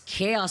was just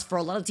chaos for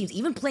a lot of teams,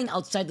 even playing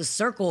outside the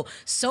circle,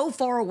 so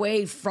far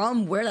away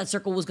from where that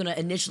circle was going to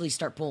initially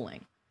start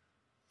pulling.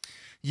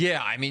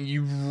 Yeah, I mean,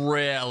 you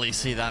rarely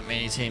see that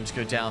many teams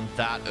go down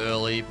that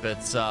early,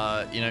 but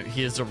you know,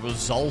 here's a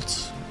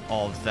result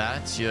of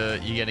that. You're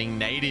getting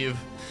native.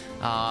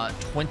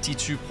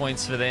 22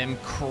 points for them.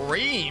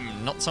 Cream,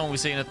 not someone we've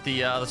seen at the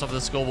top of the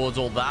scoreboards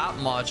all that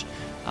much.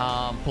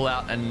 Pull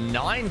out a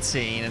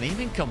 19, and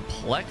even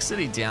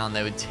Complexity down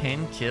there with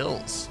 10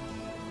 kills.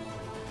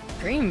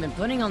 Cream been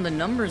putting on the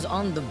numbers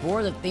on the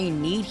board that they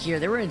need here.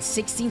 They were in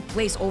 16th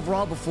place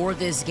overall before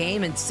this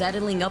game, and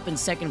settling up in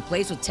second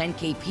place with 10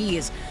 KP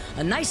is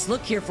a nice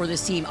look here for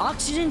this team.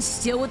 Oxygen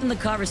still within the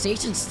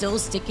conversation, still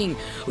sticking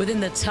within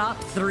the top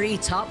 3,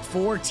 top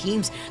 4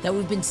 teams that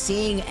we've been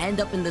seeing end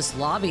up in this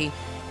lobby.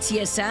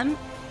 TSM,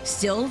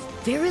 still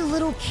very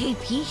little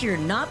KP here,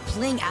 not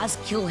playing as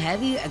kill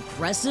heavy,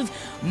 aggressive,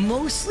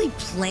 mostly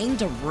playing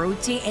to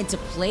rotate and to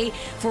play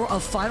for a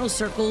final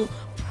circle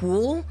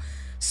pool.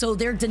 So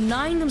they're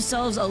denying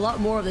themselves a lot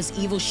more of this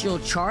Evil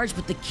Shield charge,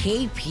 but the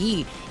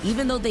KP,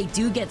 even though they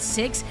do get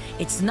 6,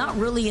 it's not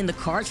really in the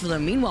cards for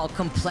them. Meanwhile,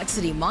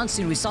 Complexity,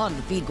 Monsoon, we saw in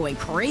the feed going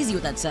crazy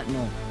with that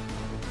Sentinel.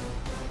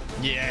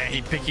 Yeah,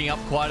 he picking up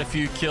quite a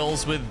few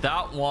kills with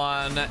that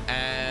one.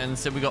 And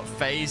so we got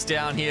FaZe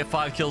down here,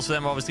 5 kills for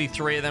them. Obviously,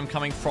 3 of them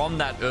coming from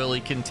that early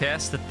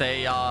contest that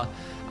they are,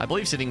 I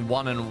believe, sitting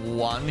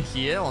 1-1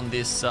 here on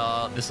this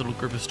this little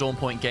group of Storm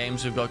Point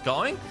games we've got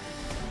going.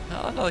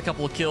 Another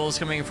couple of kills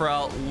coming for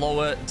our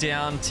lower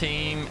down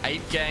team.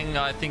 8 Gang,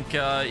 I think,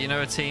 you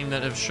know, a team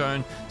that have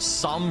shown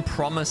some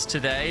promise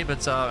today,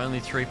 but only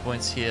 3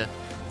 points here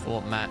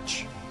for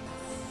match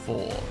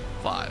 4,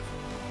 5.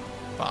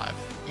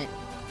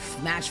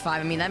 Match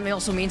 5, I mean, that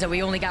also means that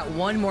we only got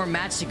one more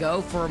match to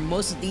go for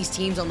most of these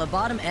teams on the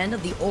bottom end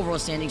of the overall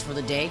standings for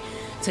the day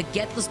to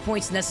get those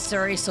points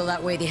necessary, so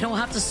that way they don't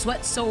have to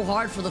sweat so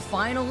hard for the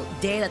final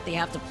day that they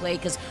have to play,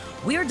 because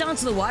we are down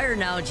to the wire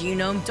now,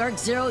 Genome.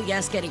 DarkZero,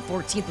 yes, getting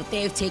 14th, but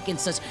they have taken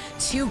such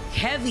 2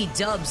 heavy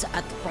dubs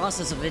at the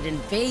process of it. And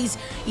FaZe,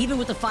 even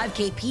with the 5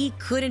 KP,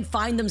 couldn't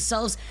find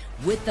themselves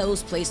with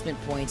those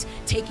placement points.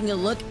 Taking a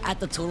look at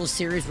the total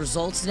series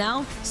results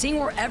now, seeing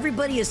where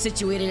everybody is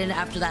situated in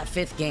after that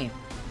 5th game.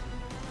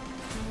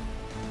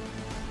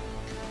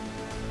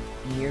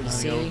 Here to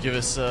see. It'll give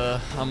us a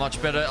much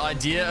better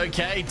idea.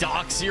 Okay,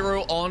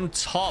 DarkZero on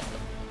top.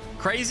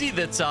 Crazy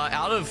that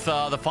out of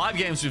the 5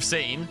 games we've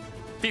seen,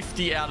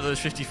 50 out of those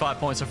 55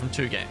 points are from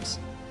 2 games.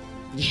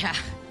 Yeah,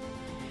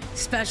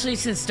 especially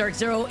since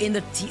DarkZero in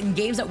the in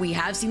games that we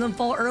have seen them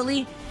fall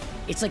early,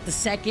 it's like the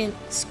second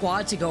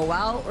squad to go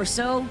out or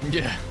so.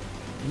 Yeah.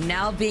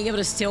 Now being able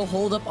to still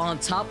hold up on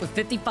top with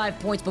 55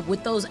 points, but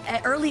with those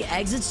early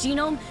exits,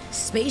 Genome,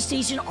 Space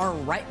Station are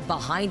right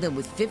behind them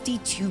with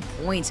 52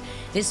 points.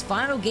 This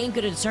final game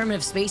could determine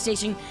if Space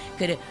Station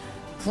could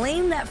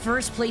claim that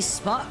first place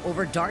spot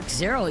over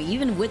DarkZero,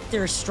 even with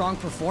their strong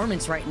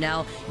performance right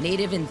now.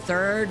 Native in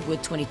 3rd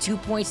with 22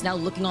 points. Now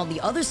looking on the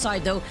other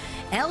side though,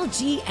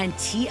 LG and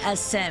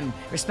TSM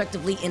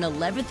respectively in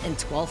 11th and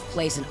 12th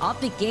place. And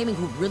OpTic Gaming,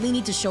 who really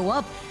need to show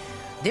up,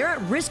 they're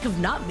at risk of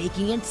not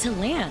making it to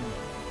LAN.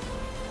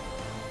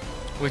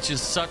 Which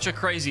is such a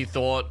crazy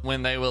thought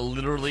when they were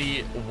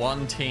literally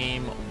 1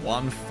 team,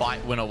 1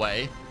 fight win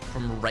away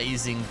from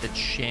raising the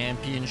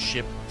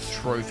championship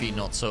trophy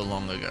not so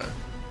long ago.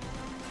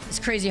 It's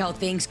crazy how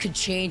things could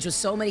change with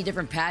so many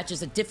different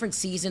patches, a different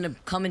season to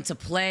come into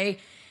play,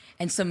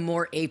 and some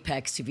more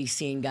Apex to be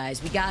seen,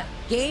 guys. We got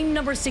game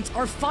number 6,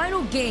 our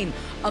final game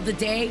of the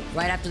day,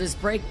 right after this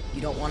break.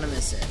 You don't want to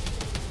miss it.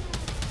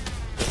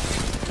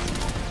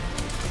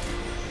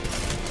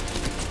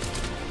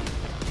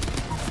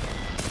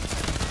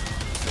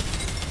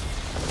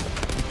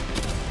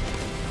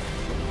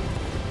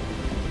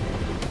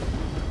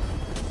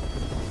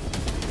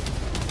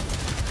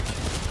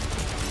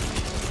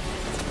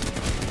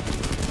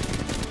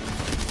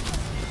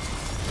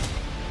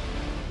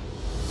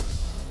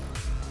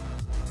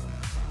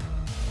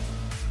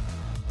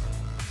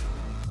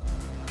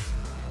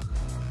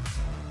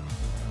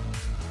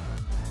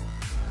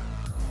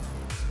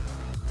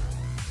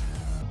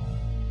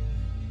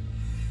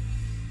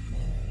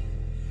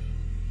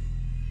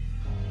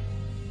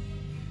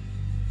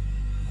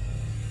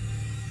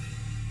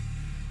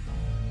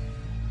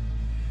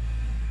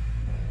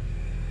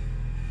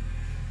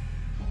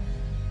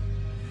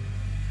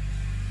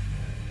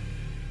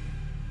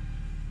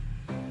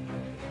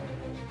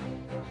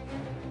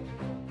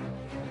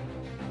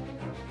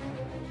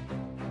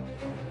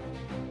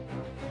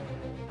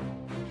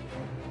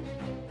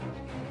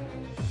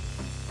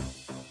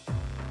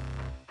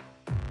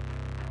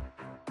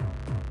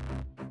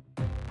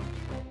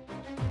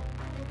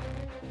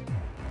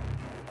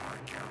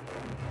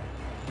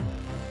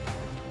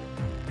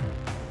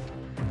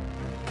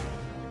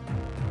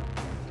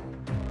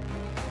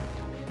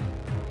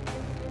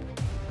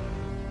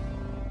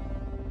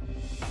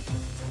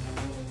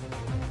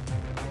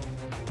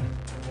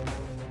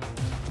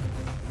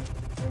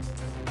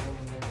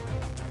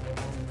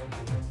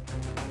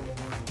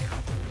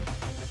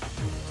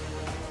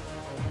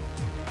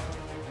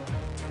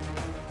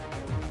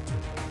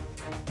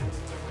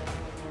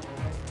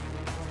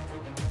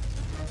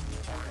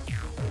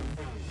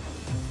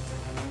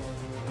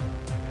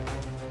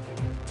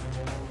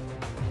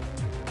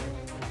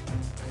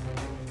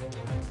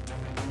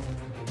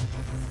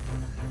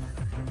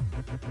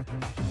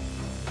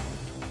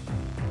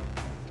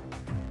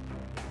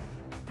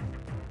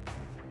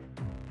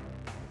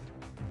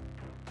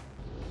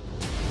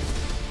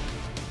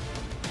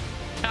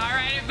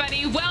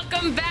 everybody.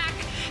 Welcome back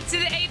to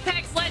the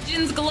Apex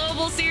Legends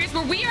Global Series,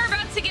 where we are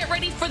about to get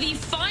ready for the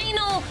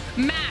final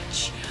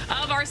match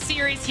of our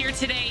series here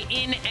today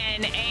in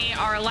NA,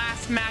 our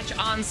last match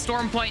on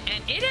Stormpoint,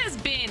 and it has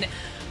been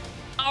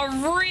a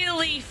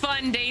really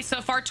fun day so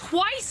far.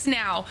 Twice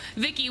now,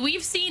 Vicky,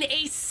 we've seen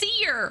a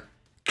seer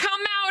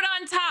come out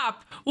on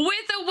top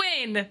with a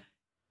win.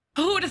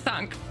 Who'd have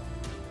thunk?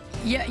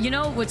 Yeah, you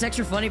know what's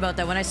extra funny about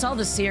that? When I saw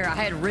the seer, I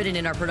had written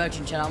in our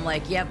production channel, I'm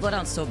like, yeah,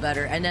 Bloodhound's still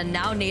better. And then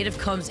now Native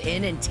comes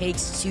in and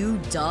takes 2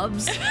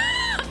 dubs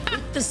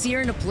with the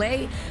seer into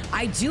play.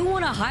 I do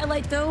want to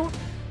highlight, though,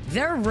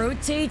 their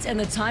rotates and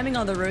the timing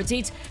on the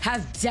rotates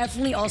have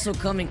definitely also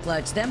come in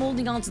clutch. Them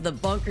holding on to the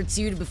bunker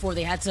too before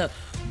they had to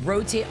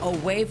rotate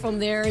away from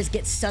theirs,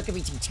 get stuck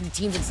between 2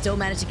 teams and still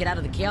manage to get out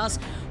of the chaos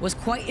was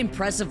quite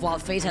impressive, while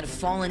FaZe had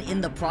fallen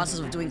in the process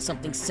of doing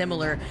something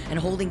similar and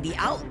holding the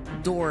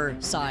outdoor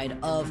side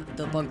of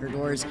the bunker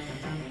doors.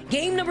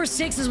 Game number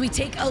 6, as we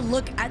take a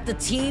look at the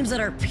teams that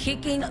are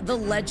picking the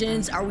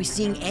Legends. Are we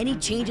seeing any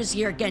changes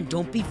here? Again,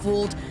 don't be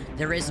fooled.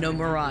 There is no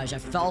Mirage. I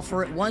fell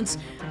for it once.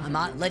 I'm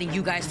not letting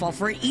you guys fall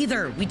for it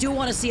either. We do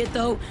want to see it,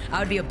 though. I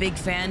would be a big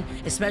fan,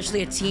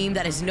 especially a team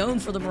that is known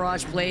for the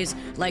Mirage plays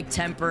like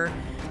Tempr.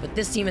 But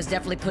this team is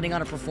definitely putting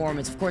on a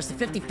performance. Of course,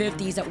 the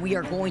 50-50s that we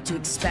are going to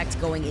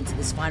expect going into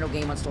this final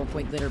game on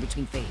Stormpoint Glitter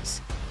between FaZe.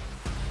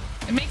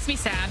 It makes me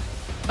sad.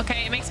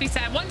 Okay, it makes me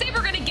sad. One day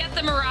we're going to get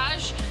the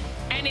Mirage,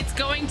 and it's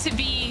going to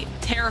be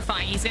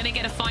terrifying. He's going to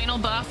get a final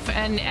buff,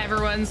 and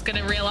everyone's going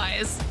to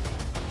realize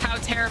how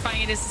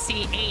terrifying it is to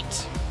see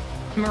 8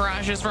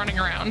 Mirages running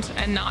around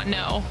and not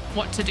know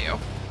what to do.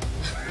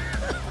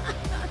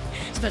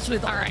 Especially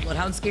with all the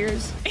Bloodhound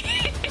scares.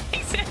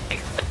 Exactly.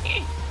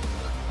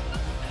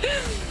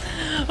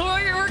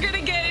 We're going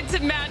to get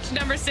into match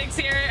number 6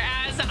 here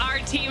as our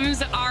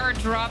teams are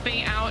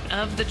dropping out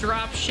of the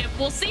drop ship.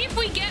 We'll see if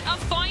we get a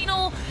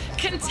final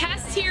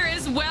contest here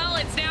as well.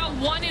 It's now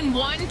 1-1.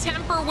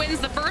 Tempr wins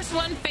the first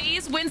one.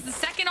 FaZe wins the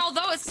second,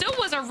 although it still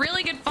was a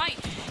really good fight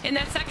in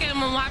that second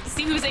one. We'll have to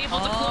see who's able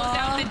to close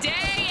out the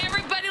day.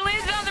 Everybody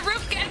landed on the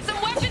roof, getting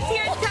some weapons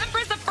here.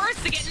 Tempr's the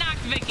first to get knocked,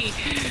 Vicky.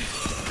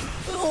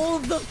 Oh,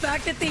 the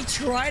fact that they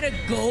try to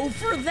go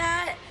for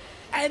that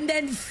and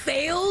then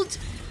failed.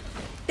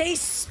 They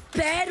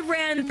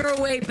ran their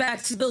way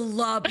back to the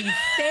lobby.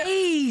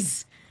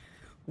 FaZe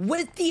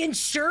with the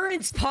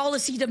insurance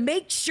policy to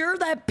make sure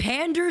that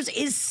Panders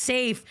is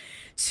safe.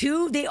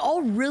 2, they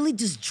all really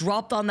just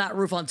dropped on that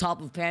roof on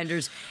top of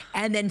Panders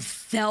and then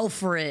fell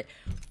for it.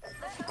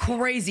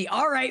 Crazy.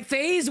 All right,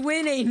 FaZe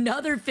win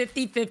another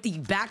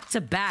 50-50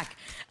 back-to-back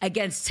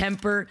against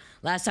Tempr.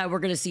 Last time we're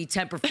going to see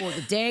Tempr for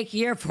the day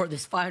here for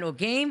this final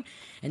game.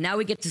 And now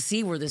we get to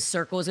see where this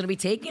circle is going to be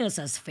taking us,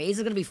 as FaZe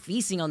is going to be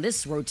feasting on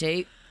this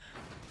rotate.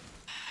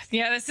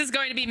 Yeah, this is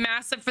going to be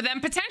massive for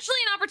them. Potentially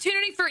an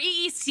opportunity for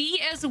EEC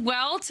as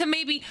well to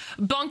maybe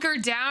bunker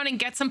down and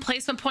get some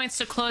placement points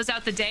to close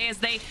out the day, as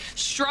they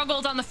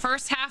struggled on the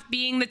first half,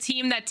 being the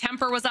team that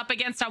Tempr was up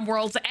against on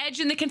World's Edge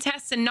in the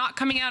contest and not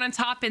coming out on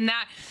top in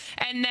that.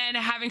 And then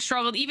having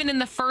struggled even in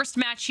the first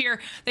match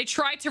here, they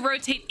tried to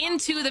rotate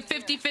into the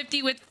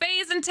 50-50 with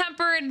FaZe and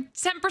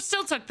Tempr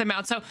still took them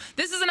out. So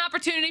this is an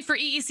opportunity for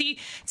EEC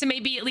to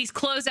maybe at least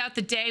close out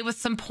the day with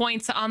some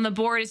points on the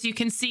board. As you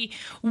can see,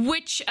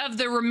 which of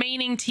the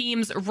remaining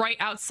teams right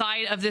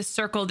outside of this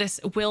circle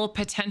this will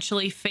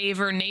potentially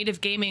favor.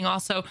 DNOGaming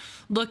also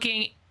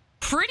looking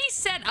pretty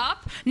set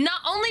up, not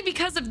only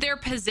because of their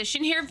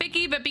position here,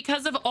 Vicky, but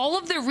because of all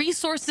of the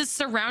resources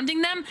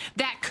surrounding them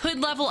that could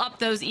level up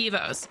those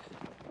evos.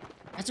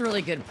 That's a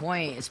really good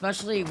point,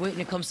 especially when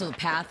it comes to the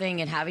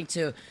pathing and having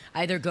to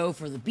either go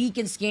for the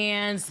beacon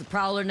scans, the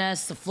prowler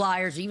nests, the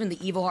flyers, or even the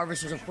evo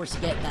harvesters, of course,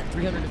 to get that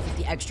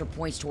 350 extra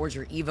points towards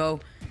your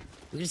evo.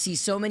 We're going to see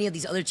so many of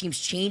these other teams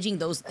changing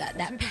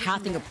that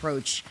pathing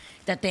approach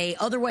that they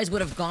otherwise would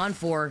have gone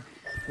for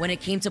when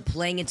it came to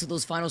playing into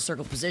those final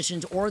circle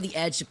positions or the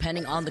edge,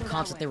 depending on the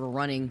comps that they were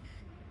running.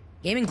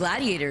 Gaming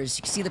Gladiators,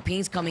 you can see the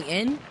pings coming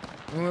in.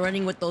 When we're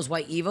running with those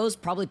white evos,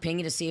 probably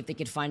pinging to see if they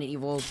could find an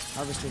evo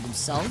harvester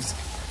themselves.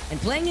 And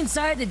playing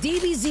inside the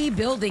DBZ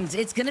buildings,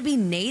 it's going to be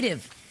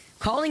Native.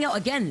 Calling out,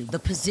 again, the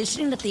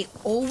positioning that they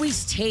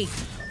always take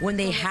when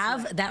they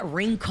have that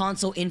ring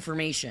console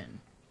information.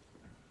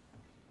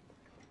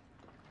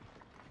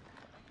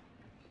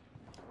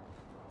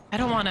 I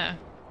don't want to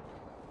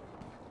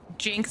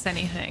jinx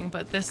anything,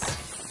 but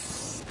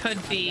this could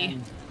be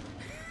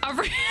a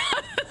real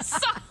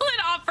solid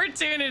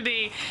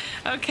opportunity,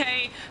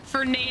 okay,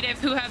 for Native,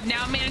 who have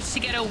now managed to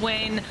get a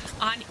win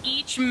on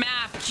each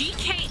map.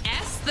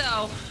 GKS,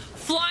 though,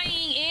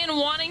 flying in,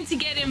 wanting to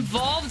get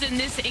involved in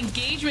this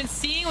engagement,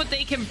 seeing what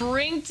they can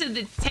bring to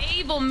the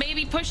table,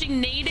 maybe pushing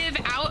Native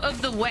out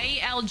of the way.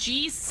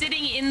 LG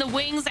sitting in the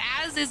wings,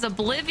 as is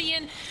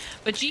Oblivion.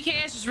 But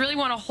GKS just really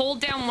want to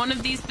hold down one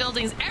of these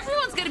buildings.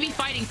 Everyone's going to be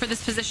fighting for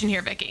this position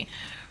here, Vicky.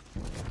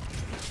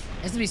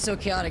 It's going to be so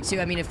chaotic,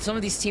 too. I mean, if some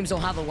of these teams don't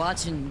have a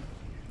watching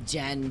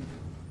gen,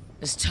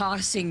 just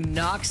tossing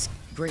Nox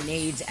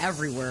grenades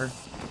everywhere.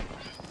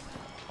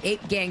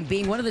 Ape Gang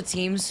being one of the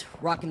teams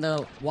rocking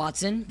the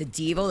Watson, the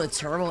Devo, the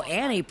Turbo,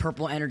 and a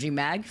purple energy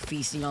mag,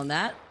 feasting on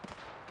that.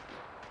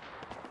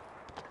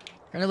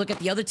 Gonna look at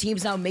the other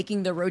teams now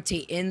making the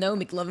rotate in, though.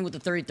 McLovin with the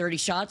 30-30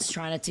 shots,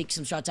 trying to take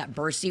some shots at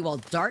Bursty, while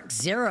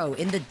DarkZero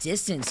in the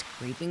distance,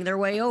 creeping their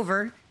way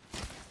over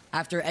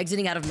after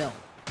exiting out of Mill.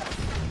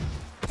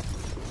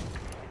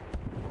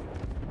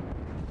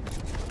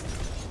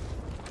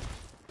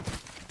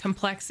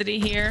 Complexity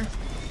here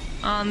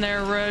on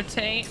their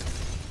rotate,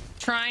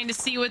 trying to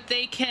see what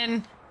they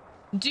can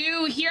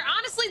do here.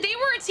 Honestly, they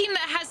were a team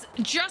that has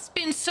just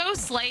been so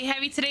slay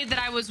heavy today that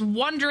I was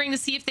wondering to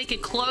see if they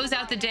could close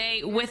out the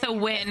day with a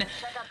win,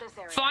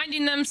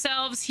 finding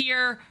themselves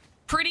here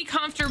pretty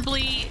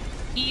comfortably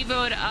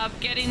evoed up,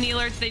 getting the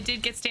alerts. They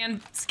did get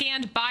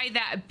scanned by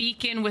that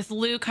beacon, with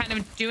Lou kind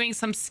of doing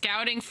some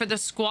scouting for the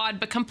squad.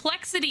 But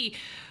Complexity,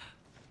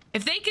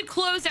 if they could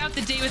close out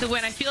the day with a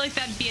win, I feel like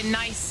that'd be a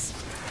nice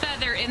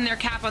feather in their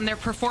cap on their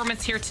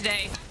performance here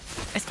today,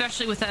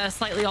 especially with a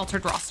slightly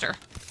altered roster.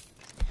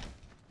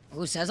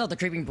 Ooh, says out the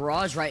creeping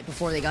barrage right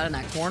before they got in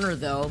that corner,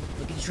 though.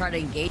 Looking to try to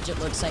engage, it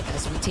looks like,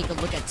 as we take a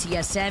look at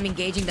TSM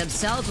engaging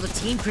themselves with a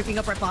team creeping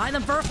up right behind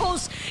them.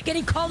 Verhos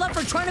getting called up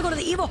for trying to go to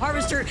the Evil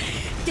Harvester.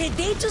 Did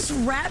they just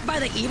rat by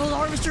the Evil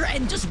Harvester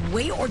and just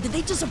wait, or did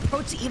they just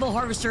approach the Evil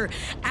Harvester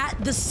at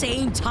the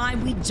same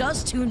time? We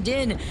just tuned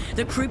in.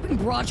 The creeping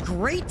barrage,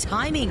 great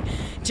timing,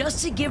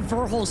 just to give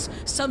Verhos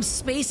some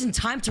space and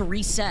time to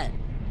reset.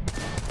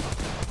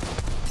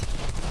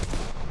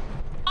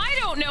 I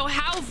don't know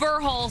how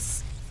Verhos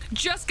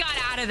just got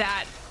out of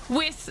that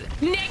with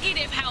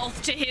negative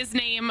health to his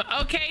name,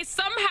 okay?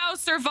 Somehow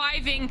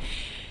surviving,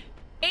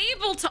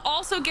 able to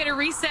also get a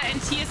reset, and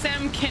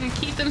TSM can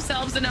keep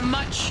themselves in a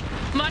much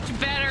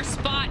better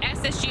spot.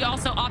 SSG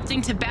also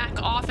opting to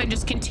back off and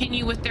just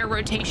continue with their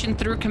rotation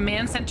through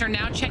command center.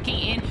 Now checking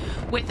in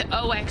with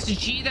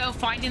OXG, though,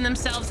 finding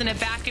themselves in a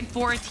back and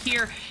forth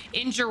here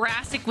in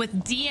Jurassic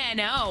with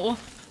DNO,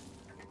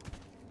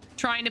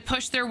 trying to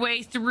push their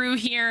way through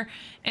here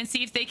and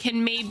see if they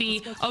can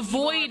maybe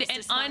avoid an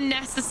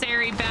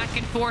unnecessary back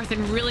and forth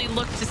and really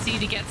look to see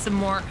to get some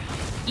more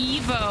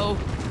Evo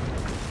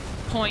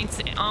points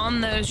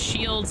on those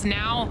shields.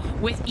 Now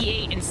with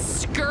E8 and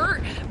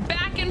Skirt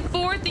back and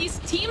forth, these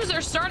teams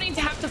are starting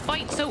to have to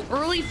fight so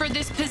early for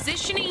this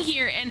positioning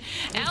here, and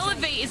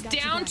Elevate is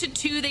down to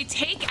 2. They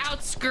take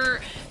out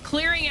Skirt,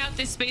 clearing out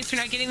this space for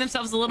now, getting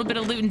themselves a little bit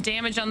of loot and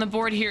damage on the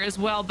board here as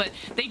well, but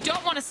they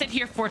don't want to sit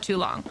here for too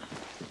long.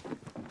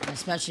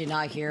 Especially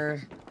not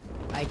here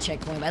by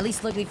checkpoint. At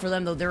least luckily for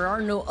them, though, there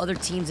are no other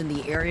teams in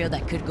the area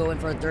that could go in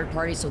for a third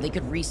party, so they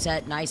could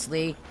reset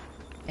nicely.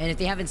 And if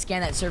they haven't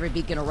scanned that survey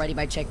beacon already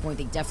by checkpoint,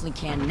 they definitely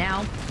can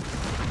now.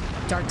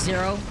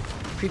 DarkZero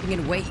creeping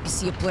in wait. You can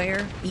see a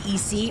player,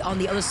 EEC, on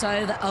the other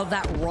side of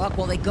that rock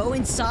while they go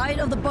inside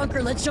of the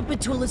bunker. Let's jump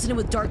into a listening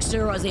with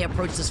DarkZero as they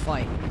approach this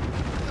fight.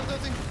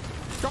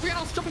 Dropping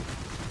out, dropping.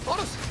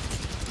 Autos.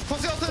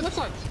 Close the outside. Left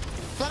side.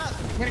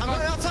 I'm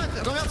going outside.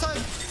 I'm going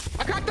outside.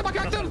 I cracked them, I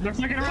cracked them! They're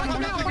flicking around,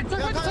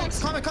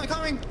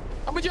 coming!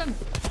 I'm with Jen!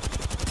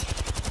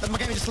 My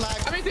game just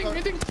lagged. I'm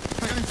anything!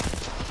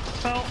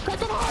 Oh, crack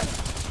them on!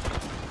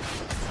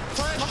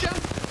 Flash! Jen!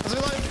 How's it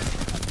going?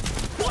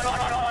 One!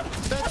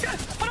 Dead!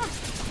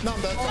 No,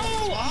 I'm dead.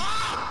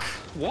 Oh!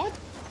 What?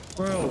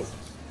 Bro.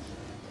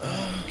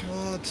 Oh,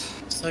 God.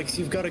 It's like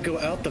you've got to go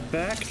out the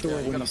back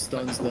door when he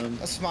stuns them.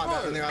 That's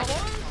smart, man.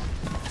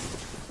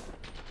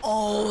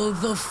 Oh,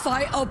 the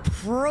fight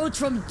approach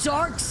from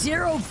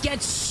DarkZero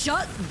gets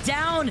shut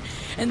down,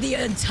 and the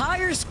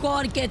entire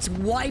squad gets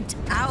wiped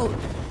out.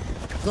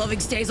 Gloving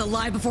stays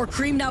alive before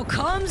Cream now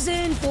comes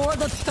in for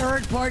the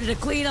third party to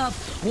clean up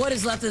what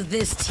is left of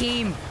this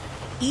team.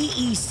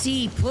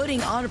 EEC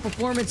putting on a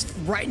performance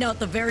right now at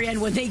the very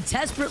end when they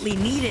desperately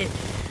need it,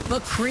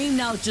 but Cream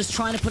now just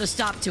trying to put a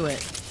stop to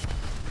it.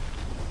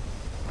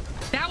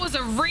 That was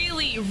a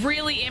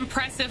really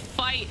impressive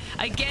fight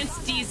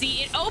against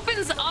DZ. It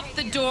opens up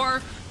the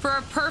door for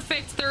a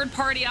perfect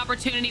third-party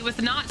opportunity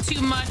with not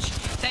too much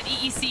that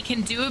EEC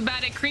can do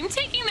about it. Cream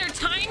taking their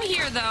time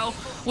here, though,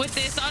 with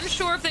this.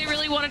 Unsure if they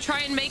really want to try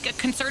and make a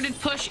concerted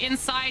push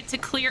inside to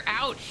clear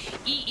out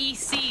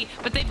EEC,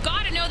 but they've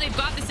got to know they've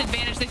got this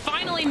advantage. They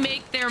finally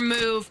make their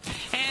move,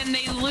 and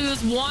they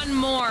lose one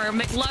more.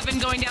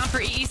 McLovin going down for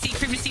EEC.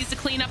 Cream just needs to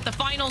clean up the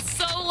final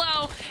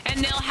solo,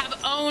 and they'll have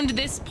owned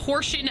this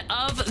portion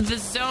of the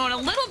zone. A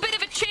little bit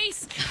of a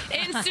chase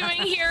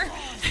ensuing here,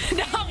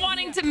 not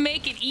wanting to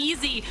make it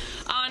easy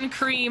on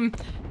Cream.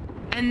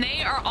 And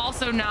they are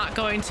also not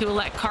going to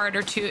let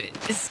Carter to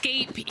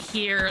escape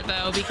here,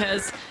 though,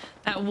 because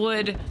that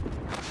would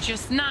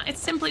just not, it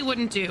simply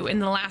wouldn't do in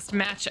the last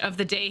match of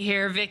the day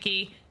here.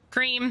 Vicky,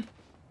 Cream,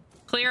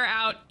 clear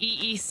out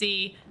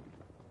EEC.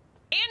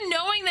 And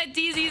knowing that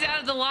DZ's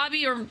out of the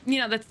lobby, or, you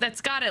know,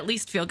 that's got to at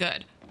least feel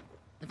good.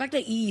 The fact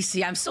that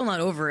EEC, I'm still not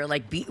over it.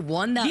 Like,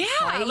 won that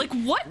fight. Like,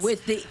 what?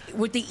 With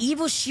the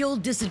evil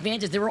shield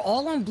disadvantage. They were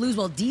all on blues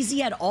while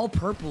DZ had all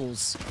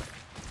purples.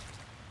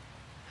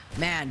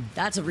 Man,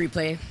 that's a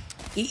replay.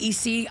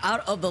 EEC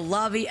out of the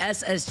lobby.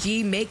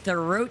 SSG make the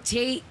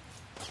rotate.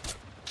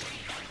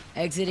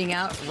 Exiting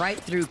out right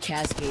through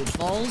Cascade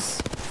Falls.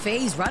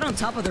 FaZe right on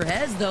top of their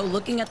heads, though,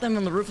 looking at them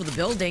on the roof of the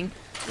building.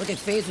 Look at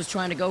FaZe was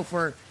trying to go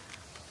for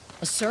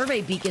a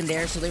survey beacon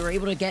there, so they were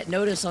able to get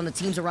notice on the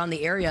teams around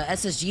the area.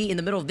 SSG in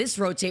the middle of this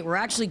rotate, we're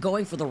actually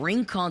going for the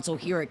ring console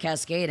here at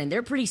Cascade, and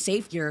they're pretty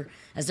safe here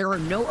as there are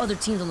no other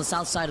teams on the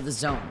south side of the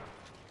zone.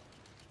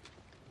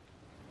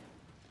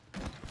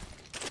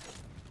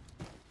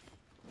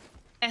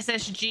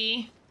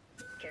 SSG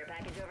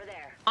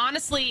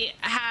honestly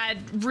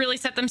had really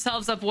set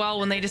themselves up well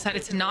when they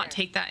decided to not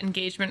take that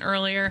engagement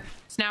earlier.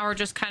 So now we're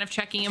just kind of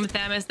checking in with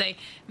them as they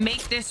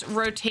make this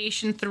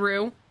rotation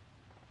through.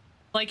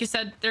 Like you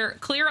said, they're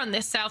clear on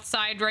this south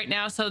side right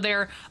now, so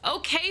they're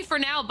okay for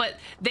now, but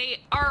they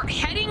are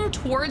heading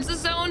towards a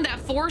zone that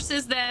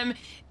forces them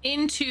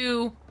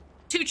into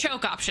 2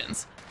 choke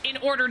options in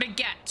order to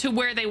get to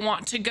where they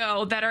want to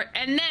go,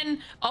 and then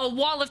a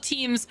wall of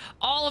teams,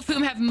 all of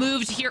whom have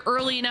moved here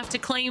early enough to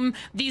claim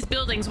these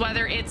buildings,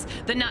 whether it's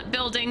the nut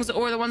buildings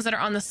or the ones that are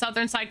on the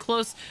southern side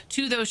close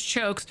to those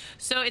chokes.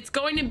 So it's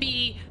going to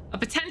be a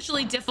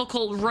potentially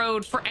difficult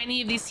road for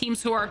any of these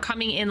teams who are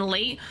coming in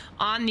late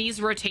on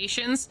these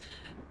rotations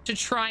to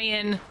try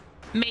and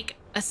make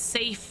a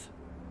safe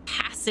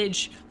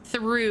passage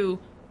through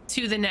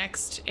to the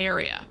next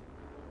area.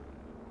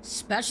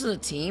 Especially the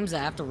teams that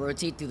have to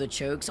rotate through the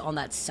chokes on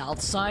that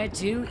south side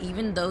too.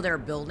 Even though there are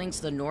buildings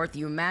to the north,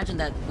 you imagine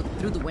that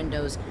through the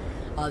windows,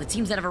 the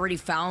teams that have already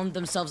found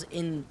themselves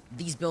in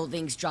these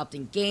buildings,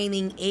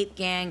 DropInGaming, Ape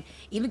Gang,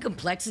 even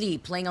Complexity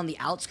playing on the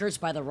outskirts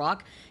by the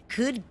rock,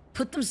 could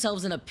put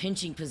themselves in a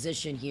pinching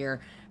position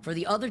here for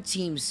the other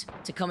teams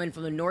to come in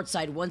from the north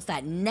side once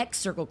that next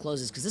circle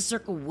closes, because this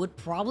circle would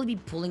probably be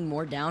pulling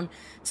more down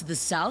to the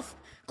south,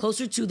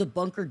 closer to the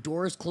bunker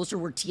doors, closer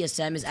where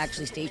TSM is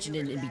actually stationed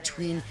in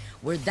between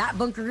where that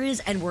bunker is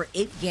and where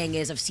Ape Gang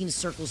is. I've seen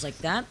circles like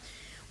that.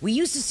 We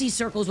used to see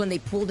circles when they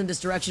pulled in this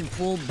direction,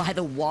 pulled by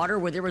the water,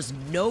 where there was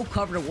no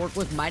cover to work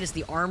with, minus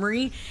the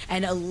armory,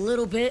 and a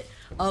little bit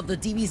of the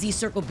DBZ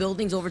circle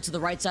buildings over to the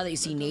right side that you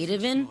see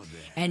native in.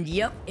 And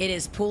yep, it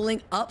is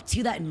pulling up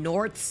to that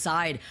north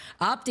side.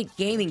 OpTic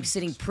Gaming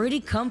sitting pretty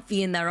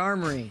comfy in that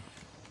armory.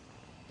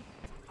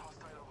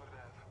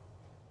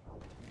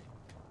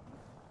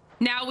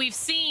 Now, we've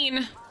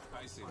seen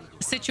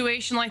a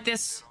situation like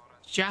this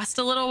just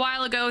a little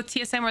while ago with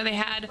TSM, where they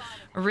had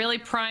a really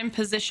prime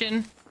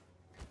position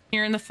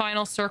here in the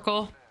final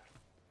circle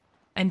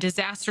and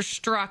disaster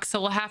struck.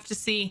 So we'll have to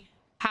see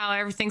how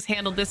everything's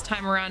handled this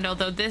time around,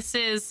 although this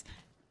is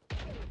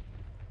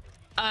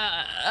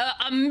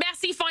a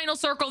messy final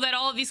circle that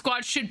all of these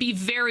squads should be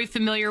very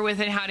familiar with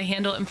and how to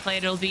handle it and play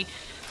it. It'll be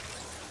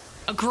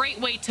a great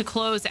way to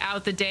close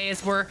out the day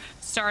as we're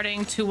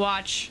starting to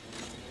watch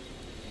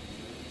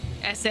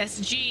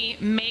SSG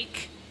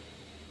make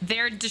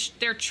their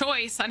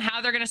choice on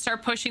how they're going to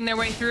start pushing their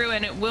way through,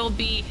 and it will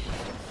be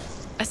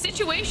a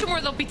situation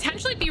where they'll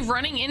potentially be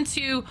running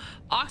into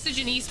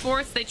Oxygen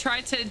Esports. They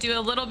tried to do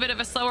a little bit of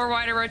a slower,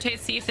 wider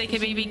rotate, see if they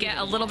could maybe get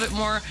a little bit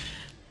more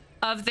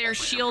of their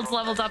shields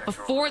leveled up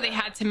before they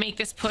had to make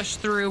this push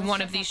through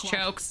one of these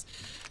chokes.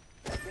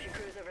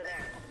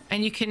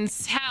 And you can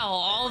tell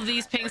all of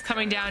these pings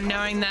coming down,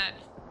 knowing that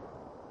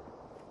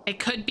it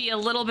could be a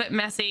little bit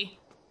messy,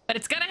 but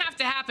it's gonna have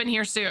to happen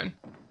here soon.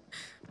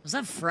 Was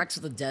that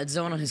Frex with a dead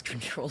zone on his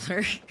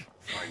controller?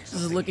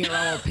 Just looking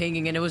around while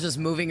pinging, and it was just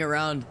moving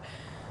around.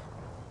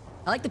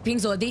 I like the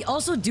pings though. They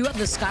also do have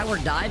the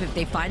skyward dive if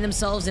they find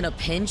themselves in a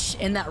pinch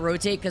in that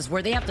rotate, because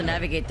where they have to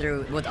navigate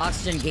through with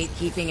Oxygen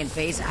gatekeeping and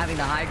FaZe having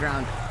the high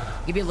ground,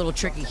 it can be a little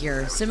tricky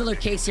here. Similar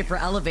case here for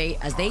Elevate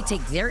as they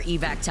take their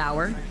evac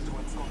tower,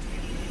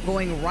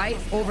 going right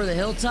over the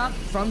hilltop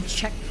from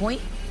checkpoint.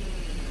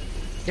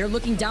 They're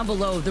looking down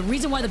below. The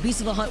reason why the Beast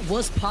of the Hunt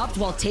was popped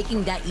while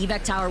taking that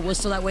evac tower was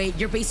so that way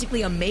you're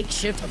basically a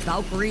makeshift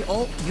Valkyrie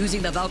ult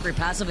using the Valkyrie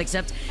passive,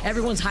 except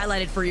everyone's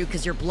highlighted for you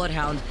because you're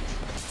Bloodhound.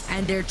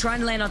 And they're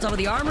trying to land on top of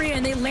the armory,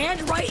 and they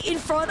land right in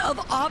front of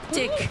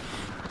OpTic.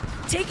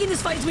 Taking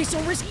this fight is way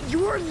so risky.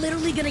 You are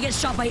literally gonna get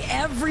shot by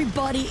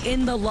everybody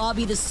in the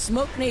lobby. The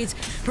smoke nades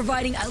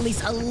providing at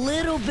least a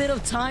little bit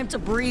of time to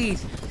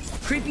breathe.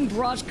 Creeping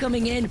barrage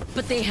coming in,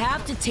 but they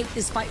have to take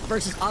this fight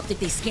versus OpTic.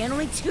 They scan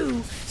only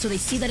 2, so they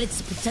see that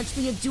it's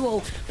potentially a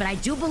duo, but I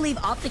do believe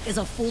OpTic is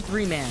a full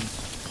 3-man.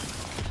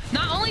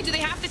 Not only do they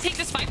have to take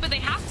this fight, but they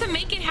have to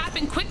make it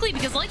happen quickly,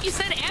 because like you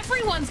said,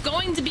 everyone's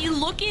going to be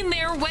looking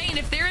their way, and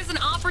if there is an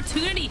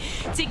opportunity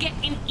to get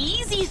an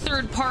easy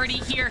third party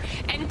here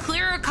and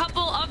clear a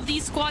couple of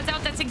these squads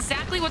out, that's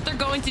exactly what they're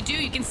going to do.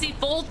 You can see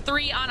full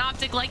 3 on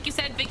OpTic, like you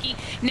said, Vicky,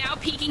 now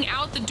peeking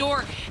out the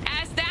door.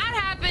 As that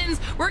happens,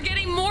 we're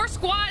getting more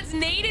squads.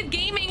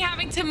 DNOGaming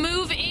having to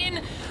move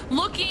in,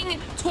 looking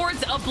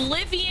towards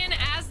Oblivion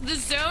as the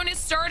zone is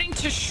starting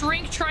to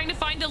shrink, trying to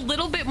find a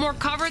little bit more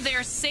cover.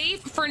 They're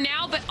safe for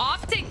now, but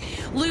OpTic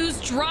lose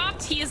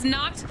dropped. He is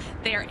not.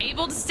 They are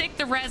able to stick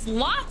the res.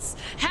 Lots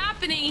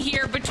happening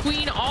here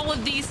between all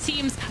of these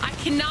teams. I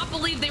cannot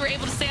believe they were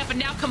able to stay up, and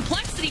now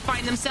Complexity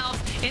find themselves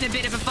in a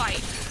bit of a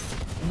fight.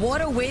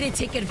 What a way to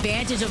take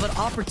advantage of an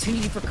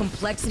opportunity for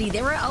Complexity.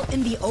 They were out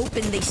in the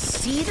open. They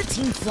see the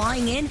team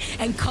flying in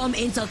and come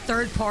into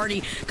third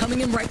party.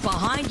 Coming in right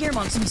behind here.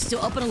 Monsoon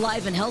still up and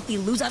alive and healthy.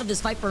 Lose out of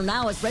this fight for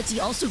now as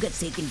Retzi also gets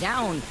taken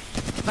down.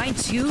 Find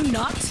 2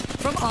 knocks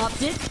from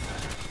OpTic.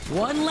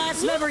 One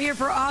last member here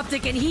for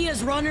OpTic, and he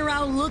is running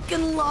around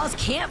looking lost.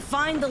 Can't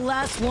find the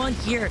last one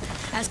here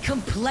as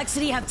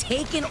Complexity have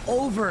taken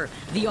over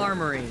the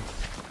armory.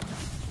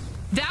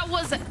 That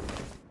was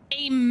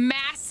a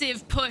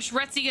massive push.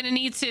 Retzi gonna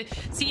need to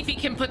see if he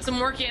can put some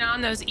work in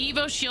on those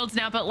Evo shields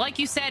now, but like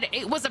you said,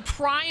 it was a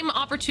prime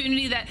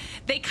opportunity that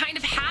they kind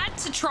of had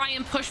to try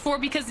and push for,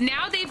 because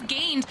now they've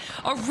gained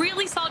a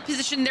really solid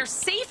position. They're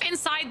safe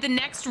inside the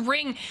next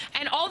ring,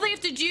 and all they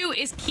have to do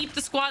is keep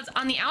the squads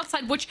on the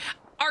outside, which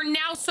are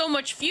now so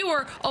much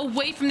fewer,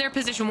 away from their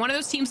position. One of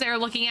those teams they are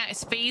looking at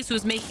is FaZe,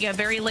 who's making a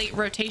very late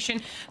rotation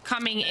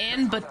coming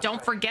in, but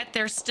don't forget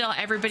there's still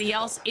everybody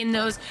else in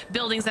those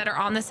buildings that are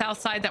on the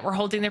south side that were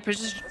holding their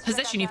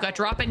position. You've got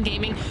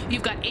DropInGaming,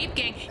 you've got Ape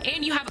Gang,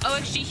 and you have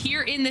OXG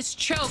here in this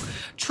choke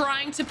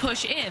trying to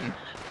push in.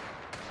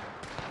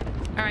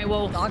 All right,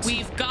 well,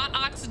 we've got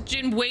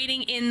Oxygen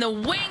waiting in the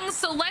wings,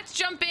 so let's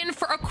jump in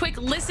for a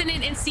quick listen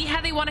in and see how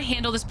they want to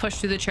handle this push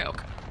through the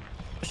choke.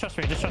 Just trust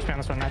me on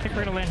this one. I think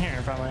we're gonna land here,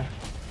 probably.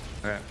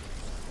 Okay.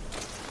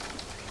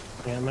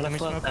 Yeah, I'm gonna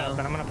float up,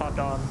 and I'm gonna pop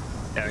dog.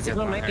 Yeah,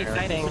 people might be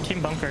fighting.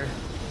 Team bunker.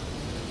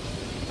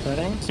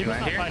 Floating? Team's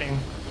not fighting.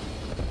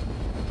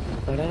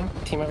 Floating?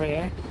 Team over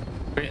here?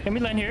 Can we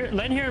land here?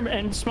 Land here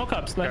and smoke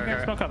up. Land here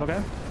and smoke up,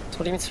 okay? So what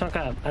do you mean smoke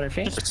up? At our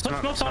feet? Just put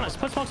smokes on us.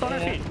 Put smokes on our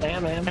feet. I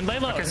am. And lay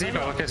low. Look at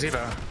Zebo. Look at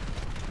Zebo.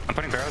 I'm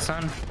putting barrels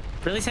on.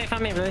 Really safe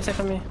on me. Really safe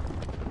on me.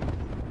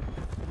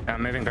 Yeah,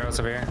 I'm moving barrels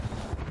over here.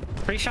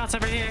 3 shots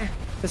over here.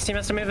 This team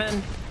has to move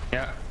in.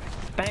 Yeah.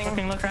 Bang.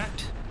 Fucking look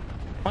cracked.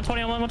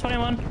 120 on 1, 120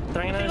 on 1.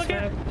 Throwing another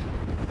smoke.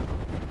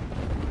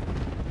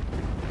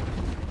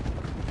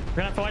 We're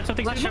gonna have to light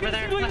something. Flash over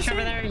there. Flash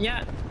over there.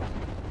 Yeah.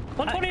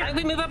 120.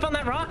 We move up on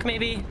that rock,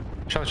 maybe.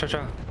 Chill.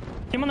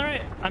 Team on the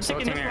right. I'm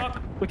taking this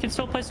rock. We can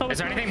still play solo. Is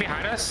there anything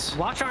behind us?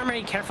 Watch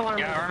armory. Careful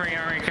armory. Yeah,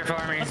 armory. Careful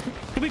armory.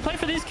 Can we play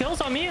for these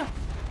kills on me?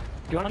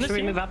 You want us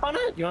to move up on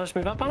it? You want us to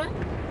move up on it?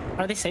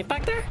 Are they safe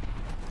back there?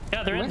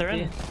 Yeah, they're in. They're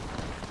in.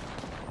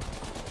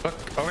 Look,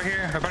 over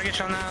here. We're about to get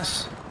shot in the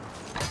house.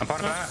 I'm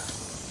part of that.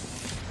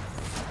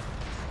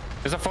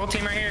 There's a full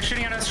team right here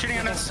shooting at us.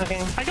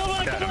 Okay. I got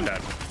one. I'm dead.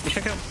 You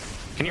should go.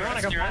 Can you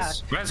res?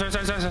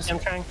 I'm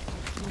trying.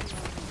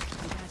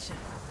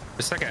 Just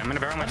a second. I'm gonna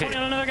barrel my team.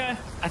 Another guy.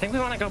 I think we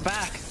want to go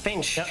back.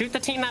 Thane, shoot the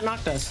team that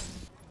knocked us.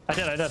 I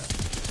did. No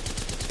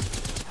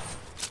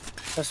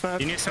smoke.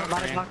 You need smoke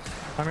for me.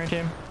 I'm your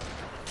team.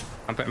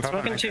 I'm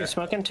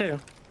Smoking two.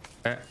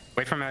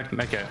 Wait for my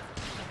medkit.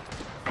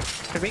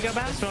 Could we go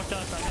back? Smoked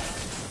up.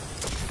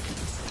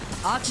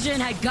 Oxygen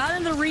had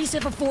gotten the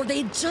reset before.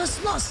 They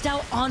just lost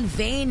out on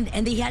Vayne,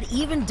 and they had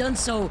even done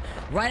so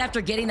right after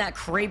getting that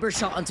Kraber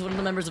shot onto one of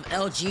the members of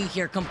LG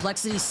here.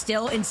 Complexity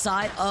still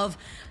inside of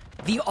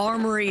the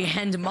armory,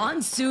 and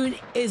Monsoon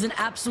is an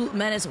absolute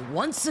menace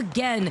once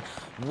again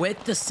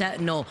with the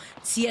Sentinel.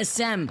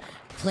 TSM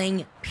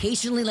playing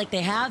patiently like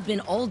they have been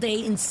all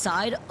day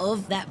inside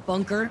of that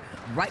bunker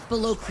right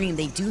below Cream.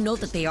 They do know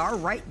that they are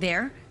right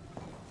there.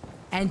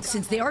 And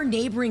since they are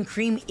neighboring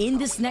Cream in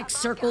this next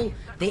circle,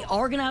 they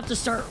are going to have to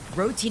start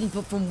rotating.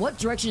 But from what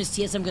direction is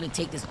TSM going to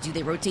take this? Do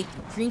they rotate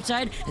the Cream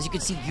side? As you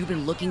can see, you've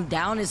been looking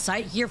down his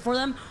sight here for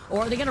them. Or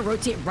are they going to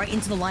rotate right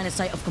into the line of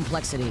sight of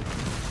Complexity?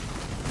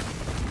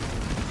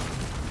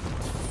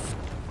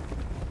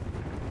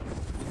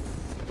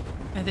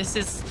 This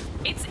is,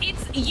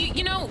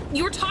 you know,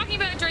 you were talking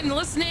about it during the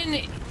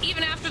listen-in,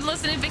 even after the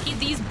listen-in, Vicky,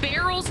 these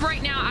barrels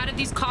right now out of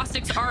these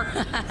caustics are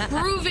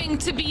proving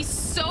to be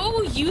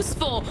so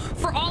useful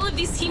for all of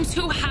these teams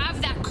who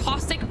have that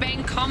caustic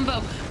bang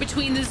combo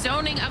between the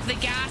zoning of the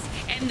gas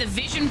and the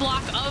vision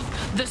block of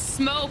the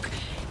smoke.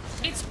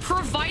 It's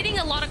providing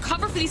a lot of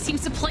cover for these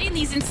teams to play in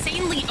these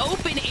insanely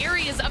open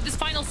areas of this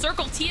final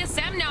circle.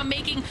 TSM now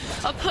making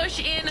a push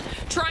in,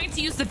 trying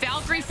to use the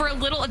Valkyrie for a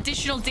little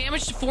additional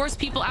damage to force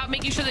people out,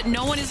 making sure that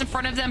no one is in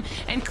front of them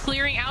and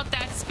clearing out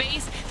that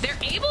space. They're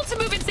able to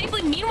move in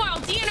safely. Meanwhile,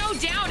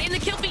 DNO down in the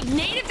kill feed,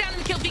 Native down in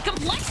the kill feed,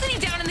 Complexity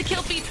down in the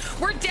kill feed.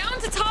 We're down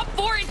to top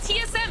 4, and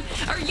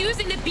TSM are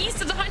using the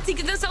Beast of the Hunt to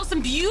give themselves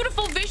some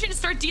beautiful vision to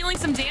start dealing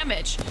some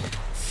damage.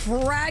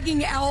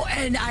 Fragging out,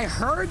 and I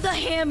heard the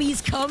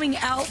hammies coming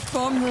out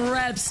from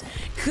reps,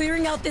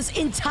 clearing out this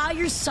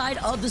entire side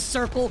of the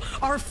circle.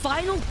 Our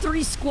final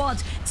 3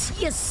 squads,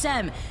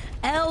 TSM,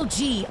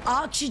 LG,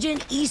 Oxygen,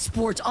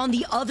 Esports on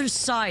the other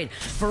side.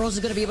 Feroz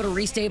is going to be able to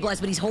restabilize,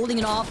 but he's holding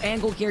an off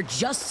angle here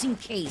just in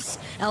case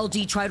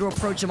LG try to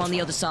approach him on the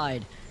other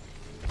side.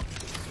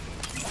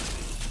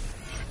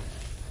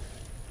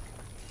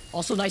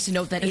 Also nice to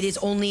note that it is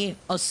only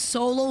a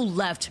solo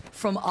left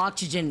from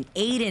Oxygen.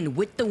 Aiden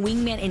with the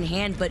wingman in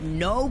hand, but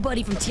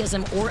nobody from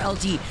TSM or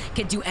LG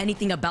can do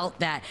anything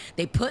about that.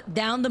 They put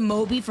down the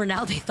Moby for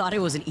now. They thought it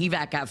was an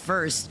evac at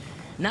first.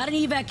 Not an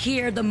evac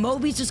here. The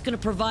Moby's just going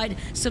to provide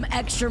some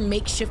extra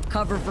makeshift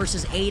cover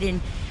versus Aiden.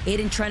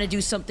 Aiden trying to do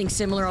something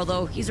similar,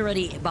 although he's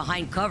already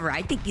behind cover.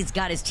 I think he's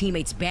got his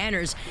teammates'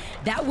 banners.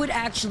 That would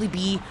actually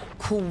be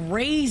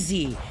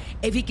crazy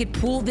if he could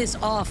pull this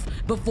off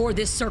before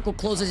this circle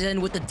closes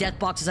in with the death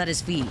boxes at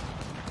his feet.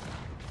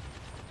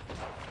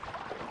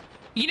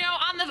 You know,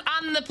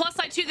 on the plus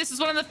side too, this is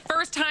one of the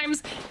first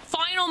times,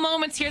 final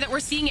moments here that we're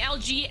seeing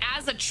LG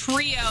as a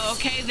trio,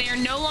 okay? They are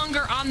no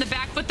longer on the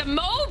back foot. The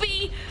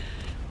Moby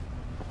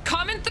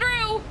coming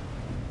through,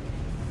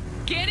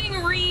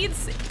 getting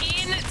reads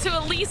in to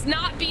at least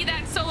not be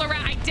that solo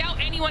round. I doubt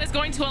anyone is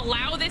going to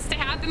allow this to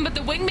happen, but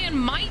the wingman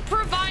might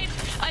provide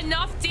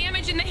enough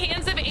damage in the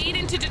hands of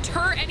Aiden to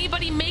deter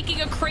anybody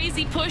making a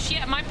crazy push.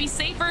 Yeah, it might be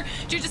safer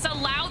to just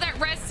allow that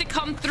res to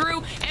come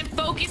through and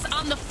focus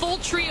on the full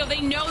trio. They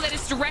know that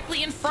it's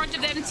directly in front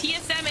of them.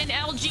 TSM and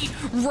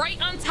LG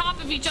right on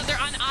top of each other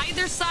on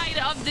either side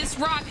of this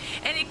rock,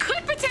 and it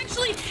could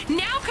potentially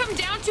now come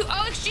down to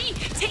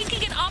OXG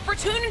taking an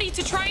opportunity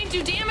to try and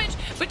do damage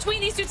between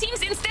these two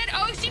teams. Instead,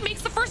 OXG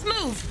makes the first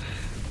move.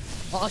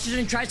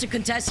 Oxygen tries to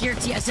contest here.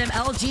 TSM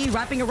LG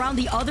wrapping around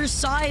the other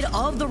side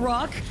of the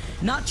rock.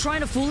 Not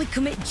trying to fully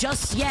commit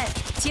just yet.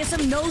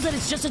 TSM knows that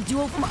it's just a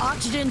duo from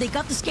Oxygen. They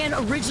got the scan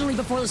originally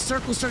before the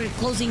circle started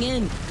closing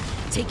in.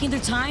 Taking their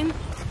time.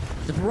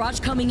 The barrage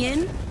coming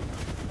in.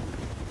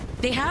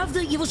 They have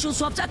the Evil Shield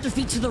swaps at their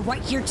feet to the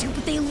right here too,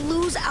 but they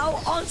lose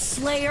out on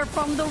Slayer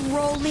from the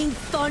Rolling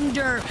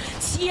Thunder.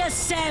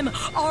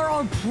 TSM are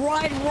on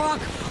Pride Rock.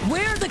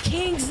 We're the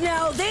kings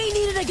now. They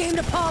needed a game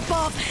to pop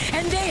off,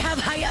 and they have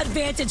high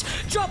advantage.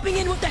 Dropping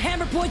in with the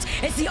hammer points,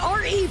 it's the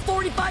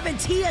RE45 and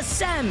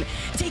TSM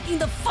taking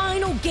the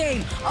final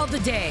game of the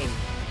day.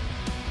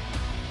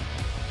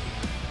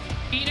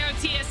 You know,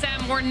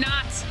 TSM were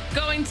not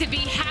going to be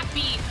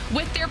happy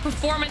with their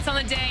performance on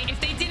the day if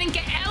they didn't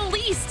get at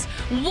least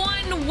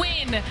one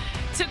win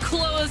to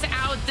close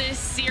out this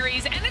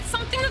series. And it's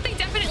something that they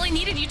definitely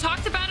needed. You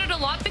talked about it a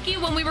lot, Vicky,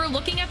 when we were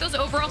looking at those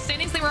overall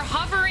standings. They were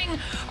hovering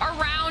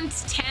around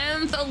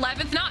 10th,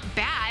 11th. Not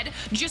bad,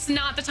 just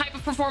not the type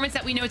of performance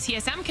that we know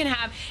TSM can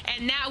have.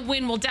 And that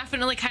win will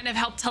definitely kind of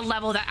help to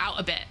level that out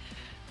a bit.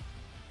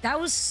 That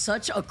was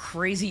such a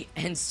crazy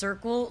end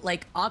circle.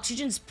 Like,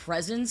 Oxygen's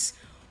presence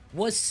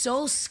was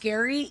so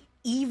scary.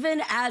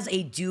 Even as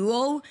a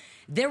duo,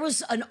 there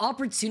was an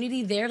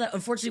opportunity there that,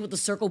 unfortunately, with the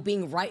circle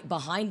being right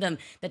behind them,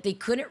 that they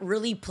couldn't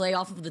really play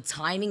off of the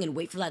timing and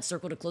wait for that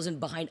circle to close in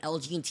behind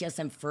LG and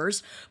TSM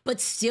first.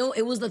 But still,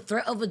 it was the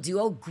threat of a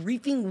duo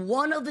griefing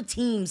one of the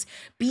teams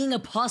being a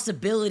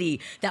possibility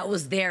that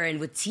was there. And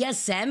with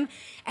TSM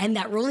and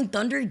that Rolling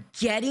Thunder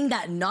getting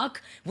that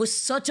knock was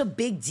such a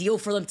big deal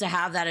for them to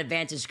have that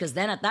advantage, because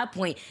then at that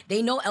point,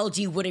 they know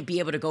LG wouldn't be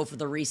able to go for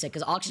the reset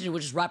because Oxygen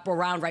would just wrap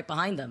around right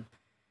behind them.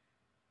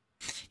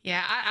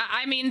 Yeah,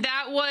 I mean,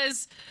 that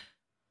was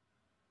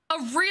a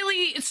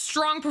really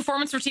strong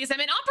performance for TSM.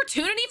 An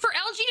opportunity for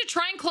LG to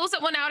try and close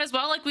that one out as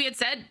well. Like we had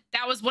said,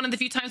 that was one of the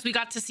few times we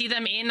got to see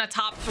them in a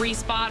top 3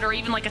 spot or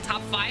even like a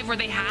top 5 where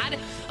they had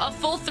a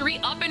full 3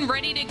 up and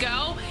ready to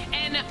go.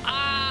 And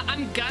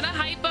I'm gonna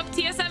hype up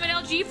TSM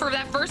and LG for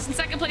that first and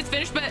second place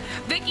finish. But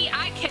Vicky,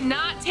 I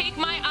cannot take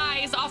my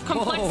eyes off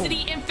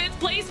Complexity in 5th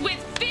place with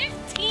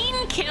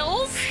 15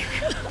 kills.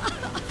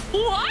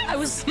 What? I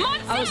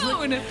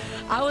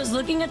was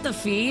looking at the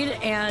feed,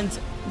 and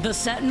the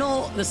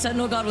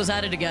Sentinel God was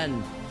at it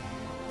again.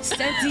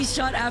 Senti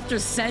shot after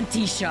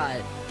Senti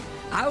shot.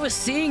 I was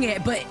seeing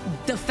it, but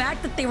the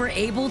fact that they were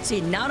able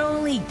to not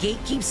only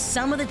gatekeep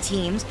some of the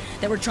teams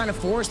that were trying to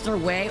force their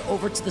way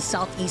over to the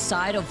southeast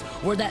side of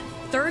where that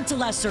third to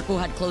last circle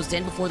had closed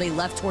in before they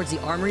left towards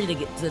the armory to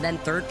get to the then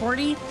third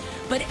party.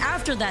 But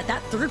after that,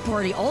 that third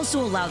party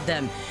also allowed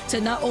them to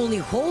not only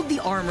hold the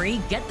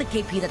armory, get the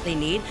KP that they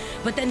need,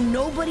 but then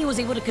nobody was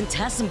able to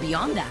contest them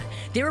beyond that.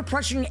 They were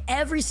pressuring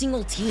every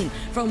single team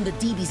from the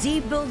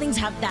DBZ buildings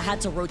that had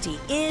to rotate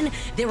in.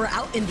 They were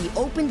out in the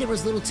open. There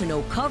was little to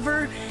no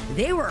cover.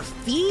 They were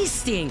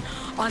feasting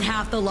on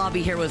half the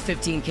lobby here with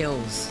 15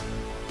 kills.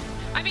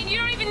 I mean, you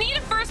don't even need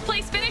a first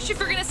place finish if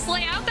you're going to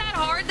slay out that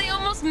hard. They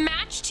almost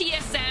matched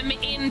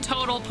TSM in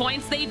total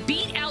points. They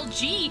beat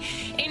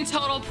LG in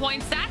total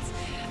points. That's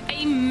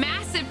a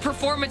massive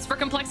performance for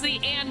Complexity,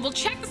 and we'll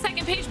check the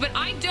second page, but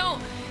I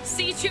don't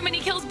see too many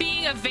kills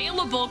being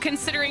available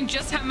considering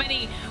just how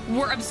many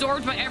were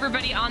absorbed by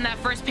everybody on that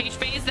first page.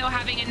 FaZe, though,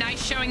 having a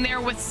nice showing there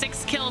with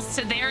 6 kills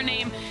to their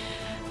name.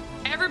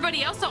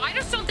 Everybody else, though, I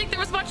just don't think there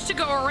was much to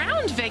go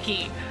around,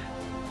 Vicky.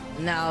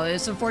 No,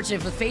 it's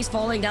unfortunate. With FaZe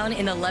falling down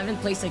in 11th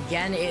place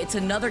again, it's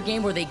another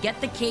game where they get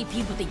the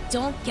KP, but they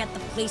don't get the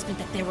placement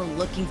that they were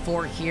looking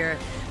for here.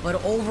 But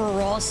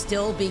overall,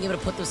 still being able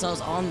to put themselves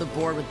on the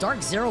board. With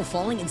DarkZero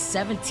falling in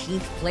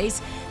 17th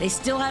place, they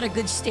still had a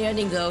good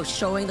standing, though,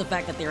 showing the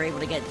fact that they were able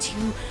to get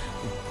 2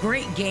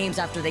 great games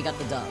after they got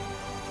the dub.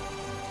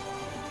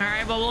 All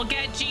right, well, we'll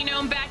get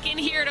Genome back in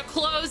here to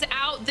close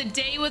out the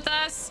day with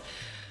us.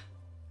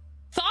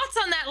 Thoughts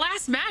on that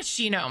last match,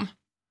 Genome?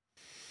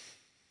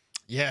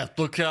 Yeah,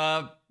 look,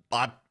 I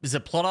Is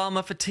it plot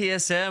armor for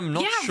TSM?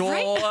 Not sure.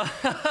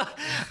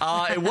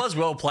 Right? It was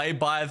well played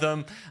by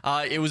them.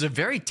 It was a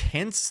very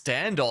tense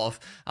standoff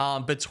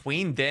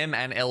between them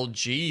and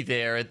LG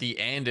there at the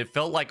end. It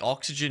felt like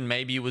Oxygen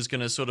maybe was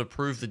going to sort of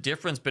prove the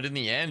difference, but in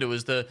the end, it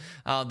was the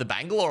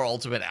Bangalore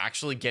ultimate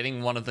actually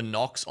getting one of the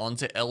knocks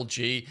onto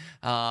LG,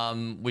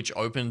 which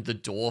opened the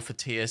door for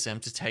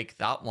TSM to take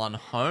that one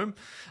home.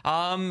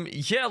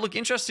 Yeah, look,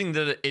 interesting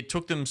that it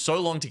took them so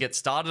long to get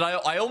started.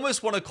 I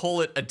almost want to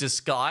call it a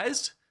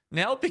disguised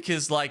now,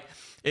 because like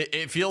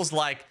it feels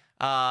like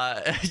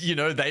you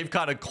know, they've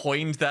kind of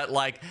coined that,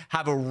 like,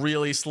 have a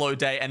really slow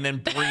day and then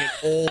bring it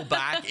all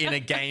back in a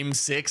game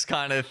 6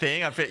 kind of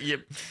thing. I feel,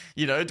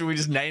 you know, do we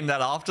just name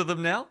that after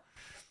them now?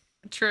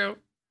 True.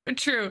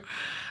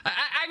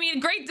 I mean,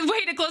 great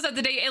way to close out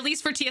the day, at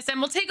least for TSM.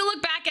 We'll take a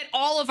look back at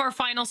all of our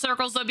final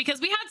circles, though, because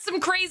we had some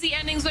crazy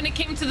endings when it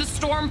came to the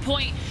Storm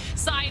Point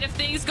side of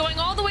things, going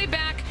all the way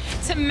back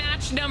to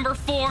match number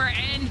 4.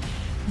 And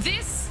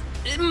this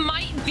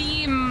might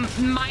be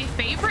my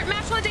favorite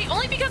match of the day,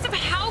 only because of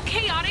how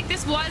chaotic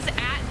this was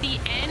at the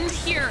end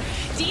here.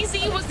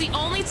 DZ was the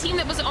only team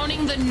that was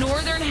owning the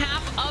northern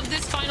half of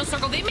this final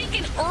circle. They make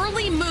an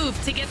early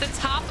move to get the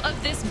top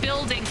of this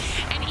building,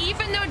 and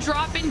even though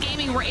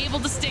DropInGaming were able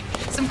to stick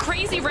some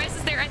crazy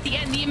reses there at the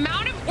end, the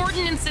amount of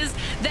ordinances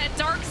that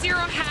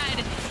DarkZero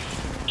had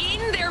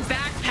in their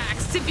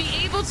backpacks to be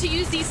able to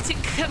use these to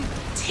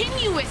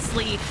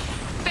continuously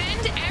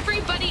fend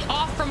everybody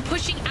off from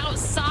pushing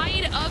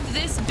outside of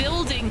this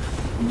building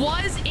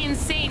was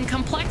insane.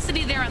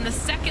 Complexity there on the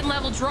second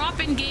level,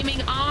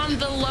 DropInGaming on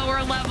the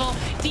lower level.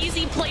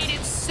 DZ played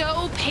it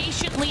so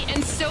patiently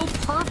and so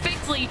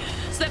perfectly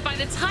so that by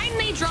the time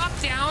they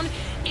dropped down,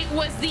 it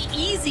was the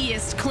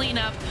easiest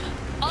cleanup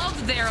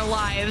of their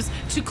lives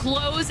to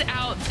close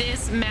out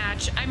this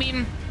match. I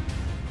mean,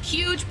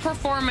 huge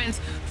performance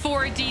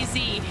for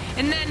DZ.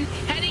 And then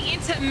heading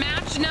into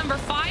match number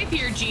 5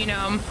 here,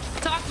 Genome,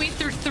 talk me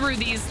through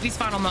these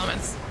final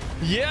moments.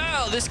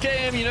 Yeah, this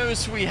game, you know,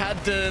 so we had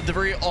the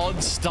very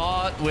odd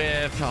start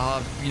with,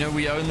 you know,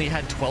 we only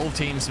had 12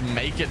 teams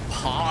make it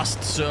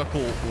past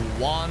Circle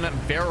 1.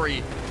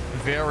 Very,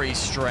 very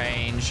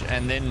strange.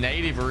 And then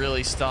Native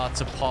really start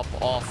to pop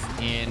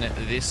off in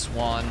this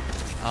one.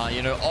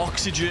 You know,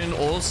 Oxygen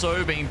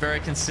also being very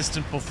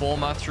consistent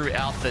performer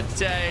throughout the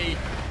day.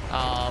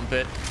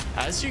 But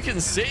as you can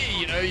see,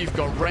 you know, you've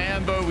got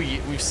Rambo.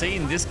 We've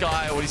seen this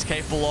guy, what he's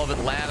capable of, at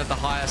land at the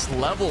highest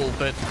level.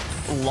 But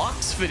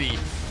Luxfity,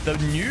 the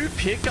new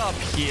pickup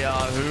here,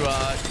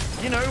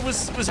 who, you know,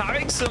 was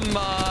having some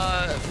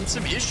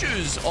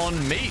issues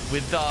on meat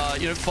with,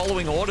 you know,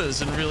 following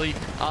orders and really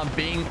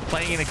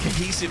playing in a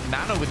cohesive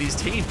manner with his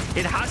team.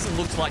 It hasn't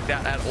looked like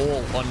that at all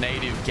on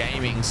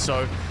DNOGaming.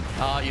 So,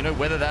 you know,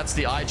 whether that's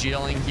the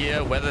IGLing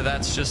here, whether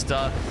that's just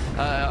a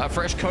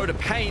fresh coat of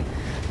paint,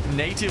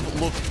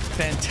 Native looked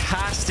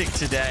fantastic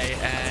today,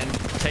 and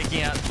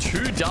taking out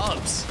 2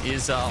 dubs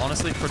is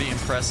honestly pretty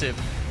impressive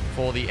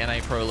for the NA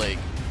Pro League.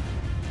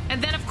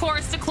 And then, of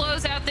course, to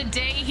close out the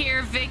day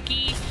here,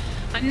 Vicky,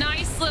 a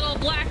nice little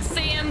Black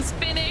Sands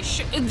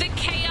finish. The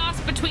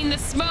chaos between the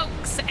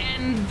smokes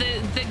and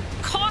the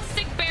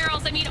caustic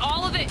barrels, I mean,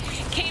 all of it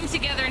came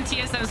together in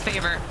TSM's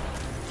favor.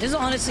 There's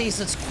honestly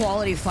such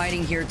quality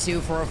fighting here,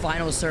 too, for a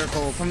final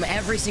circle from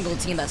every single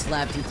team that's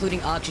left,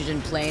 including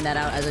Oxygen playing that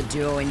out as a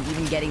duo and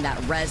even getting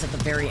that res at the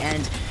very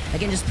end.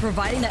 Again, just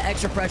providing that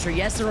extra pressure.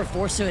 Yes, they were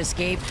forced to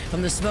escape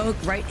from the smoke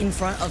right in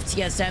front of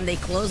TSM. They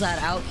close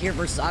that out here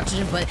versus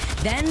Oxygen, but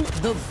then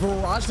the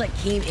barrage that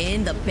came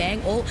in, the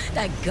bang ult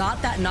that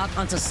got that knock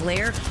onto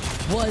Slayer,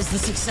 was the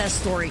success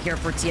story here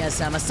for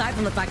TSM. Aside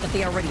from the fact that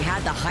they already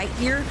had the height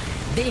here,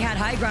 they had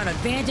high ground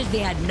advantage, they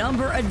had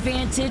number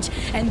advantage,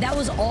 and that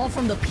was all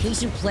from the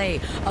patient play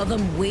of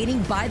them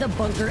waiting by the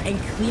bunker and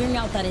clearing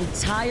out that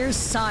entire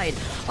side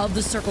of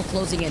the circle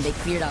closing in. They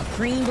cleared out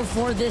Cream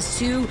before this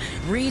too.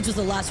 Reeds was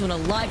the last one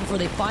alive before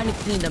they finally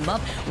cleaned them up.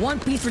 One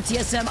piece for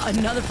TSM,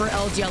 another for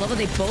LG. I love how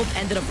they both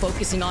ended up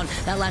focusing on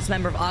that last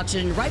member of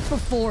Oxygen right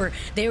before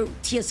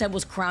TSM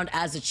was crowned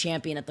as the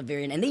champion at the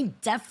very end, and they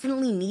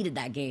definitely needed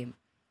that game.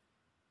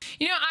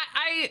 You know,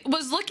 I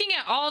was looking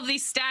at all of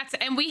these stats,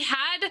 and we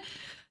had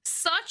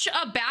such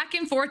a back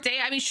and forth day.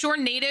 I mean, sure,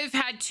 Native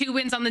had 2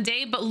 wins on the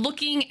day, but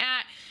looking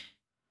at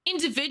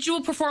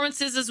individual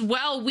performances as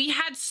well, we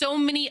had so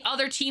many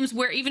other teams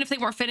where even if they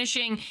weren't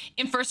finishing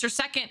in first or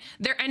second,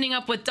 they're ending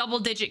up with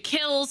double-digit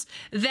kills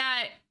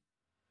that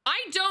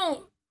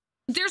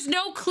there's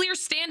no clear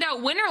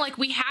standout winner like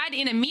we had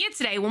in EMEA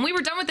today. When we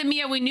were done with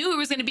EMEA, we knew who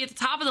was going to be at the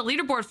top of the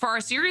leaderboard for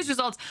our series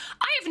results.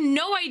 I have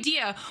no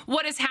idea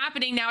what is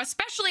happening now,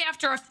 especially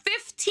after a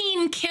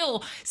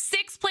 15-kill,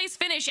 6th place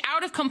finish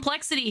out of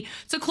Complexity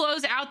to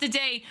close out the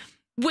day,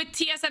 with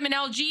TSM and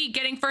LG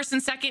getting first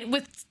and second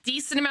with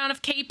decent amount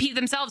of KP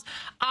themselves.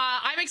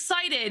 I'm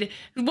excited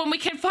when we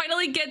can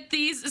finally get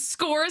these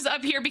scores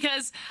up here,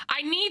 because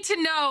I need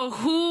to know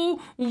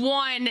who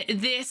won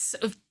this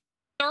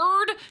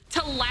 3rd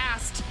to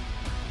last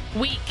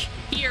week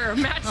here.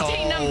 Match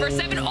day number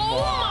 7. Oh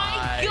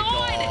my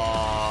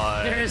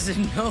god! There's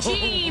no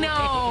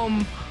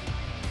Genome!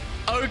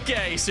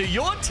 Okay, so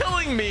you're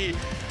telling me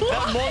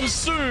that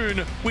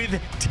Monsoon,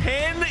 with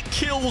 10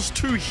 kills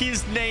to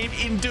his name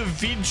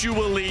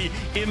individually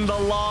in the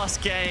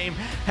last game,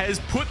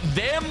 has put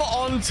them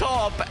on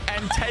top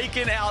and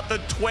taken out the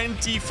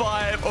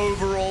 25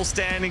 overall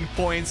standing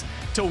points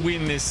to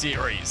win this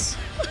series.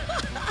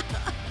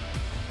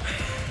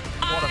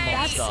 What a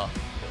monster.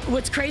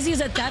 What's crazy is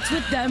that that's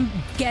with them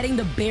getting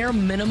the bare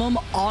minimum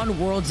on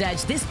World's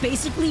Edge. This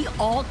basically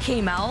all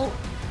came out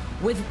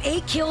with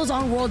 8 kills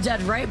on World's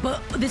Edge, right?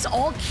 But this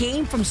all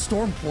came from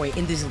Stormpoint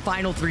in these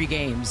final 3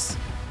 games.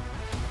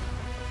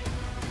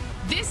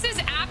 This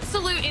is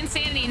absolute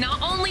insanity.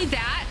 Not only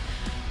that,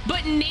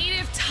 but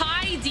native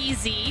Ty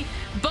DZ,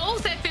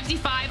 both at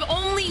 55,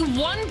 only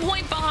 1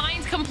 point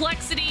behind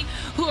Complexity,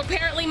 who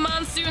apparently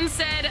Monsoon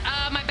said,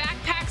 my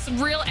backpack's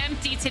real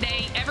empty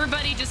today.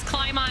 Everybody just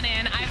climb on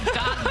in. I've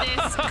got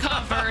this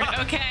covered,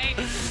 okay?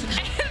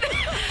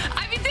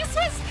 I mean, this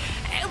was,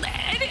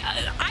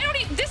 I don't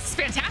even, this is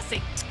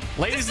fantastic.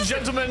 Ladies and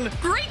gentlemen,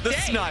 great the day.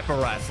 sniper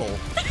rifle.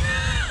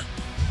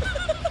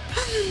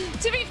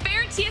 To be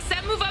fair,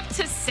 TSM move up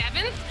to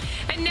 7th,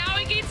 and now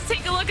we get to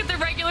take a look at the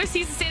regular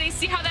season standings,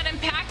 see how that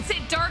impacts it.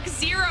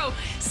 DarkZero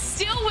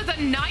still with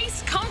a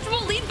nice,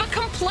 comfortable lead, but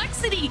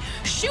Complexity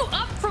shoot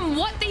up from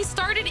what they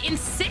started in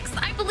 6th,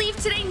 I believe,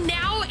 today,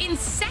 now in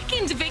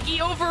 2nd,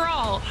 Vicky,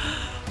 overall.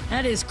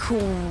 That is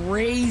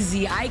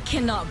crazy. I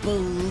cannot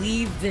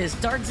believe this.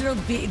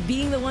 DarkZero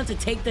being the one to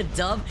take the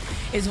dub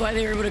is why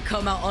they were able to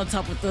come out on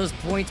top with those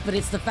points, but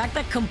it's the fact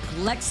that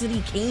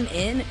Complexity came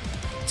in,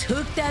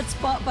 took that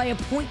spot by a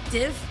point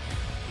diff,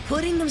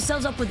 putting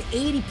themselves up with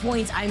 80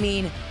 points. I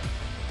mean,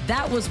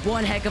 that was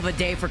one heck of a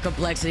day for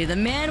Complexity. The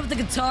man with the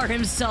guitar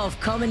himself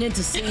coming in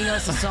to sing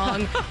us a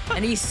song,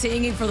 and he's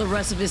singing for the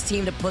rest of his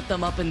team to put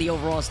them up in the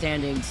overall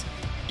standings.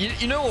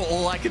 You know,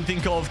 all I can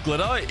think of,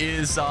 Glitter,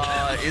 is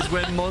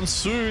when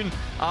Monsoon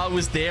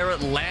was there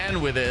at LAN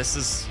with us.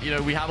 As you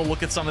know, we have a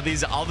look at some of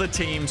these other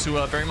teams who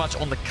are very much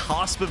on the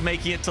cusp of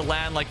making it to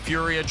LAN, like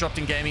Furia,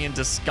 DropInGaming, and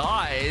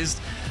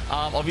Disguised.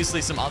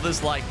 Obviously, some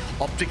others like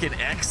OpTic and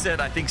Exit,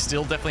 I think,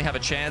 still definitely have a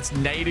chance.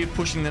 Native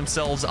pushing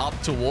themselves up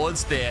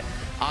towards there.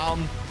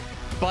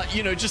 But,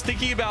 you know, just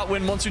thinking about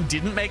when Monsoon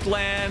didn't make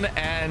LAN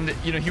and,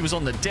 you know, he was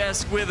on the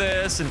desk with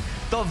us, and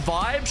the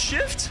vibe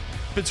shift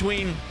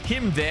between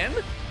him then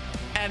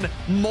and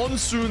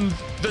Monsoon,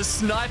 the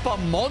sniper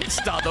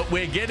monster that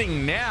we're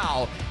getting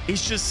now,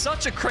 is just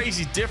such a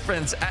crazy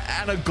difference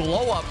and a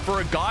glow up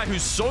for a guy who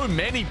so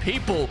many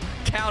people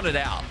counted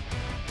out.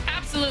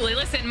 Absolutely.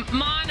 Listen,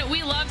 Mon,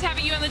 we loved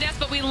having you on the desk,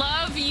 but we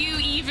love you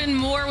even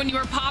more when you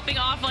were popping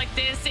off like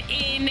this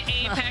in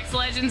Apex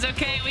Legends,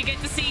 okay? We get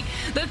to see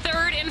the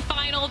 3rd and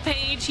final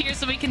page here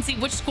so we can see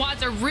which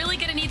squads are really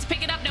going to need to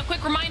pick it up. Now,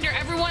 quick reminder,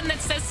 everyone that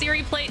says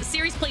series played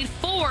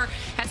 4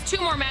 has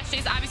 2 more match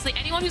days. Obviously,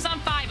 anyone who's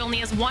on 5 only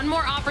has 1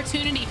 more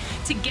opportunity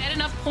to get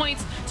enough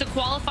points to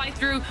qualify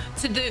through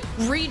to the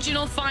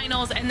regional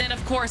finals, and then,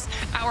 of course,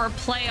 our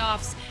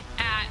playoffs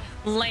at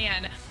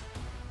LAN.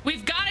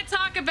 We've got to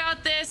talk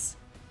about this.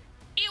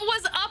 It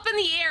was up in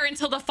the air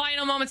until the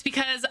final moments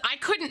because I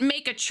couldn't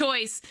make a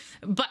choice.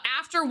 But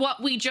after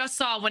what we just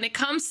saw, when it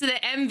comes to the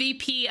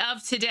MVP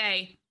of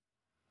today,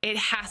 it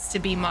has to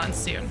be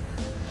Monsoon.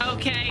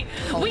 Okay?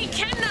 We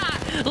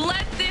cannot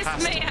let this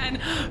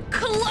man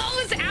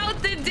close out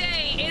the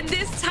day in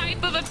this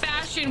type of a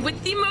fashion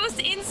with the most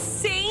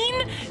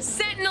insane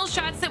Sentinel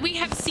shots that we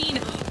have seen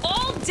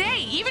all day.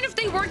 Even if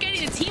they weren't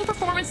getting the team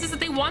performances that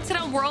they wanted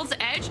on World's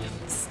Edge,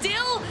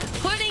 still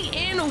putting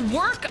in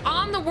work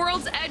on the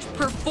World's Edge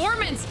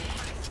performance.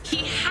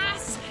 He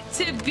has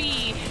to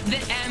be the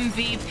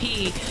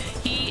MVP.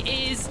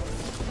 He is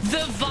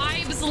the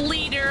vibes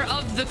leader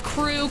of the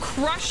crew,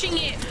 crushing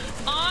it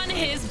on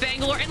his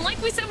Bangalore. And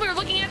like we said, we were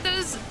looking at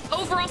those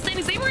overall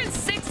standings. They were in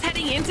 6th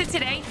heading into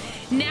today,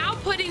 now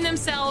putting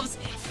themselves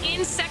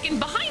in 2nd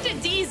behind a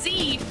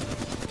DZ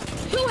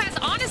who has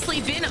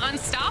honestly been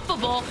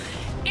unstoppable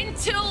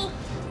until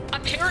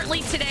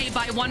apparently today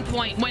by 1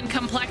 point when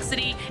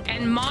Complexity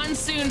and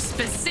Monsoon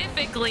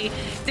specifically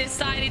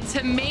decided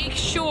to make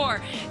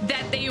sure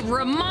that they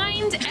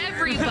remind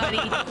everybody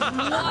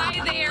why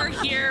they are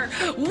here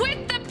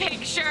with the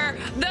picture,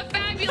 the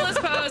fabulous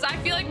pose. I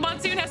feel like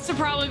Monsoon has to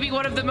probably be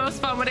one of the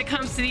most fun when it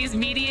comes to these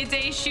media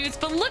day shoots,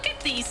 but look at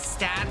these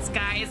stats,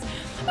 guys.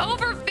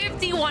 Over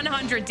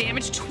 5,100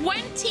 damage,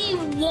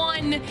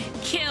 21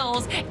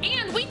 kills,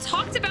 and we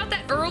talked about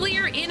that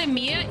earlier in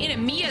EMEA. In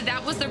EMEA,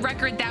 that was the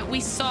record that we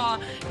saw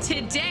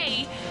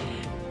today,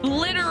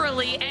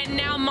 literally, and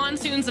now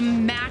Monsoon's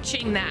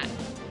matching that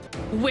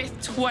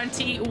with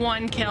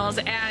 21 kills,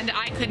 and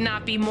I could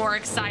not be more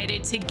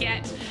excited to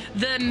get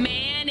the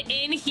man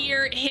in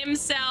here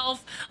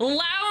himself,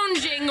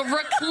 lounging,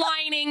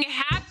 reclining,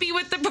 happy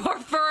with the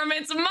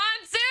performance.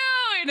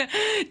 Monsoon,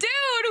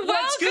 dude,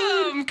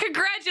 welcome,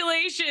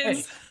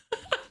 congratulations. Hey.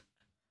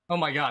 Oh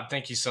my god,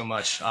 thank you so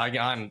much.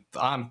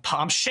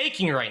 I'm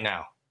shaking right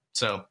now,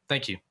 so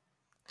thank you.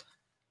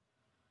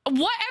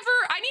 Whatever,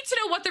 I need to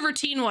know what the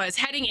routine was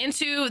heading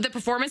into the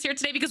performance here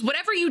today, because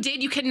whatever you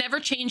did, you can never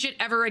change it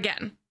ever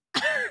again.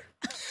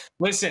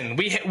 Listen,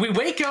 we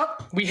wake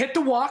up, we hit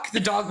the walk, the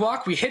dog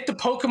walk, we hit the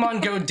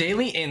Pokemon Go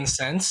daily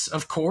incense,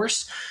 of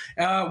course.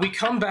 We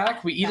come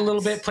back, we eat a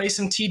little bit, play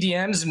some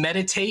TDMs,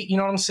 meditate, you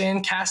know what I'm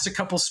saying? Cast a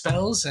couple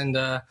spells, and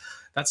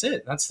that's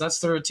it. That's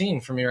the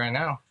routine for me right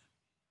now.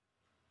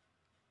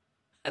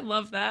 I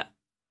love that.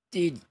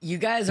 Dude, you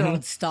guys are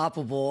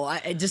unstoppable.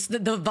 I just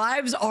the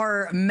vibes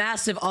are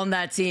massive on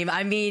that team.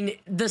 I mean,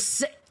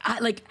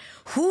 like,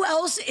 who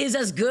else is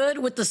as good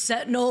with the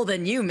Sentinel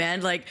than you, man?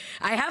 Like,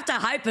 I have to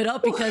hype it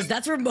up because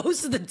that's where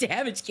most of the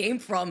damage came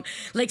from.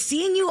 Like,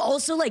 seeing you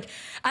also, like,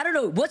 I don't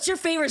know, what's your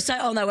favorite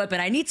sight on that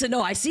weapon? I need to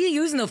know. I see you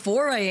using the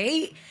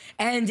 4x8,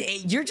 and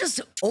you're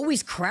just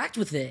always cracked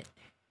with it.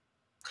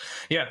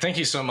 Yeah, thank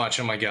you so much.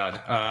 Oh my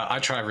God, I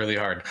try really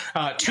hard.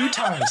 2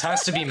 times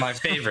has to be my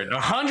favorite,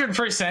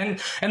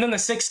 100%, and then the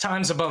 6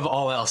 times above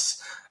all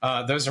else.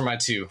 Those are my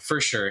 2 for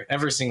sure,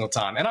 every single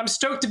time. And I'm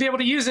stoked to be able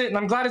to use it, and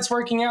I'm glad it's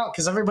working out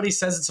because everybody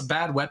says it's a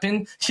bad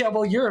weapon. Yeah,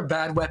 well, you're a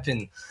bad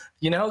weapon,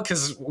 you know,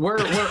 because we're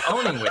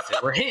owning with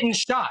it. We're hitting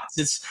shots.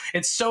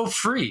 It's so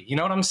free. You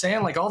know what I'm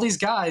saying? Like, all these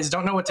guys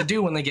don't know what to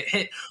do when they get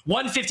hit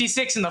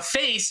 156 in the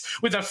face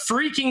with a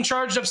freaking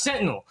charged up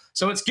Sentinel.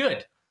 So it's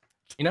good,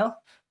 you know.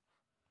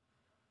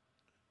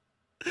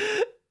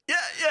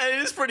 Yeah, it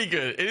is pretty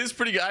good. It is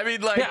pretty good. I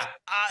mean, like,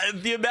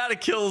 the amount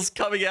of kills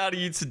coming out of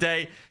you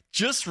today,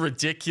 just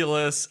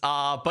ridiculous.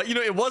 But, you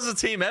know, it was a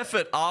team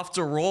effort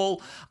after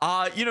all.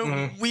 You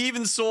know, we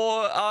even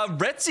saw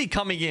Retzi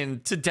coming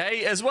in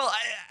today as well.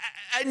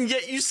 And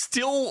yet you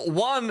still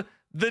won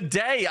the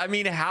day. I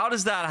mean, how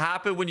does that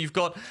happen when you've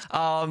got,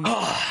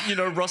 you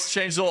know, rust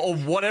changes or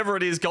whatever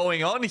it is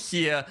going on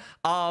here?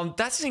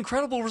 That's an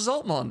incredible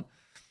result, man.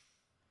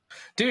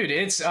 Dude,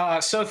 it's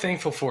so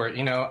thankful for it.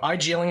 You know,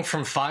 IGLing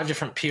from 5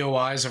 different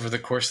POIs over the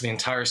course of the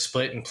entire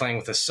split and playing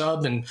with a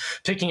sub and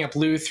picking up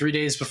loot 3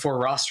 days before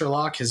roster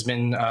lock has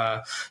been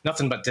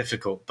nothing but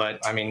difficult. But,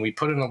 I mean, we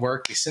put in the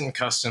work, we sit in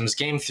customs,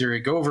 game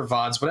theory, go over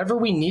VODs, whatever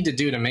we need to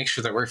do to make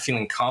sure that we're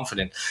feeling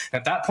confident. And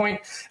at that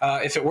point,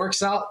 if it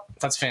works out,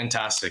 that's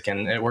fantastic.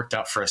 And it worked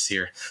out for us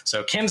here.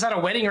 So Kim's at a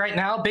wedding right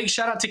now. Big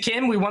shout out to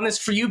Kim. We won this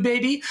for you,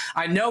 baby.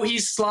 I know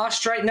he's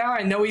sloshed right now.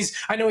 I know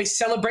he's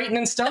celebrating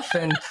and stuff.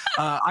 And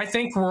I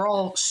think we're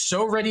all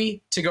so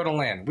ready to go to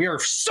LAN. We are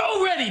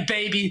so ready,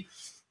 baby.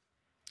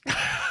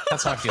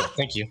 That's how I feel.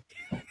 Thank you.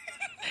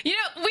 You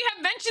know, we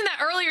have mentioned that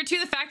earlier too,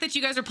 the fact that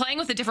you guys are playing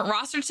with a different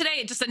roster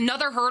today, just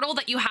another hurdle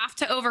that you have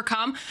to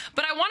overcome.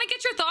 But I want to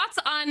get your thoughts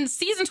on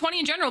season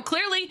 20 in general.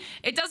 Clearly,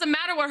 it doesn't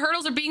matter what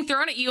hurdles are being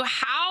thrown at you.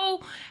 How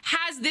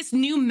has this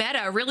new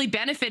meta really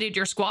benefited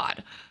your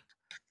squad?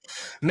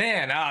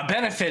 Man,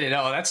 benefited.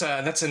 Oh, that's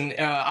an.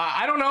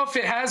 I don't know if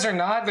it has or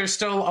not. There's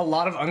still a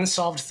lot of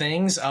unsolved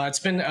things. It's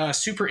been a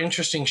super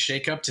interesting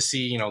shakeup to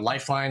see, you know,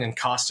 Lifeline and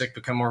Caustic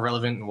become more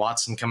relevant and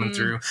Watson coming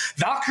through.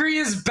 Valkyrie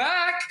is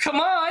back. Come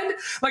on.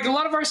 Like, a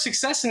lot of our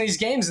success in these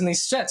games and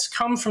these sets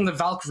come from the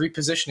Valk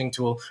repositioning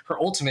tool, her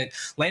ultimate,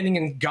 landing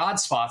in God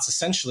spots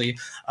essentially.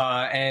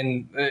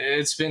 And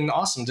it's been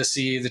awesome to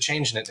see the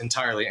change in it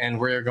entirely.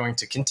 And we're going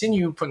to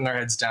continue putting our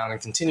heads down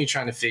and continue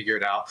trying to figure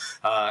it out.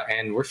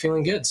 And we're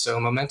feeling good. So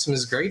momentum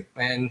is great,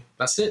 and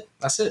that's it.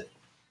 That's it.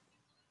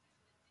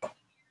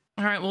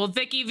 All right. Well,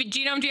 Vicky,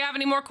 Genome, do you have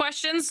any more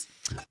questions?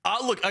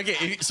 Look,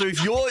 okay, so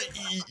if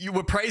you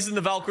were praising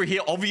the Valkyrie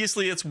here,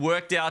 obviously it's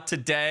worked out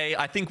today.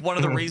 I think one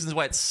of the reasons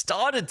why it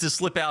started to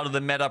slip out of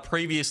the meta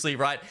previously,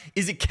 right,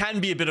 is it can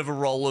be a bit of a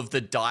roll of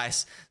the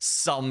dice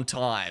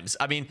sometimes.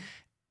 I mean,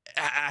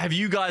 have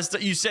you guys,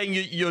 you saying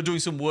you're doing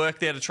some work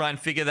there to try and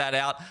figure that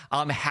out?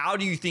 How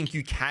do you think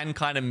you can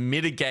kind of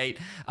mitigate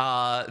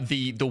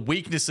the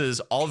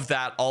weaknesses of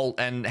that ult,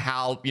 and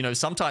how, you know,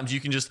 sometimes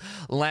you can just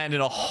land in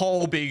a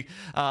whole big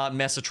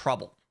mess of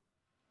trouble?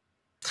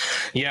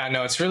 Yeah,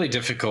 no, it's really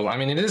difficult. I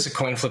mean, it is a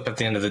coin flip at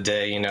the end of the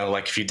day, you know,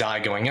 like if you die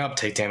going up,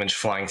 take damage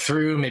flying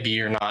through, maybe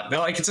you're not,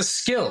 like, it's a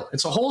skill.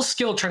 It's a whole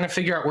skill trying to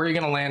figure out where you're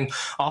going to land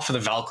off of the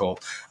Valkyrie.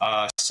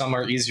 Some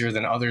are easier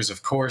than others,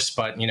 of course,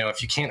 but, you know,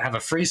 if you can't have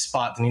a free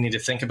spot, then you need to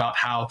think about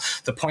how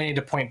the point A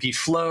to point B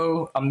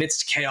flow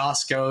amidst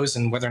chaos goes,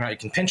 and whether or not you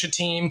can pinch a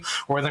team,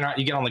 or whether or not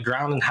you get on the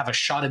ground and have a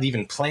shot at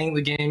even playing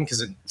the game,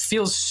 because it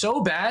feels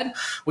so bad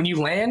when you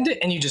land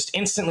and you just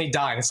instantly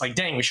die. And it's like,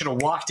 dang, we should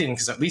have walked in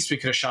because at least we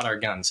could have shot our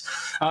guns.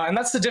 And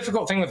that's the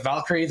difficult thing with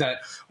Valkyrie that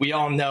we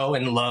all know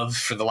and love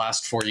for the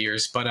last 4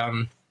 years. But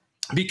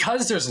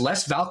because there's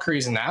less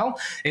Valkyries now,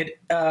 it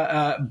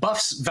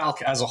buffs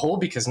Valk as a whole,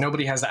 because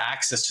nobody has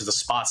access to the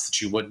spots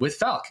that you would with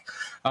Valk.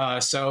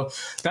 So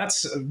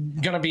that's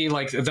going to be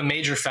like the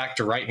major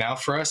factor right now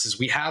for us, is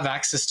we have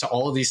access to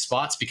all of these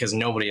spots because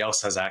nobody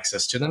else has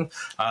access to them.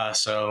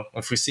 So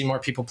if we see more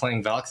people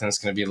playing Valk, then it's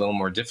going to be a little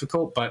more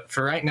difficult. But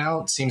for right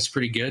now, it seems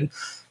pretty good.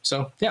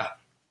 So yeah,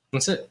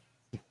 that's it.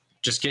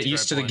 Just get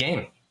used to the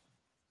game.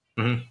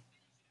 All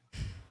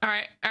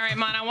right,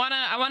 Mon.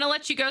 I wanna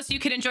let you go so you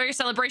can enjoy your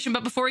celebration.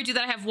 But before we do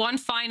that, I have one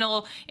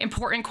final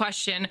important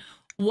question.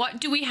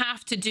 What do we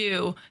have to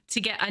do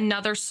to get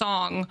another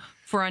song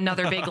for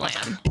another big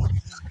LAN?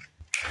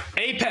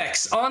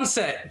 Apex,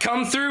 onset,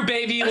 come through,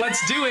 baby.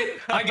 Let's do it.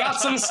 I got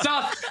some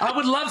stuff. I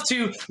would love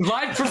to.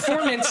 Live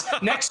performance,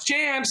 next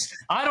champs.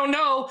 I don't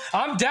know.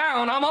 I'm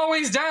down. I'm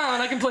always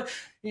down. I can play.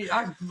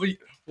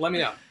 Let me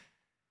know.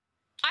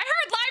 I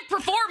heard live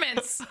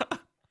performance.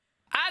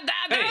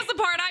 That was the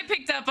part I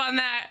picked up on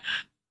that.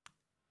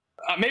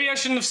 Maybe I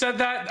shouldn't have said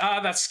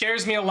that. That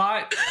scares me a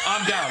lot.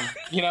 I'm down,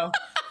 you know?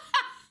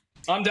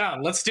 I'm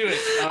down. Let's do it.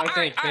 I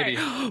think maybe.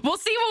 Right. We'll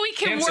see what we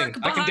can Dancing. work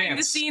I can behind the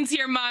dance. scenes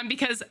here, Mom,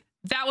 because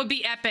that would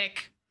be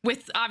epic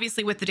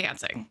obviously with the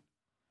dancing.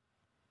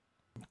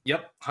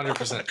 Yep,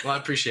 100%. Well, I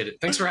appreciate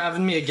it. Thanks for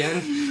having me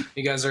again.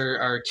 You guys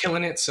are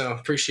killing it, so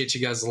appreciate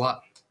you guys a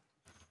lot.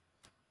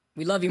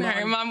 We love you, Mom. All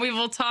right, Mom, we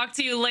will talk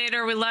to you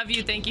later. We love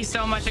you. Thank you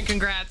so much and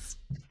congrats.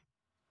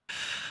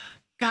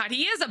 God,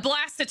 he is a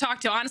blast to talk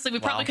to. Honestly, we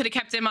probably could have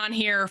kept him on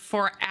here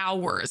for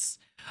hours.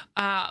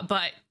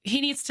 But he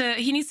needs to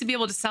be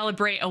able to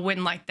celebrate a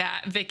win like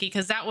that, Vicky,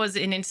 because that was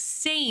an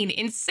insane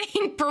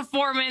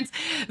performance.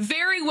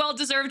 Very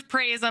well-deserved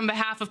praise on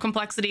behalf of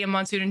Complexity and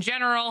Monsoon in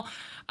general.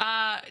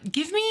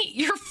 Give me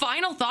your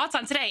final thoughts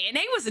on today.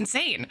 NA was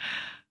insane.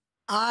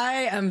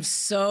 I am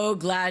so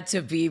glad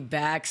to be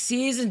back.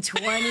 Season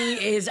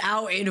 20 is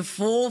out in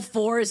full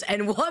force,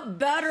 and what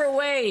better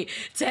way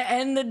to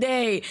end the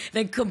day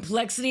than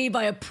Complexity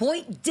by a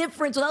point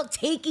difference without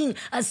taking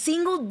a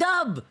single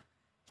dub.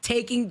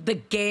 Taking the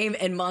game,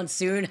 and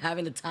Monsoon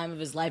having the time of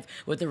his life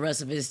with the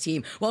rest of his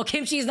team. Well,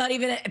 Kimchi is not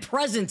even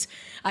present.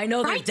 I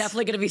know they're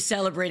definitely going to be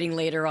celebrating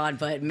later on,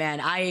 but man,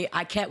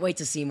 I can't wait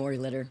to see more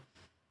litter.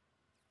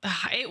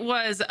 It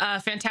was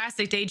a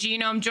fantastic day.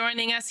 Genome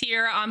joining us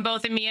here on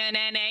both EMEA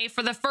and NA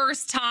for the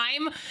first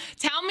time.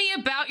 Tell me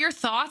about your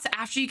thoughts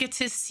after you get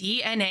to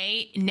see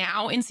NA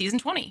now in Season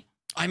 20.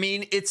 I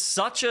mean, it's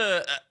such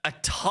a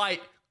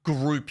tight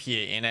group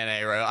here in NA,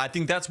 right? I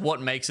think that's what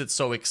makes it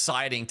so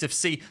exciting to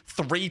see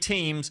 3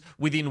 teams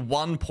within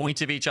 1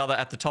 point of each other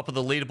at the top of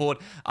the leaderboard.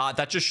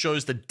 That just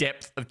shows the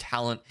depth of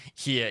talent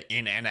here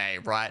in NA,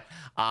 right?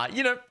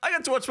 You know, I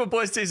got to watch my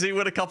boys TZ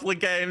win a couple of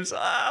games.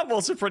 I'm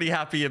also pretty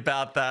happy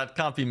about that.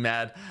 Can't be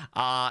mad.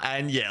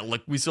 And yeah,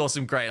 look, we saw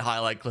some great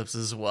highlight clips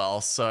as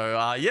well.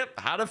 So yep,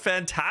 had a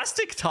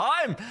fantastic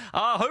time.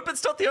 Hope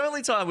it's not the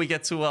only time we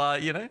get to,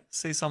 you know,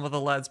 see some of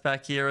the lads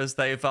back here as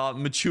they've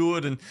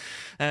matured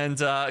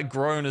and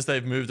grown as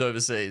they've moved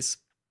overseas.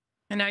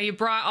 I know you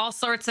brought all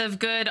sorts of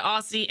good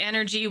Aussie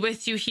energy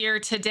with you here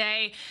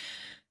today.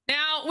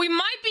 Now, we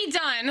might be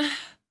done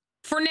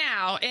for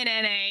now in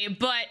NA,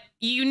 but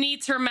you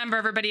need to remember,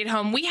 everybody at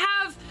home, we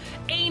have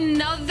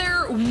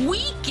another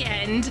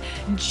weekend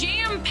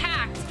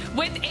jam-packed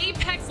with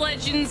Apex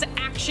Legends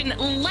action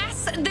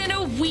less than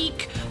a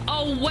week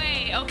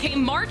away. Okay,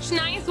 March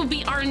 9th will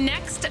be our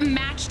next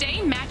match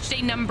day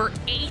number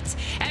 8.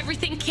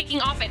 Everything kicking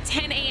off at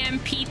 10 a.m.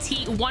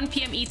 PT, 1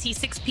 p.m. ET,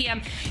 6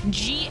 p.m.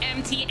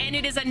 GMT, and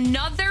it is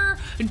another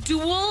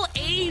dual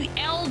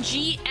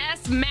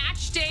ALGS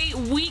match day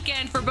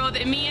weekend for both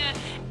EMEA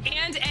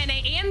and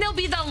NA, and they'll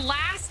be the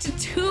last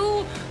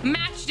 2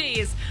 match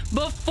days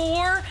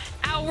before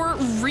our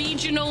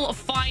regional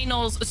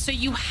finals, so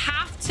you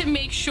have to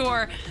make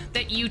sure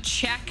that you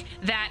check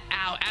that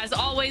out. As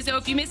always, though,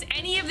 if you miss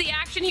any of the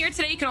action here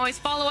today, you can always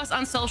follow us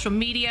on social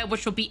media,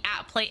 which will be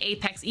at Play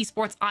Apex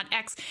Esports on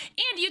X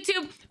and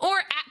YouTube, or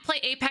at Play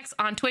Apex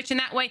on Twitch, and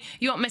that way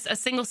you won't miss a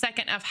single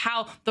second of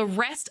how the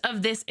rest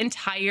of this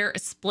entire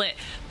split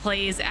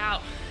plays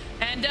out.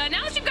 And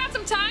now that you've got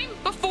some time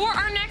before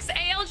our next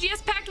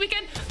ALGS packed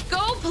weekend, go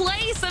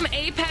play some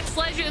Apex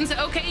Legends.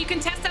 Okay, you can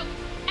test out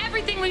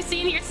everything we've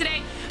seen here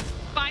today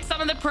by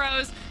some of the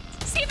pros.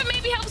 See if it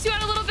maybe helps you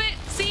out a little bit.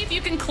 See if you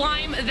can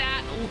climb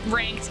that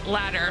ranked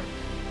ladder.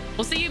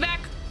 We'll see you back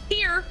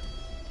here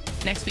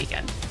next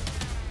weekend.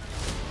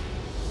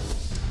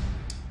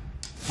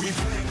 We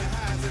playing the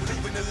highs and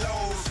leaving the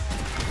lows.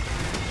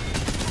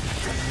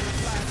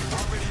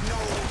 Already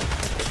know.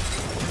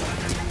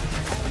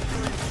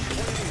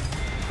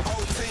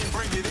 Whole team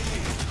bring it in.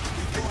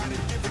 We go out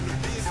and give them the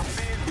business.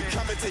 We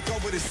come and take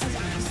over the city.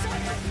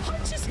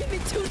 Punches him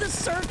into the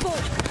circle.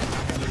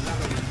 I got a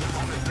lot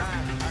on the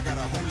line. I got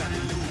a whole lot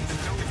to lose.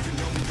 If you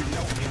know me, you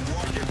know. And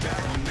walk it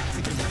back. I'm not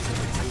taking risks.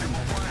 I'm taking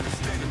my wine. I'm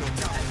standing on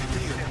top of the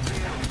hill.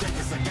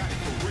 Records, I got it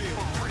for real.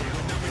 When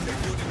I'm in the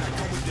building, I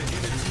come with the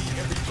energy.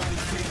 Everybody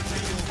can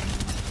feel.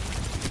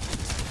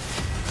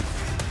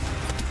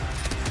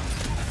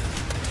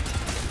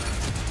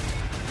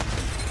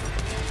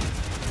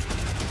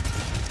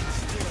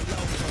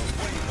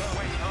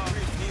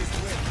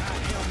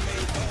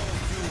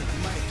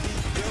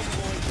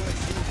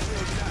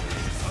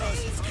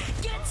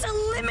 Gets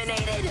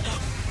eliminated.